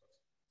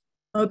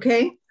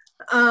 Okay.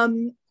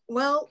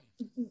 Well,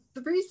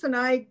 the reason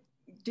I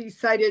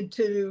decided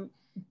to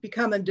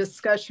become a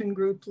discussion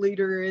group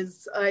leader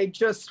is I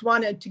just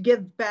wanted to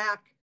give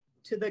back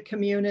to the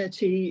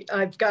community.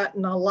 I've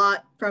gotten a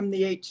lot from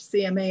the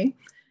HCMA,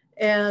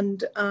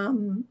 and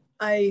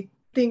I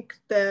think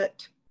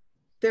that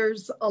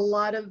there's a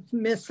lot of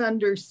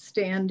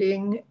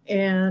misunderstanding,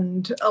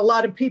 and a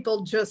lot of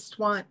people just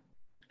want,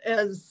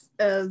 as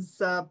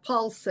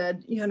Paul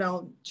said, you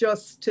know,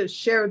 just to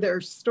share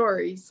their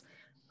stories.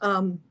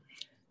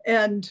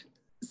 And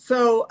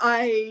so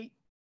I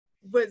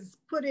was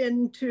put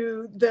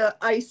into the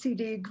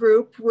ICD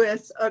group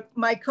with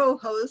my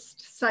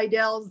co-host,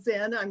 Seidel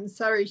Zinn. I'm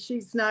sorry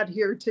she's not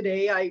here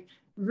today. I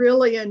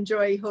really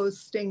enjoy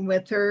hosting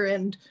with her,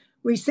 and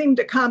we seem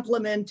to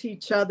complement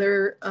each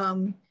other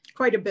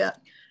quite a bit.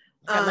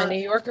 My New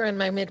Yorker and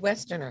my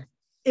Midwesterner.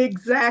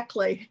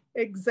 Exactly.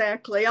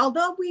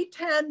 Although we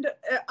tend,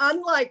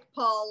 unlike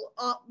Paul,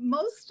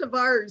 most of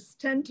ours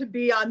tend to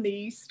be on the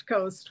East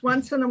Coast.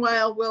 Once in a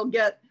while, we'll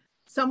get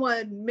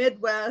someone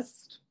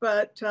Midwest,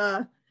 but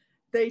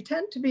they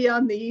tend to be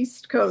on the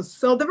East Coast.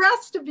 So the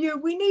rest of you,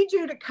 we need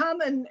you to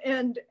come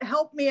and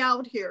help me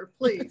out here,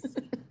 please.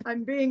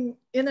 I'm being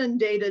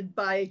inundated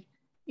by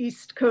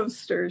East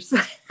Coasters.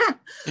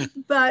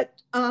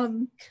 But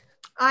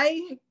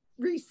I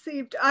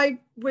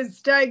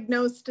was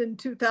diagnosed in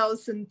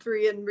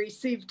 2003 and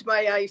received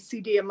my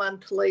ICD a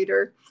month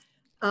later.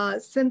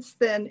 Since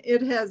then,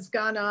 it has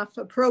gone off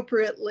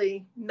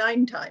appropriately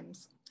 9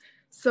 times.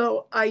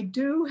 So I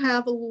do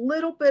have a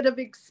little bit of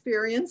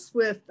experience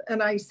with an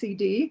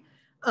ICD.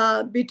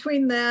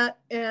 Between that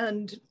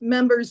and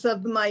members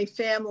of my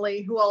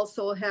family who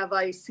also have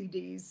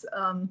ICDs,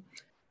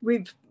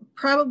 we've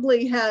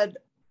probably had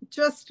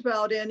just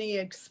about any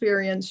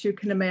experience you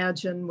can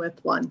imagine with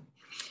one.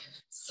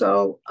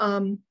 So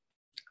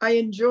I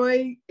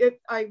enjoy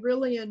it. I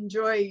really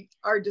enjoy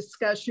our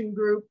discussion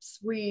groups.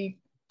 We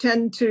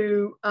tend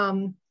to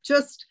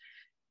just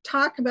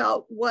talk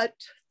about what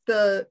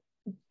the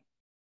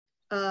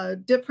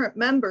different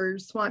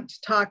members want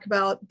to talk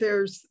about.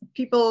 There's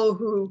people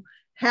who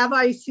have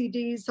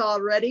ICDs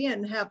already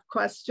and have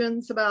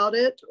questions about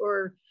it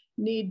or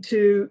need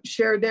to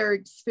share their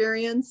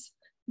experience.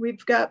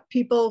 We've got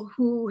people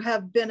who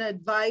have been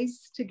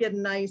advised to get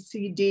an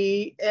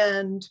ICD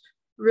and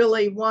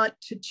really want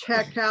to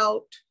check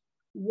out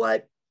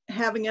what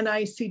having an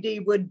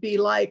ICD would be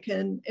like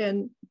and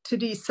to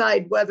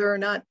decide whether or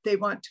not they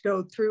want to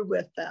go through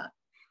with that.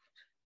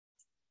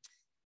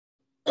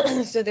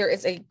 So there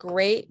is a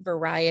great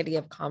variety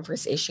of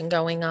conversation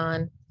going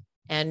on,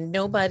 and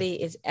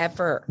nobody is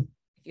ever, if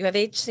you have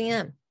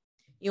HCM,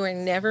 you are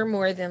never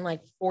more than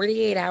like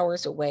 48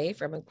 hours away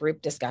from a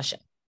group discussion.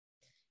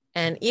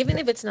 And even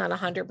if it's not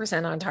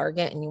 100% on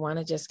target and you want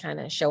to just kind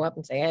of show up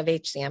and say, I have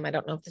HCM, I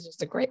don't know if this is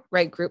the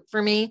right group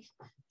for me,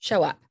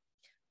 show up.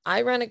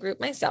 I run a group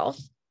myself.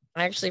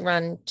 I actually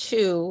run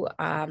 2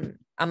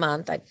 a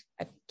month. I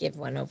give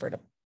one over to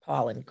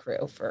Paul and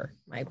crew for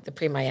the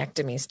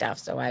pre-myectomy stuff.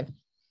 So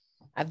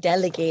I've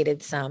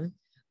delegated some,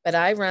 but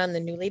I run the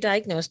newly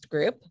diagnosed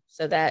group.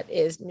 So that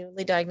is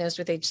newly diagnosed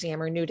with HCM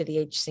or new to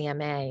the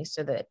HCMA,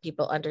 so that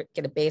people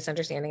get a base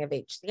understanding of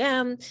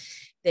HCM.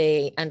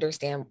 They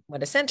understand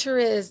what a center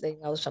is. They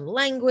know some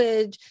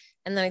language.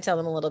 And then I tell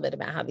them a little bit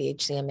about how the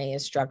HCMA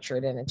is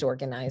structured and it's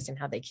organized and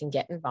how they can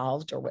get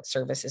involved or what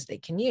services they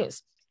can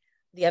use.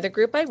 The other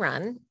group I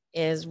run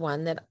is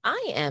one that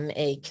I am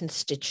a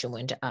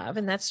constituent of,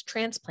 and that's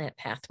Transplant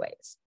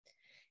Pathways.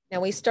 Now,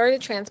 we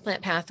started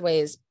Transplant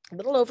Pathways a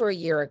little over a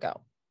year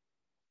ago,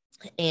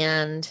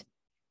 and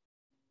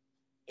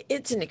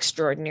it's an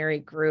extraordinary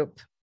group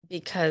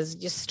because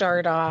you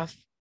start off,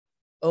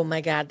 oh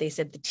my God, they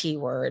said the T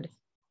word.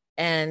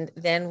 And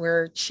then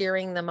we're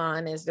cheering them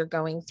on as they're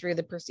going through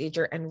the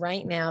procedure. And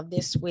right now,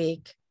 this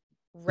week,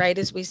 right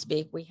as we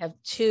speak, we have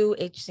 2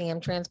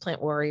 HCM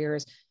transplant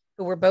warriors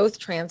who were both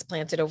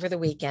transplanted over the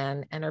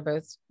weekend and are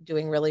both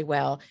doing really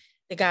well.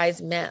 The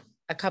guys met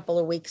a couple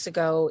of weeks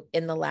ago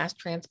in the last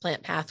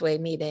Transplant Pathway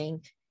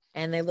meeting,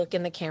 and they look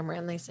in the camera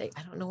and they say,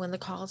 I don't know when the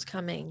call is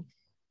coming.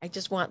 I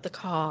just want the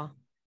call.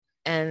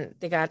 And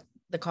they got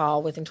the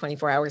call within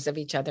 24 hours of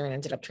each other and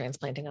ended up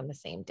transplanting on the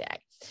same day.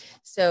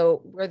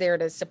 So we're there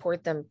to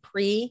support them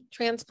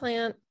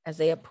pre-transplant, as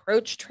they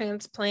approach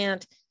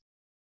transplant,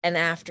 and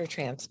after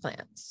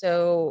transplant.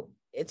 So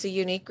it's a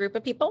unique group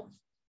of people.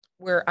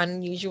 We're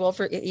unusual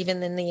for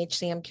even in the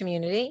HCM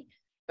community,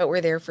 but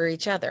we're there for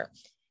each other.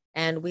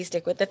 And we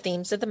stick with the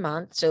themes of the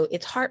month. So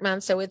it's Heart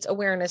Month, so it's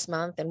Awareness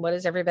Month. And what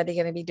is everybody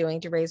going to be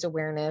doing to raise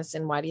awareness?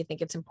 And why do you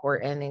think it's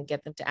important? And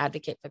get them to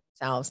advocate for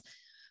themselves.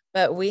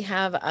 But we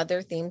have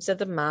other themes of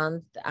the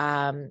month,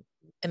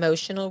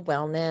 emotional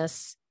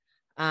wellness,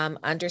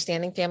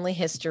 understanding family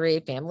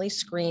history, family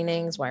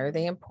screenings, why are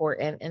they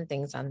important, and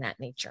things on that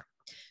nature.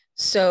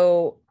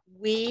 So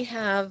we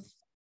have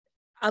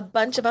a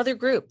bunch of other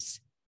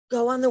groups.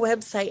 Go on the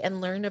website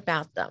and learn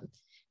about them.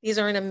 These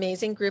are an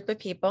amazing group of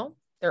people.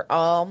 They're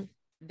all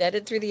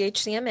vetted through the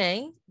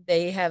HCMA.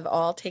 They have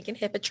all taken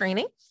HIPAA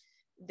training.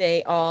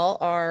 They all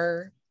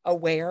are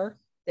aware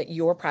that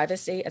your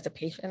privacy as a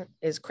patient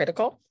is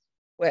critical.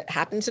 What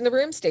happens in the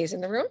room stays in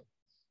the room.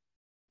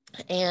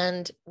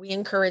 And we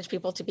encourage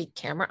people to be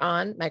camera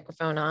on,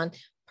 microphone on,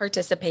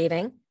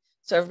 participating,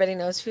 so everybody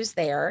knows who's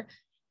there.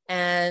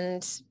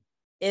 And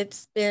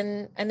it's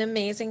been an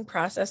amazing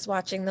process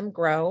watching them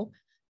grow.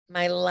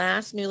 My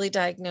last newly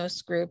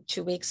diagnosed group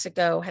 2 weeks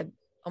ago had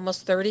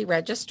almost 30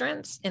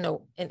 registrants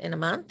in a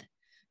month.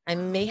 I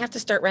may have to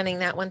start running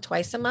that one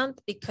twice a month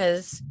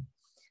because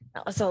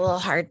that was a little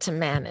hard to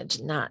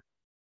manage.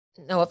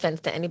 No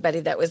offense to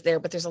anybody that was there,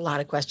 but there's a lot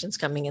of questions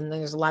coming in.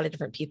 There's a lot of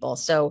different people.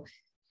 So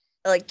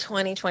like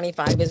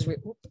 2025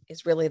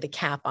 is really the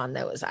cap on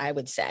those, I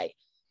would say.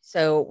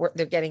 So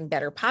they're getting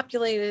better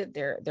populated.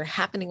 They're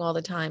happening all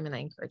the time. And I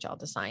encourage y'all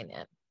to sign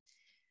in.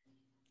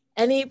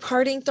 Any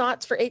parting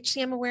thoughts for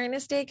HCM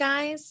Awareness Day,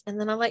 guys? And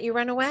then I'll let you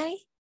run away.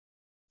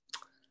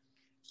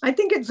 I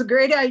think it's a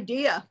great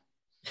idea.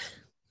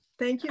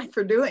 Thank you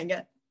for doing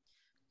it.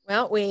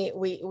 Well,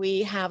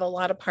 we have a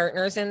lot of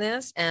partners in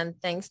this, and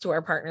thanks to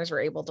our partners,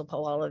 we're able to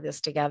pull all of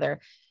this together.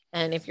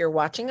 And if you're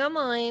watching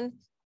online,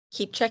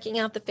 keep checking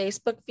out the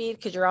Facebook feed,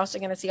 because you're also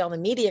going to see all the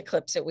media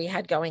clips that we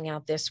had going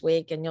out this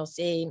week. And you'll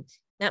see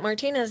Matt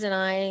Martinez and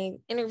I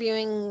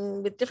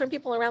interviewing with different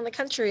people around the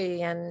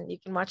country, and you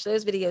can watch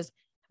those videos.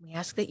 We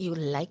ask that you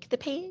like the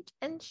page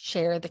and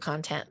share the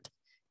content,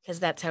 because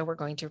that's how we're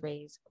going to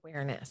raise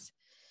awareness.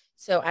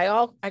 So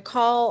I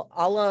call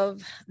all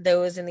of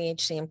those in the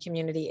HCM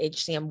community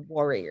HCM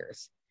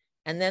warriors.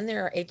 And then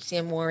there are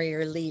HCM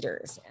warrior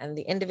leaders, and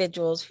the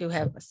individuals who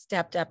have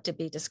stepped up to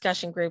be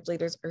discussion group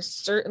leaders are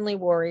certainly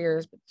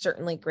warriors, but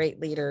certainly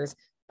great leaders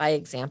by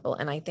example.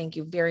 And I thank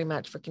you very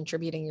much for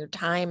contributing your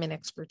time and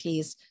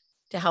expertise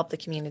to help the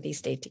community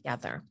stay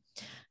together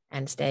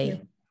and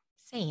stay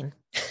sane.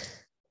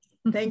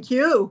 Thank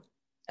you.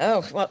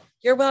 Oh, well,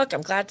 you're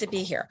welcome. Glad to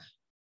be here.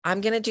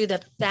 I'm going to do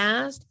the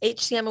fast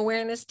HCM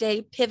Awareness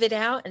Day pivot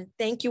out, and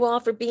thank you all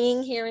for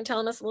being here and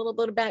telling us a little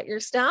bit about your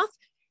stuff.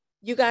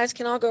 You guys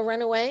can all go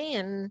run away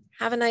and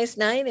have a nice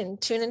night and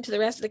tune into the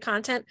rest of the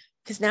content,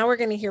 because now we're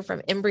going to hear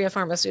from Imbria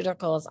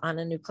Pharmaceuticals on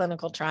a new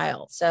clinical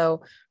trial.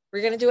 So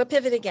we're going to do a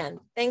pivot again.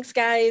 Thanks,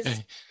 guys.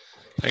 Okay.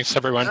 Thanks,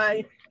 everyone.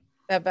 Bye.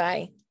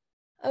 Bye-bye.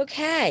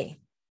 Okay.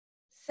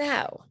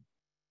 So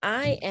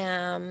I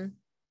am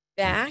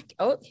back.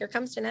 Oh, here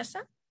comes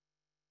Vanessa.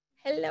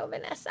 Hello,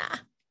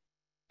 Vanessa.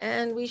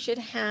 And we should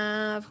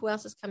have, who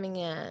else is coming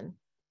in?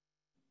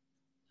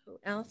 Who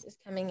else is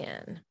coming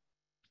in?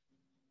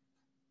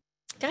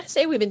 Gotta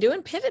say, we've been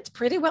doing pivots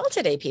pretty well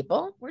today,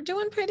 people. We're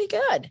doing pretty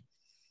good.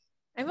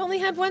 I've only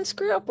had one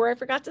screw up where I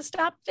forgot to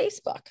stop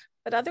Facebook,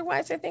 but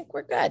otherwise I think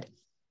we're good.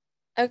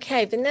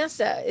 Okay,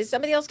 Vanessa, is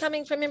somebody else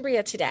coming from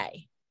Imbria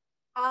today?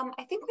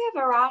 I think we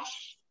have Arash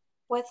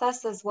with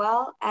us as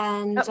well.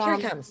 And oh, here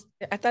he comes.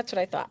 That's what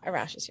I thought.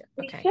 Arash is here.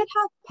 Okay. We should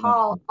have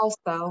Paul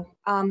also,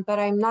 but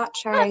I'm not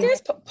sure. Oh,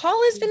 there's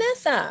Paul is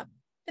Vanessa.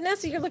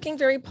 Vanessa, you're looking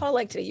very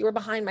Paul-like today. You were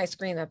behind my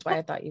screen. That's why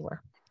I thought you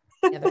were.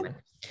 The other one.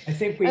 I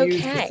think we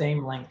used the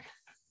same link.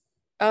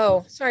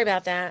 Oh, sorry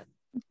about that.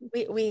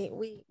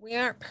 We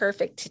aren't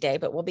perfect today,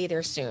 but we'll be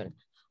there soon.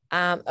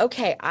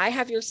 Okay, I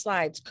have your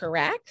slides,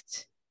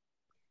 correct?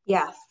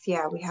 Yes,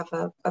 yeah, we have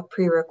a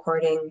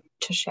pre-recording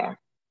to share.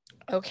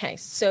 Okay,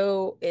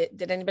 so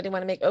did anybody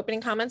want to make opening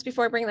comments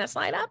before I bring that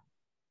slide up?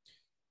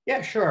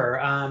 Yeah, sure.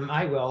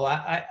 I will.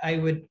 I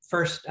would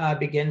first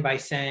begin by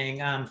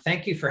saying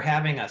thank you for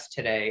having us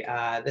today.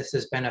 This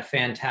has been a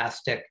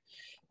fantastic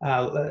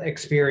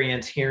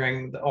experience,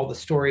 hearing all the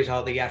stories,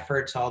 all the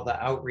efforts, all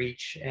the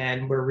outreach,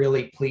 and we're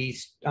really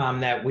pleased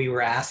that we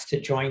were asked to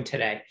join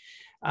today.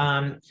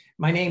 My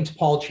name's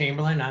Paul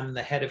Chamberlain. I'm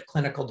the head of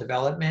clinical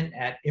development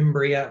at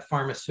Imbria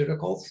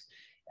Pharmaceuticals.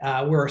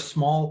 We're a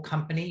small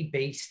company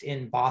based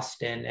in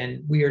Boston,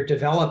 and we are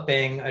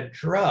developing a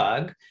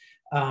drug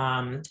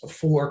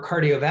for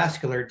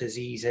cardiovascular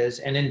diseases.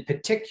 And in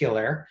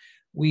particular,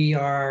 we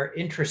are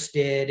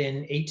interested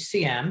in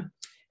HCM.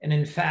 And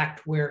in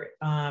fact, we're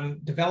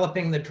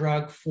developing the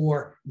drug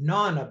for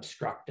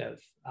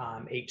non-obstructive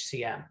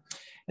HCM.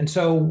 And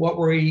so what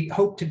we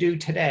hope to do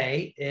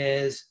today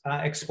is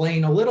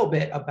explain a little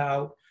bit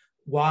about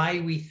why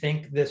we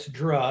think this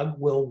drug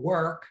will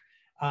work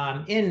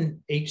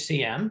in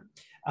HCM.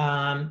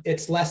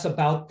 It's less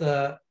about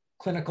the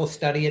clinical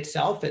study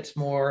itself. It's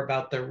more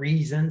about the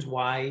reasons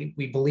why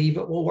we believe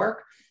it will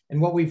work. And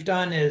what we've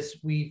done is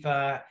we've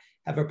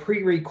have a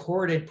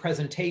pre-recorded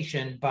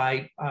presentation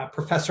by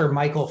Professor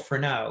Michael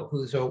Freneau,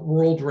 who's a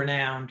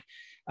world-renowned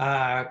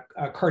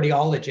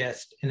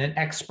cardiologist and an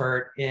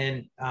expert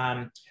in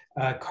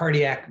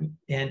cardiac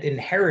and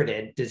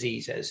inherited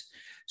diseases.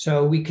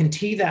 So we can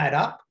tee that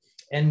up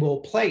and we'll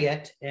play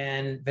it.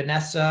 And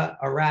Vanessa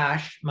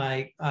Arash,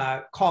 my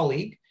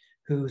colleague,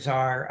 who's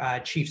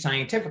our Chief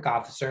Scientific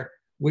Officer,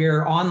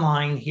 we're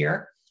online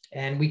here.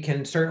 And we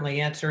can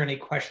certainly answer any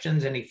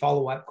questions, any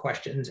follow-up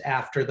questions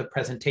after the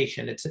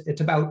presentation.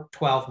 It's about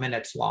 12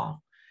 minutes long.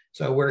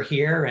 So we're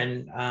here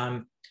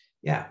and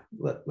yeah,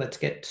 let's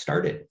get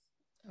started.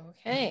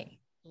 Okay,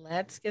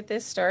 let's get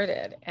this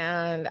started.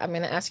 And I'm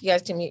gonna ask you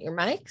guys to mute your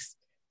mics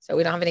so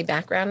we don't have any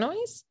background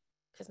noise,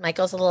 because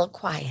Michael's a little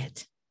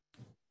quiet.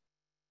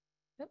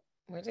 Oh,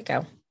 where'd it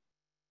go?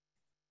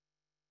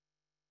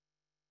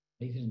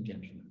 Ladies and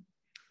gentlemen,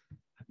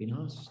 I've been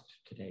asked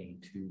today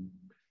to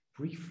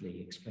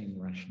briefly explain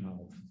the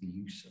rationale for the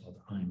use of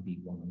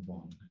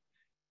IMB-101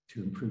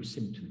 to improve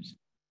symptoms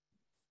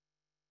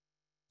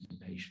in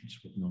patients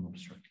with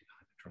non-obstructive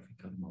hypertrophic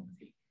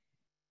cardiomyopathy.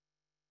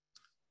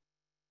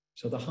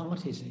 So the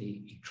heart is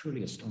a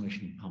truly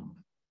astonishing pump.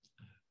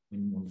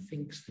 When one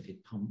thinks that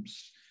it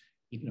pumps,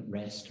 even at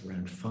rest,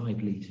 around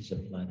 5 liters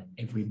of blood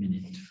every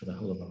minute for the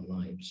whole of our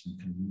lives, and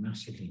can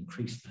massively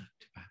increase that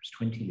to perhaps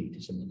 20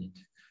 liters a minute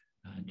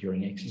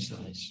during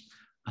exercise,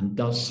 and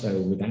does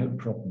so without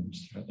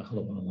problems throughout the whole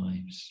of our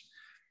lives,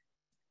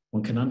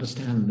 one can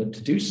understand that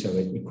to do so,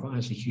 it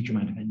requires a huge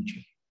amount of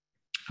energy.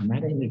 And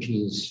that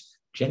energy is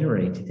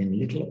generated in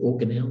little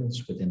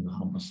organelles within the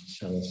heart muscle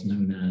cells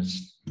known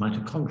as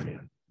mitochondria.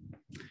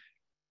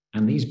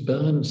 And these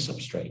burn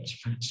substrates,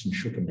 fats and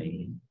sugar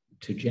mainly,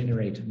 to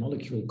generate a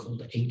molecule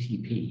called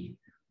ATP,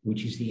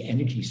 which is the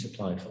energy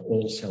supply for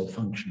all cell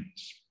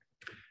functions.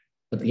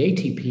 But the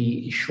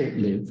ATP is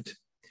short-lived.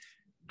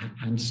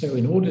 And so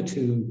in order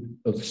to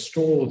both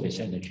store this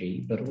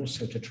energy, but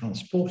also to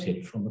transport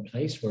it from the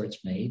place where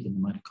it's made in the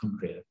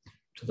mitochondria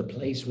to the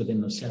place within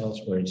the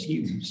cells where it's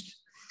used,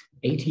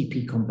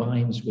 ATP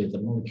combines with a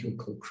molecule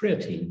called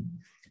creatine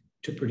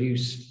to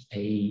produce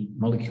a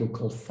molecule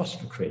called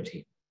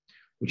phosphocreatine,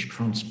 which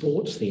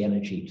transports the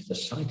energy to the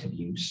site of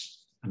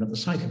use. And at the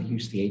site of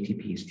use, the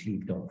ATP is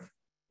cleaved off.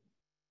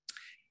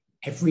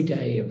 Every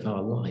day of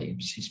our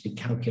lives, it's been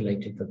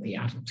calculated that the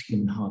adult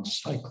human heart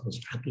cycles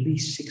at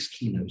least 6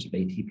 kilos of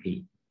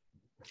ATP.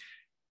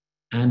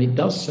 And it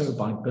does so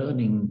by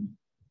burning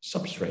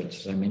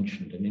substrates, as I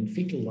mentioned. And in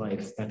fetal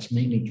life, that's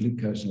mainly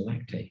glucose and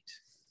lactate.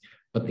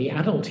 But the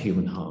adult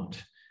human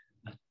heart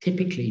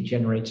typically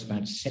generates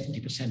about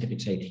 70% of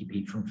its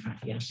ATP from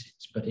fatty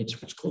acids, but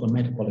it's what's called a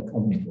metabolic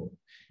omnivore.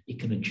 It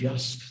can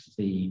adjust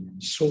the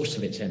source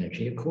of its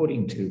energy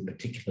according to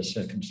particular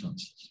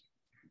circumstances.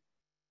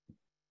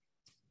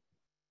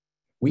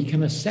 We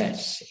can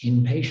assess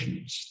in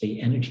patients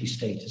the energy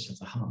status of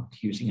the heart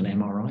using an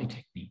MRI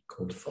technique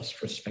called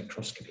phosphorus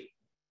spectroscopy.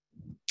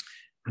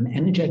 An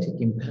energetic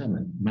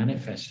impairment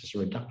manifests as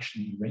a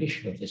reduction in the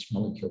ratio of this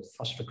molecule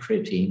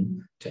phosphocreatine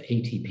to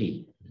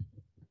ATP.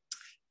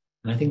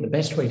 And I think the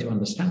best way to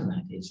understand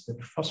that is that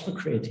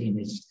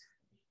phosphocreatine is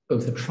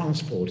both a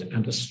transport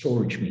and a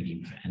storage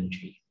medium for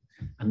energy.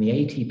 And the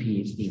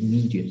ATP is the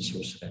immediate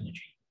source of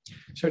energy.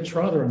 So it's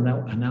rather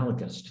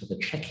analogous to the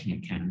checking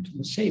account and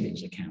the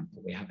savings account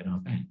that we have in our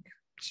bank.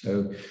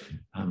 So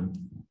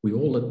we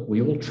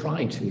all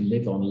try to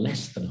live on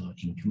less than our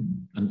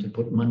income and to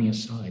put money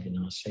aside in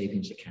our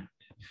savings account.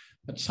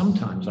 But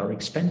sometimes our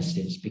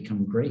expenses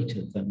become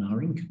greater than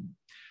our income.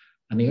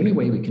 And the only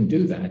way we can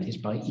do that is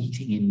by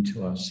eating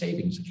into our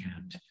savings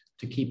account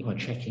to keep our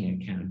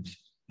checking account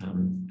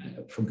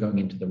from going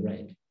into the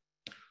red.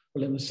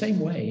 Well, in the same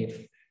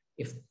way,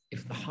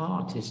 if the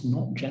heart is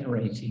not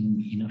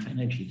generating enough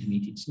energy to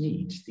meet its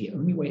needs, the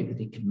only way that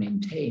it can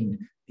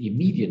maintain the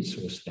immediate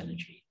source of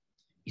energy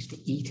is to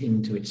eat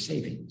into its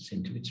savings,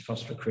 into its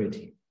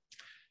phosphocreatine.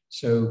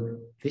 So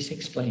this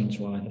explains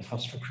why the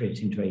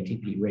phosphocreatine to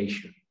ATP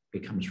ratio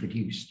becomes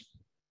reduced.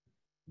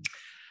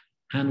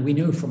 And we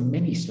know from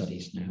many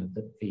studies now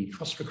that the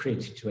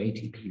phosphocreatine to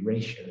ATP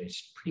ratio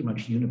is pretty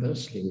much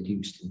universally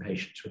reduced in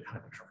patients with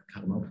hypertrophic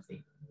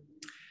cardiomyopathy.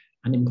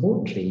 And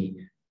importantly,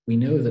 we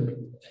know that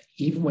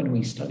even when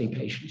we study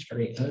patients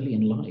very early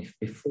in life,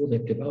 before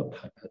they've developed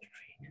hypertrophy,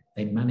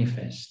 they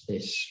manifest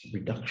this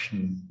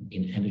reduction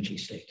in energy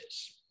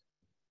status.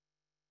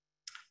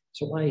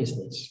 So why is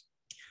this?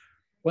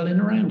 Well, in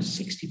around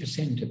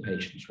 60% of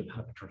patients with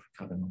hypertrophic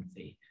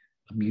cardiomyopathy,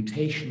 a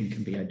mutation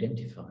can be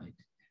identified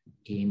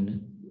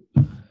in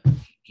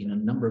a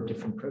number of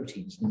different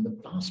proteins. And the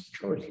vast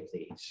majority of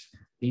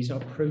these are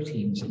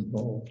proteins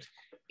involved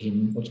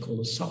in what's called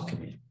a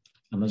sarcomere.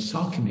 And the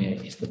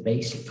sarcomere is the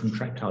basic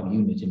contractile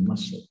unit in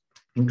muscle,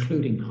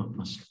 including heart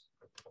muscle.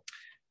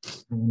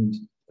 And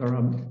there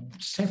are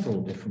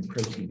several different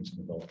proteins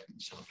involved in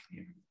the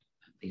sarcomere.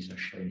 These are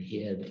shown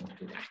here. They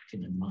include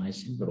actin and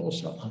myosin, but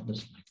also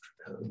others like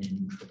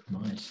troponin,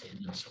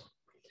 tropomyosin, and so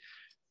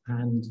on.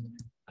 And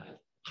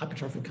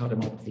hypertrophic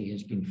cardiomyopathy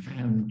has been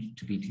found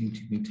to be due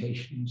to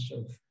mutations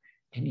of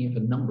any of a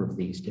number of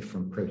these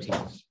different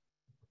proteins.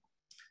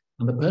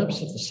 And the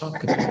purpose of the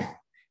sarcomere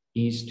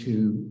is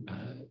to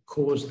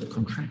cause the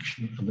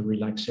contraction and the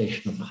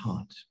relaxation of the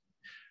heart.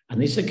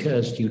 And this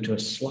occurs due to a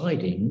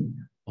sliding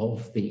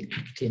of the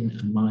actin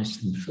and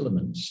myosin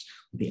filaments,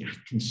 with the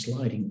actin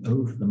sliding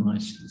over the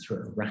myosin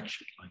through a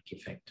ratchet-like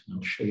effect. And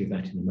I'll show you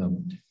that in a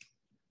moment.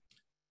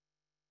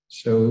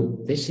 So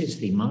this is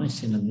the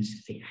myosin and this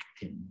is the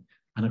actin.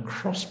 And a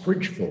cross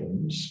bridge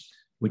forms,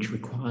 which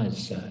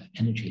requires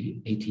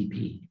energy,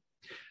 ATP.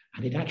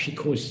 And it actually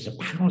causes a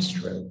power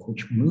stroke,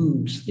 which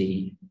moves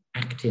the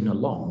actin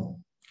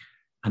along.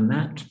 And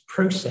that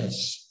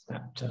process,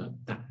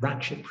 that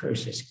ratchet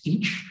process,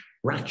 each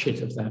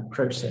ratchet of that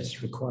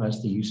process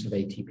requires the use of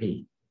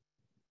ATP.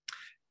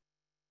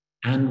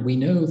 And we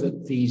know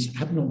that these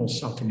abnormal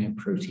sarcomere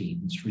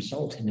proteins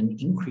result in an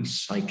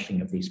increased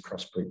cycling of these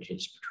cross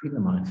bridges between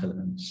the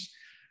myofilaments.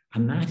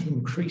 And that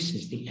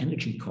increases the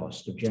energy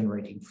cost of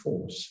generating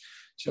force.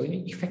 So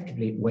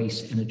effectively, it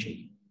wastes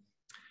energy.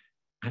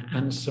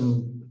 And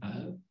some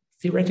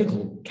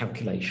theoretical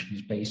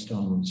calculations based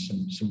on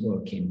some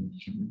work in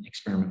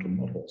experimental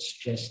models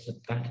suggest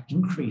that that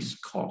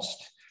increased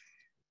cost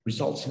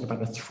results in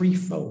about a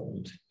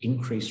 3-fold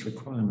increased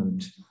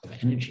requirement of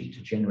energy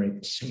to generate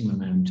the same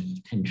amount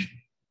of tension.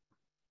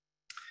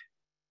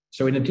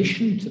 So in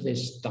addition to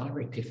this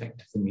direct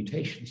effect of the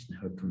mutations in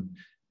HOCM,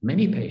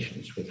 Many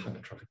patients with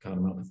hypertrophic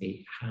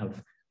cardiomyopathy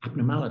have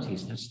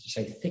abnormalities, that's to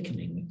say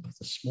thickening of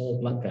the small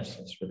blood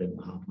vessels within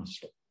the heart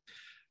muscle.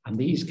 And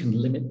these can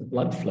limit the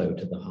blood flow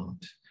to the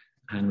heart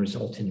and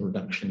result in a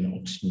reduction in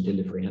oxygen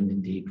delivery and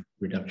indeed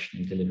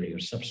reduction in delivery of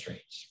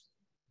substrates.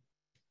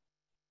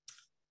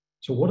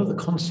 So what are the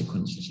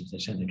consequences of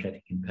this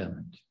energetic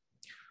impairment?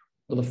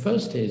 Well, the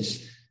first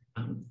is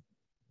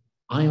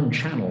ion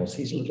channels.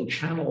 These are little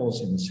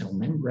channels in the cell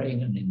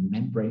membrane and in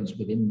membranes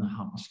within the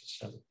heart muscle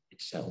cell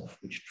itself,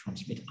 which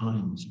transmit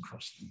ions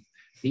across them.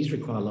 These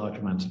require large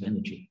amounts of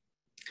energy.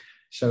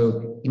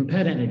 So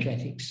impaired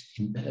energetics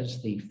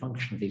impairs the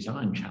function of these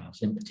ion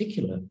channels. In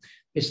particular,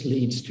 this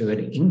leads to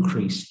an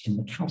increase in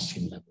the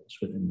calcium levels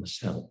within the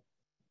cell.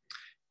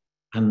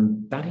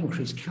 And that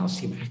increased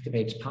calcium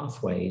activates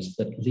pathways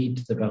that lead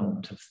to the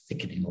development of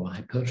thickening or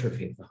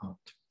hypertrophy of the heart.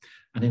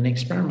 And in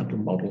experimental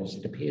models,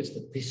 it appears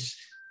that this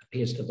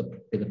appears to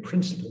be the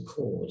principal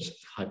cause of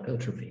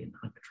hypertrophy in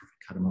hypertrophic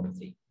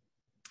cardiomyopathy.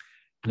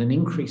 And an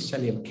increased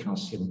cellular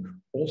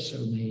calcium also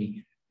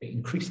may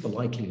increase the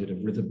likelihood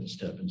of rhythm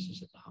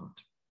disturbances of the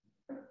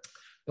heart.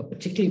 But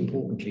particularly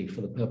importantly,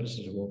 for the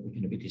purposes of what we're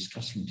going to be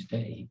discussing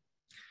today,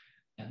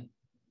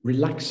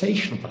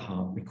 relaxation of the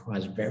heart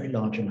requires very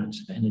large amounts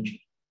of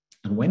energy.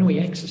 And when we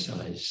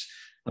exercise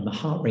and the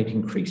heart rate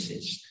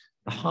increases,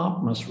 the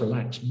heart must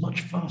relax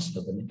much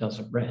faster than it does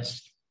at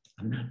rest.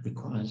 And that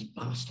requires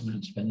vast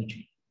amounts of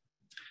energy.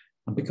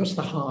 And because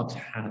the heart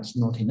has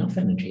not enough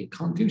energy, it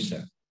can't do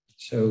so.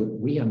 So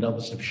we and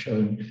others have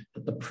shown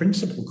that the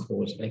principal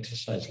cause of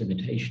exercise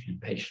limitation in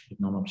patients with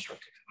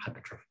non-obstructive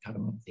hypertrophic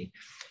cardiomyopathy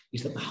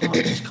is that the heart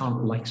just can't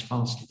relax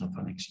fast enough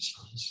on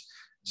exercise.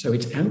 So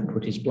its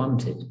output is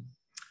blunted,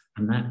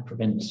 and that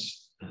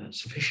prevents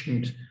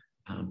sufficient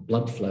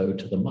blood flow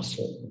to the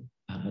muscle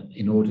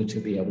in order to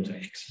be able to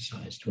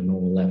exercise to a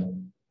normal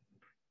level.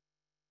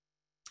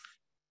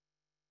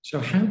 So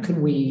how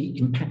can we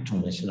impact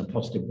on this in a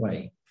positive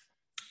way?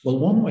 Well,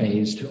 one way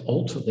is to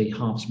alter the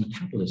heart's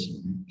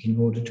metabolism in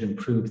order to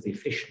improve the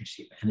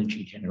efficiency of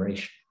energy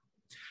generation.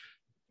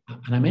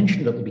 And I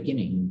mentioned at the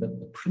beginning that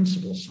the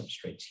principal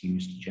substrates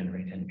used to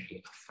generate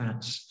energy are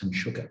fats and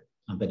sugar,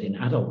 and that in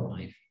adult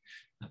life,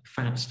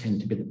 fats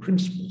tend to be the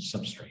principal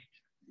substrate.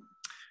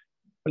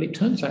 Well, it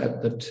turns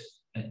out that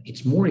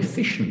it's more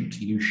efficient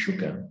to use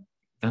sugar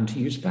than to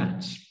use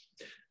fats.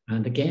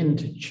 And again,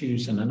 to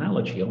choose an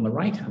analogy, on the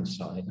right-hand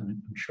side,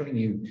 I'm showing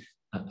you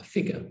a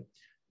figure,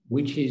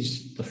 which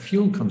is the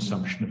fuel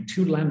consumption of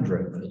two Land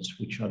Rovers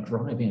which are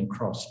driving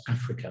across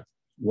Africa.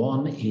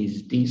 One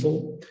is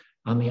diesel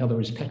and the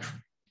other is petrol.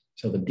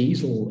 So the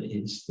diesel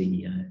is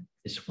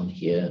this one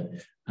here,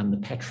 and the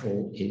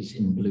petrol is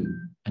in blue.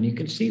 And you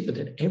can see that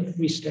at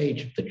every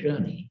stage of the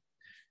journey,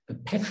 the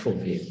petrol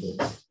vehicle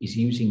is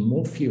using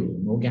more fuel,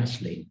 more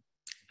gasoline,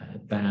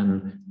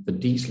 than the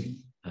diesel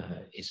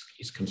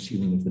is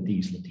consuming of the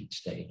diesel at each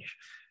stage.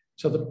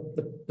 So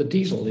the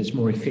diesel is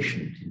more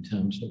efficient in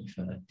terms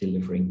of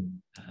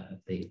delivering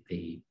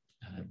the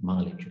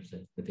mileage of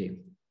the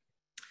vehicle.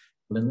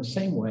 Well, in the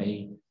same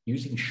way,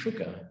 using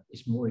sugar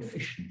is more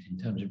efficient in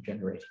terms of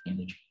generating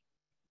energy.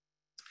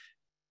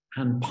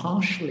 And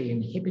partially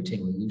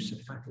inhibiting the use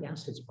of fatty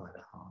acids by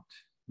the heart,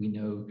 we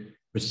know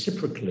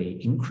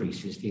reciprocally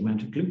increases the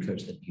amount of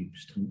glucose that's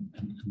used,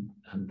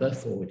 and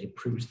therefore it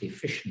improves the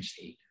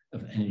efficiency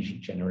of energy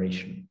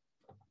generation.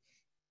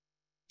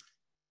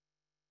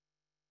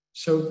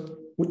 So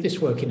would this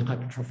work in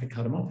hypertrophic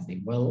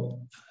cardiomyopathy?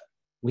 Well,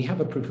 we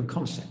have a proof of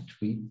concept.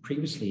 We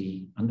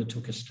previously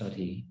undertook a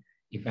study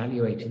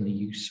evaluating the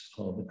use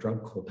of a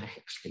drug called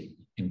pahexline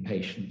in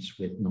patients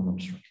with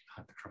non-obstructive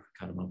hypertrophic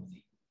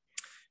cardiomyopathy.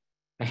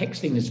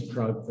 Pahexline is a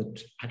drug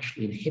that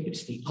actually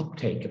inhibits the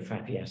uptake of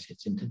fatty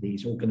acids into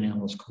these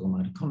organelles called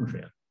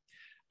mitochondria.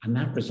 And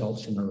that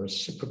results in a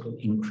reciprocal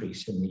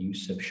increase in the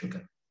use of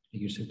sugar, the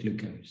use of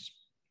glucose.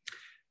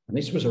 And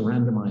this was a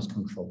randomized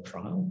controlled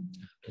trial,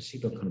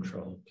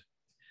 placebo-controlled.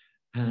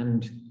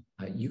 And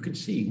you can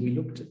see we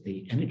looked at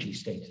the energy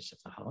status of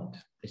the heart.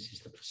 This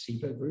is the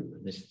placebo group,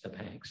 and this is the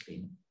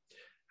pahexline.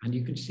 And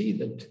you can see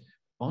that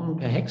on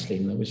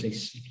pahexline, there was a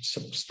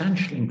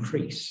substantial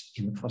increase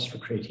in the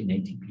phosphocreatine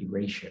ATP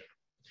ratio,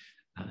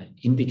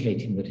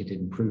 indicating that it had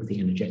improved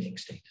the energetic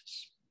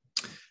status.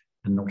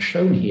 And not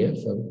shown here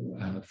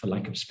for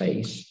lack of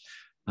space,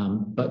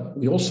 but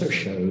we also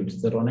showed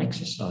that on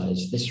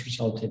exercise, this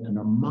resulted in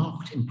a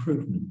marked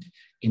improvement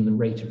in the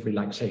rate of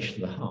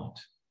relaxation of the heart.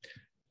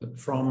 But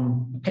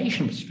from a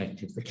patient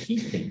perspective, the key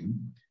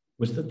thing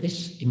was that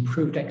this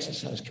improved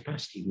exercise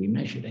capacity. We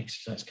measured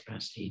exercise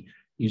capacity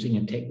using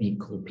a technique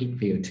called peak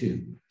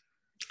VO2.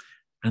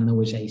 And there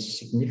was a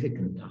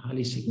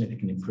highly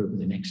significant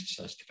improvement in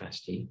exercise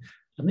capacity.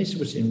 And this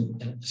was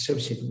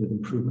associated with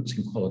improvements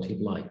in quality of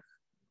life.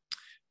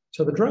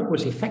 So the drug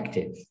was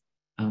effective.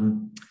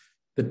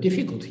 The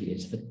difficulty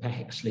is that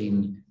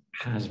pahexline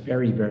has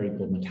very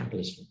variable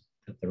metabolism,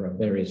 that there are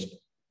various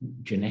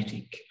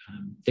genetic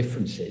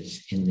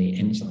differences in the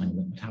enzyme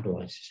that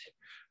metabolizes it,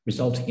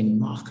 resulting in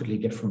markedly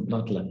different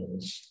blood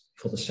levels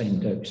for the same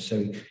dose.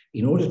 So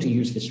in order to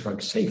use this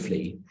drug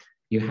safely,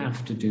 you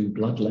have to do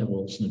blood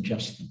levels and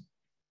adjust them.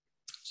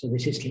 So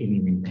this is clearly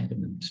an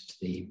impediment to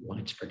the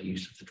widespread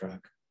use of the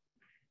drug.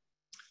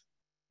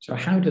 So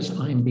how does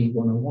IMB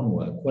 101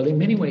 work? Well, in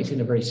many ways,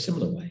 in a very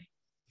similar way.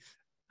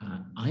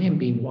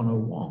 IMB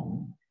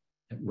 101,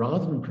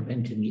 rather than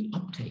preventing the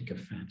uptake of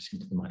fats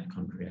into the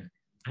mitochondria,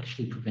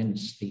 actually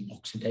prevents the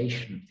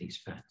oxidation of these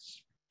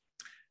fats.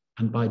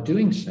 And by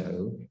doing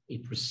so,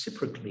 it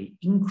reciprocally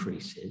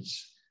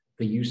increases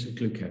the use of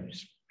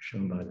glucose,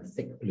 shown by the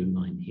thick blue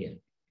line here.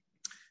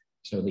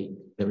 So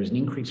there is an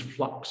increased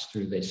flux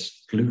through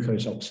this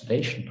glucose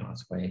oxidation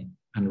pathway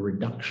and a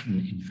reduction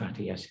in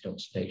fatty acid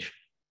oxidation.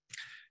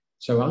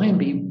 So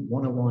IMB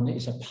 101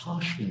 is a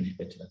partial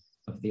inhibitor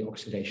of the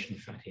oxidation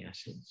of fatty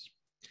acids.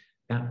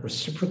 That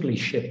reciprocally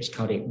shifts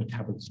cardiac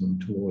metabolism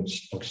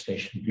towards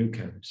oxidation of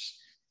glucose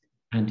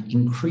and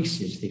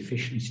increases the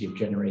efficiency of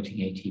generating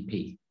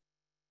ATP.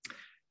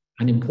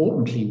 And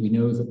importantly, we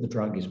know that the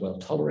drug is well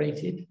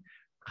tolerated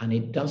and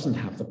it doesn't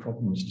have the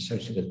problems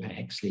associated with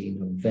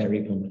pexline of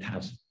variable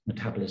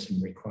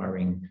metabolism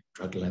requiring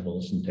drug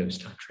levels and dose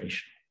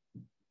titration.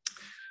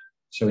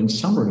 So in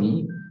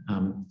summary,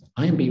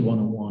 IMB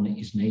 101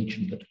 is an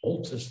agent that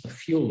alters the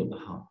fuel that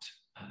the heart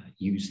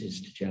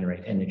uses to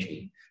generate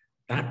energy.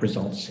 That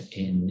results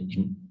in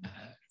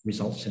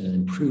an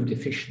improved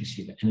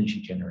efficiency of energy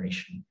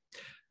generation.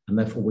 And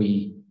therefore,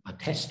 we are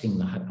testing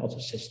the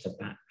hypothesis that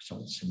that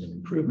results in an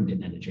improvement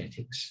in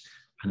energetics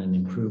and an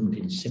improvement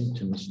in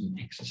symptoms and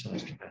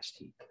exercise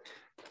capacity.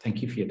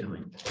 Thank you for your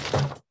time.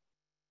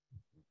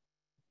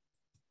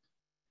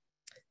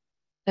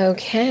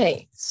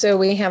 Okay, so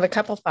we have a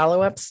couple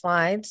follow-up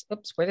slides.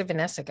 Oops, where did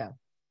Vanessa go?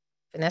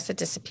 Vanessa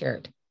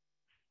disappeared.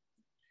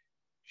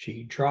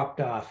 She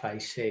dropped off, I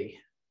see.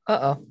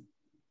 Uh-oh.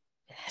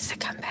 Vanessa,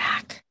 come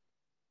back.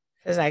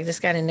 Because I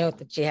just got a note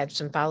that she had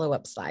some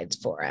follow-up slides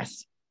for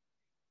us.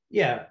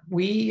 Yeah,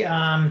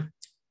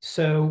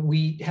 so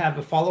we have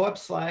a follow-up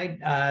slide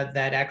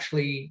that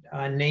actually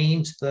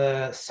names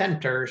the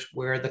centers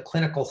where the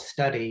clinical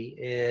study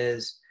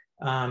is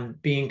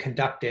being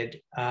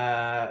conducted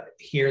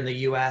here in the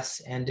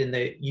US and in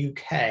the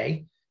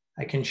UK.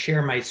 I can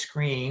share my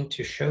screen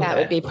to show that. That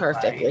would be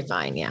perfectly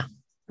fine, yeah.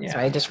 So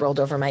I just rolled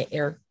over my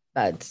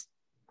earbuds,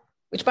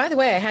 which, by the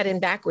way, I had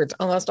in backwards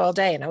almost all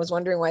day, and I was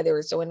wondering why they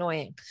were so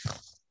annoying.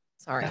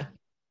 Sorry.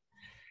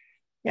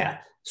 Yeah.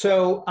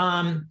 So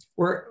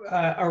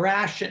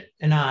Arash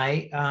and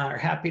I are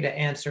happy to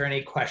answer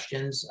any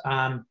questions.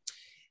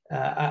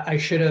 I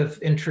should have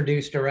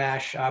introduced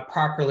Arash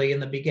properly in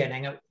the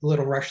beginning, a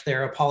little rush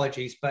there,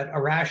 apologies, but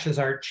Arash is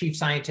our Chief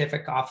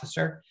Scientific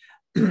Officer,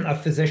 a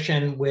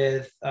physician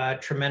with a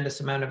tremendous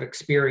amount of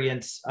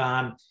experience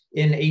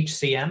in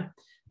HCM,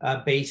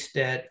 based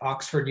at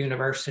Oxford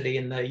University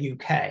in the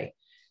UK.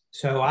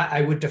 So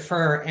I would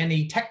defer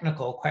any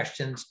technical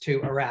questions to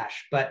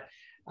Arash, but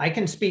I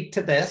can speak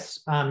to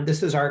this.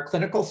 This is our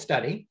clinical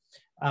study.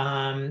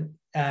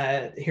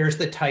 Here's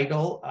the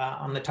title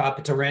on the top.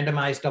 It's a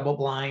randomized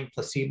double-blind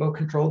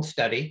placebo-controlled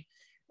study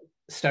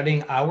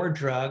studying our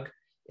drug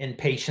in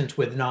patients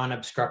with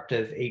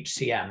non-obstructive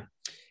HCM.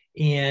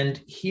 And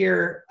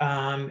here,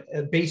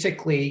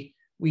 basically,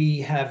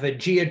 we have a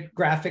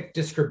geographic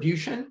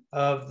distribution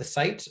of the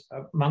sites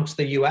amongst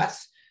the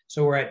US.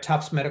 So we're at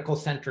Tufts Medical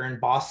Center in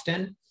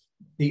Boston.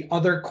 The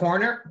other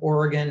corner,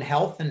 Oregon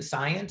Health and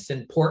Science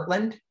in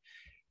Portland.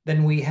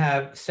 Then we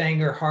have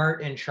Sanger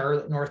Heart in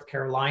Charlotte, North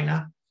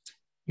Carolina,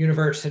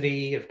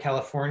 University of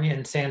California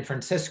in San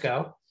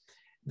Francisco.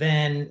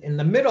 Then in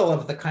the middle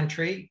of the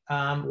country,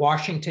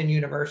 Washington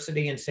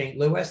University in St.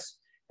 Louis,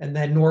 and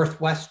then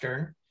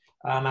Northwestern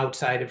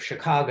outside of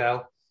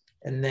Chicago.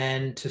 And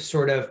then to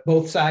sort of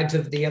both sides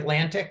of the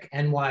Atlantic,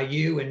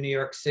 NYU in New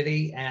York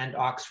City and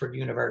Oxford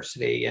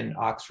University in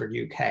Oxford,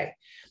 UK.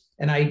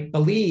 And I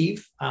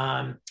believe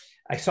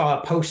I saw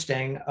a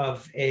posting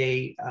of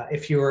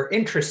if you're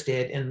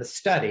interested in the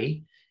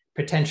study,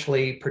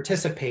 potentially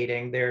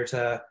participating, there's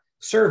a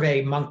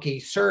survey monkey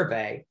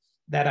survey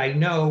that I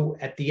know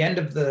at the end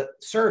of the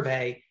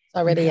survey,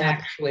 already you can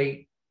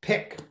actually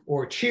pick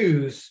or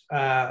choose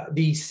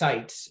these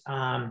sites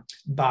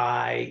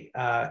by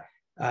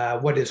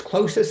what is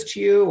closest to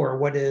you or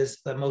what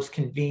is the most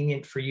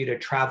convenient for you to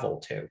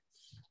travel to.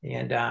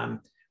 And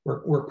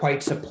we're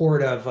quite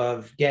supportive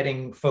of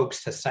getting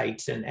folks to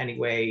sites in any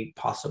way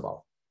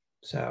possible.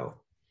 So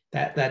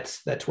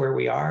that's where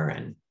we are,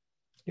 and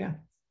yeah.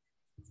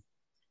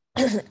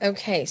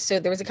 Okay, so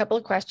there was a couple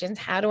of questions.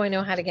 How do I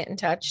know how to get in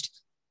touch,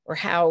 or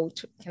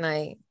can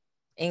I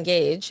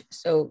engage?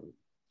 So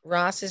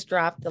Ross has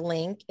dropped the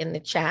link in the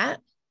chat,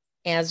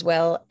 as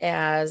well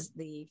as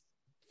the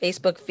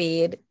Facebook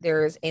feed.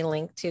 There's a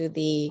link to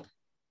the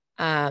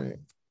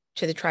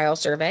trial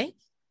survey,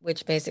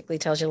 which basically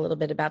tells you a little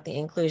bit about the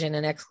inclusion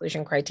and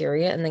exclusion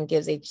criteria, and then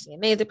gives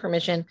HCMA the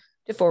permission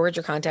to forward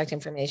your contact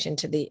information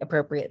to the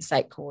appropriate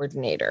site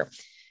coordinator.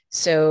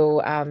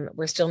 So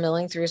we're still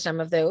milling through some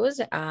of those.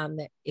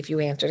 If you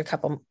answered a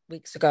couple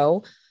weeks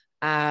ago,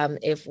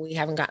 if we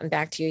haven't gotten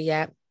back to you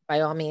yet, by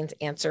all means,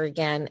 answer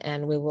again,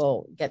 and we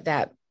will get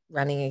that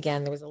running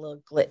again. There was a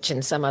little glitch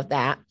in some of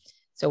that.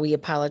 So we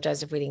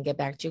apologize if we didn't get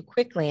back to you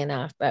quickly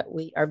enough, but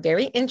we are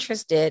very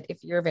interested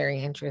if you're very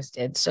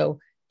interested. So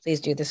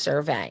please do the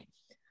survey.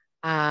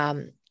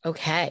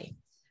 Okay.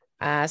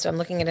 So I'm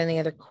looking at any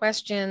other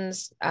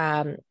questions.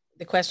 The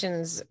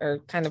questions are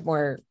kind of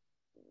more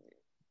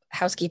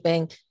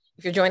housekeeping.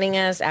 If you're joining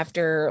us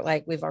after,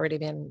 like, we've already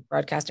been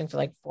broadcasting for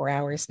like 4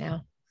 hours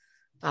now,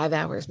 5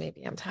 hours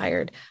maybe, I'm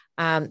tired.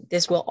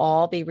 This will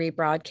all be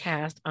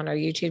rebroadcast on our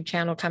YouTube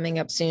channel coming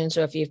up soon.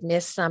 So if you've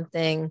missed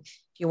something,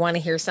 if you want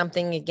to hear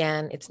something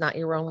again, it's not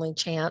your only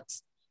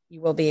chance. You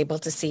will be able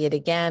to see it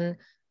again.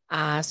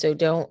 So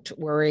don't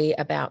worry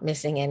about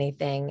missing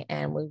anything.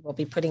 And we will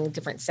be putting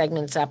different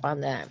segments up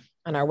on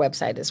our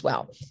website as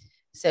well.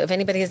 So if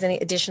anybody has any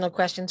additional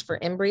questions for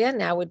Imbria,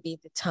 now would be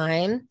the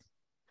time.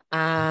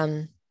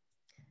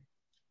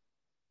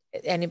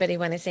 Anybody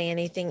want to say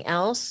anything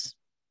else?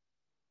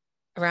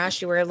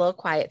 Arash, you were a little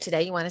quiet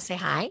today. You want to say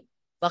hi?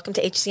 Welcome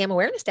to HCM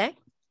Awareness Day.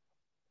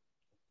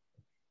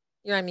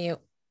 You're on mute.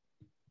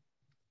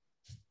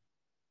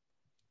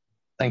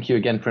 Thank you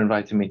again for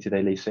inviting me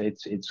today, Lisa.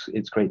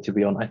 It's great to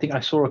be on. I think I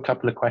saw a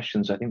couple of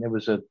questions. I think there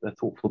was a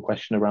thoughtful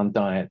question around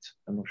diet.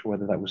 I'm not sure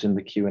whether that was in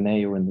the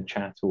Q&A or in the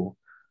chat or.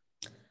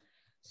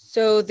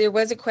 So there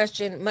was a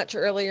question much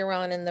earlier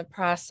on in the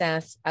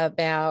process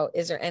about,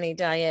 is there any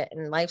diet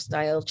and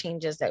lifestyle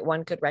changes that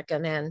one could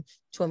recommend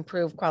to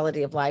improve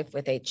quality of life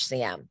with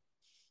HCM?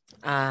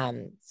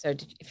 So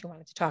if you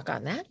wanted to talk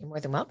on that, you're more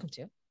than welcome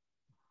to.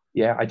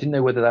 Yeah, I didn't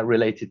know whether that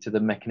related to the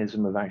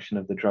mechanism of action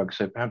of the drug.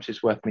 So perhaps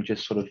it's worth me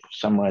just sort of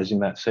summarizing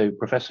that. So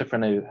Professor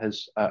Freneau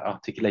has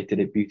articulated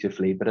it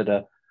beautifully, but at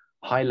a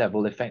high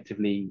level,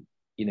 effectively,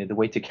 the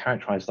way to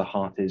characterize the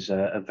heart is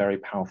a very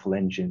powerful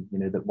engine,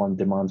 that one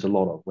demands a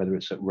lot of, whether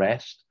it's at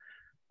rest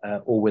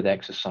or with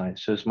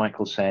exercise. So as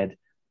Michael said,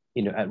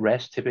 at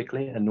rest,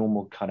 typically a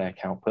normal cardiac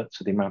output,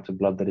 so the amount of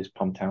blood that is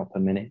pumped out per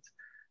minute,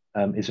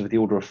 is of the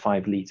order of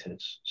 5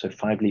 liters. So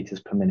 5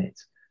 liters per minute.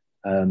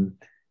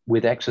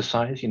 With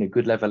exercise,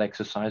 good level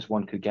exercise,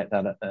 one could get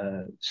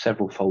that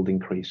several-fold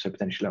increase, so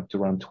potentially up to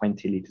around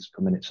 20 liters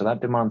per minute. So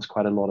that demands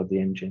quite a lot of the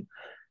engine.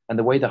 And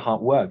the way the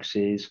heart works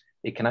is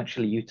it can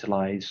actually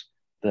utilize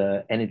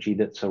the energy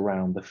that's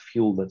around, the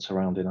fuel that's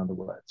around, in other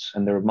words.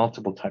 And there are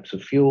multiple types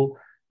of fuel,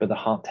 but the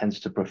heart tends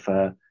to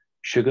prefer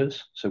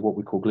sugars, so what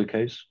we call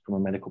glucose from a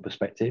medical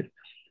perspective,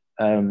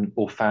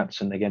 or fats,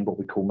 and again, what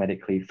we call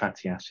medically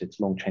fatty acids,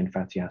 long-chain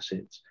fatty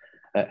acids.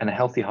 And a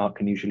healthy heart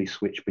can usually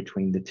switch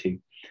between the two.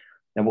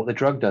 And what the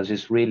drug does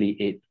is really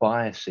it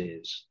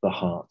biases the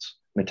heart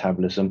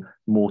metabolism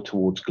more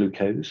towards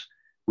glucose,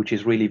 which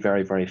is really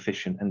very, very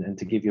efficient. And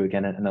to give you,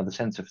 again, another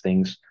sense of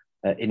things,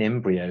 in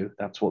embryo,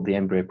 that's what the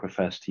embryo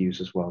prefers to use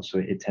as well. So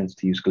it tends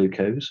to use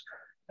glucose.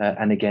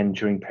 And again,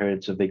 during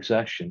periods of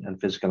exertion and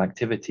physical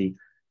activity,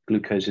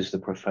 glucose is the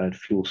preferred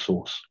fuel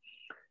source.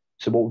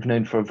 So what we've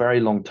known for a very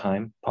long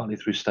time, partly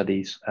through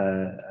studies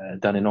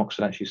done in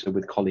Oxford, actually, so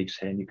with colleagues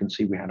here, and you can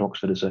see we had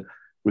Oxford as a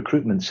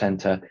recruitment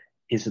center,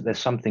 is that there's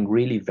something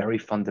really very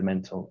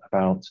fundamental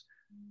about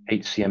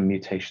HCM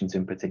mutations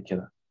in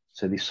particular.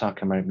 So these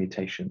sarcomeric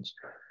mutations.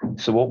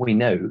 So what we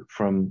know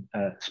from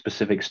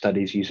specific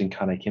studies using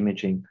cardiac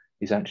imaging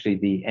is actually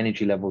the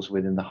energy levels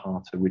within the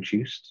heart are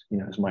reduced,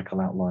 as Michael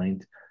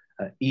outlined,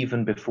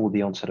 even before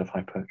the onset of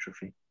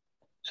hypertrophy.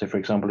 So for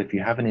example, if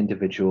you have an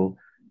individual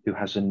who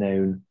has a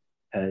known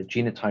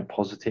genotype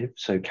positive,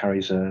 so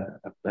carries a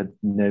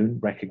known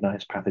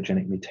recognized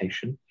pathogenic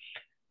mutation,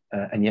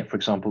 and yet, for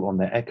example, on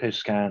their echo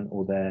scan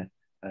or their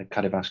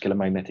cardiovascular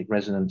magnetic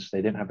resonance,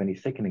 they don't have any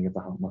thickening of the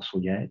heart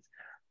muscle yet,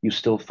 you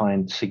still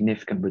find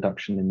significant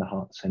reduction in the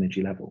heart's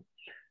energy level.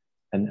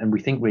 And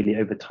we think really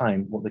over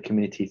time, what the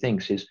community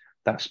thinks is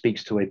that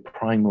speaks to a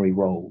primary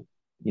role,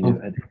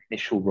 an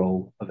initial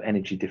role of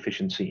energy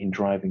deficiency in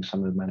driving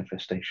some of the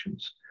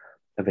manifestations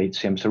of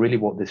HCM. So really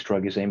what this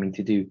drug is aiming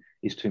to do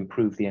is to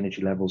improve the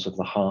energy levels of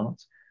the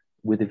heart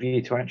with a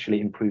view to actually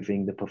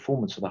improving the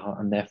performance of the heart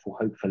and therefore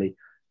hopefully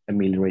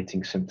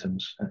ameliorating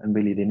symptoms. And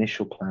really the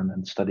initial plan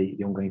and study,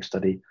 the ongoing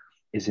study,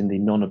 is in the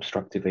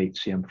non-obstructive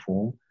HCM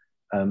form,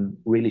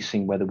 really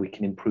seeing whether we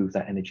can improve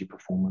that energy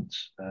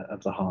performance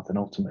of the heart and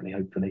ultimately,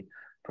 hopefully,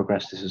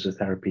 progress this as a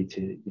therapy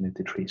to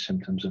treat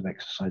symptoms of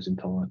exercise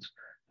intolerance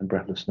and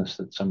breathlessness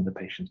that some of the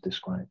patients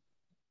describe.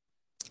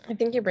 I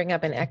think you bring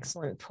up an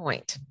excellent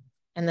point.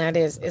 And that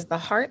is the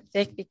heart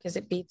thick because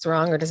it beats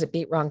wrong, or does it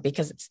beat wrong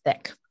because it's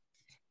thick?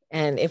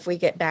 And if we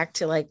get back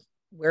to like,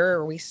 where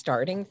are we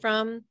starting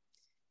from?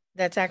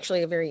 That's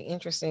actually a very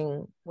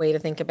interesting way to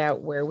think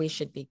about where we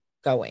should be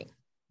going,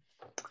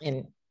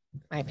 in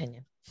my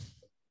opinion.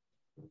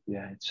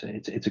 Yeah, it's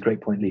a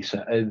great point,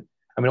 Lisa.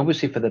 I mean,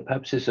 obviously, for the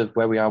purposes of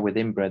where we are with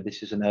INBRA,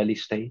 this is an early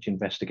stage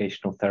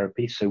investigational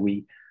therapy. So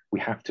we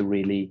have to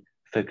really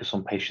focus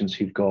on patients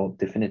who've got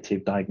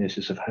definitive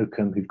diagnosis of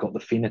HOCM, who've got the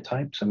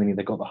phenotypes. I mean,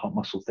 they've got the heart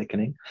muscle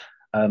thickening.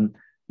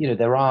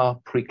 There are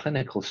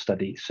preclinical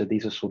studies. So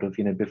these are sort of,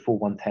 before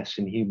one tests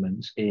in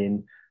humans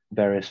in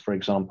various, for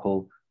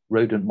example,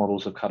 rodent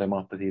models of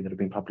cardiomyopathy that have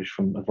been published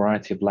from a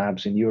variety of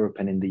labs in Europe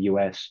and in the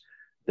US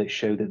that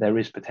show that there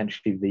is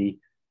potentially the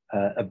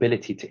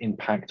ability to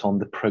impact on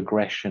the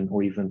progression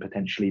or even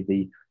potentially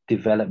the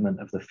development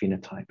of the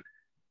phenotype.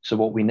 So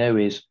what we know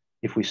is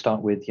if we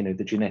start with,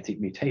 the genetic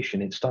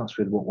mutation, it starts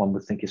with what one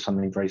would think is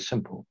something very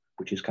simple,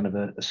 which is kind of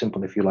a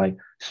simple, if you like,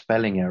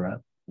 spelling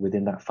error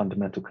within that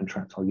fundamental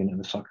contractile unit of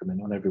the sacrament.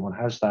 Not everyone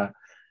has that,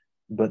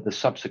 but the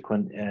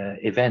subsequent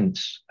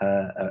events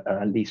are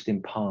at least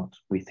in part,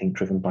 we think,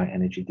 driven by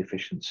energy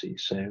deficiency.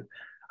 So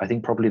I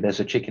think probably there's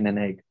a chicken and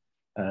egg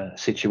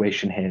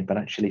situation here, but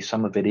actually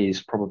some of it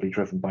is probably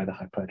driven by the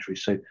hypertrophy.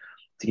 So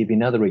to give you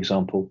another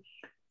example,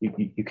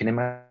 you can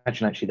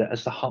imagine actually that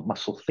as the heart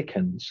muscle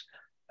thickens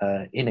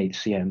in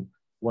HCM,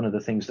 one of the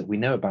things that we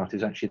know about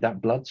is actually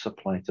that blood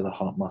supply to the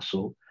heart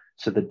muscle.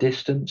 So the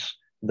distance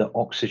that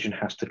oxygen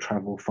has to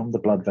travel from the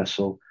blood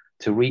vessel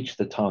to reach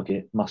the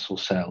target muscle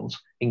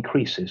cells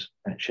increases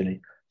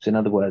actually. So in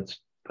other words,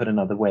 put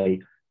another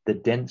way, the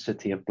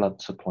density of blood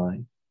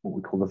supply, what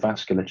we call the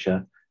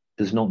vasculature,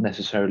 does not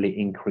necessarily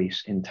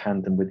increase in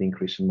tandem with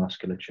increase in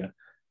musculature.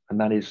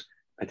 And that is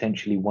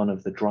potentially one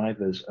of the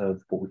drivers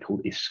of what we call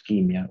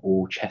ischemia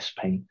or chest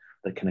pain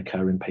that can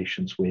occur in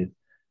patients with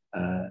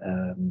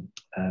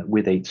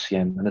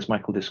HCM. And as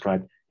Michael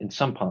described, in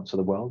some parts of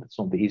the world, it's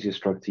not the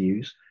easiest drug to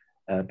use,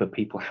 but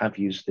people have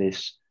used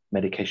this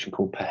medication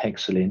called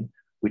perhexalin,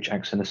 which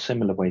acts in a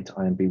similar way to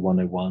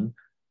INB-101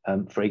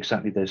 for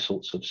exactly those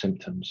sorts of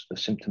symptoms, the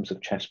symptoms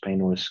of chest pain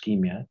or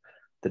ischemia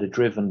that are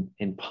driven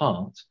in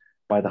part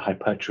by the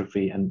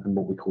hypertrophy and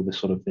what we call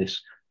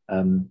this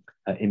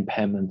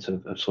impairment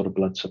of sort of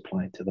blood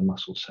supply to the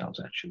muscle cells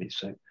actually.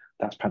 So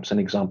that's perhaps an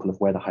example of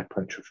where the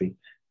hypertrophy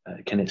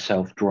can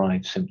itself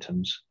drive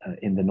symptoms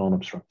in the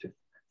non-obstructive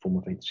form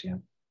of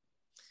HCM.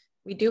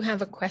 We do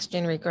have a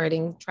question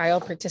regarding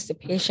trial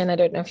participation. I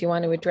don't know if you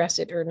want to address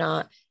it or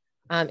not.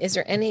 Is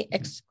there any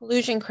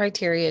exclusion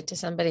criteria to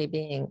somebody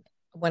being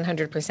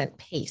 100%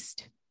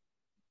 paced?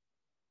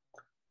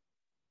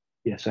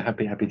 Yeah, so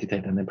happy to take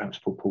that, and then perhaps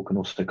Paul can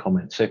also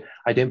comment. So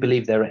I don't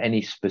believe there are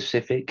any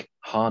specific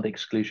hard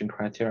exclusion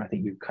criteria. I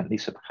think we've at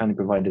least kind of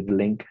provided a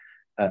link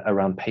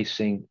around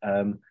pacing,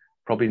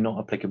 probably not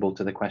applicable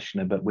to the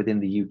questioner, but within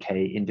the UK,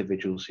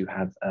 individuals who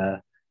have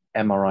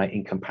MRI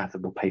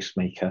incompatible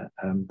pacemaker,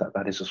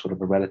 that is a sort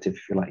of a relative,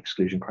 if you like,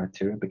 exclusion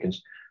criteria,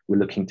 because we're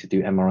looking to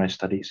do MRI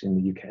studies in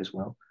the UK as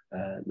well,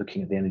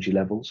 looking at the energy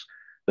levels,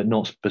 but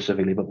not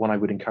specifically. But what I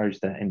would encourage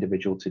that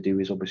individual to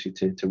do is obviously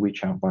to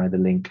reach out via the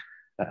link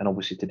and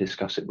obviously to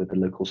discuss it with the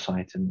local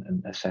site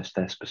and assess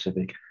their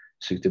specific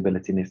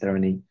suitability. And if there are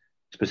any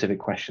specific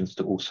questions,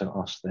 to also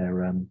ask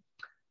their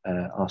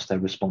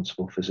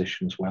responsible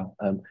physician as well.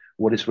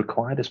 What is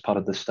required as part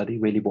of the study,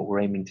 really what we're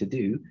aiming to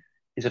do,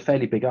 is a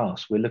fairly big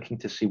ask. We're looking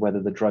to see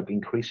whether the drug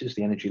increases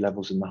the energy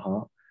levels in the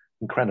heart.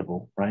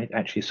 Incredible, right?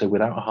 Actually, so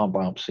without a heart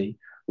biopsy,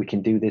 we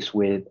can do this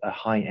with a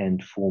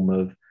high-end form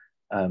of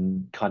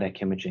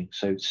cardiac imaging.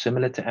 So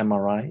similar to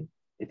MRI,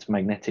 it's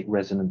magnetic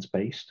resonance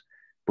based,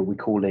 but we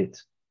call it,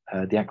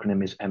 the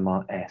acronym is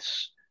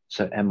MRS,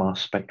 so MR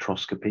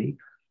spectroscopy.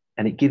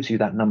 And it gives you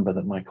that number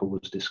that Michael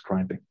was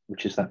describing,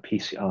 which is that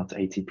PCR to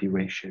ATP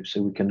ratio.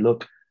 So we can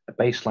look at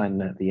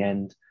baseline at the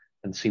end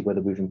and see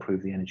whether we've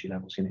improved the energy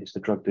levels. Is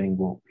the drug doing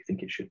what we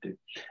think it should do?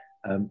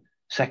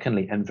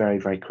 Secondly, and very,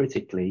 very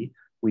critically,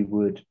 we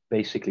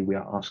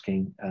are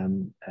asking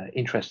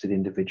interested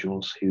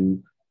individuals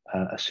who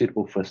are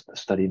suitable for a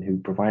study and who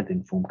provide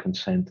informed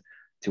consent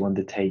to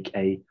undertake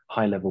a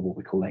high-level, what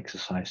we call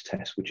exercise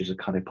test, which is a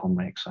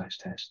cardiopulmonary exercise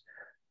test.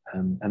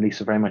 And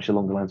Lisa, very much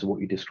along the lines of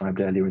what you described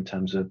earlier in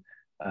terms of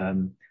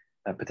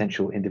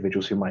potential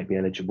individuals who might be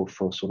eligible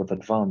for sort of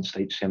advanced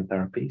HCM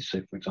therapy.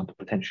 So, for example,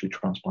 potentially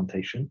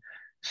transplantation.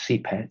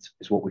 CPET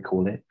is what we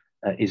call it,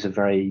 is a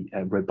very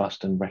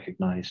robust and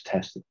recognized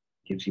test that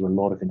gives you a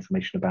lot of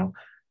information about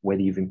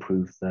whether you've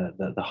improved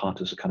the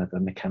heart as a kind of a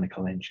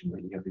mechanical engine,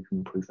 really, whether you've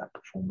improved that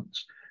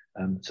performance.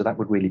 So that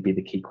would really be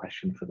the key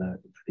question for the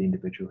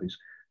individual who's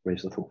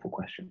raised a thoughtful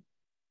question.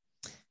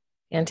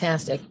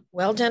 Fantastic.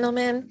 Well,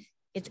 gentlemen,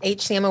 it's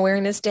HCM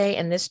Awareness Day,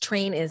 and this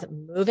train is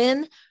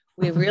moving.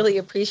 We really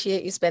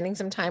appreciate you spending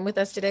some time with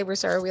us today. We're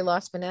sorry we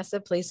lost Vanessa.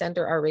 Please send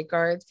her our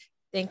regards.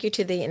 Thank you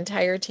to the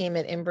entire team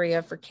at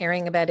Imbria for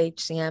caring about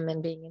HCM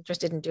and being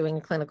interested in doing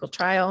a clinical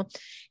trial.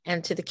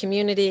 And to the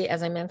community,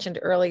 as I mentioned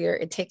earlier,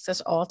 it takes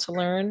us all to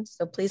learn.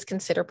 So please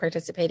consider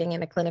participating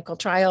in a clinical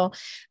trial.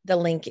 The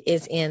link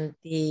is in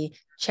the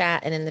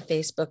chat and in the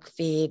Facebook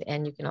feed,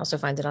 and you can also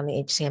find it on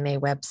the HCMA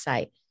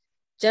website.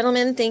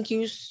 Gentlemen, thank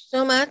you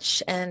so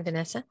much. And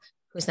Vanessa,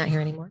 who's not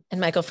here anymore,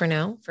 and Michael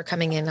Furneaux for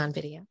coming in on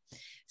video.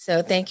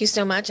 So thank you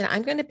so much. And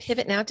I'm going to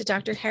pivot now to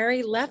Dr.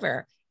 Harry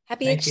Lever.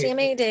 Happy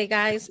HCMA Day,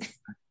 guys.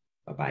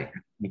 Bye-bye.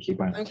 Thank you.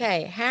 Bye.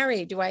 Okay,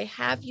 Harry, do I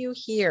have you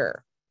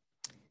here?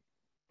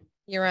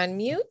 You're on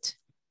mute.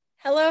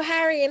 Hello,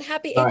 Harry, and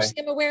happy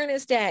HCM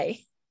Awareness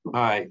Day.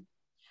 Hi.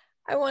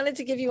 I wanted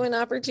to give you an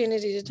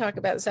opportunity to talk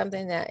about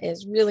something that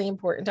is really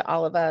important to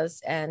all of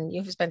us, and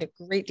you've spent a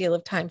great deal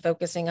of time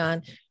focusing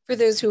on. For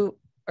those who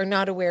are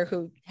not aware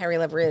who Harry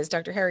Lever is,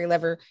 Dr. Harry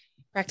Lever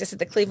practiced at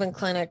the Cleveland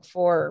Clinic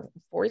for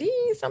 40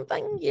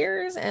 something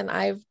years. And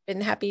I've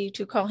been happy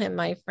to call him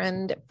my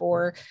friend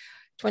for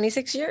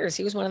 26 years.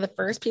 He was one of the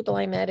first people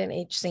I met in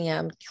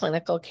HCM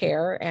clinical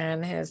care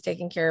and has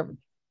taken care of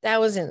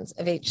thousands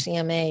of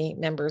HCMA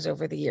members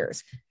over the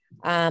years.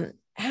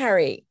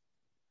 Harry,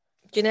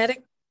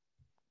 generic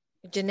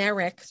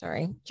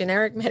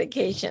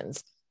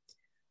medications.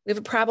 We have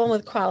a problem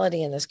with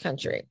quality in this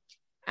country.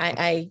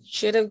 I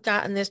should have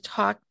gotten this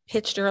talk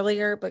pitched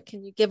earlier, but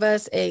can you give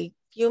us a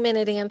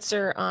few-minute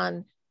answer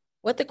on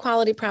what the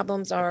quality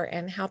problems are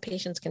and how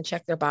patients can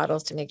check their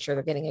bottles to make sure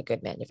they're getting a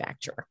good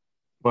manufacturer?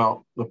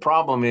 Well, the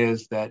problem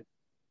is that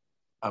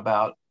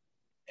about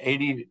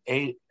 80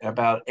 to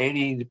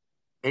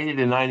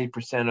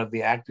 90% of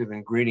the active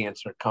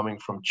ingredients are coming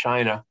from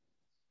China.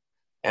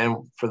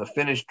 And for the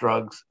finished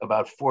drugs,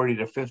 about 40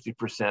 to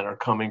 50% are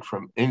coming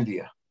from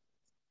India.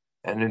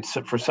 And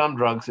for some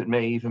drugs, it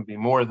may even be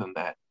more than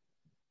that.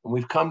 And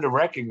we've come to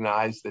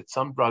recognize that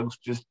some drugs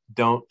just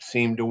don't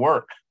seem to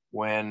work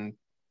when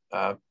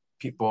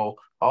people,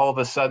 all of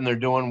a sudden they're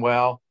doing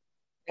well,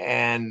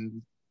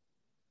 and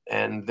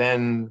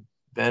then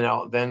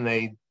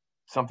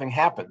something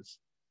happens.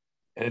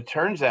 And it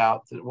turns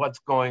out that what's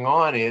going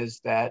on is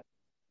that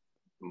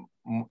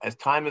as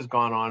time has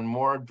gone on,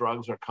 more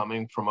drugs are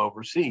coming from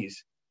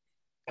overseas.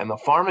 And the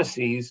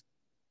pharmacies,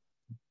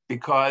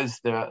 because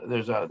there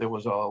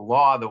was a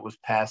law that was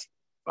passed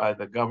by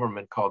the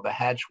government called the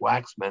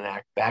Hatch-Waxman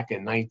Act back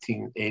in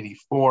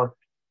 1984,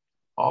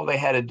 all they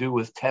had to do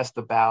was test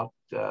about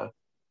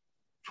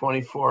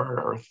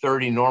 24 or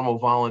 30 normal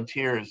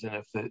volunteers,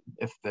 and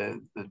if the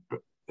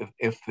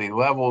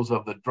levels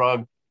of the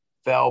drug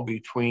fell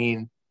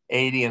between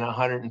 80 and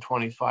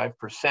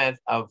 125%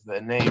 of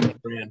the name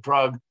brand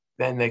drug,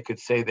 then they could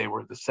say they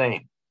were the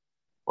same.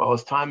 Well,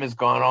 as time has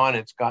gone on,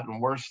 it's gotten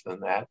worse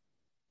than that.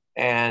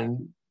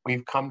 And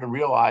we've come to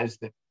realize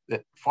that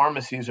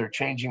pharmacies are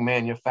changing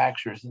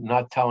manufacturers and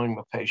not telling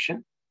the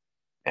patient.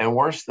 And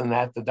worse than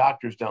that, the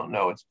doctors don't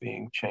know it's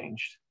being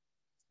changed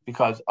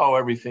because,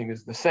 everything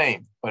is the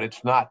same, but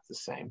it's not the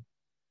same.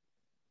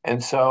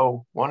 And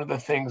so one of the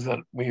things that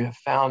we have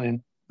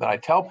found that I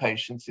tell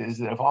patients is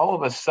that if all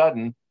of a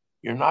sudden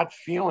you're not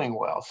feeling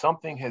well,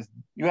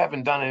 you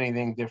haven't done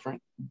anything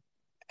different,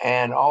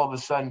 and all of a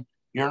sudden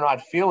you're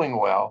not feeling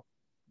well,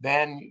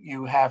 then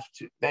you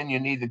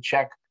need to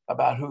check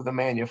about who the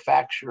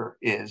manufacturer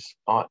is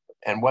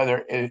and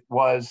whether the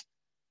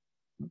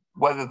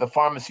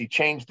pharmacy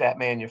changed that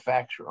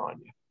manufacturer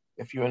on you.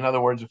 In other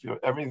words,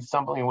 if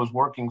something was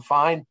working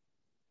fine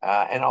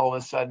and all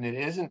of a sudden it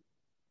isn't,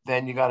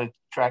 then you got to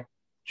check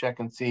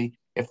and see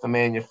if the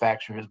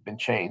manufacturer has been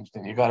changed.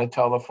 And you got to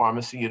tell the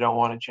pharmacy you don't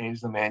want to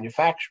change the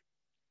manufacturer.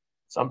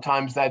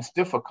 Sometimes that's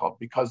difficult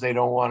because they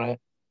don't want to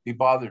be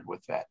bothered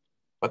with that.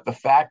 But the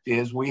fact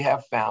is, we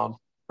have found,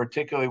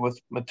 particularly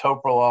with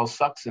metoprolol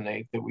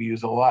succinate that we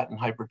use a lot in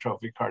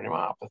hypertrophic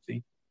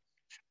cardiomyopathy,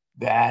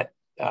 that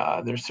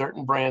there's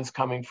certain brands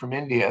coming from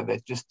India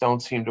that just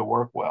don't seem to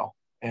work well.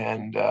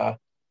 And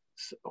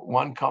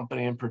one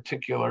company in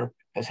particular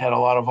has had a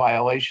lot of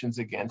violations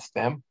against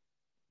them.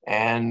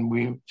 And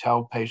we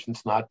tell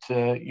patients not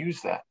to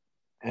use that.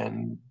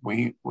 And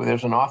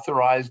there's an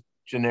authorized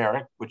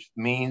generic, which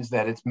means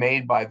that it's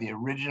made by the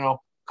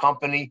original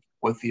company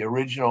with the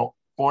original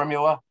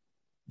formula.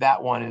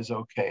 That one is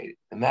okay.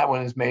 And that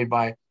one is made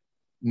by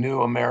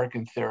New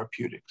American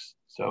Therapeutics.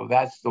 So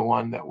that's the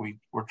one that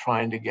we're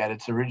trying to get.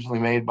 It's originally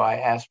made by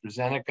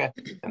AstraZeneca,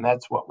 and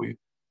that's what we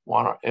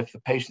want if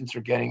the patients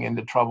are getting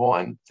into trouble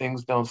and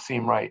things don't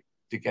seem right,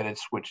 to get it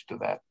switched to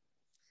that.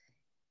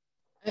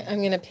 I'm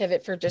going to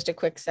pivot for just a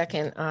quick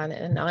second on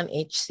a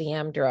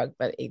non-HCM drug,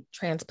 but a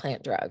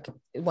transplant drug,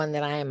 one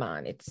that I am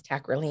on. It's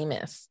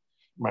tacrolimus.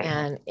 Right.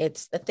 And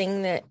it's the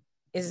thing that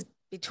is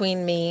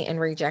between me and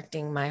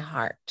rejecting my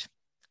heart.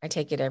 I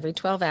take it every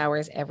 12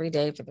 hours, every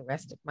day for the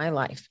rest of my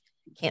life.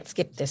 Can't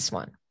skip this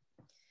one.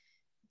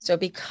 So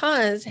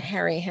because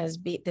Harry has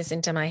beat this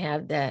into my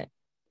head that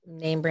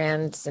name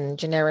brands and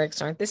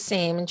generics aren't the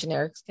same, and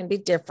generics can be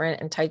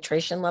different, and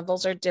titration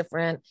levels are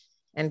different,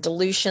 and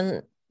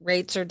dilution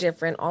rates are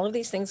different. All of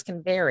these things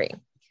can vary.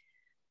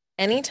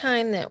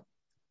 Anytime that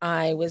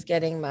I was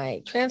getting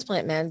my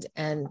transplant meds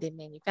and the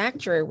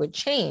manufacturer would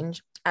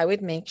change, I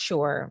would make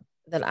sure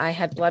that I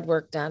had blood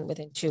work done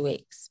within 2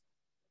 weeks.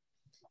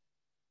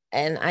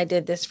 And I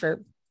did this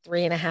for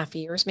 3.5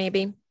 years,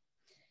 maybe.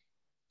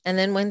 And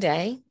then one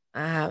day,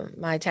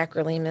 my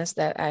tacrolimus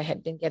that I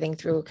had been getting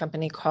through a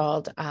company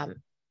called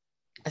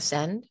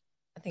Ascend,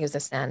 I think it was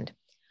Ascend,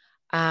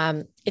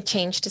 it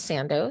changed to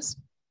Sandoz.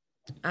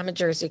 I'm a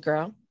Jersey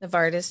girl.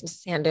 Novartis and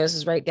Sandoz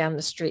is right down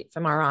the street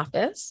from our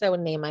office, so a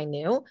name I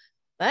knew,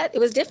 but it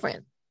was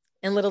different.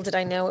 And little did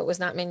I know it was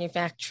not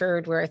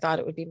manufactured where I thought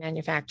it would be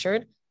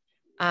manufactured.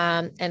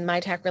 And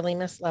my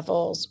tacrolimus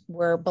levels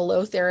were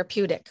below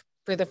therapeutic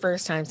for the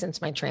first time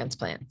since my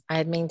transplant. I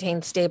had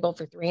maintained stable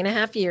for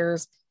 3.5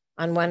 years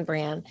on one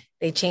brand.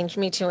 They changed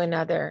me to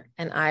another,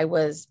 and I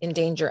was in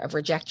danger of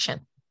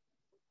rejection.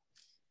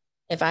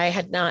 If I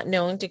had not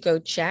known to go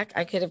check,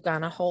 I could have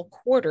gone a whole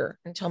quarter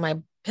until my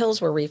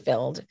pills were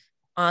refilled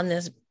on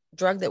this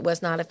drug that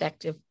was not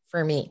effective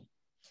for me.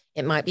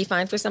 It might be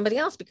fine for somebody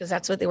else because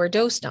that's what they were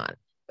dosed on,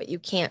 but you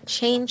can't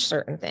change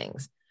certain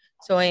things.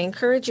 So I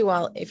encourage you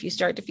all, if you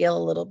start to feel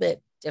a little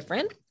bit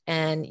different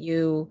and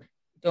you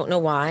don't know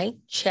why,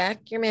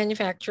 check your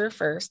manufacturer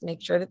first,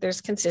 make sure that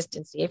there's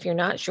consistency. If you're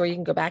not sure, you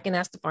can go back and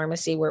ask the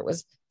pharmacy where it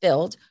was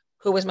filled,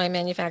 who was my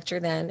manufacturer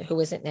then, who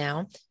is it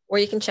now, or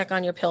you can check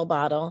on your pill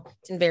bottle.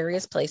 It's in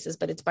various places,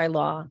 but it's by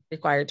law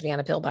required to be on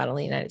a pill bottle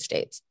in the United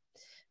States.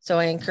 So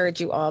I encourage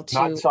you all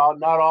to.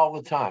 Not all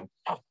the time.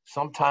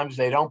 Sometimes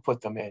they don't put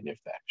the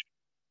manufacturer.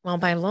 Well,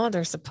 by law,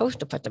 they're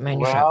supposed to put the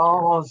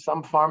manufacturer. Well,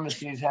 some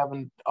pharmacies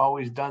haven't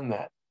always done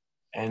that.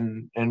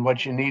 And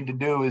what you need to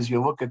do is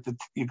you look at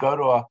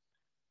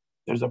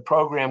there's a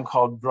program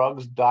called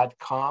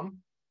drugs.com.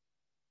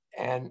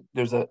 And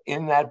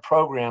in that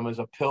program is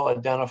a pill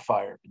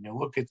identifier. And you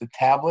look at the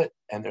tablet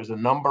and there's a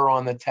number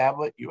on the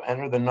tablet. You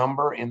enter the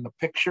number in the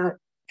picture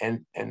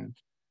and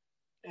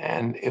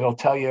it'll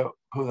tell you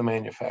who the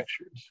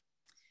manufacturer is.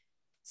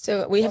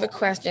 So we have a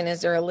question.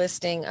 Is there a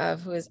listing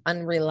of who is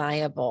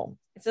unreliable?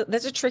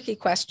 That's a tricky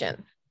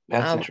question.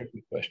 That's a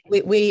tricky question.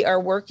 We are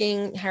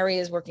working, Harry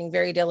is working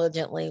very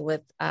diligently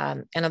with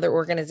another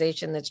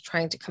organization that's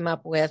trying to come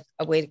up with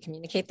a way to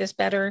communicate this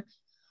better.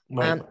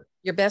 Right.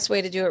 Your best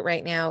way to do it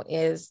right now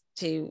is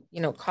to,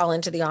 call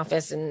into the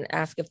office and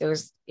ask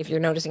if you're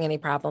noticing any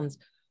problems.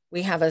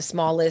 We have a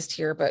small list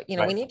here, but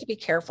right. We need to be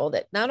careful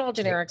that not all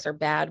generics are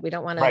bad. We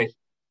don't want to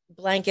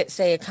blanket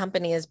say a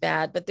company is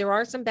bad, but there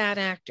are some bad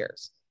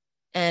actors.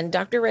 And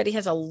Dr. Reddy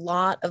has a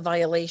lot of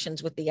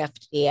violations with the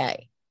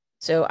FDA.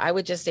 So I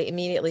would just stay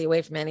immediately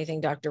away from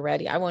anything Dr.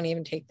 Reddy. I won't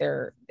even take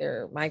their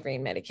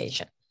migraine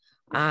medication.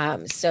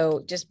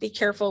 So just be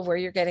careful where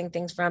you're getting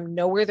things from,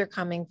 know where they're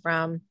coming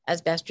from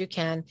as best you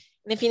can.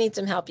 And if you need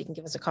some help, you can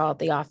give us a call at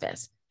the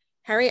office.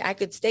 Harry, I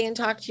could stay and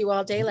talk to you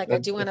all day like I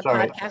do on a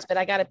podcast, but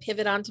I got to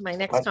pivot on to my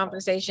next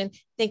conversation.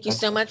 Thank you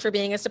so much for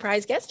being a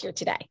surprise guest here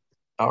today.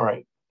 All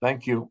right.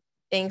 Thank you.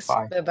 Thanks.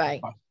 Bye-bye.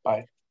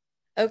 Bye.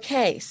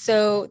 Okay.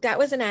 So that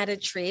was an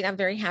added treat. I'm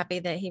very happy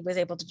that he was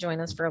able to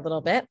join us for a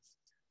little bit.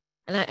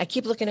 And I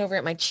keep looking over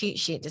at my cheat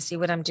sheet to see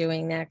what I'm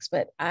doing next,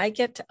 but I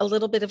get a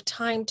little bit of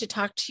time to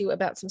talk to you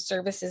about some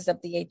services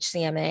of the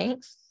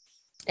HCMA.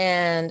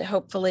 And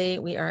hopefully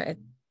we are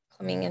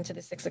coming into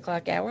the 6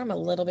 o'clock hour. I'm a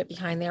little bit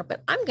behind there,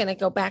 but I'm going to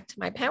go back to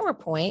my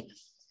PowerPoint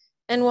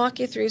and walk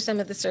you through some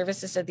of the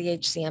services of the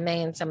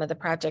HCMA and some of the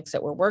projects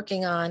that we're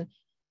working on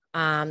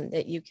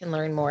that you can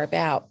learn more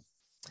about.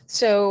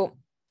 So,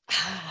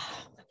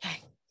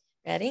 okay,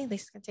 ready?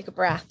 Lisa's going to take a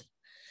breath.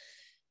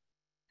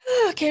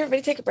 Okay,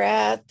 everybody take a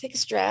breath, take a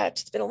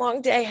stretch. It's been a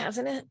long day,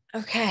 hasn't it?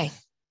 Okay,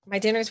 my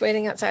dinner's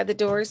waiting outside the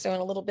door. So in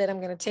a little bit, I'm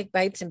going to take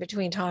bites in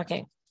between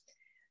talking.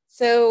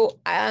 So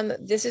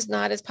this is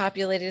not as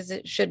populated as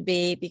it should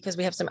be because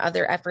we have some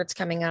other efforts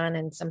coming on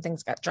and some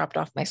things got dropped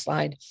off my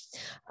slide.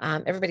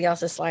 Everybody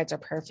else's slides are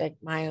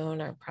perfect. My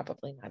own are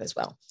probably not as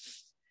well.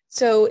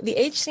 So the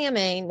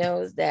HCMA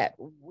knows that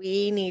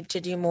we need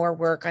to do more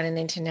work on an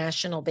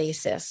international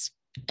basis.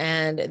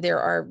 And there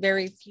are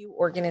very few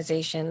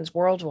organizations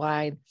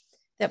worldwide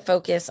that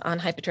focus on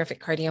hypertrophic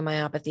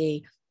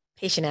cardiomyopathy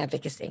patient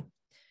advocacy.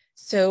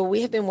 So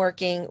we have been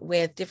working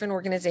with different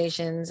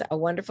organizations, a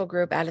wonderful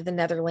group out of the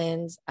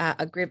Netherlands,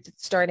 a group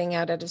that's starting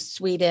out of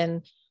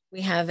Sweden.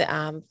 We have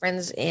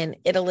friends in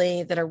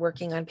Italy that are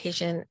working on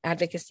patient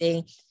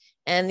advocacy.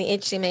 And the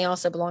HCMA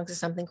also belongs to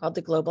something called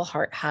the Global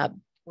Heart Hub,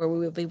 where we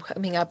will be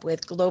coming up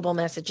with global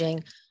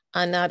messaging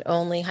on not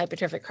only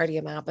hypertrophic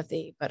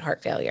cardiomyopathy, but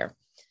heart failure.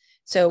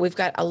 So we've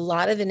got a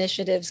lot of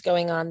initiatives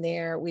going on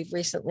there. We've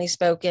recently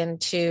spoken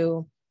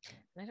to,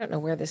 I don't know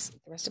where the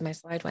rest of my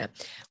slide went.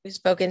 We've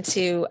spoken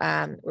to,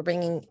 we're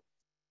bringing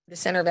the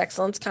Center of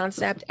Excellence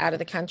concept out of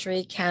the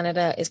country.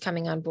 Canada is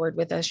coming on board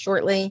with us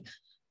shortly.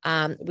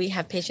 We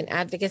have patient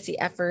advocacy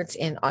efforts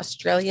in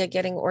Australia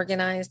getting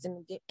organized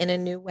in a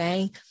new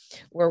way.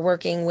 We're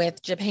working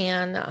with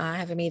Japan. I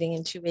have a meeting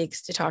in 2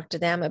 weeks to talk to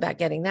them about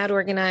getting that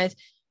organized.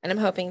 And I'm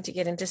hoping to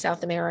get into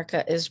South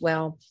America as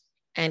well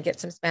and get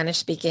some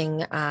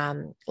Spanish-speaking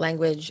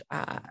language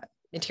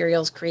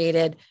materials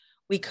created.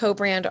 We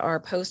co-brand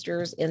our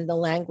posters in the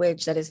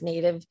language that is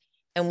native,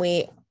 and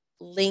we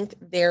link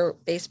their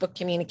Facebook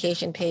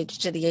communication page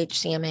to the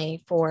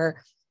HCMA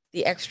for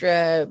the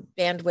extra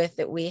bandwidth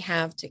that we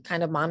have to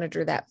kind of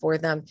monitor that for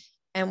them.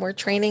 And we're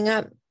training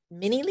up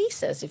mini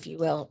Lisas, if you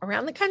will,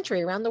 around the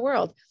country, around the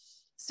world.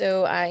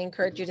 So I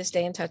encourage you to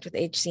stay in touch with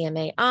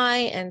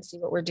HCMAI and see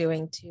what we're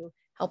doing to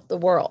help the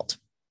world.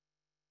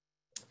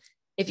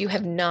 If you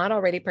have not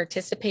already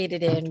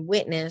participated in,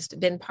 witnessed,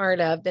 been part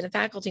of, been a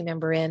faculty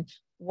member in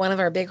one of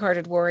our Big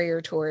Hearted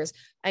Warrior tours,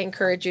 I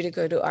encourage you to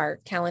go to our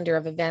calendar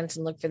of events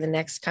and look for the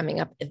next coming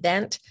up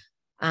event.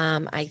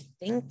 I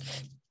think,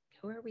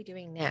 who are we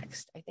doing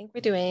next? I think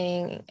we're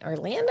doing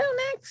Orlando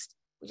next.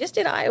 We just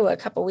did Iowa a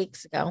couple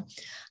weeks ago.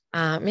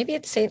 Maybe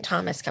it's St.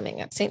 Thomas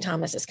coming up. St.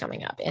 Thomas is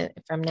coming up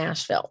from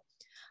Nashville.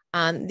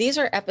 These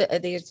are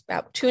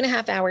about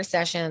 2.5 hour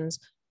sessions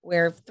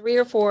where 3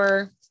 or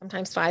 4,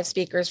 sometimes 5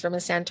 speakers from a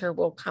center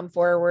will come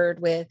forward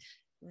with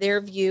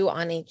their view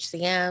on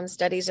HCM,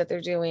 studies that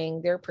they're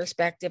doing, their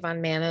perspective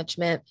on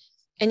management.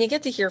 And you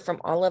get to hear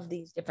from all of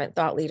these different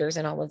thought leaders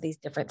in all of these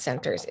different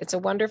centers. It's a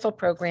wonderful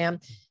program.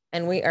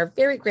 And we are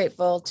very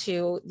grateful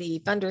to the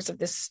funders of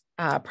this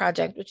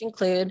project, which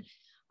include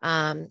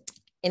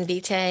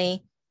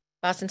Invitae,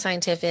 Boston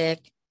Scientific,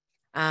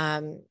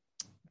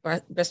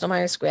 Bristol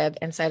Myers Squibb,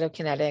 and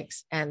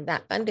Cytokinetics. And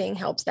that funding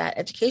helps that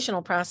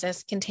educational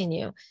process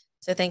continue.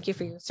 So thank you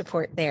for your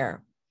support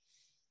there.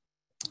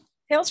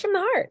 Tales from the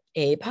Heart,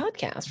 a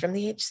podcast from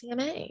the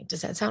HCMA.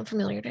 Does that sound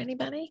familiar to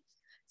anybody?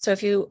 So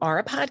if you are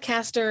a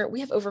podcaster, we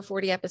have over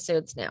 40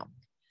 episodes now.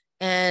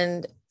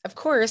 And of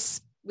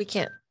course, we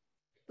can't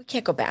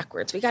go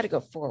backwards. We got to go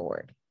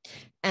forward.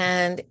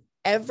 And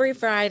every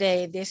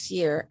Friday this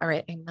year, all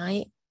right,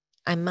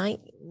 I might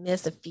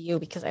miss a few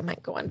because I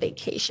might go on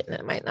vacation and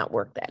it might not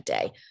work that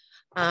day.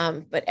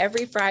 But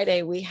every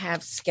Friday we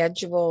have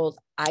scheduled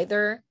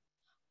either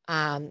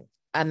a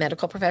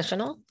medical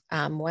professional.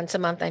 Once a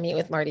month, I meet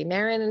with Marty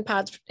Maron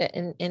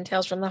in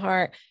Tales from the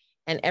Heart.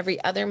 And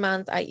every other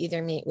month, I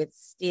either meet with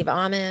Steve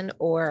Amon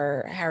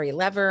or Harry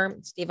Lever.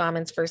 Steve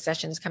Amon's first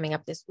session is coming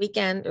up this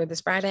weekend or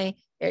this Friday.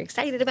 Very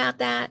excited about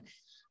that.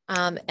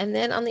 And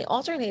then on the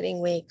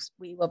alternating weeks,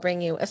 we will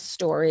bring you a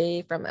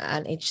story from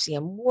an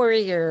HCM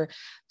warrior.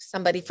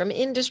 Somebody from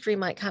industry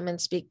might come and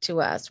speak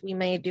to us. We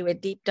may do a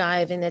deep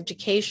dive in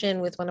education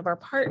with one of our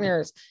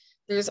partners.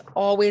 There's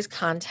always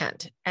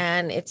content,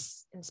 and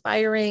it's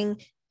inspiring,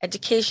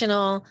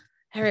 educational.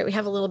 All right, we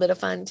have a little bit of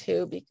fun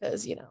too,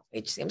 because,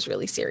 HCM is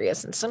really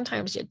serious. And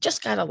sometimes you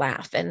just got to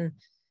laugh and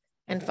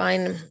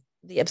find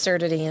the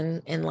absurdity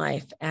in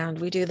life. And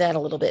we do that a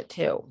little bit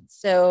too.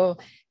 So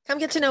come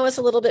get to know us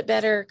a little bit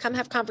better. Come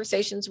have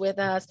conversations with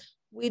us.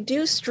 We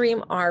do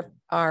stream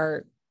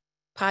our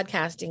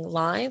podcasting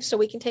live, so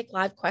we can take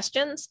live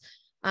questions.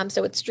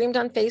 So it's streamed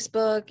on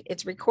Facebook.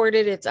 It's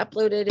recorded. It's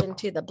uploaded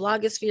into the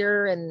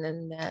blogosphere and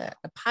then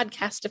the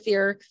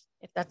podcastosphere,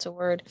 if that's a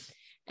word.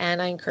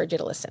 And I encourage you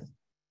to listen.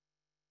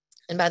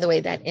 And by the way,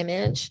 that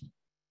image,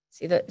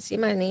 see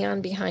my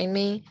neon behind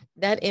me?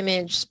 That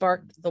image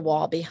sparked the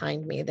wall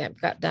behind me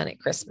that got done at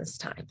Christmas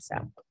time. So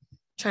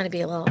trying to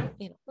be a little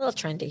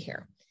trendy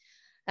here.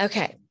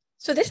 Okay,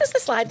 so this is the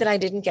slide that I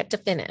didn't get to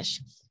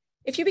finish.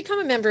 If you become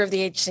a member of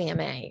the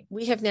HCMA,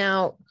 we have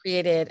now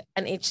created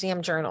an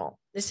HCM journal.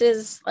 This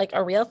is like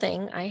a real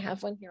thing. I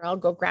have one here. I'll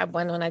go grab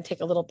one when I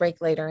take a little break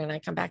later and I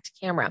come back to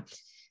camera.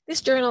 This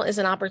journal is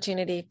an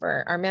opportunity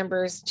for our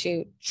members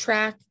to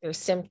track their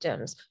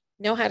symptoms,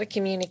 know how to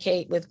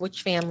communicate with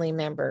which family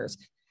members,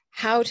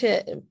 how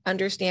to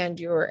understand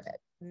your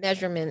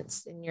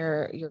measurements and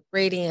your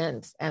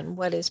gradients and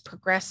what is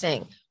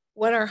progressing,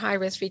 what are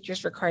high-risk features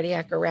for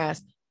cardiac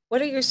arrest,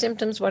 what are your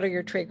symptoms, what are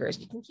your triggers.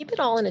 You can keep it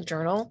all in a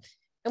journal,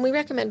 and we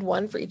recommend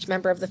one for each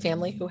member of the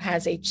family who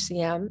has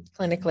HCM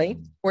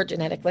clinically or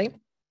genetically.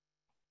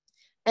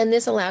 And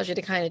this allows you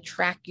to kind of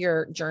track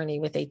your journey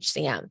with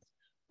HCM.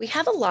 We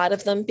have a lot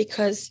of them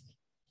because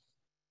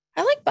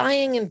I like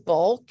buying in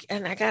bulk,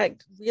 and I got a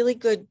really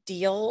good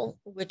deal,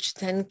 which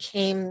then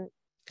came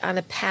on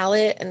a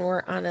pallet and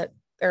we're on a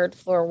 3rd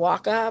floor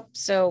walk up.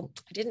 So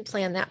I didn't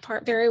plan that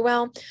part very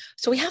well.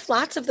 So we have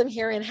lots of them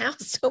here in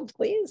house. So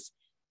please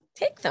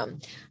take them.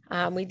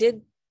 We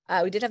did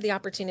have the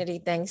opportunity,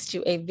 thanks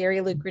to a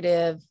very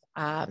lucrative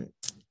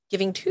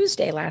Giving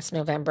Tuesday last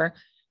November.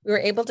 We were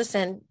able to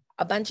send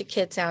a bunch of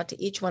kits out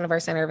to each one of our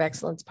Center of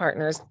Excellence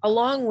partners,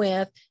 along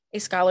with a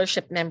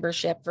scholarship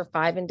membership for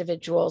 5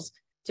 individuals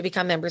to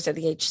become members of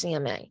the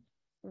HCMA.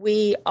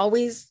 We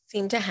always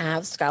seem to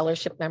have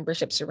scholarship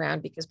memberships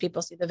around because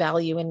people see the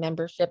value in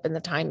membership and the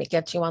time it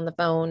gets you on the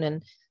phone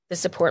and the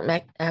support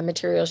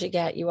materials you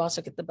get. You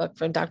also get the book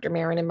from Dr.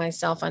 Maron and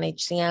myself on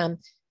HCM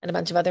and a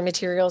bunch of other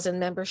materials in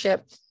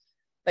membership.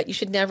 But you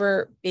should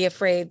never be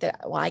afraid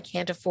that, well, I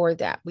can't afford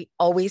that. We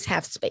always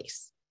have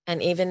space.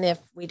 And even if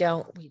we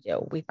don't,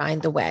 we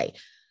find the way.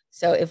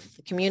 So if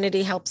the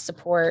community helps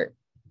support,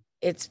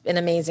 it's been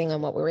amazing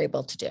on what we're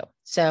able to do.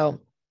 So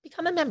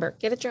become a member,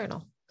 get a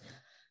journal.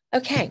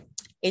 Okay,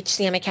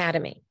 HCM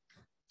Academy.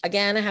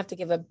 Again, I have to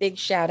give a big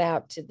shout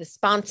out to the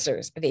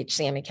sponsors of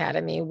HCM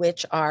Academy,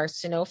 which are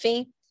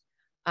Sanofi,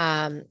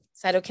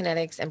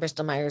 Cytokinetics, and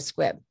Bristol Myers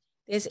Squibb.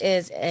 This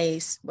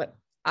is what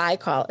I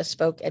call a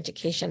spoke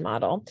education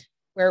model,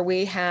 where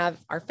we have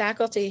our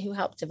faculty who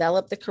help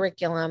develop the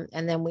curriculum,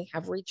 and then we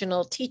have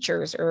regional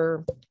teachers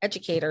or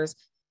educators.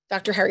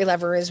 Dr. Harry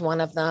Lever is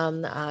one of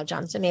them.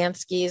 John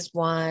Szymanski is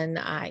one.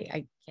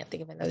 I can't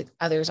think of any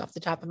others off the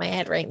top of my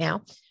head right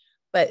now,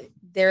 but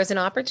there's an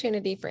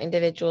opportunity for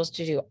individuals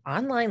to do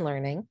online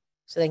learning,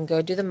 so they can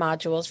go do the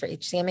modules for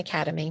HCM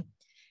Academy.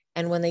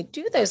 And when they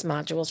do those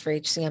modules for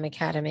HCM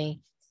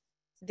Academy,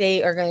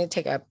 they are going to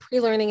take a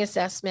pre-learning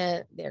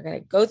assessment. They're going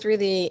to go through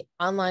the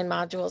online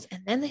modules,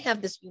 and then they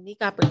have this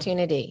unique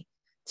opportunity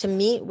to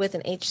meet with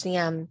an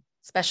HCM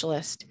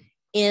specialist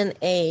in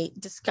a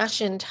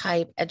discussion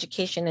type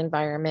education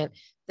environment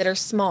that are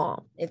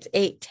small. It's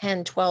 8,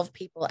 10, 12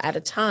 people at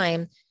a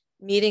time,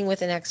 meeting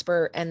with an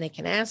expert, and they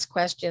can ask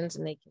questions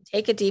and they can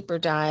take a deeper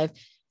dive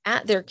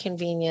at their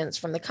convenience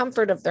from the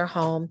comfort of their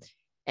home.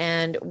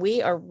 And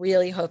we are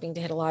really hoping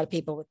to hit a lot of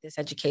people with this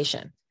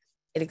education.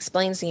 It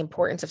explains the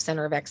importance of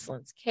Center of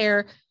Excellence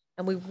care.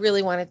 And we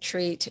really want to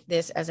treat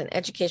this as an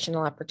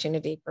educational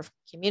opportunity for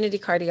community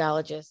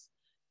cardiologists,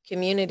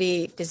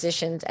 community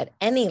physicians at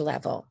any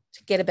level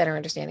to get a better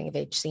understanding of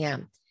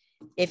HCM.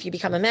 If you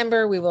become a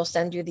member, we will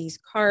send you these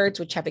cards,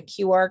 which have a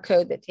QR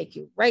code that take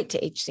you right to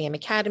HCM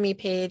Academy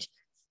page.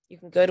 You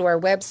can go to our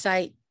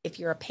website if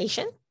you're a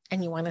patient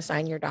and you want to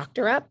sign your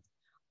doctor up.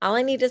 All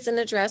I need is an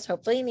address,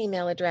 hopefully an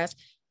email address,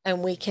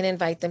 and we can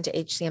invite them to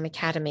HCM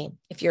Academy.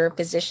 If you're a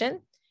physician,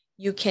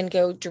 you can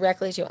go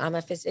directly to I'm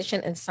a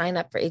Physician and sign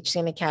up for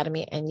HCM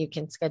Academy, and you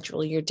can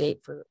schedule your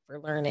date for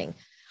learning.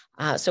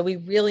 So we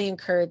really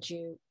encourage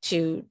you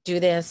to do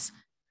this.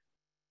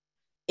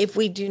 If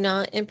we do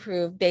not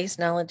improve base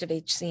knowledge of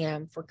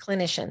HCM for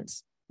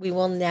clinicians, we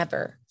will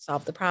never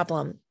solve the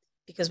problem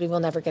because we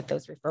will never get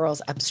those referrals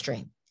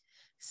upstream.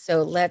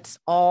 So let's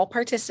all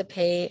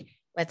participate.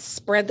 Let's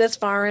spread this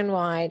far and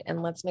wide,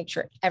 and let's make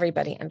sure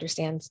everybody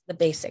understands the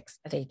basics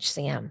of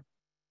HCM.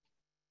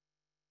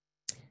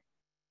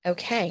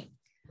 Okay,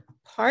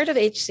 part of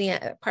the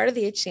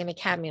HCM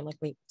Academy, I'm like,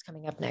 wait, what's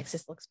coming up next?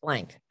 This looks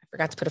blank. I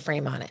forgot to put a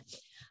frame on it.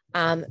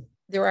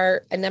 There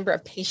are a number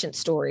of patient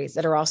stories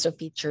that are also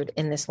featured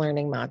in this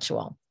learning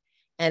module.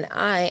 And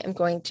I am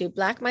going to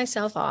black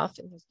myself off.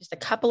 And there's just a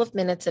couple of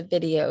minutes of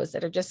videos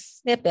that are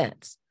just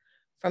snippets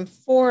from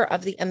 4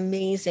 of the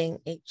amazing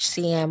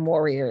HCM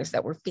warriors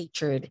that were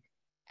featured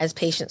as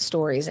patient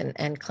stories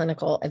and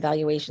clinical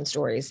evaluation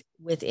stories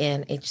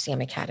within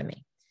HCM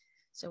Academy.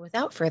 So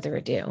without further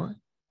ado,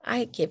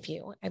 I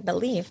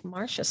believe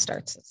Marcia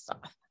starts us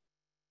off.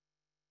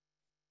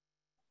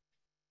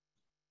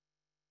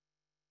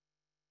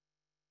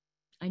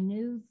 I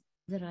knew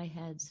that I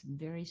had some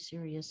very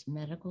serious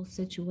medical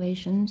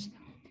situations,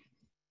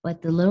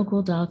 but the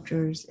local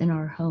doctors in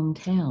our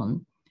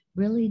hometown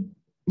really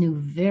knew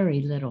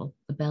very little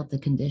about the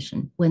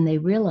condition. When they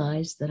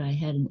realized that I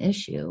had an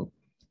issue,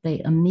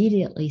 they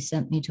immediately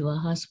sent me to a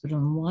hospital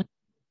in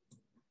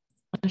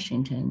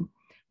Washington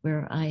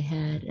where I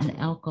had an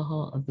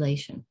alcohol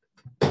ablation.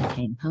 I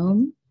came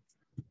home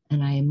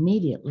and I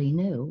immediately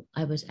knew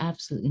I was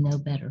absolutely no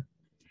better.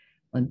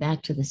 Went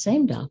back to the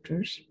same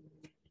doctors,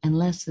 and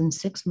less than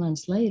 6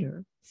 months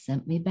later,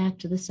 sent me back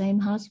to the same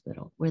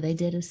hospital where they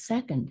did a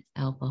second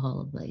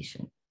alcohol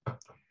ablation.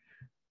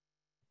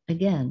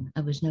 Again,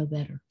 I was no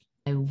better.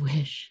 I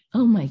wish,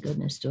 oh my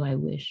goodness, do I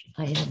wish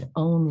I had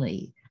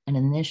only and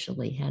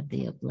initially had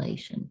the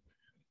ablation.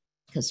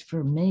 Because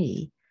for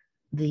me,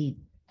 the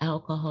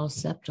alcohol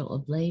septal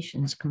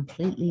ablations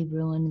completely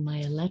ruined my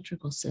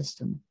electrical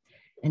system.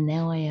 And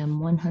now I am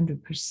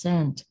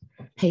 100%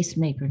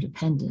 pacemaker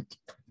dependent.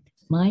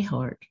 My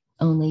heart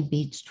only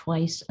beats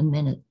twice a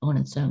minute on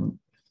its own.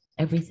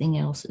 Everything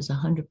else is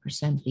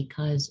 100%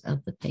 because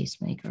of the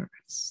pacemaker.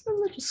 It's a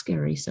little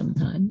scary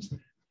sometimes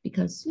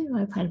because, you know,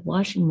 I've had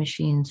washing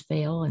machines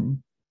fail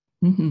and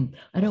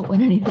I don't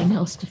want anything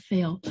else to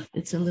fail.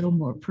 It's a little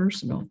more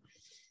personal.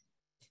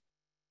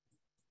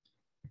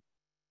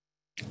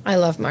 I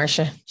love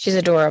Marcia. She's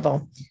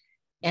adorable.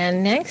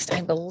 And next, I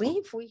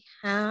believe we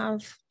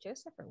have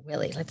Joseph or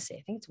Willie. Let's see.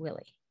 I think it's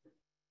Willie.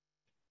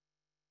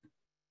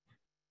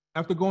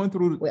 After going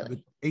through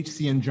the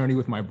HCM journey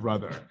with my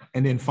brother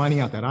and then finding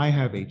out that I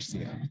have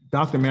HCM,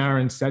 Dr.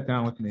 Maron sat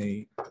down with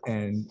me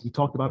and we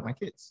talked about my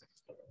kids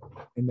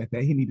and that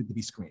he needed to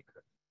be screened,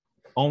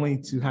 only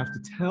to have to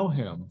tell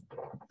him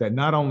that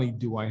not only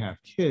do I have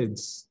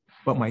kids,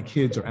 but my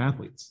kids are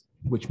athletes,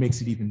 which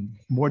makes it even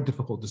more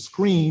difficult to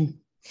screen,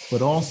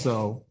 but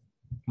also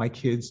my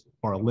kids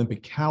are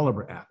Olympic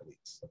caliber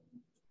athletes,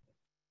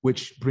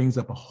 which brings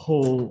up a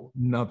whole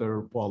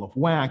nother ball of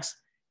wax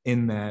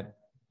in that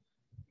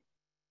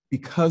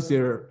because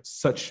they're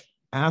such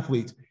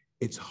athletes,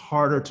 it's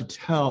harder to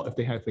tell if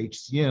they have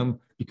HCM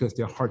because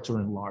their hearts are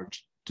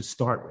enlarged to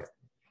start with.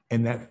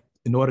 And that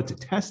in order to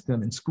test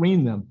them and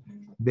screen them,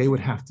 they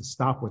would have to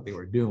stop what they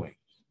were doing.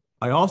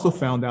 I also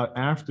found out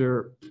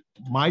after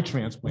my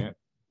transplant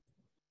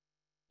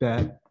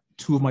that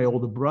 2 of my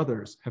older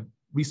brothers have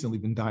recently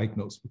been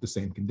diagnosed with the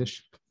same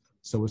condition.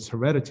 So it's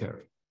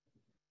hereditary.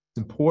 It's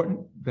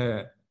important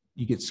that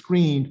you get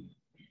screened,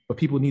 but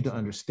people need to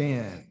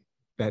understand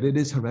that it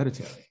is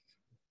hereditary.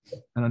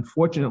 And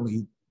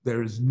unfortunately,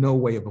 there is no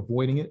way of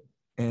avoiding it,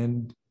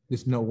 and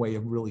there's no way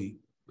of really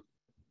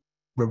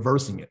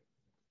reversing it.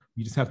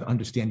 You just have to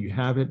understand you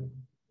have it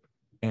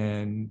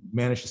and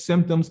manage the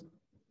symptoms,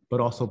 but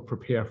also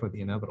prepare for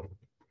the inevitable.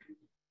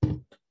 I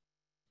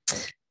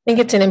think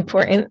it's an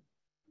important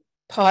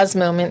pause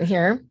moment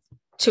here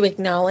to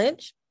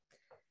acknowledge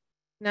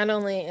not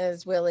only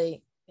is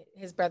Willie,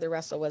 his brother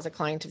Russell was a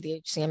client of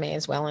the HCMA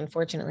as well.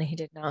 Unfortunately, he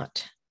did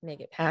not make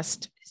it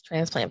past his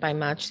transplant by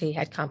much. He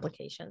had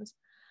complications.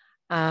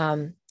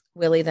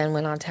 Willie then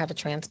went on to have a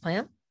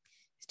transplant.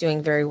 He's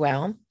doing very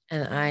well.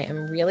 And I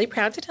am really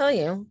proud to tell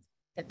you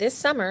that this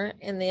summer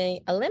in the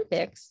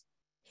Olympics,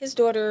 his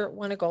daughter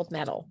won a gold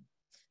medal.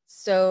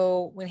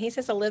 So when he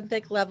says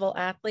Olympic level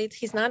athletes,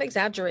 he's not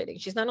exaggerating.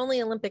 She's not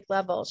only Olympic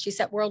level, she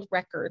set world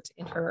records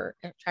in her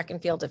track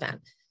and field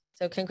event.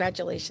 So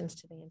congratulations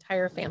to the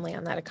entire family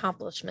on that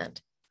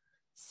accomplishment.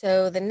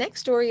 So the next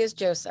story is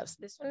Joseph's.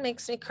 This one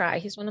makes me cry.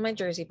 He's one of my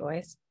Jersey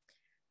boys.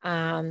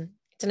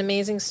 It's an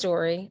amazing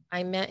story.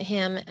 I met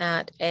him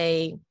at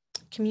a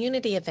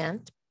community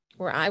event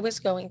where I was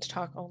going to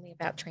talk only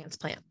about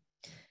transplant.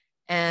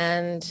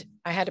 And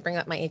I had to bring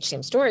up my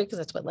HCM story because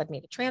that's what led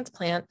me to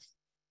transplant.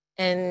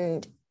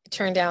 And it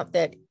turned out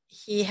that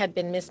he had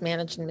been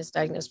mismanaged and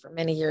misdiagnosed for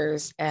many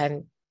years.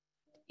 And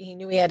he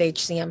knew he had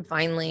HCM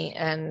finally,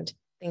 and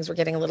things were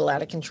getting a little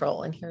out of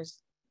control. And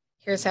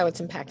here's how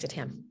it's impacted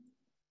him.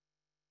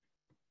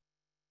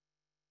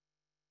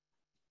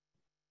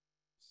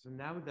 So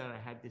now that I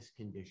had this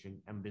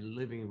condition and been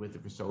living with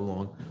it for so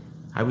long,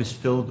 I was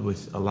filled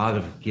with a lot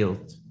of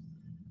guilt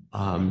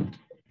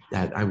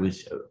that I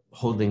was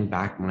holding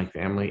back my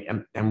family.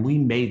 And we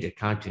made a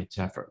conscious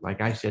effort. Like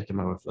I said to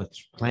my wife,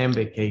 let's plan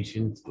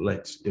vacations,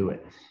 let's do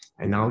it.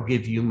 And I'll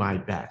give you my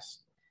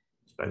best.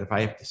 But if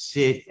I have to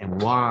sit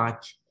and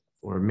watch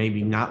or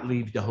maybe not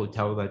leave the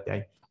hotel that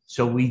day.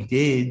 So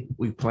we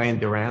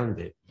planned around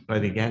it.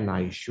 But again,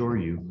 I assure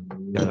you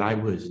that I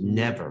was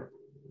never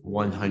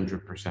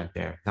 100%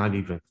 there, not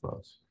even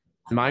close.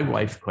 My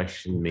wife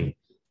questioned me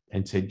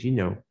and said,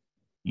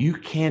 you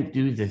can't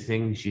do the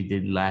things you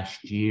did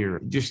last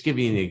year. Just give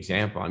you an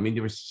example. I mean,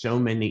 there were so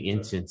many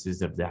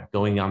instances of that,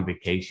 going on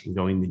vacation,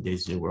 going to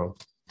Disney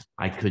World.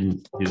 I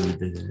couldn't do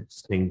the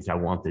things I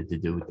wanted to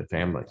do with the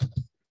family.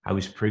 I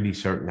was pretty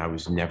certain I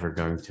was never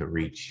going to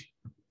reach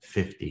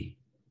 50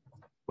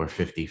 or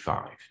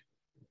 55.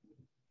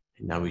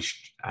 And I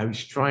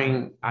was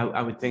trying,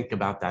 I would think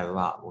about that a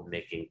lot when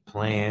making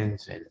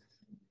plans.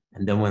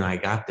 And then when I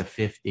got to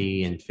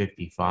 50 and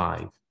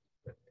 55,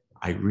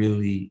 I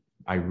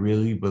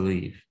really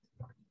believed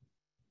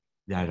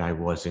that I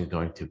wasn't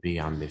going to be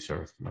on this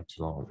earth much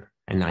longer.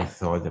 And I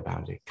thought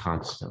about it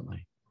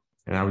constantly.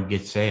 And I would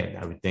get sad.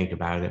 I would think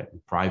about it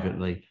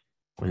privately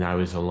when I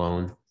was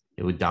alone.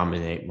 It would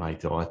dominate my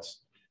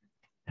thoughts.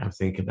 I would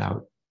think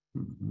about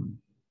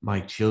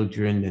my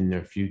children and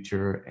their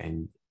future.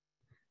 And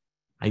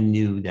I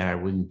knew that I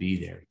wouldn't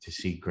be there to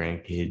see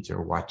grandkids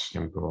or watch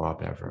them grow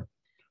up ever,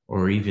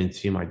 or even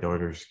see my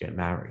daughters get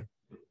married.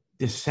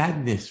 The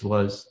sadness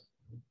was,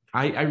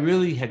 I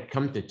really had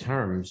come to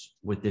terms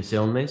with this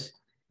illness.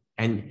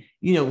 And,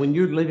 when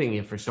you're living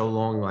it for so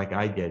long, like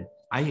I did,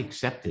 I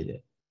accepted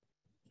it.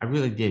 I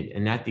really did.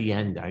 And at the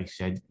end, I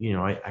said,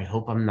 I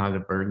hope I'm not a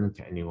burden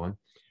to anyone.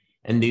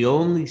 And the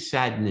only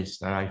sadness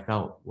that I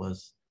felt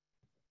was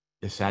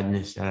the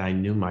sadness that I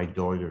knew my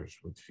daughters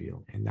would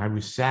feel. And I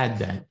was sad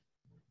that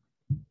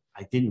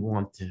I didn't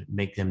want to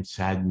make them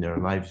sad in their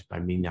lives by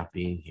me not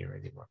being here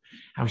anymore.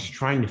 I was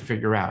trying to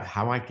figure out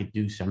how I could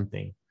do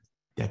something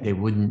that they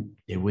wouldn't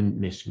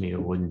miss me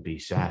or wouldn't be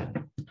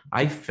sad.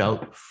 I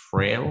felt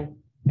frail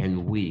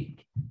and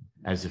weak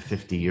as a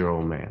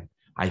 50-year-old man.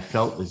 I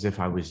felt as if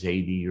I was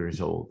 80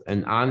 years old.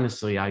 And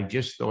honestly, I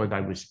just thought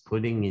I was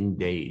putting in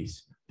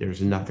days.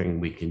 There's nothing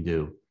we can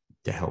do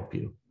to help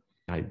you.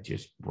 I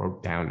just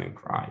broke down and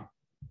cried.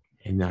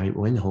 And I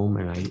went home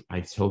and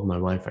I told my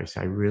wife, I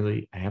said,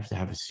 I have to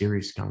have a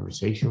serious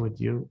conversation with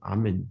you.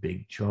 I'm in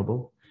big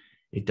trouble.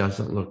 It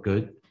doesn't look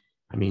good.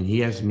 I mean, he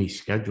has me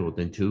scheduled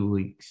in 2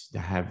 weeks to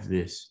have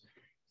this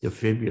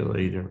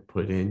defibrillator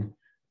put in.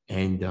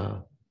 And,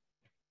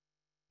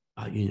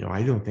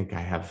 I don't think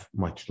I have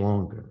much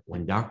longer.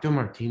 When Dr.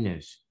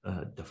 Martinez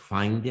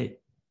defined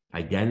it,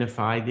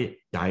 identified it,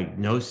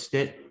 diagnosed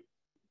it,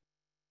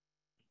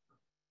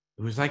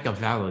 it was like a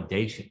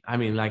validation. I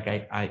mean, like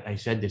I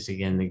said this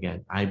again and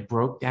again. I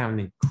broke down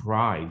and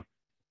cried.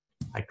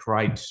 I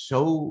cried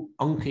so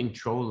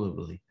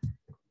uncontrollably.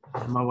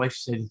 And my wife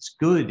said, it's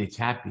good, it's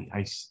happy.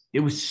 It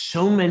was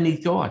so many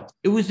thoughts.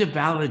 It was a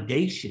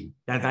validation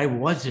that I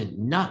wasn't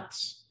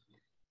nuts,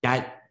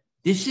 that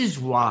this is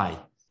why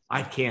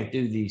I can't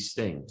do these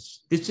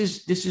things. This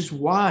is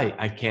why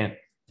I can't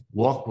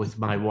walk with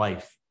my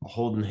wife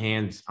holding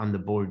hands on the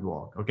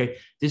boardwalk, okay?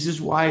 This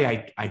is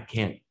why I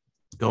can't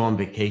go on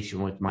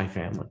vacation with my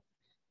family.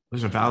 It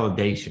was a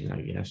validation,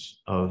 I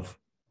guess, of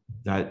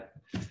that.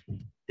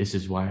 This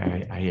is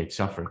why I had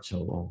suffered so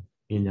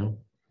long,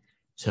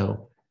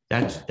 So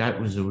that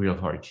was a real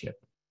hardship.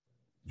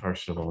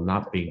 First of all,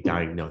 not being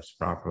diagnosed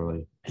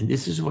properly. And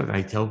this is what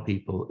I tell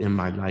people in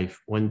my life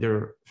when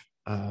they're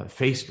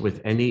faced with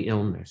any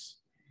illness.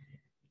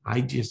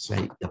 I just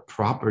say the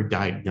proper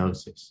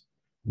diagnosis,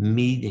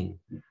 meeting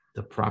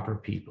the proper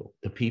people,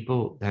 the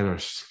people that are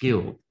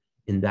skilled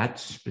in that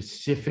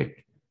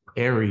specific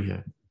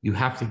area. You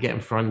have to get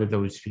in front of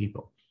those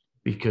people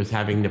because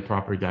having the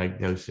proper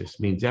diagnosis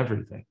means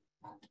everything.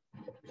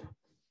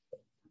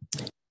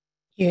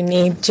 You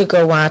need to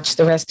go watch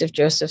the rest of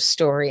Joseph's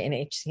story in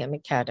HCM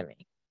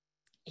Academy.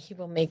 He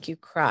will make you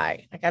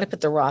cry. I got to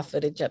put the raw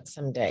footage up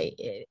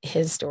someday.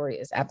 His story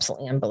is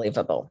absolutely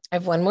unbelievable. I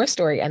have one more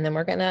story, and then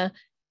we're going to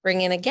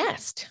bring in a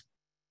guest.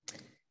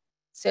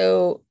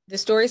 So the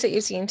stories that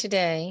you've seen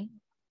today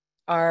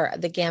are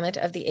the gamut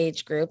of the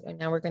age group. And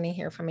now we're going to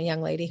hear from a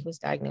young lady who was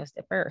diagnosed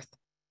at birth.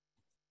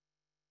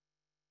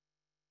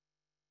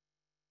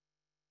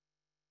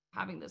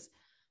 Having this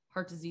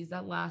heart disease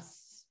that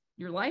lasts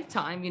your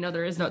lifetime,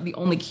 there is the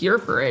only cure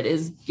for it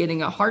is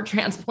getting a heart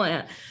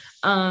transplant.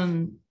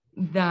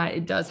 That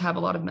it does have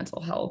a lot of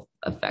mental health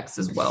effects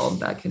as well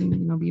that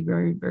can, be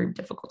very, very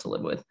difficult to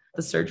live with.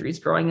 The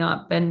surgeries growing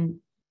up and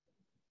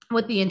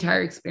with the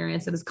entire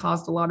experience, it has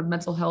caused a lot of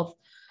mental health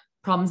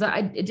problems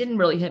that it didn't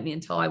really hit me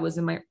until I was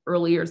in my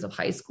early years of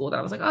high school, that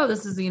I was like, oh,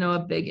 this is, a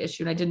big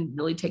issue. And I didn't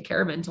really take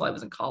care of it until I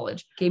was in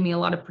college. It gave me a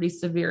lot of pretty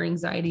severe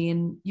anxiety,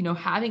 and,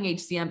 having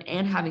HCM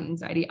and having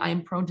anxiety, I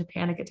am prone to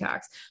panic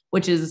attacks,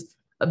 which is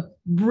a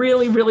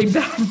really, really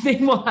bad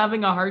thing while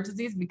having a heart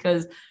disease,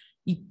 because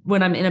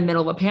when I'm in the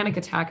middle of a panic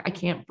attack, I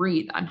can't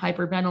breathe. I'm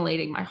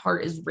hyperventilating. My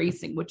heart is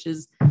racing, which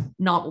is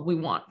not what we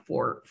want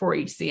for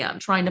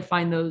HCM. Trying to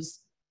find those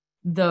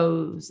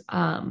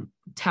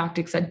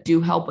tactics that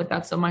do help with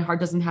that, so my heart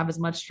doesn't have as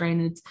much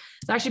strain. It's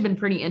actually been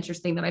pretty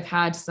interesting that I've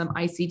had some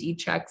ICD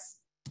checks,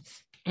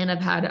 and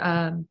I've had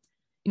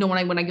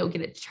when I go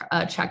get it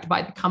checked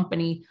by the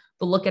company,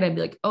 they'll look at it and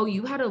be like, oh,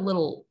 you had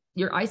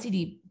your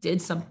ICD did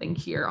something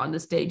here on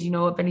this day. Do you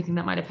know if anything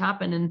that might have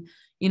happened? And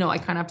I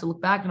kind of have to look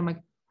back and I'm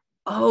like,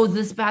 oh,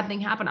 this bad thing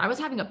happened. I was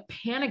having a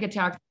panic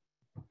attack.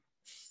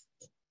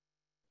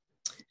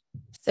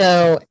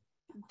 So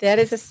that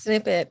is a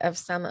snippet of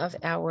some of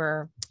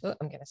our,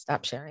 I'm going to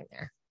stop sharing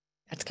there.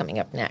 That's coming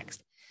up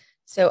next.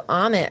 So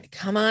Amit,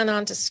 come on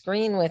onto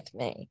screen with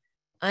me.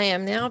 I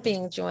am now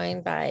being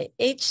joined by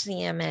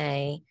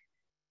HCMA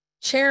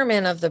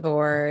chairman of the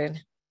board,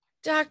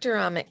 Dr.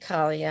 Amit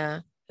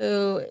Kalia,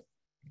 who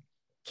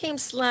came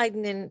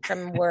sliding in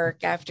from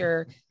work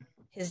after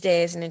his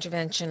day as an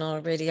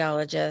interventional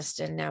radiologist,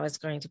 and now is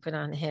going to put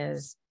on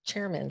his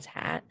chairman's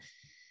hat.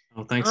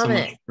 Well, thanks so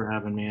much for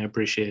having me. I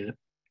appreciate it.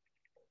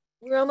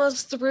 We're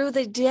almost through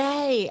the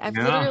day. I've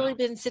literally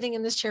been sitting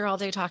in this chair all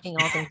day talking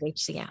all things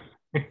HCM.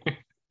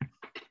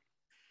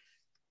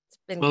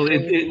 Well,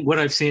 what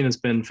I've seen has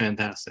been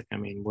fantastic. I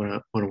mean, what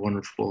a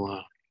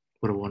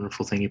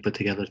wonderful thing you put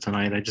together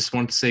tonight. I just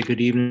want to say good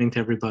evening to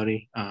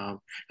everybody.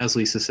 As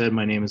Lisa said,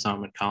 my name is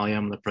Amit Kalia.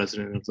 I'm the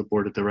president of the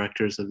board of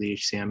directors of the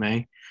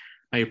HCMA.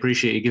 I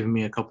appreciate you giving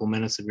me a couple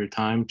minutes of your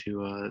time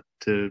to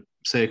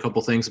say a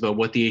couple things about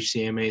what the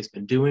HCMA has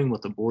been doing,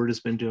 what the board has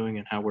been doing,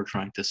 and how we're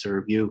trying to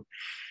serve you.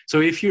 So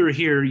if you're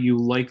here, you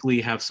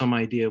likely have some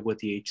idea of what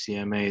the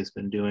HCMA has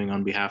been doing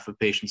on behalf of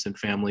patients and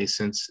families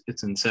since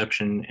its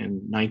inception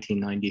in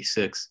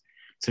 1996.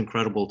 It's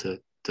incredible to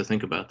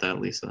think about that,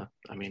 Lisa.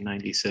 I mean,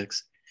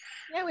 96.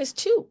 Yeah, I was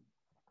 2.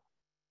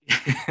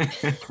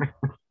 I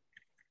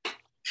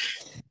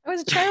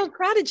was a child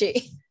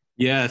prodigy.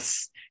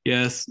 Yes.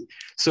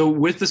 So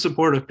with the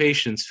support of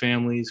patients,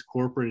 families,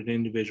 corporate and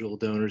individual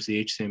donors,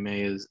 the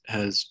HCMA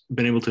has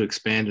been able to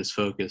expand its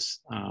focus.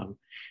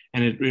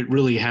 And it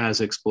really has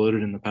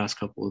exploded in the past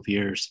couple of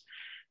years.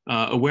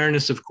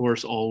 Awareness, of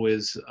course,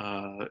 always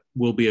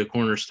will be a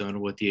cornerstone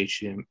of what the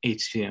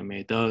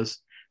HCMA does,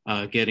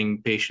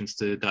 getting patients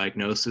to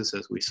diagnosis,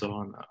 as we saw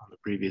on the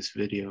previous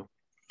video,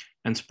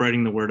 and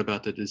spreading the word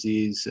about the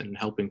disease and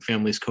helping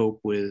families cope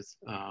with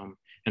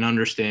and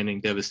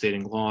understanding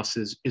devastating loss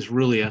is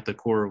really at the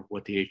core of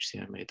what the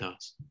HCMA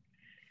does.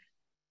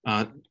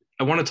 I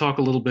want to talk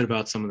a little bit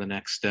about some of the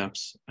next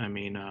steps. I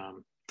mean,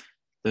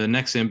 the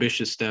next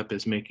ambitious step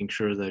is making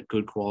sure that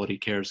good quality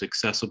care is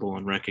accessible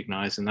and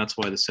recognized, and that's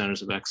why the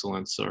Centers of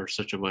Excellence are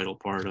such a vital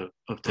part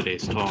of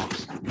today's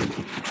talks.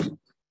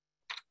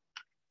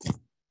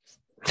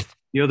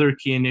 The other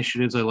key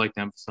initiatives I like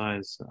to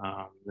emphasize,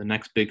 the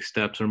next big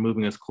steps are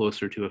moving us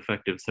closer to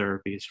effective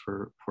therapies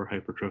for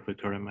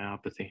hypertrophic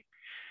cardiomyopathy.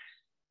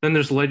 Then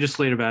there's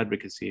legislative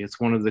advocacy. It's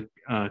one of the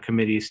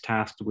committees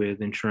tasked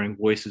with ensuring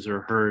voices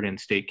are heard in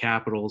state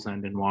capitals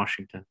and in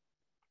Washington.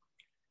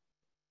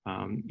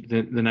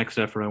 The next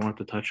effort I want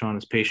to touch on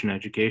is patient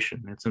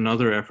education. It's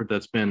another effort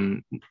that's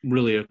been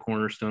really a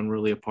cornerstone,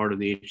 really a part of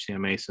the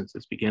HCMA since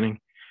its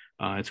beginning.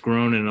 It's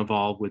grown and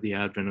evolved with the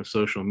advent of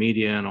social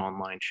media and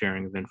online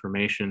sharing of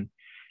information.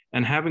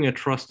 And having a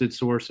trusted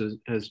source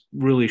has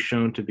really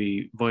shown to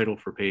be vital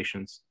for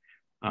patients,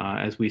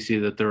 as we see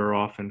that there are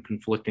often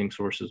conflicting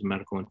sources of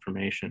medical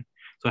information.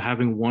 So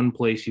having one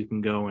place you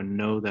can go and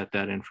know that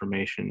that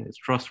information is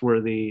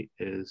trustworthy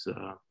is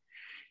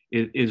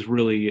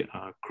really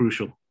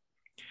crucial.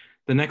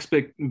 The next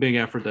big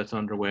effort that's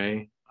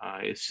underway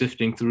is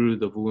sifting through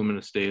the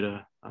voluminous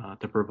data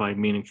to provide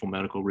meaningful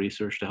medical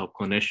research to help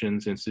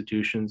clinicians,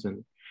 institutions,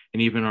 and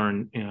even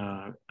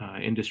our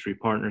industry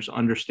partners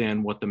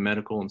understand what the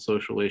medical and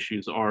social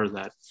issues are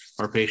that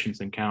our patients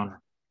encounter.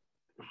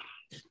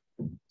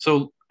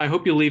 So I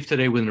hope you leave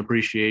today with an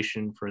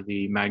appreciation for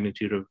the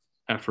magnitude of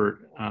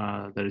effort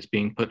that is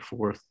being put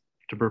forth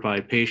to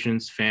provide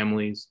patients,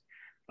 families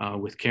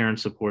with care and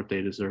support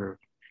they deserve.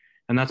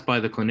 And that's by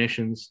the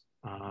clinicians,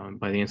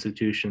 by the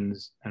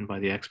institutions, and by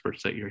the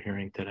experts that you're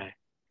hearing today.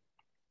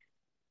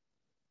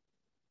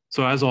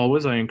 So as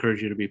always, I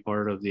encourage you to be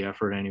part of the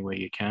effort any way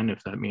you can,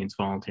 if that means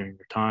volunteering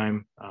your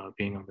time,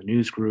 being on the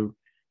news group,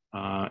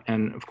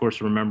 and of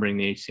course, remembering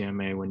the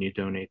HCMA when you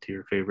donate to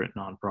your favorite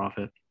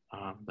nonprofit.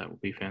 That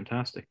would be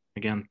fantastic.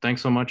 Again,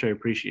 thanks so much. I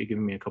appreciate you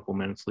giving me a couple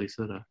minutes,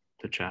 Lisa,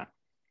 to chat.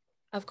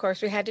 Of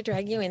course, we had to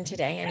drag you in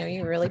today. I know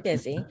you're really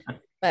busy,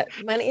 but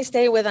why don't you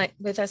stay with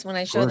us when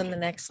I show them the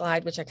next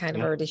slide, which I kind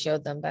of already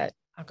showed them, but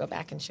I'll go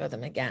back and show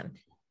them again.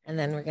 And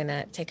then we're going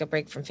to take a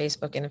break from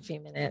Facebook in a few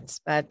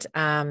minutes. But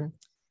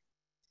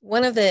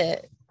one of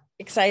the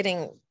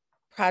exciting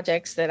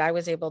projects that I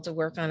was able to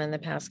work on in the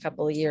past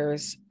couple of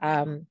years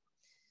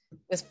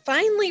was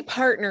finally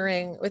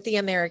partnering with the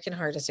American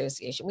Heart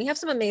Association. We have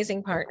some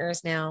amazing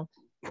partners now,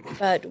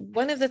 but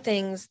one of the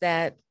things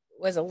that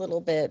was a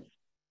little bit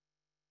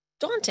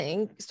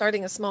daunting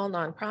starting a small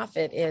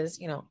nonprofit is,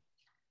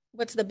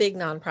 what's the big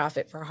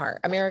nonprofit for heart?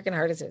 American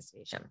Heart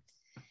Association.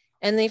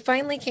 And they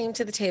finally came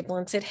to the table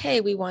and said,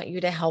 hey, we want you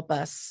to help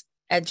us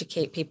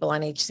educate people on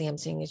HCM,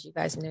 seeing as you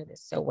guys know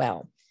this so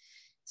well.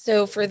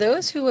 So for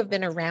those who have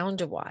been around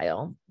a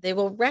while, they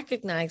will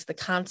recognize the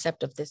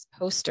concept of this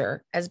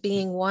poster as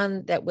being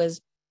one that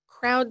was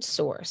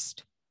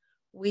crowdsourced.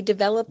 We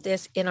developed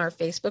this in our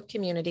Facebook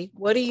community.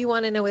 What do you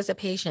want to know as a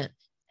patient?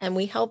 And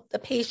we help the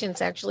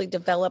patients actually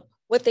develop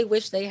what they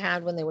wish they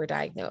had when they were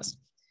diagnosed.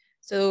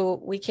 So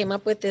we came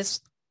up with this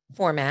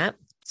format,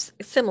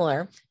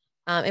 similar.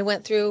 It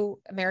went through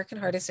American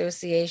Heart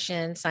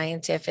Association,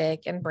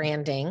 scientific, and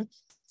branding.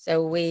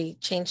 So we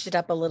changed it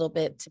up a little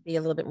bit to be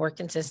a little bit more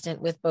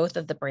consistent with both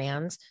of the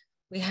brands.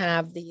 We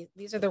have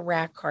these are the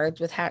rack cards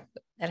that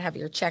have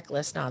your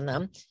checklist on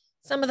them.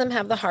 Some of them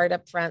have the heart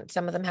up front.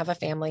 Some of them have a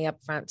family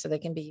up front, so they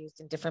can be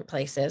used in different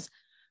places.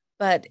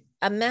 But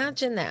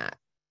imagine that.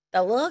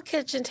 The little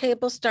kitchen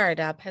table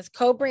startup has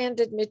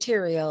co-branded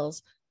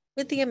materials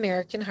with the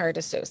American Heart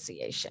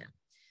Association.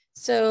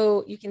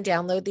 So you can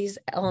download these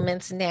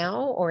elements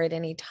now or at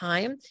any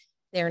time.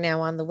 They're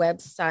now on the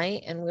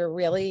website, and we're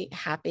really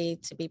happy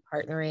to be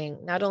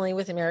partnering not only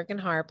with American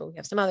Heart, but we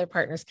have some other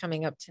partners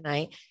coming up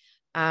tonight.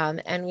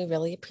 And we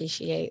really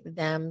appreciate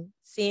them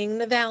seeing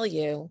the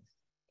value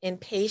in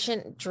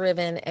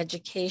patient-driven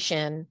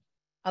education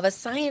of a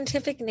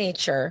scientific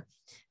nature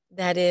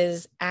that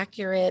is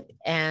accurate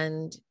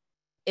and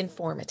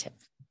informative.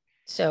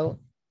 So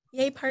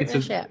yay,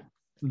 partnership.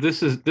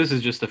 This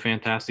is just a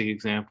fantastic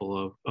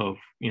example of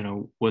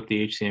what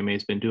the HCMA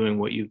has been doing,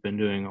 what you've been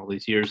doing all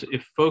these years.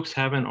 If folks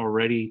haven't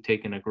already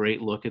taken a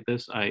great look at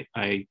this,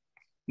 I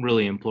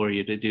really implore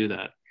you to do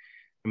that.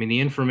 I mean,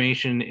 the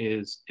information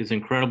is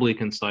incredibly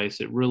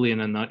concise. It really, in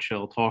a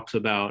nutshell, talks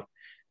about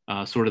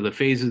sort of the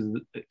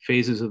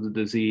phases of the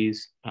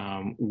disease,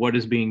 what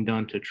is being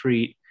done to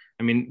treat.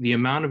 I mean, the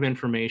amount of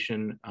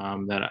information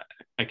that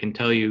I can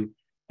tell you,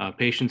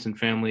 patients and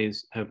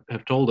families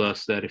have told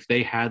us that if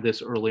they had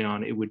this early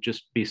on, it would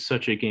just be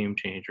such a game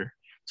changer.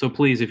 So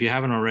please, if you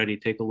haven't already,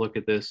 take a look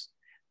at this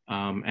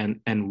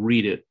and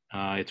read it.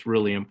 It's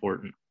really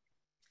important.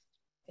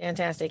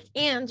 Fantastic.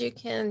 And you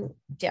can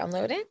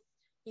download it.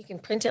 You can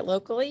print it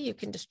locally. You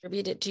can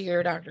distribute it to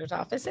your doctor's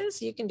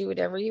offices. You can do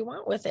whatever you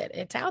want with it.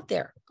 It's out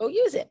there. Go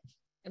use it.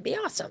 It'd be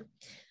awesome.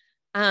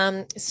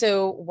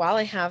 So while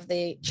I have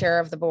the chair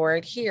of the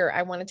board here,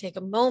 I want to take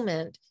a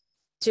moment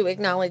to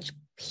acknowledge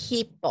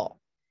people.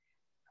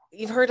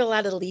 You've heard a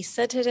lot of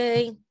Lisa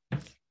today.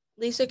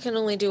 Lisa can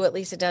only do what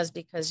Lisa does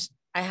because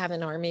I have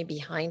an army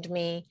behind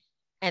me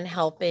and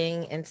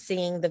helping and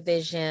seeing the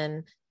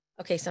vision.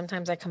 Okay,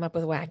 sometimes I come up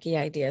with wacky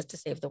ideas to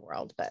save the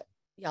world, but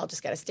y'all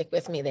just got to stick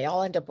with me. They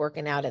all end up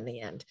working out in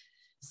the end.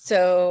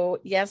 So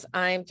yes,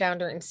 I'm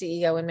founder and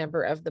CEO and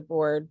member of the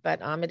board,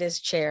 but Ahmed is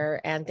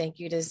chair. And thank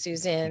you to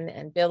Susan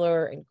and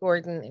Biller and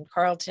Gordon and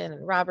Carlton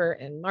and Robert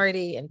and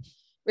Marty and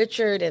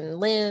Richard and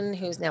Lynn,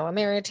 who's now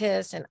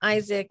emeritus, and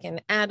Isaac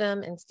and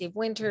Adam and Steve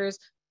Winters.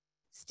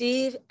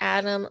 Steve,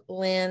 Adam,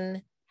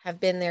 Lynn have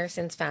been there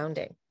since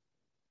founding.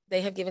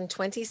 They have given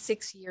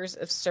 26 years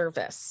of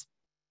service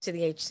to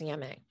the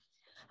HCMA.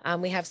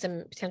 We have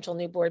some potential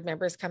new board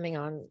members coming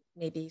on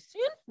maybe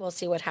soon. We'll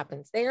see what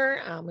happens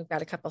there. We've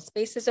got a couple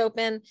spaces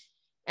open,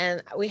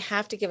 and we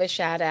have to give a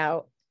shout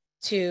out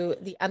to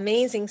the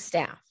amazing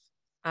staff.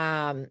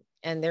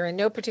 And they're in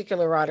no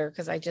particular order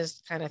because I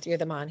just kind of threw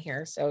them on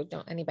here. So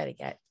don't anybody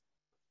get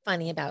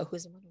funny about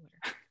who's in what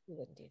order. We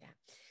wouldn't do that.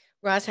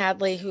 Ross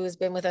Hadley, who has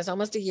been with us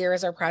almost a year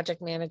as our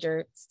project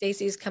manager.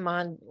 Stacy's come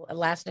on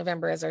last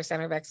November as our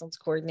Center of Excellence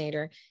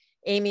coordinator.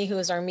 Amy, who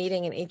is our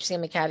meeting and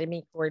HCM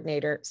Academy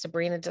coordinator.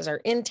 Sabrina does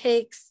our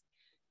intakes.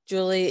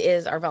 Julie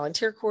is our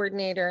volunteer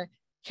coordinator.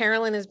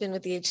 Carolyn has been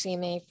with the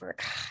HCMA for,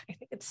 I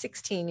think it's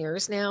 16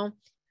 years now.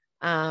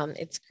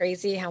 It's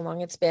crazy how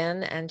long it's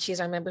been. And she's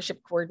our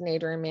membership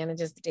coordinator and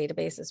manages the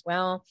database as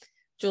well.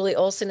 Julie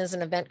Olson is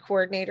an event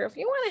coordinator. If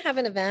you want to have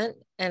an event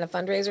and a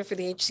fundraiser for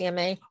the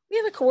HCMA, we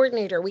have a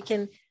coordinator we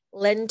can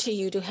lend to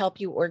you to help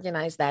you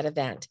organize that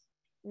event.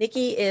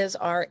 Nikki is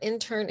our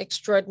intern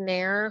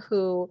extraordinaire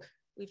who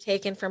we've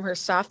taken from her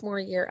sophomore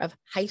year of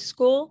high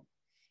school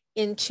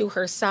into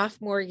her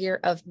sophomore year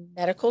of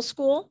medical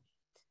school.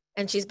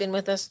 and she's been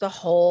with us the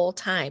whole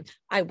time.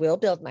 I will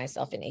build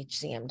myself an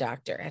HCM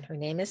doctor, and her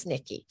name is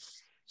Nikki.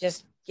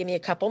 Just give me a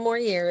couple more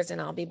years and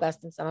I'll be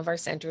busting some of our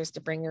centers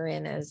to bring her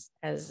in as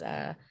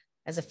a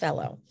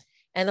fellow.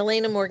 And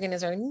Elena Morgan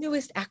is our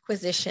newest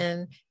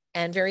acquisition,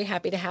 and very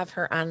happy to have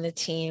her on the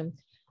team.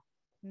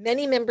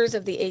 Many members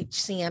of the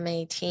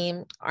HCMA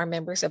team are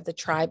members of the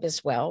tribe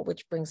as well,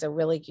 which brings a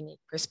really unique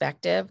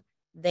perspective.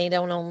 They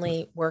don't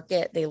only work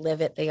it, they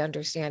live it, they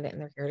understand it, and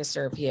they're here to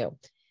serve you.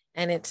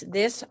 And it's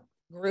this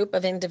group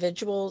of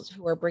individuals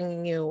who are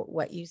bringing you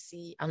what you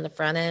see on the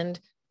front end.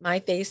 My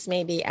face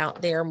may be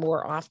out there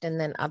more often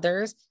than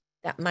others.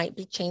 That might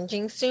be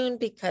changing soon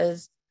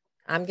because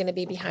I'm going to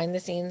be behind the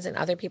scenes and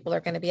other people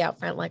are going to be out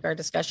front, like our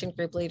discussion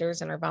group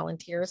leaders and our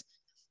volunteers.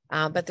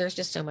 But there's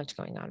just so much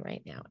going on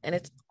right now, and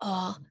it's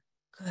all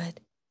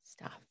good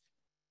stuff.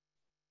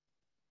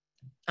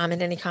 And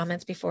any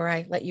comments before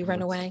I let you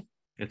run away?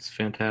 It's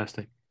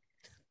fantastic.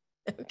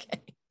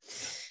 Okay.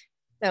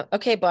 So,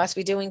 okay, boss,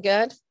 we doing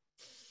good?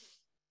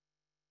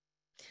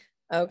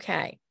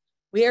 Okay.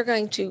 We are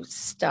going to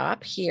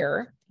stop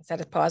here. Let's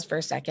have a pause for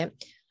a second.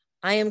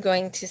 I am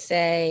going to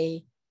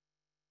say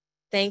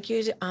thank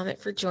you to Amit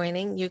for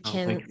joining. You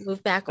can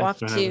move back off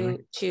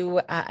to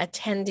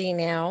attendee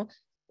now.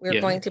 We're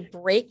going to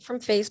break from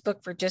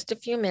Facebook for just a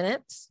few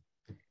minutes.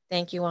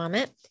 Thank you,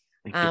 Amit.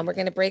 We're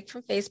going to break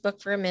from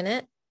Facebook for a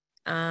minute.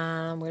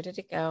 Where did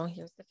it go?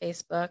 Here's the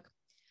Facebook.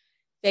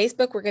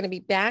 Facebook, we're going to be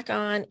back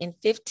on in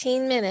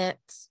 15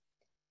 minutes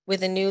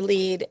with a new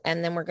lead,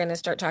 and then we're going to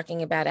start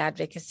talking about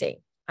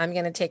advocacy. I'm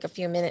going to take a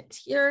few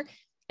minutes here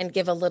and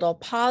give a little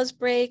pause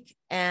break.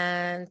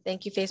 And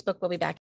thank you, Facebook. We'll be back.